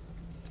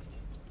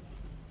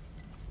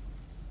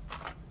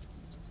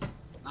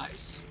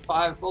 Nice.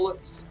 5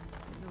 bullets.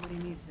 Nobody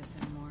needs this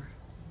anymore.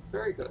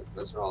 Very good.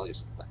 Those are all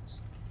useful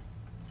things.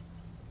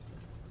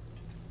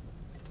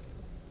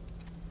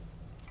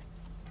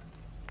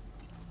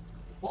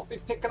 Won't be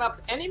picking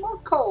up any more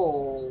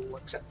coal,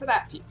 except for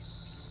that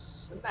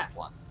piece and that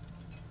one.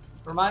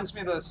 Reminds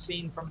me of the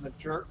scene from The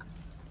Jerk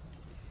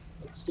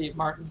with Steve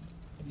Martin,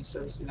 and he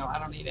says, you know, I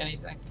don't need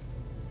anything.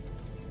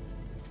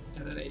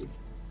 And then he,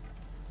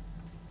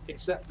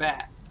 except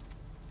that,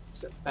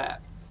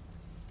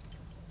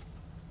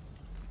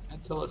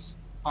 until his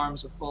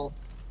arms are full.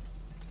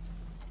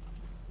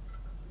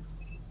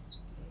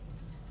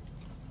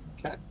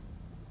 Okay.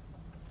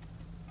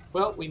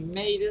 Well, we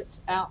made it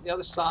out the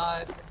other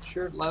side.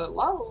 Sure, a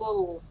lot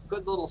of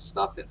good little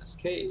stuff in this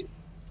cave.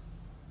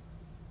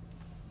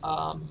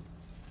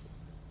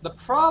 The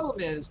problem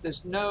is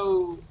there's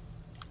no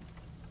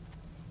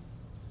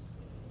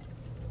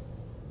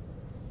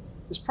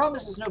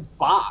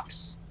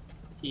box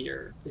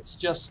here. It's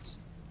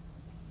just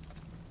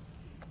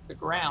the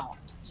ground.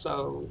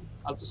 So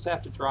I'll just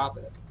have to drop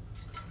it.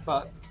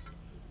 But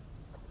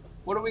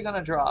what are we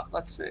gonna drop?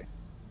 Let's see.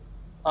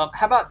 How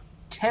about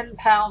 10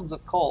 pounds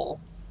of coal?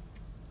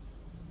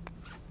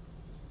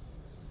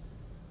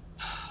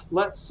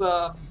 Let's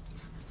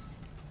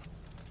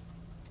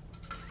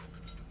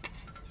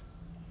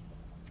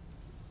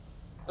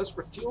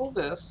refuel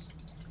this,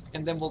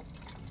 and then we'll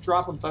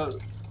drop them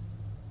both.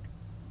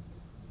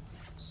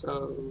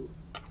 So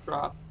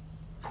drop,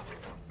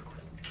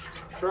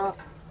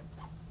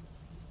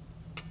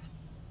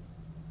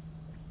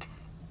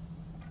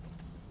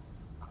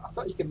 I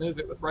thought you could move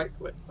it with right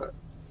click, but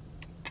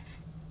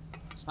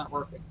it's not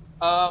working.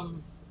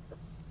 All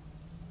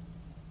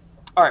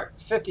right,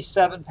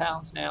 57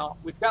 pounds now.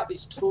 We've got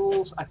these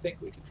tools. I think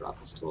we can drop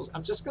these tools.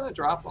 I'm just going to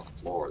drop on the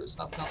floor. There's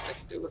nothing else I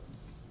can do with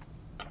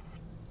them.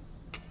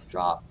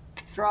 Drop,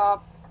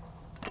 drop.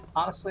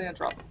 Honestly, I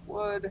dropped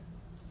wood.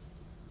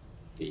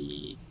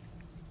 The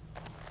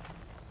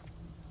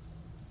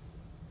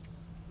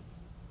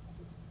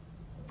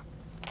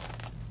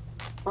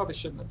probably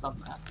shouldn't have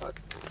done that, but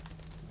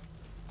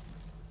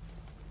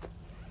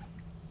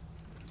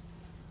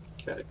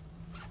okay.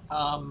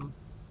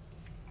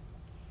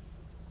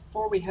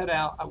 Before we head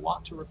out, I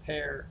want to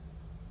repair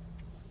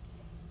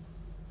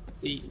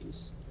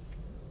these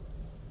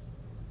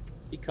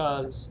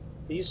because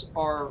these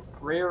are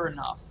rare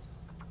enough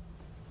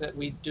that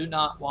we do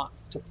not want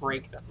to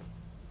break them.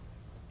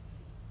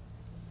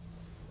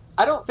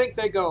 I don't think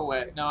they go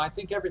away. No, I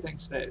think everything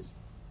stays.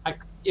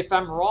 If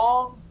I'm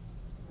wrong,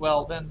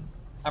 well then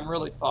I'm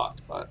really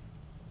fucked. But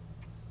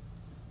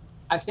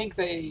I think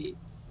they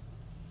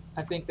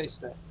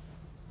stay.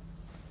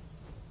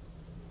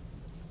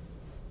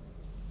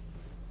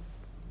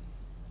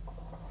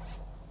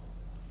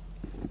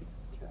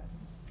 Okay.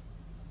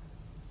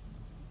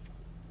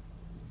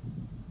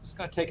 It's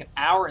gonna take an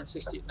hour and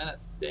 60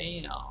 minutes.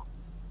 Damn.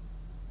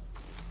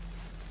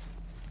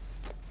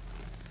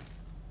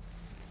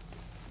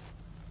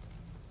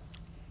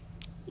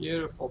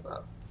 Beautiful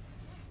though.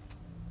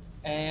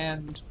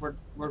 And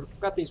we've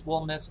got these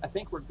wool mitts. I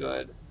think we're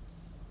good.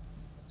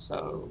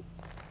 So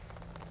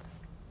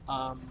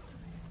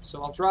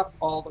so I'll drop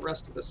all the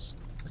rest of this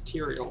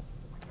material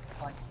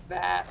like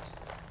that.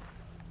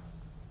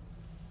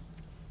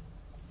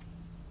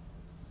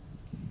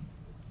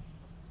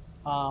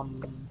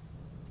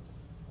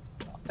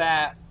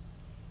 That.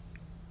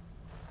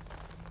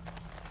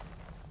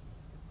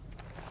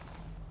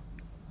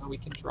 And we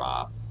can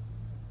drop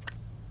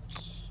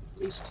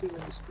at least 2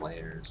 of these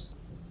flares.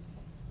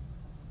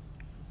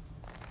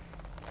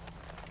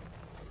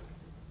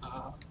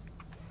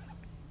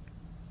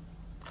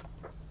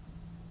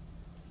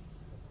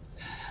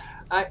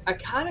 I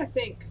kind of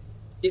think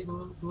it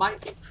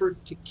might be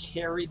prudent to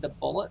carry the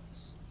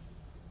bullets,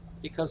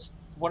 because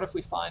what if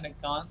we find a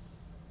gun?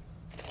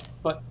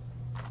 But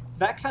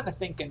that kind of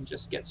thinking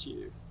just gets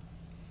you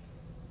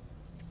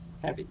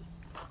heavy.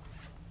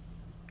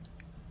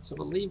 So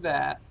we'll leave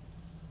that.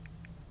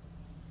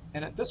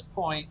 And at this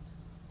point,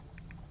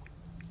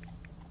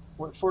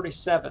 we're at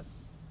 47,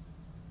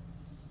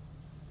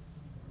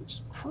 which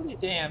is pretty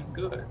damn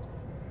good.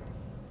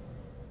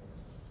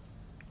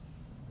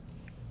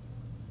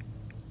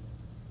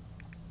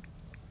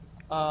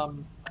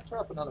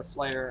 Drop another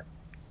flare.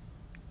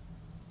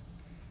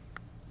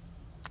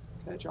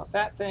 Okay, drop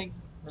that thing.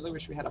 Really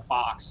wish we had a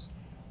box.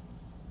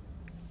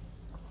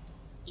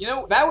 You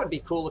know, that would be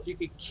cool if you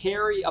could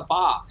carry a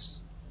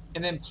box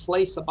and then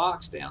place a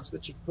box down so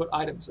that you could put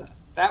items in it.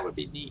 That would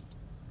be neat.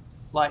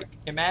 Like,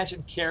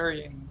 imagine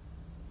carrying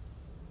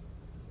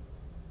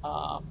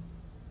a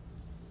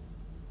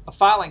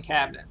filing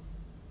cabinet,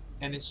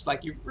 and it's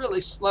like you're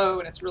really slow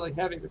and it's really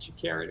heavy, but you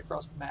carry it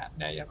across the map.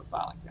 Now you have a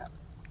filing cabinet.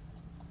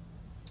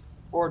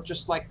 Or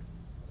just like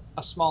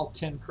a small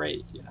tin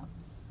crate, you know.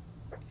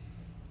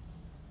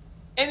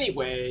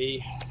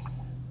 Anyway.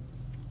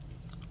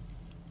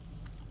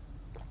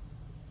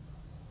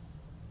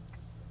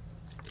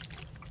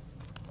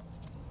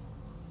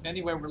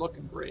 Anyway, we're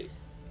looking great.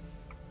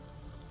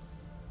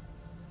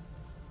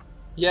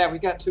 Yeah, we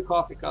got 2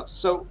 coffee cups.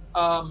 So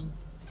I'll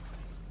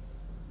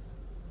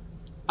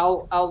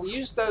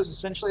use those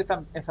essentially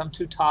if I'm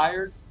too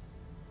tired.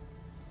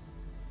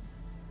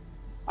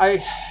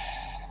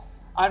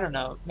 I don't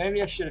know.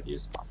 Maybe I should have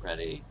used them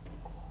already.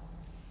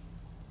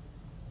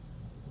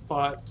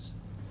 But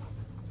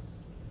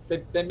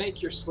they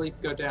make your sleep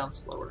go down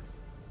slower.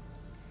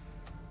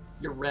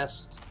 Your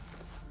rest.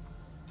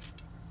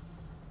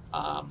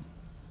 I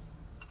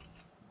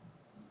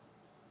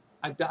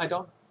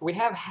don't... We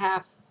have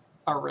half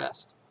our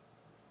rest.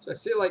 So I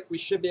feel like we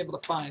should be able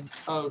to find...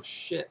 Oh,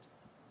 shit.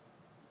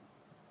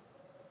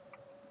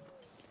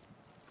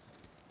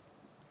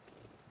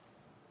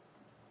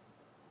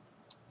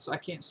 So I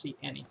can't see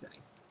anything.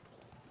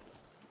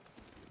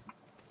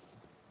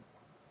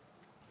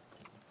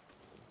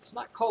 It's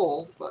not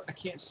cold, but I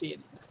can't see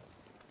anything.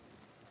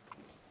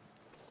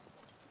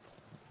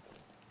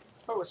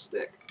 Oh, a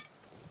stick.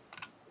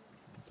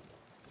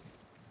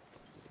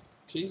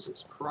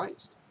 Jesus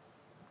Christ.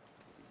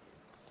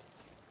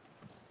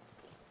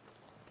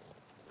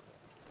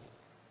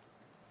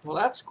 Well,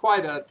 that's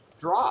quite a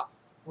drop.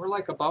 We're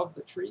like above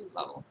the tree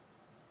level.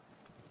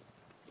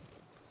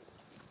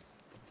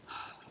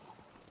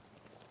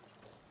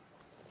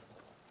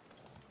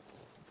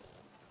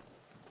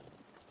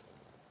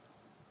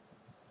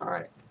 All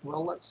right.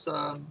 Well, let's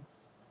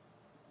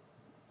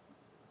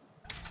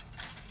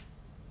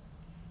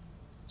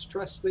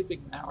try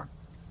sleeping an hour.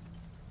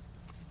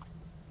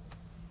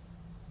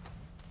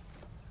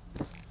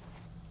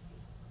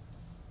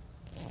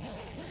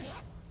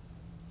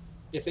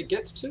 If it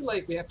gets too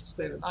late, we have to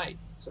stay the night.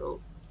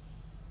 So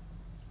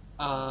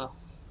Well,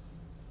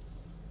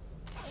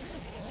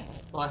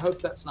 I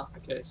hope that's not the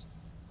case.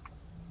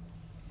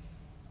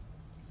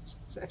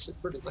 It's actually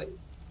pretty late.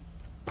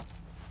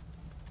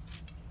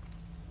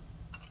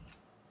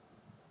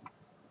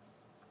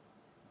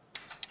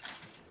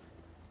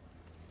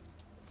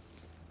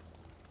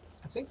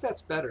 I think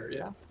that's better,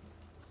 yeah?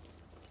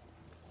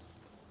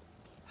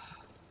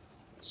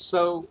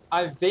 So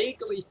I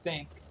vaguely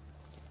think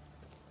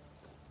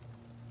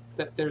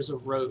that there's a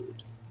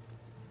road.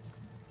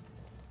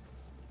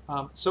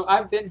 So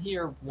I've been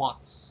here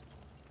once,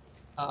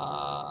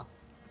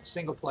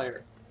 single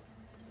player,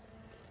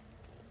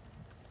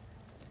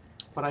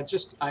 but I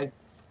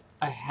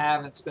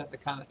haven't spent the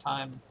kind of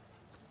time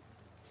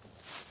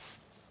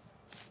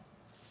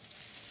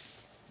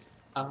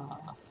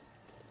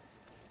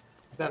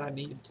that I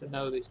need to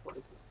know these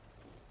places.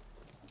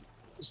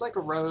 There's like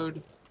a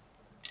road.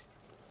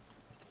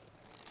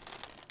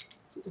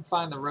 If we can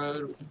find the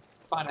road, we can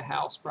find a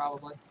house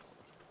probably.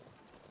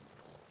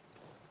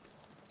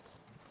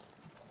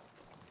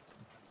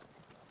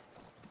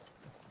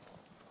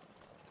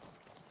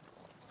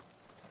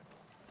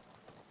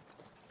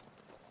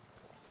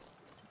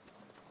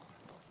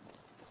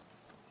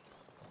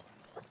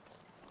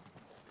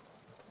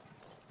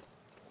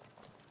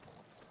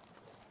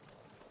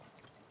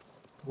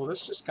 Well,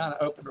 this just kind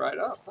of opened right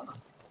up, huh?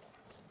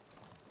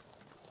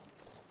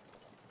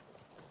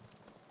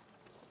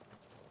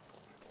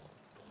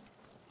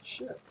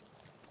 Shit.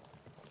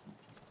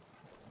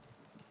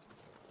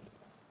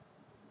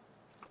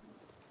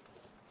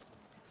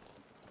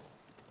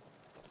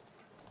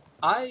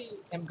 I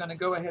am going to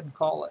go ahead and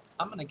call it.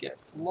 I'm going to get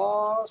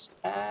lost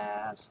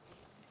as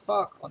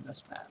fuck on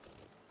this map.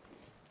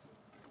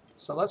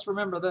 So let's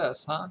remember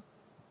this, huh?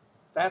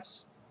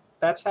 That's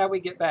how we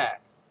get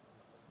back.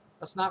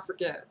 Let's not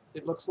forget.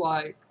 It looks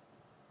like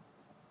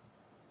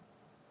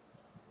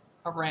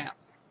a ramp.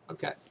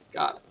 Okay,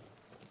 got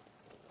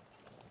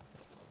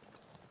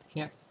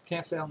it.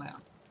 Can't fail now.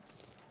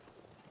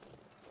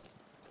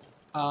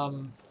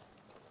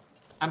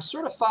 I'm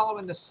sort of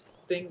following this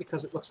thing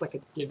because it looks like a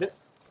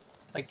divot,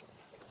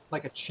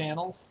 like a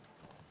channel.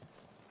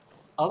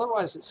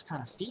 Otherwise, it's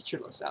kind of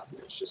featureless out here.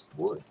 It's just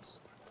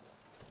woods.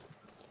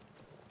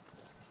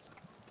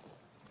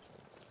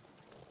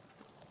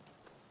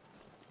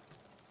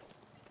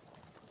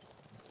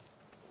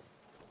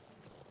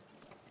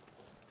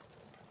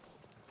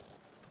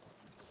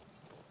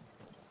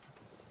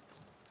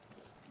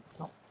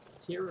 Don't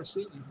hear or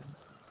see anything.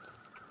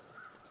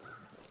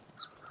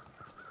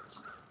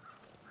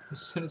 As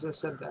soon as I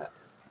said that.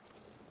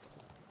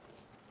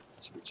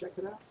 Should we check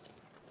it out?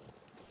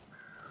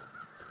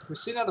 If we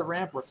see another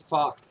ramp, we're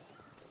fucked.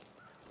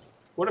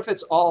 What if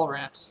it's all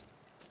ramps?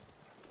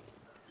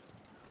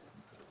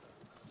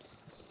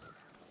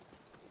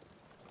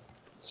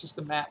 It's just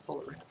a map full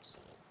of ramps.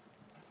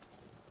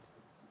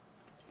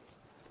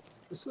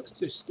 This looks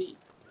too steep,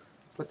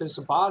 but there's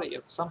a body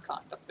of some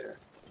kind up there.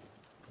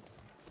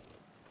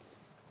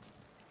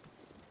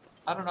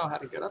 I don't know how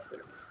to get up there.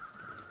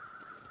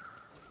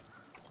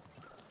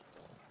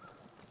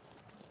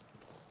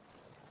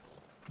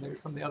 Maybe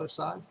from the other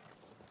side?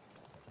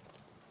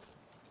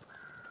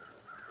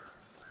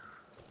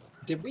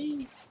 Did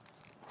we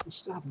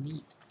still have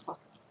meat. Fuck.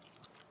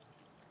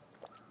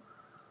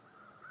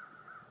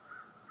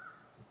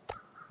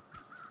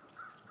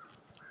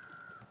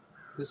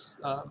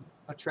 This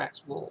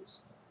attracts wolves.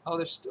 Oh,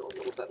 there's still a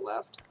little bit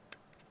left.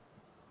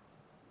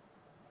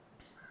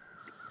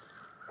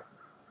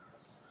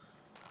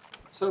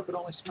 Let's hope it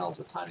only smells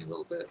a tiny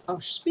little bit. Oh,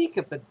 speak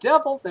of the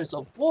devil, there's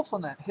a wolf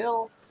on that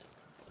hill.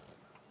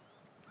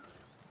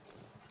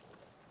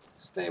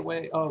 Stay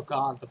away. Oh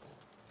god, the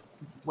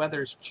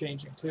weather's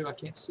changing too. I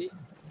can't see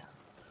anything now.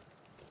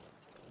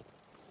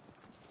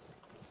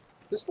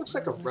 This looks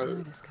like a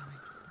road.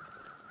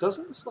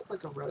 Doesn't this look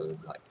like a road?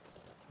 Like,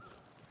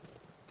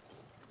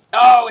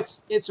 oh,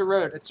 it's a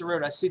road. It's a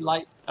road. I see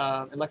light,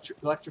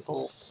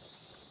 electrical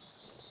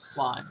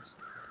lines.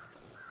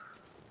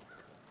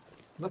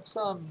 Let's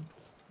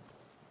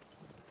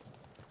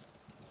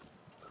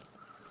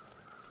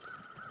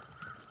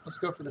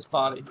go for this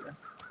body here.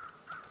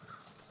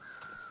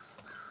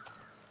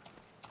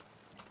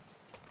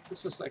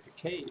 This looks like a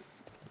cave.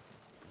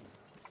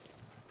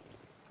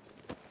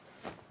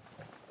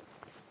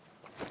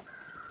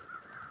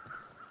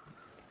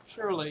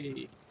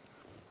 Surely.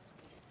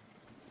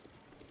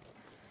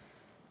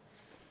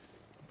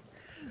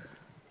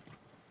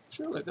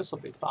 Surely this will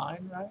be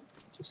fine, right?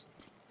 Just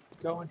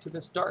go into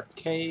this dark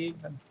cave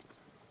and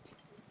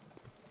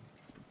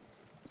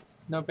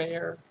no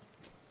bear.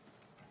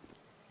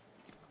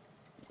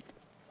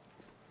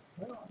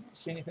 Well, I don't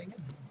see anything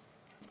in here.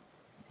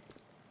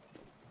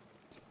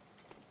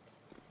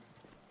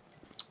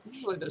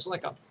 Usually there's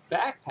like a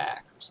backpack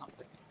or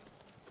something.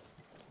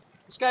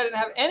 This guy didn't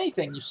have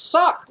anything. You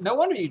suck. No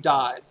wonder you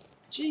died.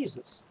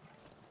 Jesus.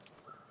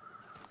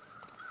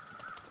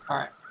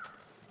 Alright.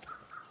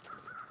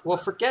 Well,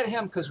 forget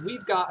him because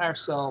we've got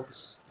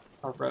ourselves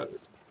a road.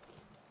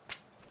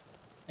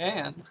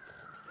 And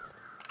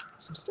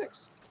some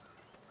sticks.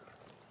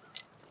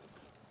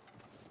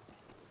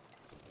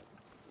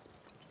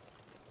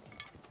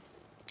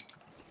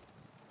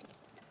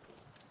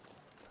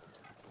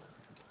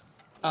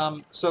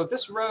 So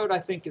this road, I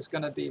think, is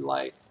going to be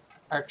like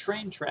our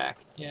train track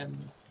in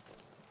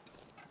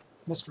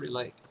Mystery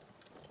Lake.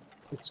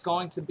 It's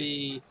going to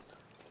be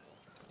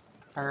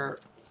our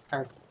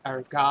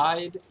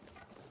guide.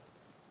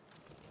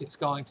 It's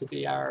going to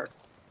be our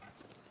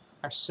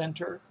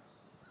center.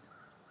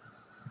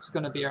 It's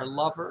going to be our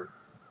lover.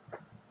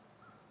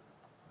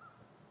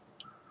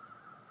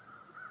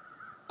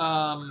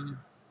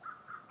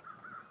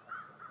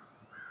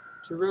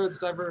 Two roads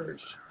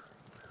diverged.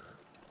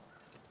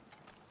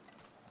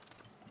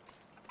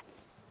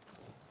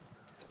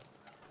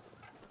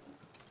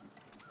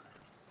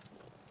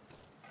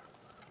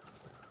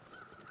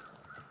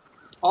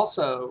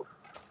 Also,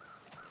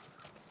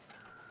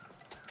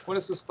 what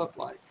does this look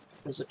like?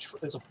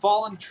 There's a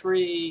fallen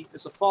tree.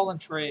 There's a fallen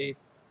tree.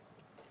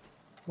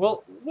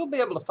 Well, we'll be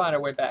able to find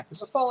our way back.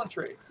 There's a fallen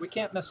tree. We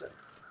can't miss it.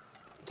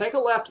 Take a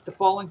left at the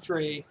fallen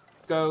tree.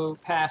 Go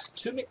past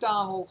 2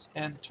 McDonald's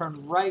and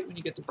turn right when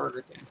you get to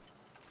Burger King.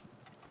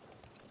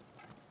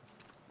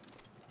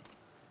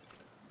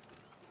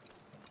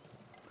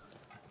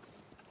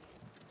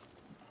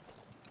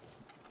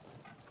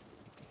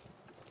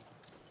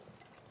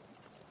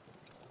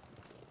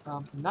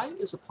 Night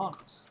is upon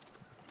us.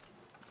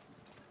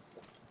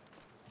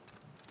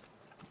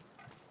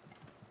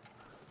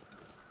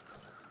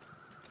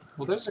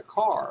 Well, there's a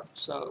car,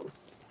 so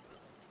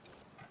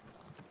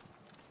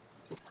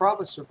we'll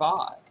probably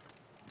survive.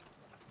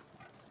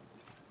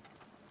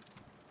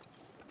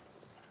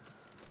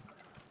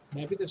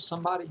 Maybe there's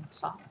somebody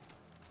inside.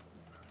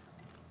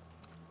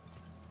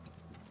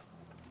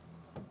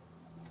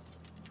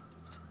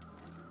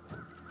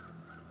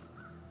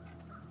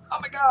 Oh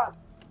my God!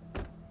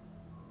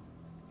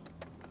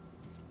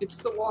 It's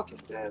The Walking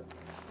Dead.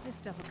 This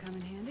stuff will come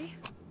in handy.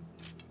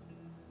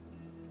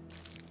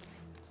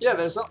 Yeah,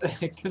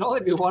 it can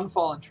only be one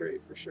fallen tree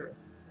for sure.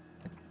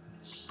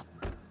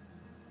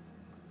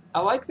 I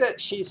like that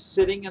she's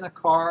sitting in a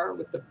car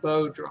with the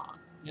bow drawn,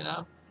 you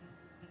know?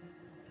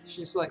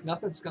 She's like,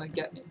 nothing's gonna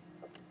get me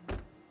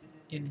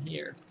in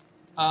here.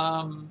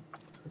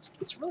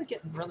 It's really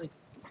getting really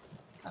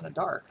kind of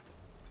dark.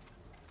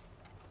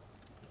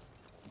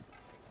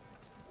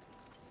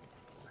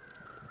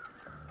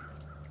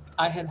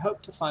 I had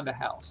hoped to find a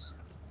house,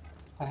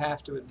 I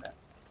have to admit.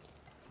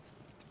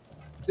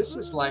 This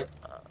is like,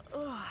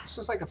 this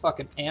is like a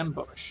fucking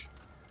ambush.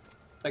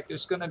 Like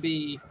there's gonna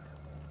be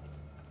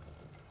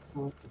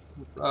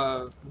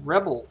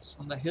rebels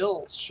on the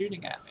hills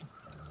shooting at me.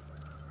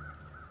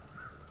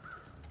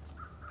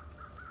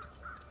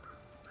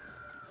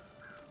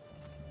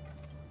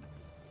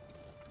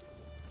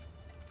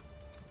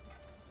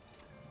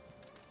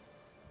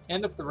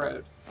 End of the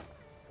road.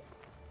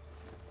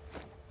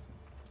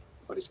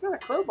 But he's got a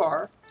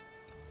crowbar.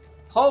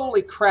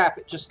 Holy crap,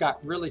 it just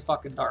got really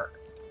fucking dark.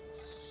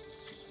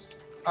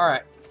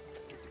 Alright.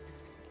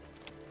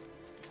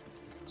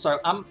 So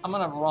I'm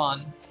gonna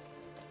run.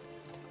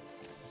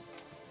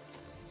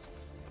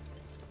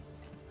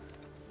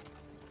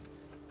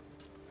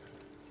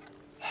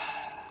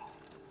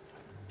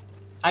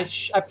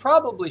 I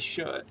probably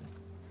should.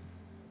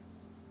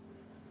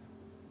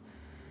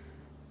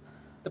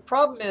 The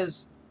problem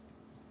is,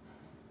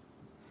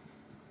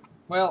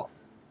 well,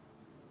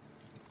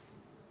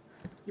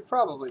 you're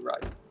probably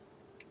right.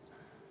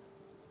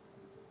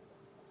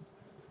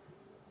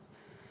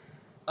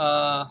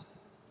 I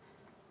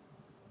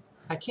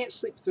can't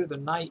sleep through the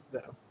night,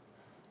 though.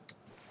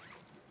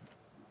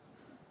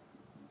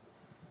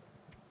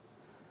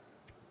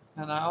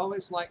 And I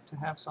always like to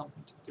have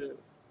something to do.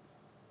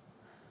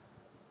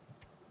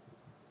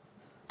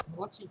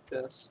 Let's eat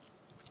this.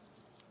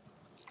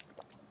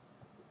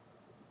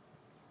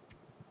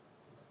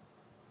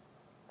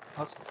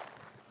 Let's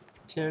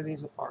tear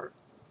these apart.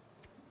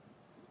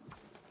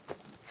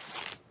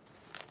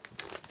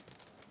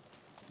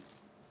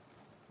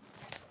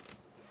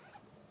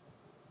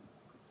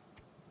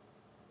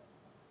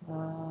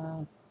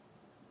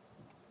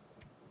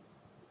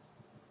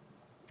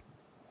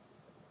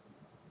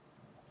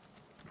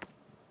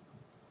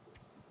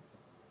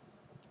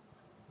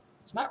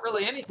 It's not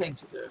really anything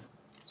to do.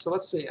 So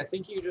let's see. I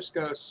think you just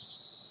go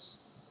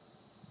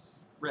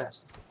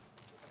rest.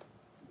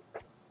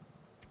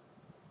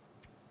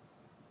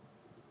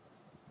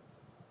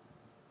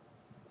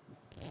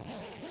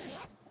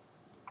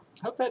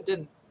 I hope that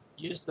didn't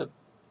use the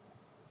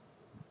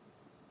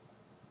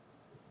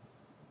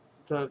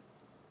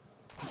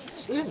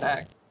sleeping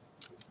bag.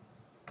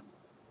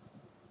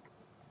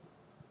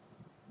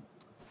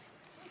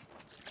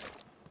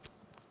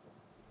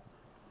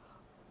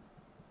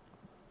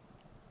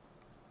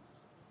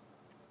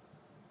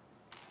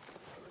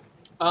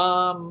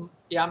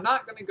 Yeah, I'm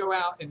not going to go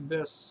out in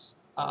this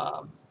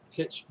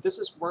pitch. This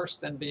is worse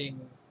than being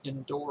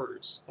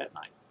indoors at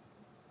night.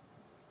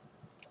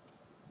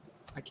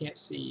 I can't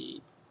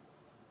see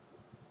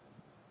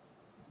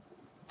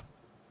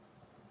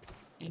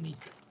anything.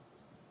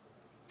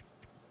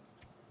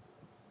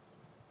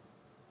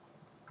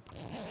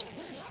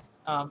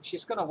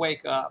 She's going to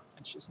wake up,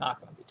 and she's not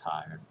going to be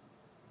tired.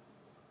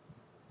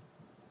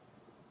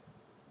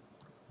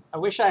 I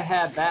wish I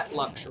had that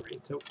luxury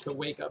to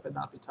wake up and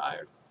not be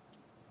tired.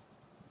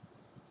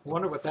 I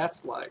wonder what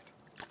that's like.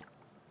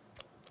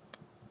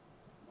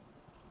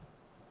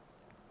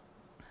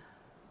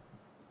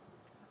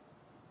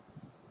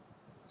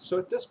 So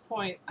at this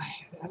point,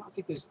 I don't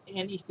think there's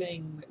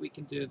anything that we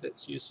can do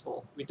that's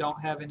useful. We don't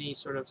have any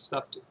sort of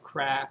stuff to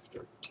craft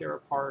or tear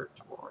apart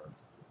or...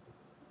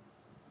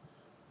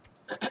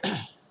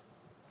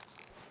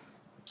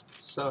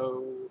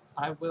 So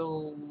I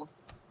will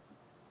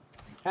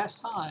pass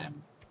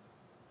time.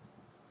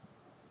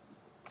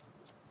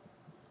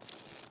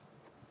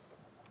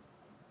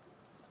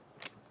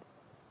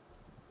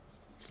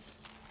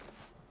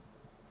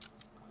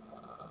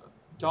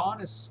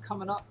 Dawn is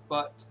coming up,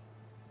 but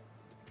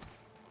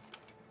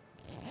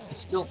it's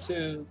still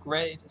too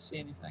gray to see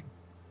anything.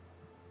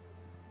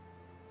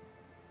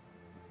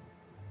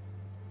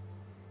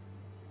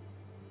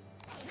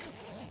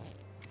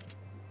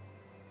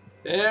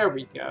 There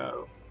we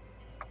go.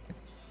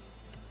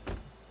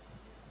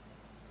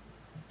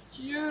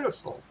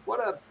 Beautiful. What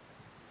a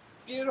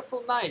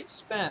beautiful night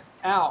spent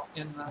out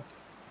in the...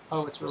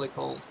 Oh, it's really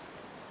cold.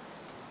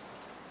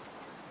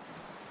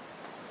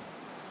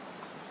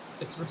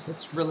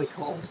 It's really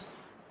cold.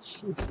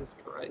 Jesus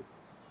Christ.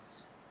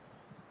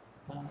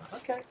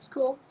 Okay, it's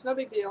cool. It's no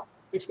big deal.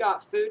 We've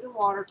got food and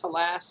water to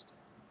last.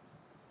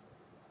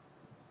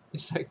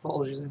 It's like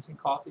Folger's instant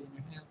coffee in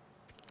your hand.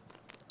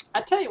 I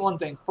tell you one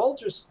thing,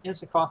 Folger's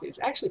instant coffee is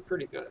actually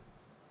pretty good.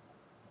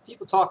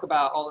 People talk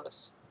about all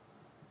this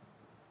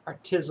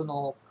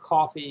artisanal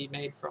coffee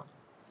made from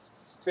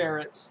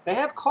ferrets. They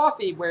have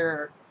coffee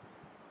where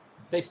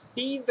they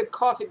feed the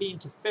coffee bean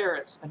to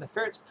ferrets, and the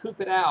ferrets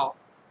poop it out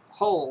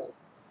whole,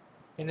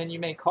 and then you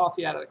make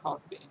coffee out of the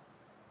coffee bean.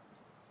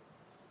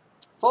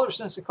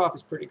 Folger's instant coffee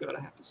is pretty good, I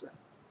have to say.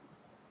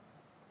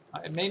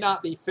 It may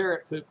not be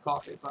ferret poop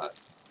coffee, but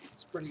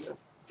it's pretty good.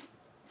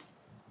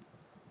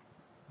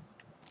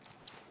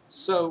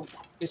 So,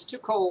 it's too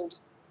cold.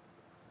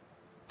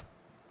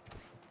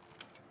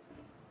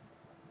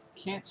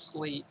 Can't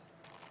sleep.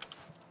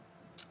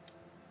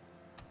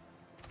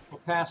 We'll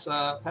pass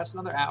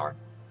another hour.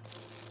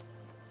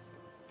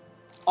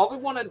 All we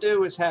want to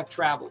do is have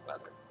travel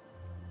weather.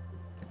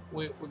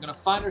 We're going to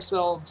find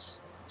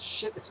ourselves...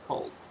 Shit, it's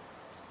cold.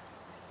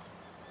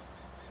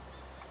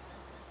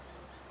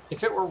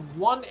 If it were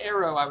one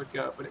arrow, I would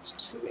go, but it's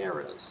 2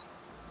 arrows.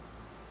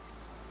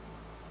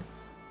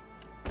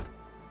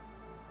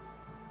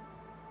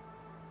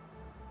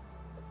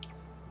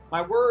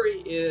 My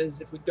worry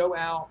is if we go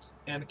out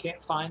and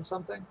can't find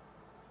something,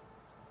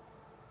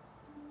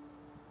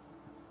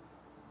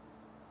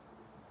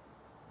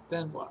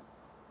 then what?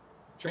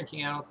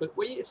 Drinking animal poop.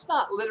 Well, it's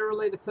not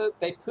literally the poop.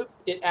 They poop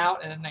it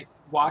out and then they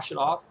wash it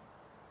off.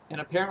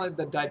 And apparently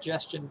the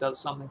digestion does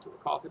something to the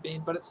coffee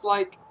bean. But it's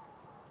like,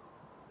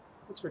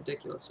 it's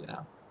ridiculous, you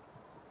know.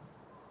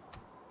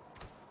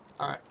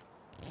 All right.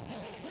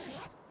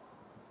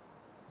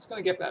 It's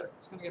going to get better.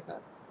 It's going to get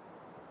better.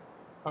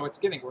 Oh, it's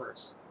getting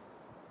worse.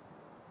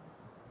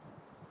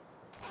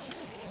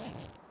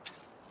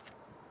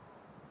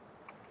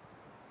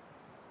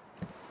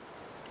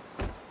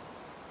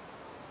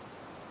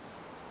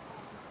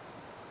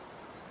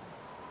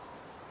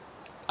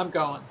 I'm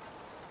going.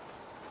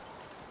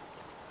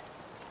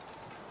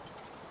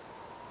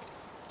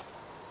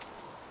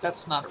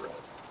 That's not a road.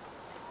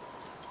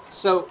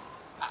 So,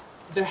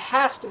 there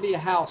has to be a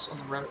house on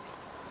the road.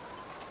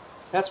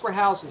 That's where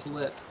houses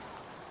live.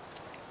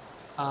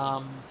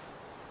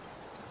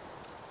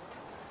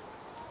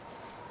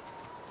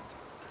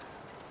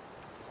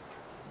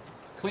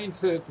 Clean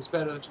poop is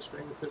better than just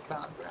regular poop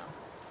found on the ground.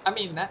 I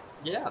mean,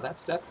 yeah,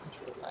 that's definitely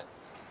true, right?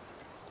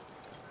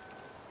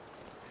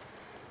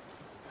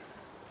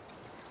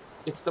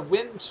 It's the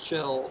wind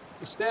chill.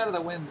 If you stay out of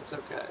the wind, it's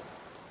okay.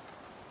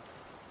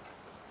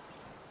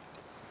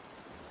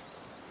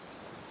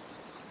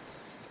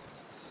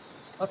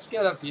 Let's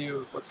get a view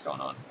of what's going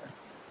on here.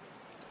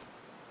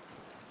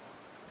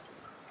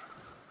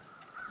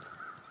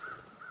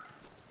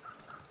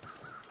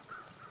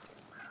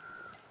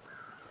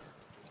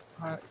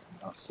 I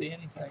don't see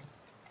anything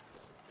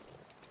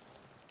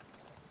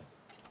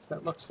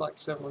that looks like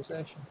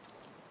civilization.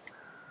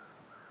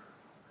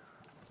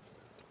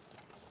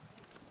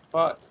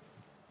 But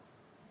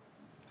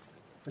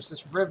there's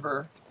this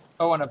river.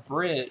 Oh, and a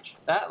bridge.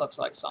 That looks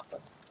like something.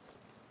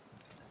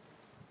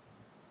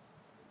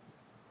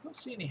 I don't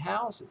see any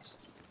houses.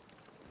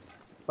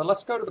 But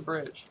let's go to the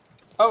bridge.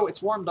 Oh,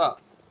 it's warmed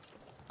up.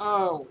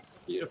 Oh, it's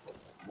beautiful.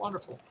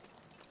 Wonderful.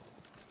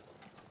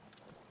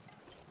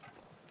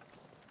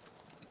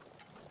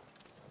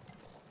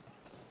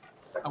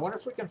 I wonder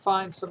if we can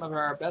find some of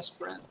our best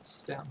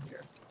friends down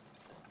here.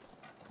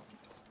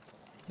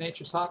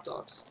 Nature's hot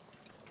dogs.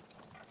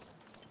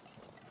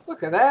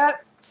 Look at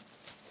that!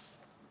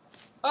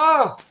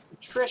 Oh,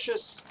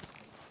 nutritious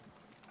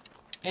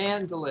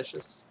and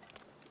delicious.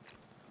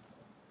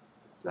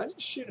 Did I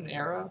just shoot an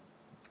arrow?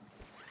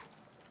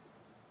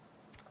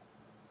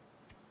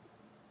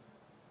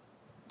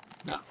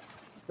 No,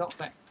 don't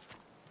think.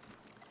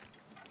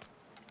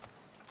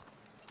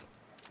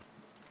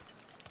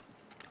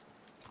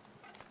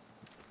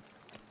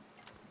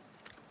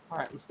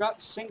 Alright, we've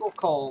got single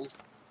cold.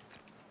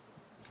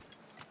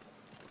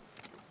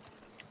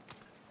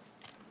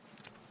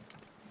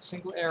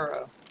 Single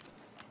arrow.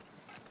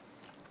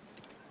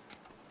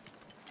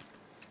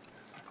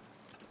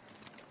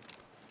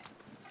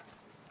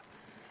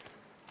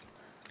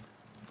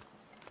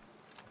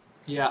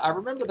 Yeah, I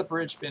remember the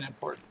bridge being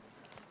important.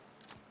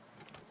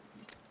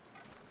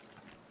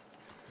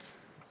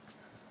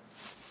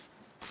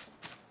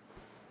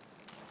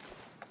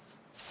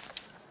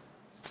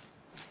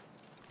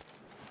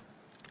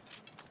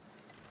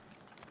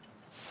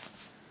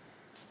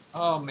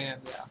 Oh man,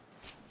 yeah.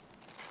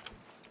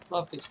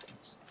 Love these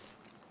things.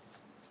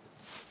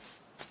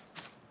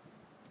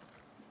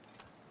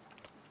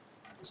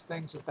 These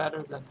things are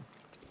better than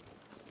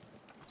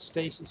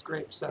Stacy's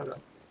grape soda.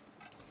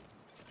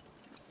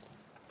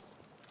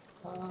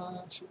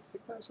 Should we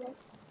pick those up?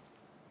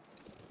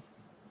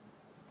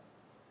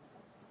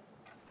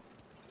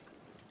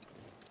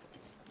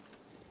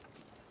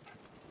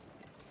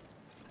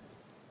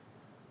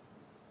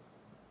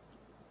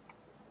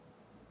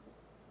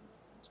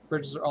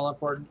 Bridges are all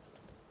important.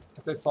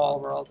 If they fall,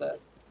 we're all dead.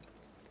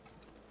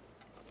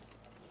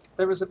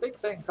 There was a big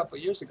thing a couple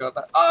years ago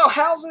about, oh,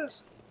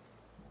 houses!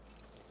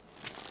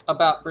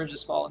 About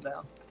bridges falling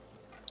down.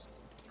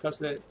 Because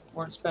they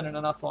weren't spending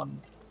enough on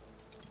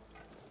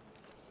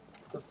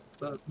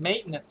the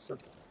maintenance of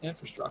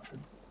infrastructure.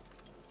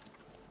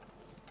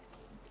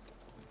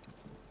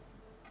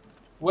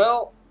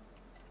 Well,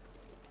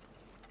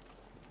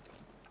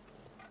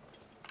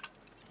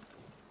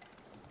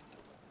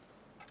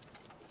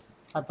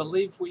 I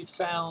believe we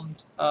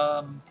found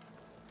our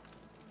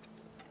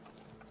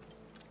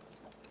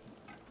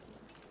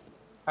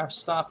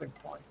stopping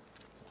point.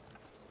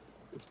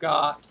 We've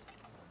got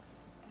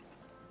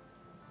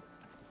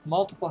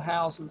multiple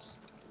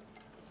houses.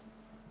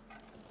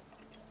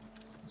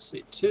 Let's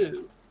see,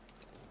 2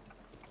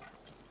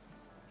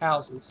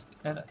 houses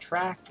and a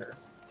tractor.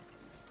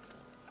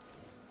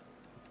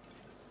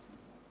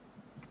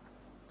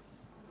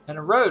 And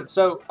a road.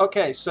 So,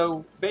 okay,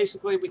 so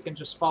basically we can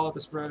just follow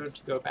this road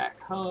to go back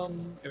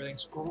home.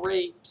 Everything's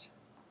great.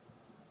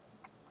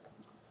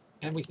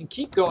 And we can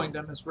keep going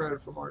down this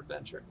road for more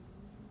adventure.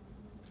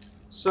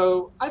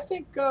 So I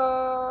think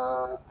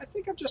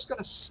I'm just going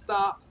to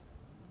stop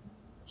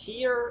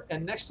here,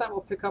 and next time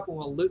we'll pick up and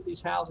we'll loot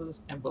these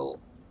houses and we'll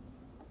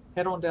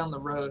head on down the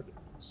road.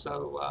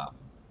 So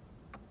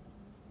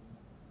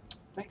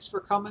thanks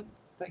for coming.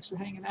 Thanks for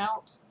hanging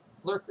out.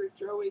 Lurker,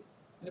 Joey,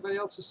 anybody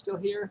else who's still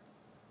here?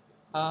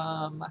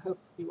 I hope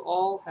you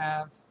all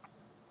have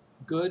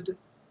good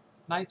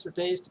nights or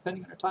days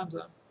depending on your time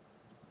zone.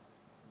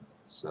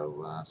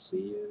 So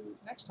see you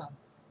next time.